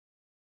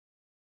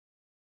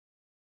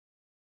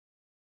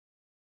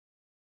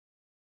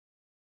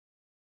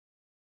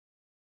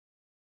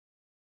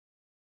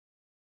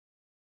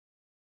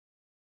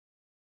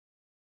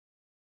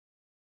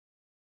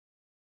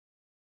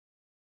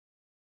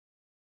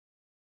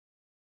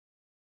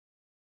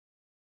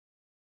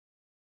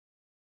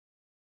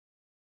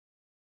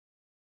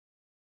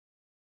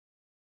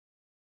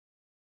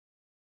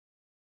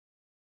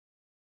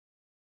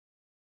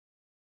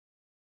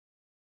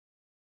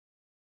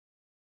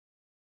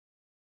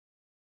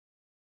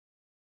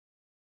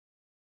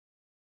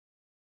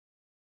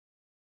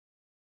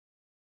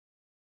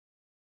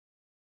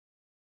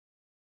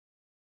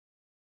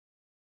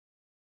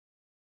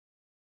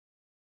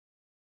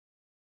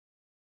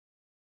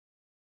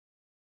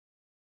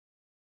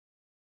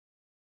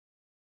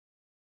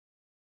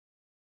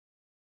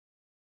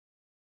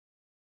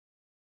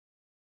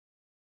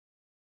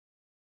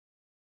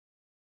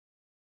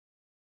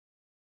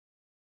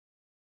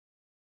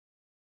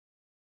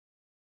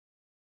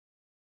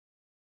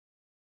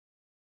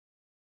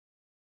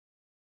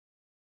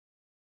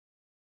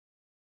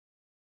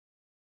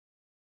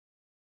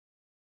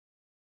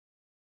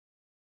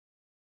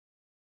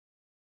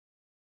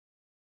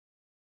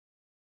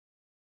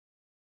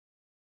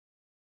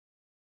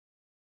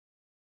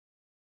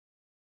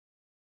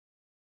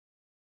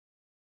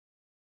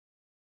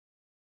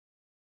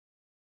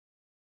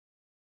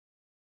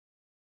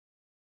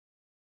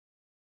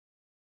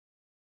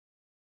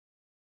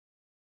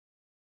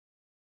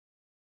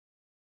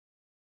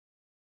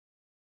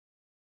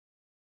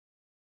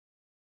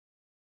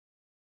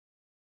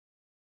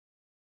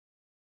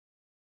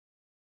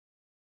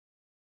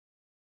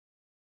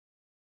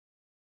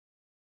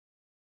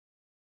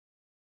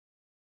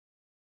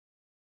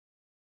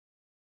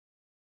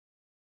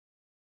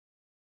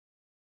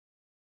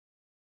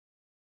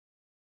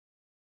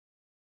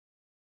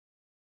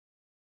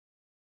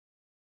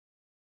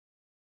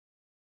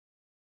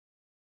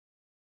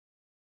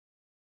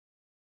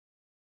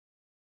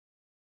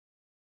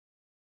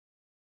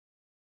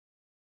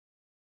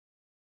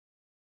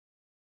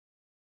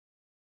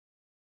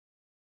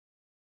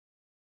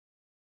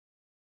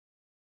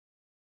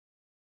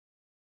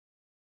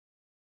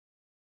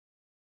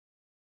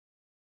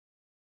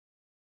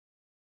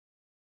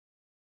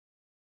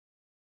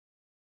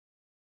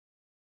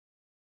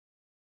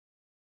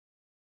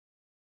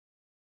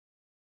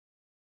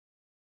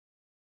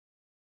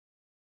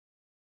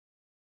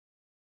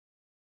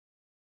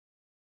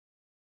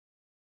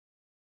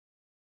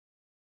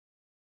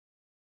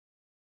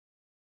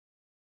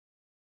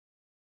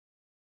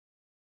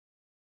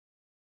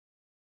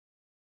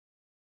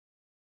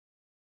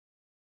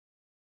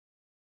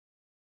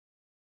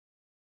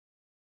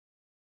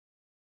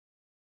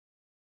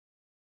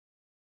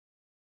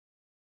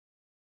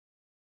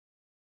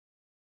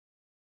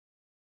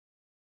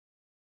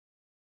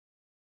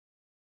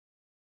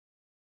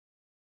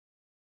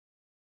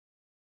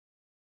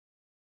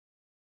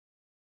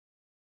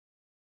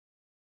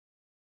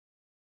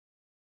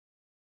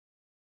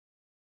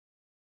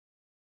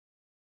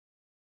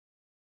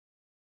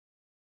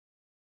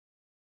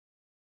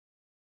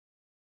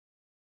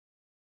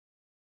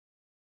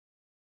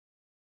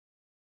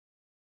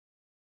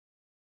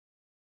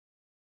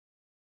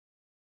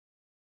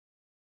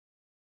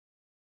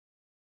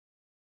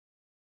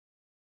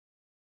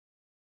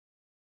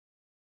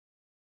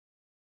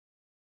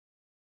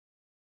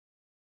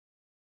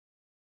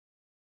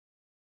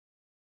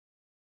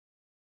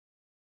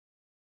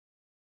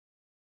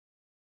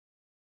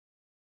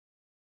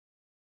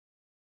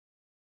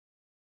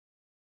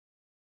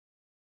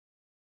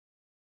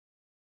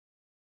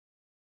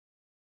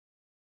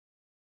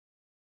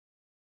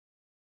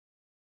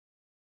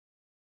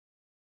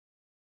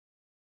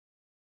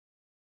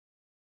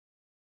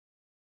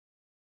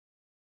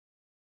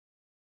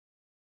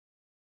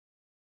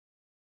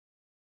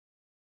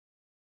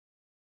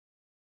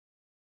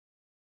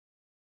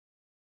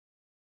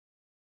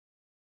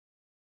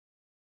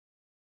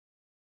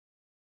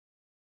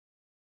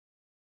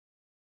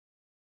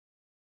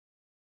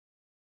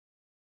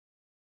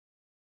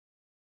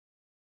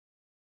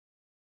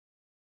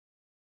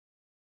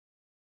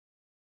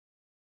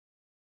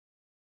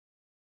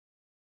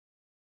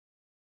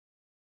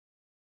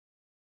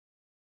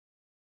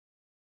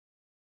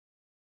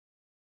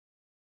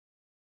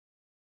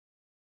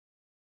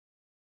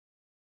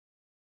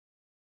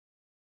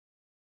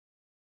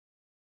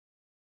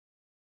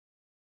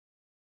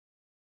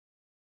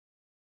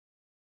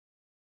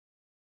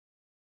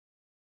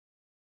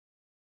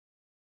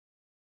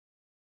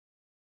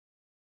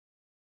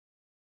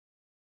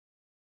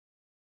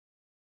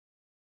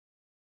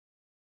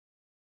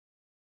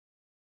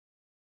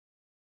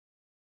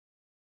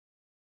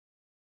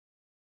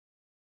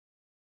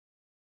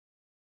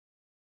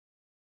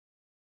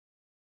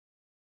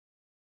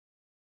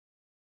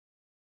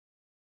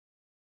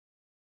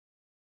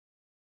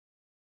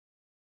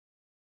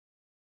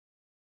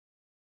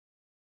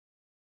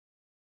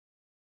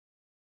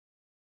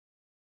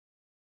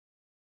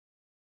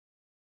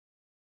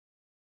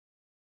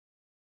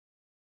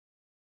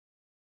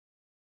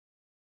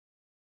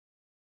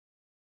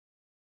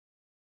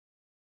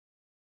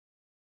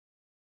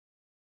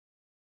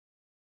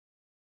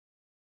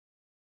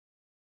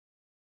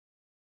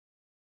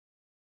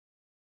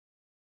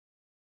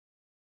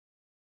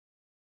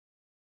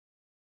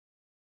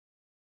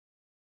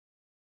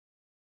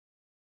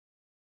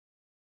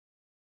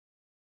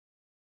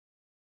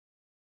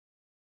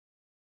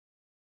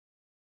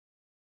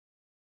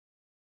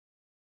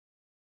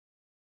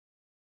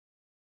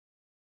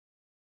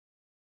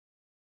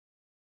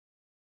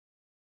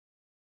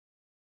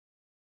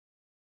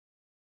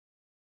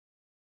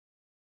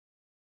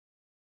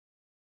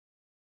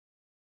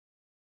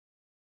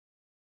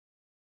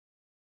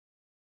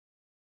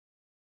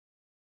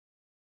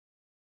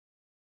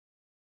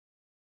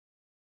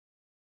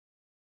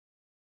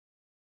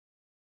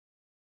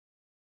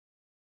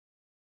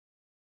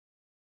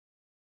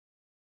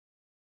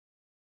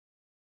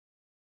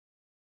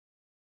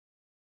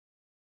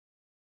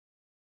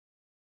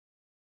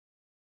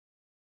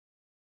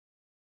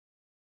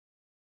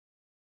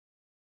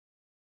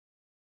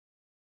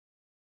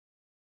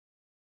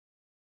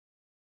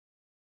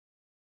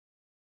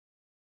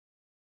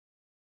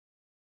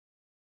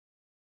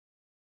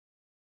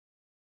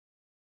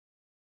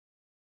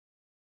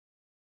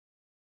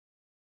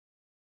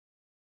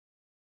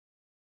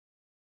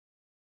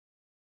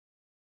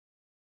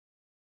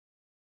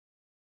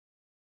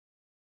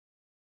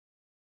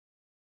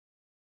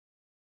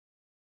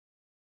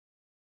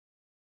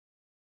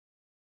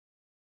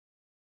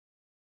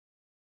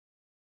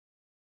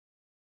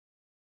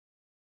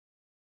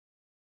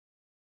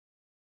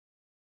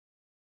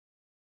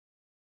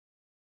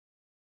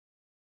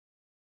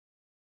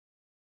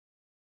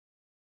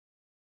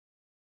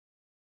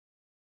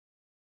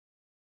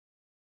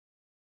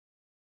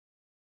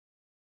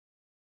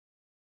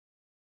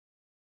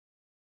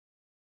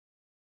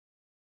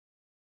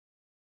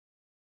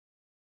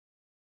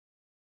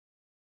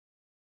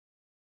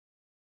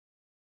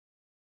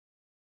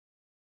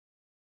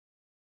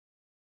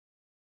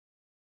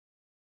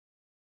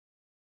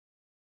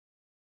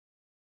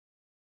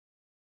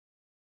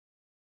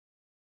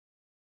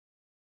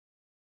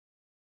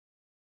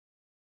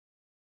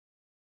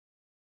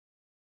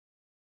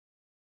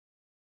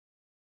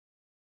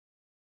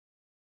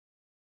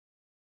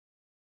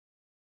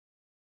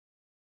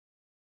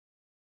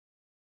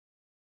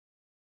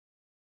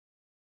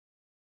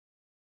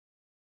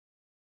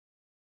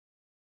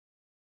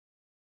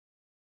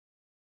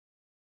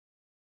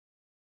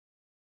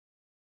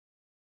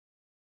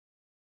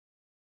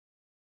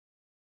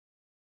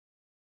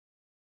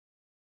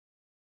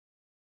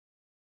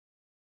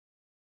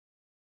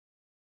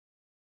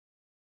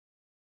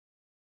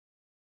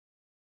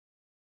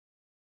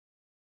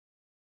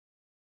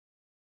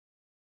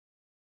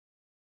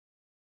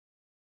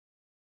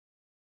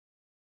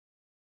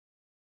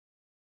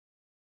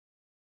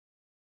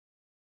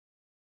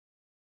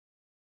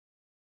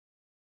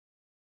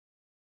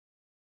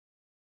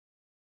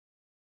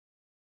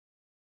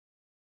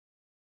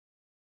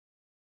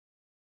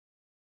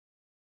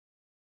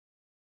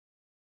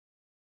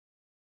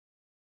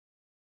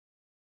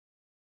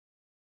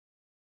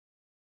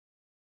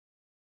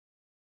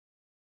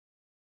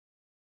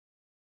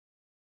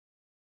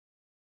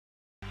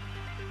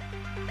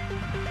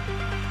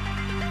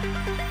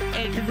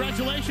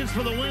 Congratulations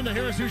for the win, the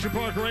Harris Hoosier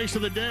Park race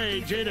of the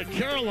day. Jada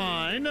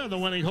Caroline, the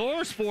winning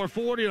horse,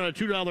 $4.40 on a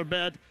 $2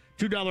 bet.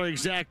 $2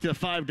 exact,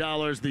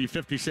 $5, the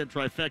 50-cent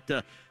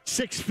trifecta,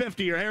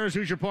 $6.50. Your Harris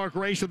Hoosier Park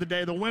race of the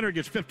day. The winner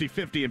gets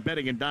 50-50 in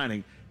betting and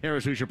dining.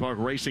 Harris Hoosier Park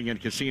Racing and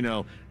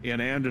Casino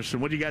in Anderson.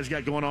 What do you guys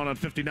got going on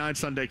 59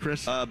 Sunday,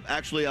 Chris?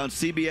 Actually, on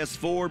CBS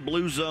 4,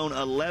 Blue Zone,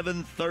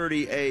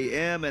 11:30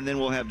 a.m., and then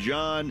we'll have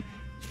John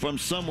from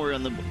somewhere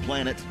on the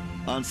planet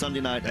on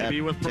Sunday night at 10:30.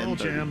 Maybe with Pearl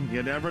Jam.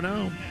 You never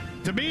know.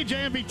 To be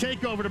JMV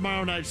Takeover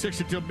tomorrow night, 6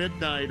 until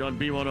midnight on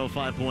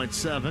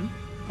B105.7.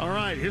 All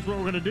right, here's what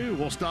we're going to do.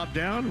 We'll stop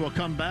down. We'll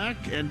come back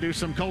and do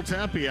some Colts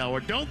Happy Hour.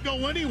 Don't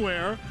go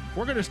anywhere.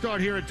 We're going to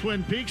start here at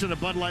Twin Peaks on a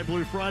Bud Light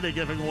Blue Friday,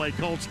 giving away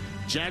Colts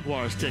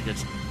Jaguars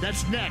tickets.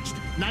 That's next.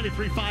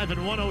 93.5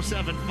 and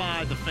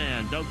 107.5 The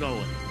Fan. Don't go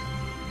away.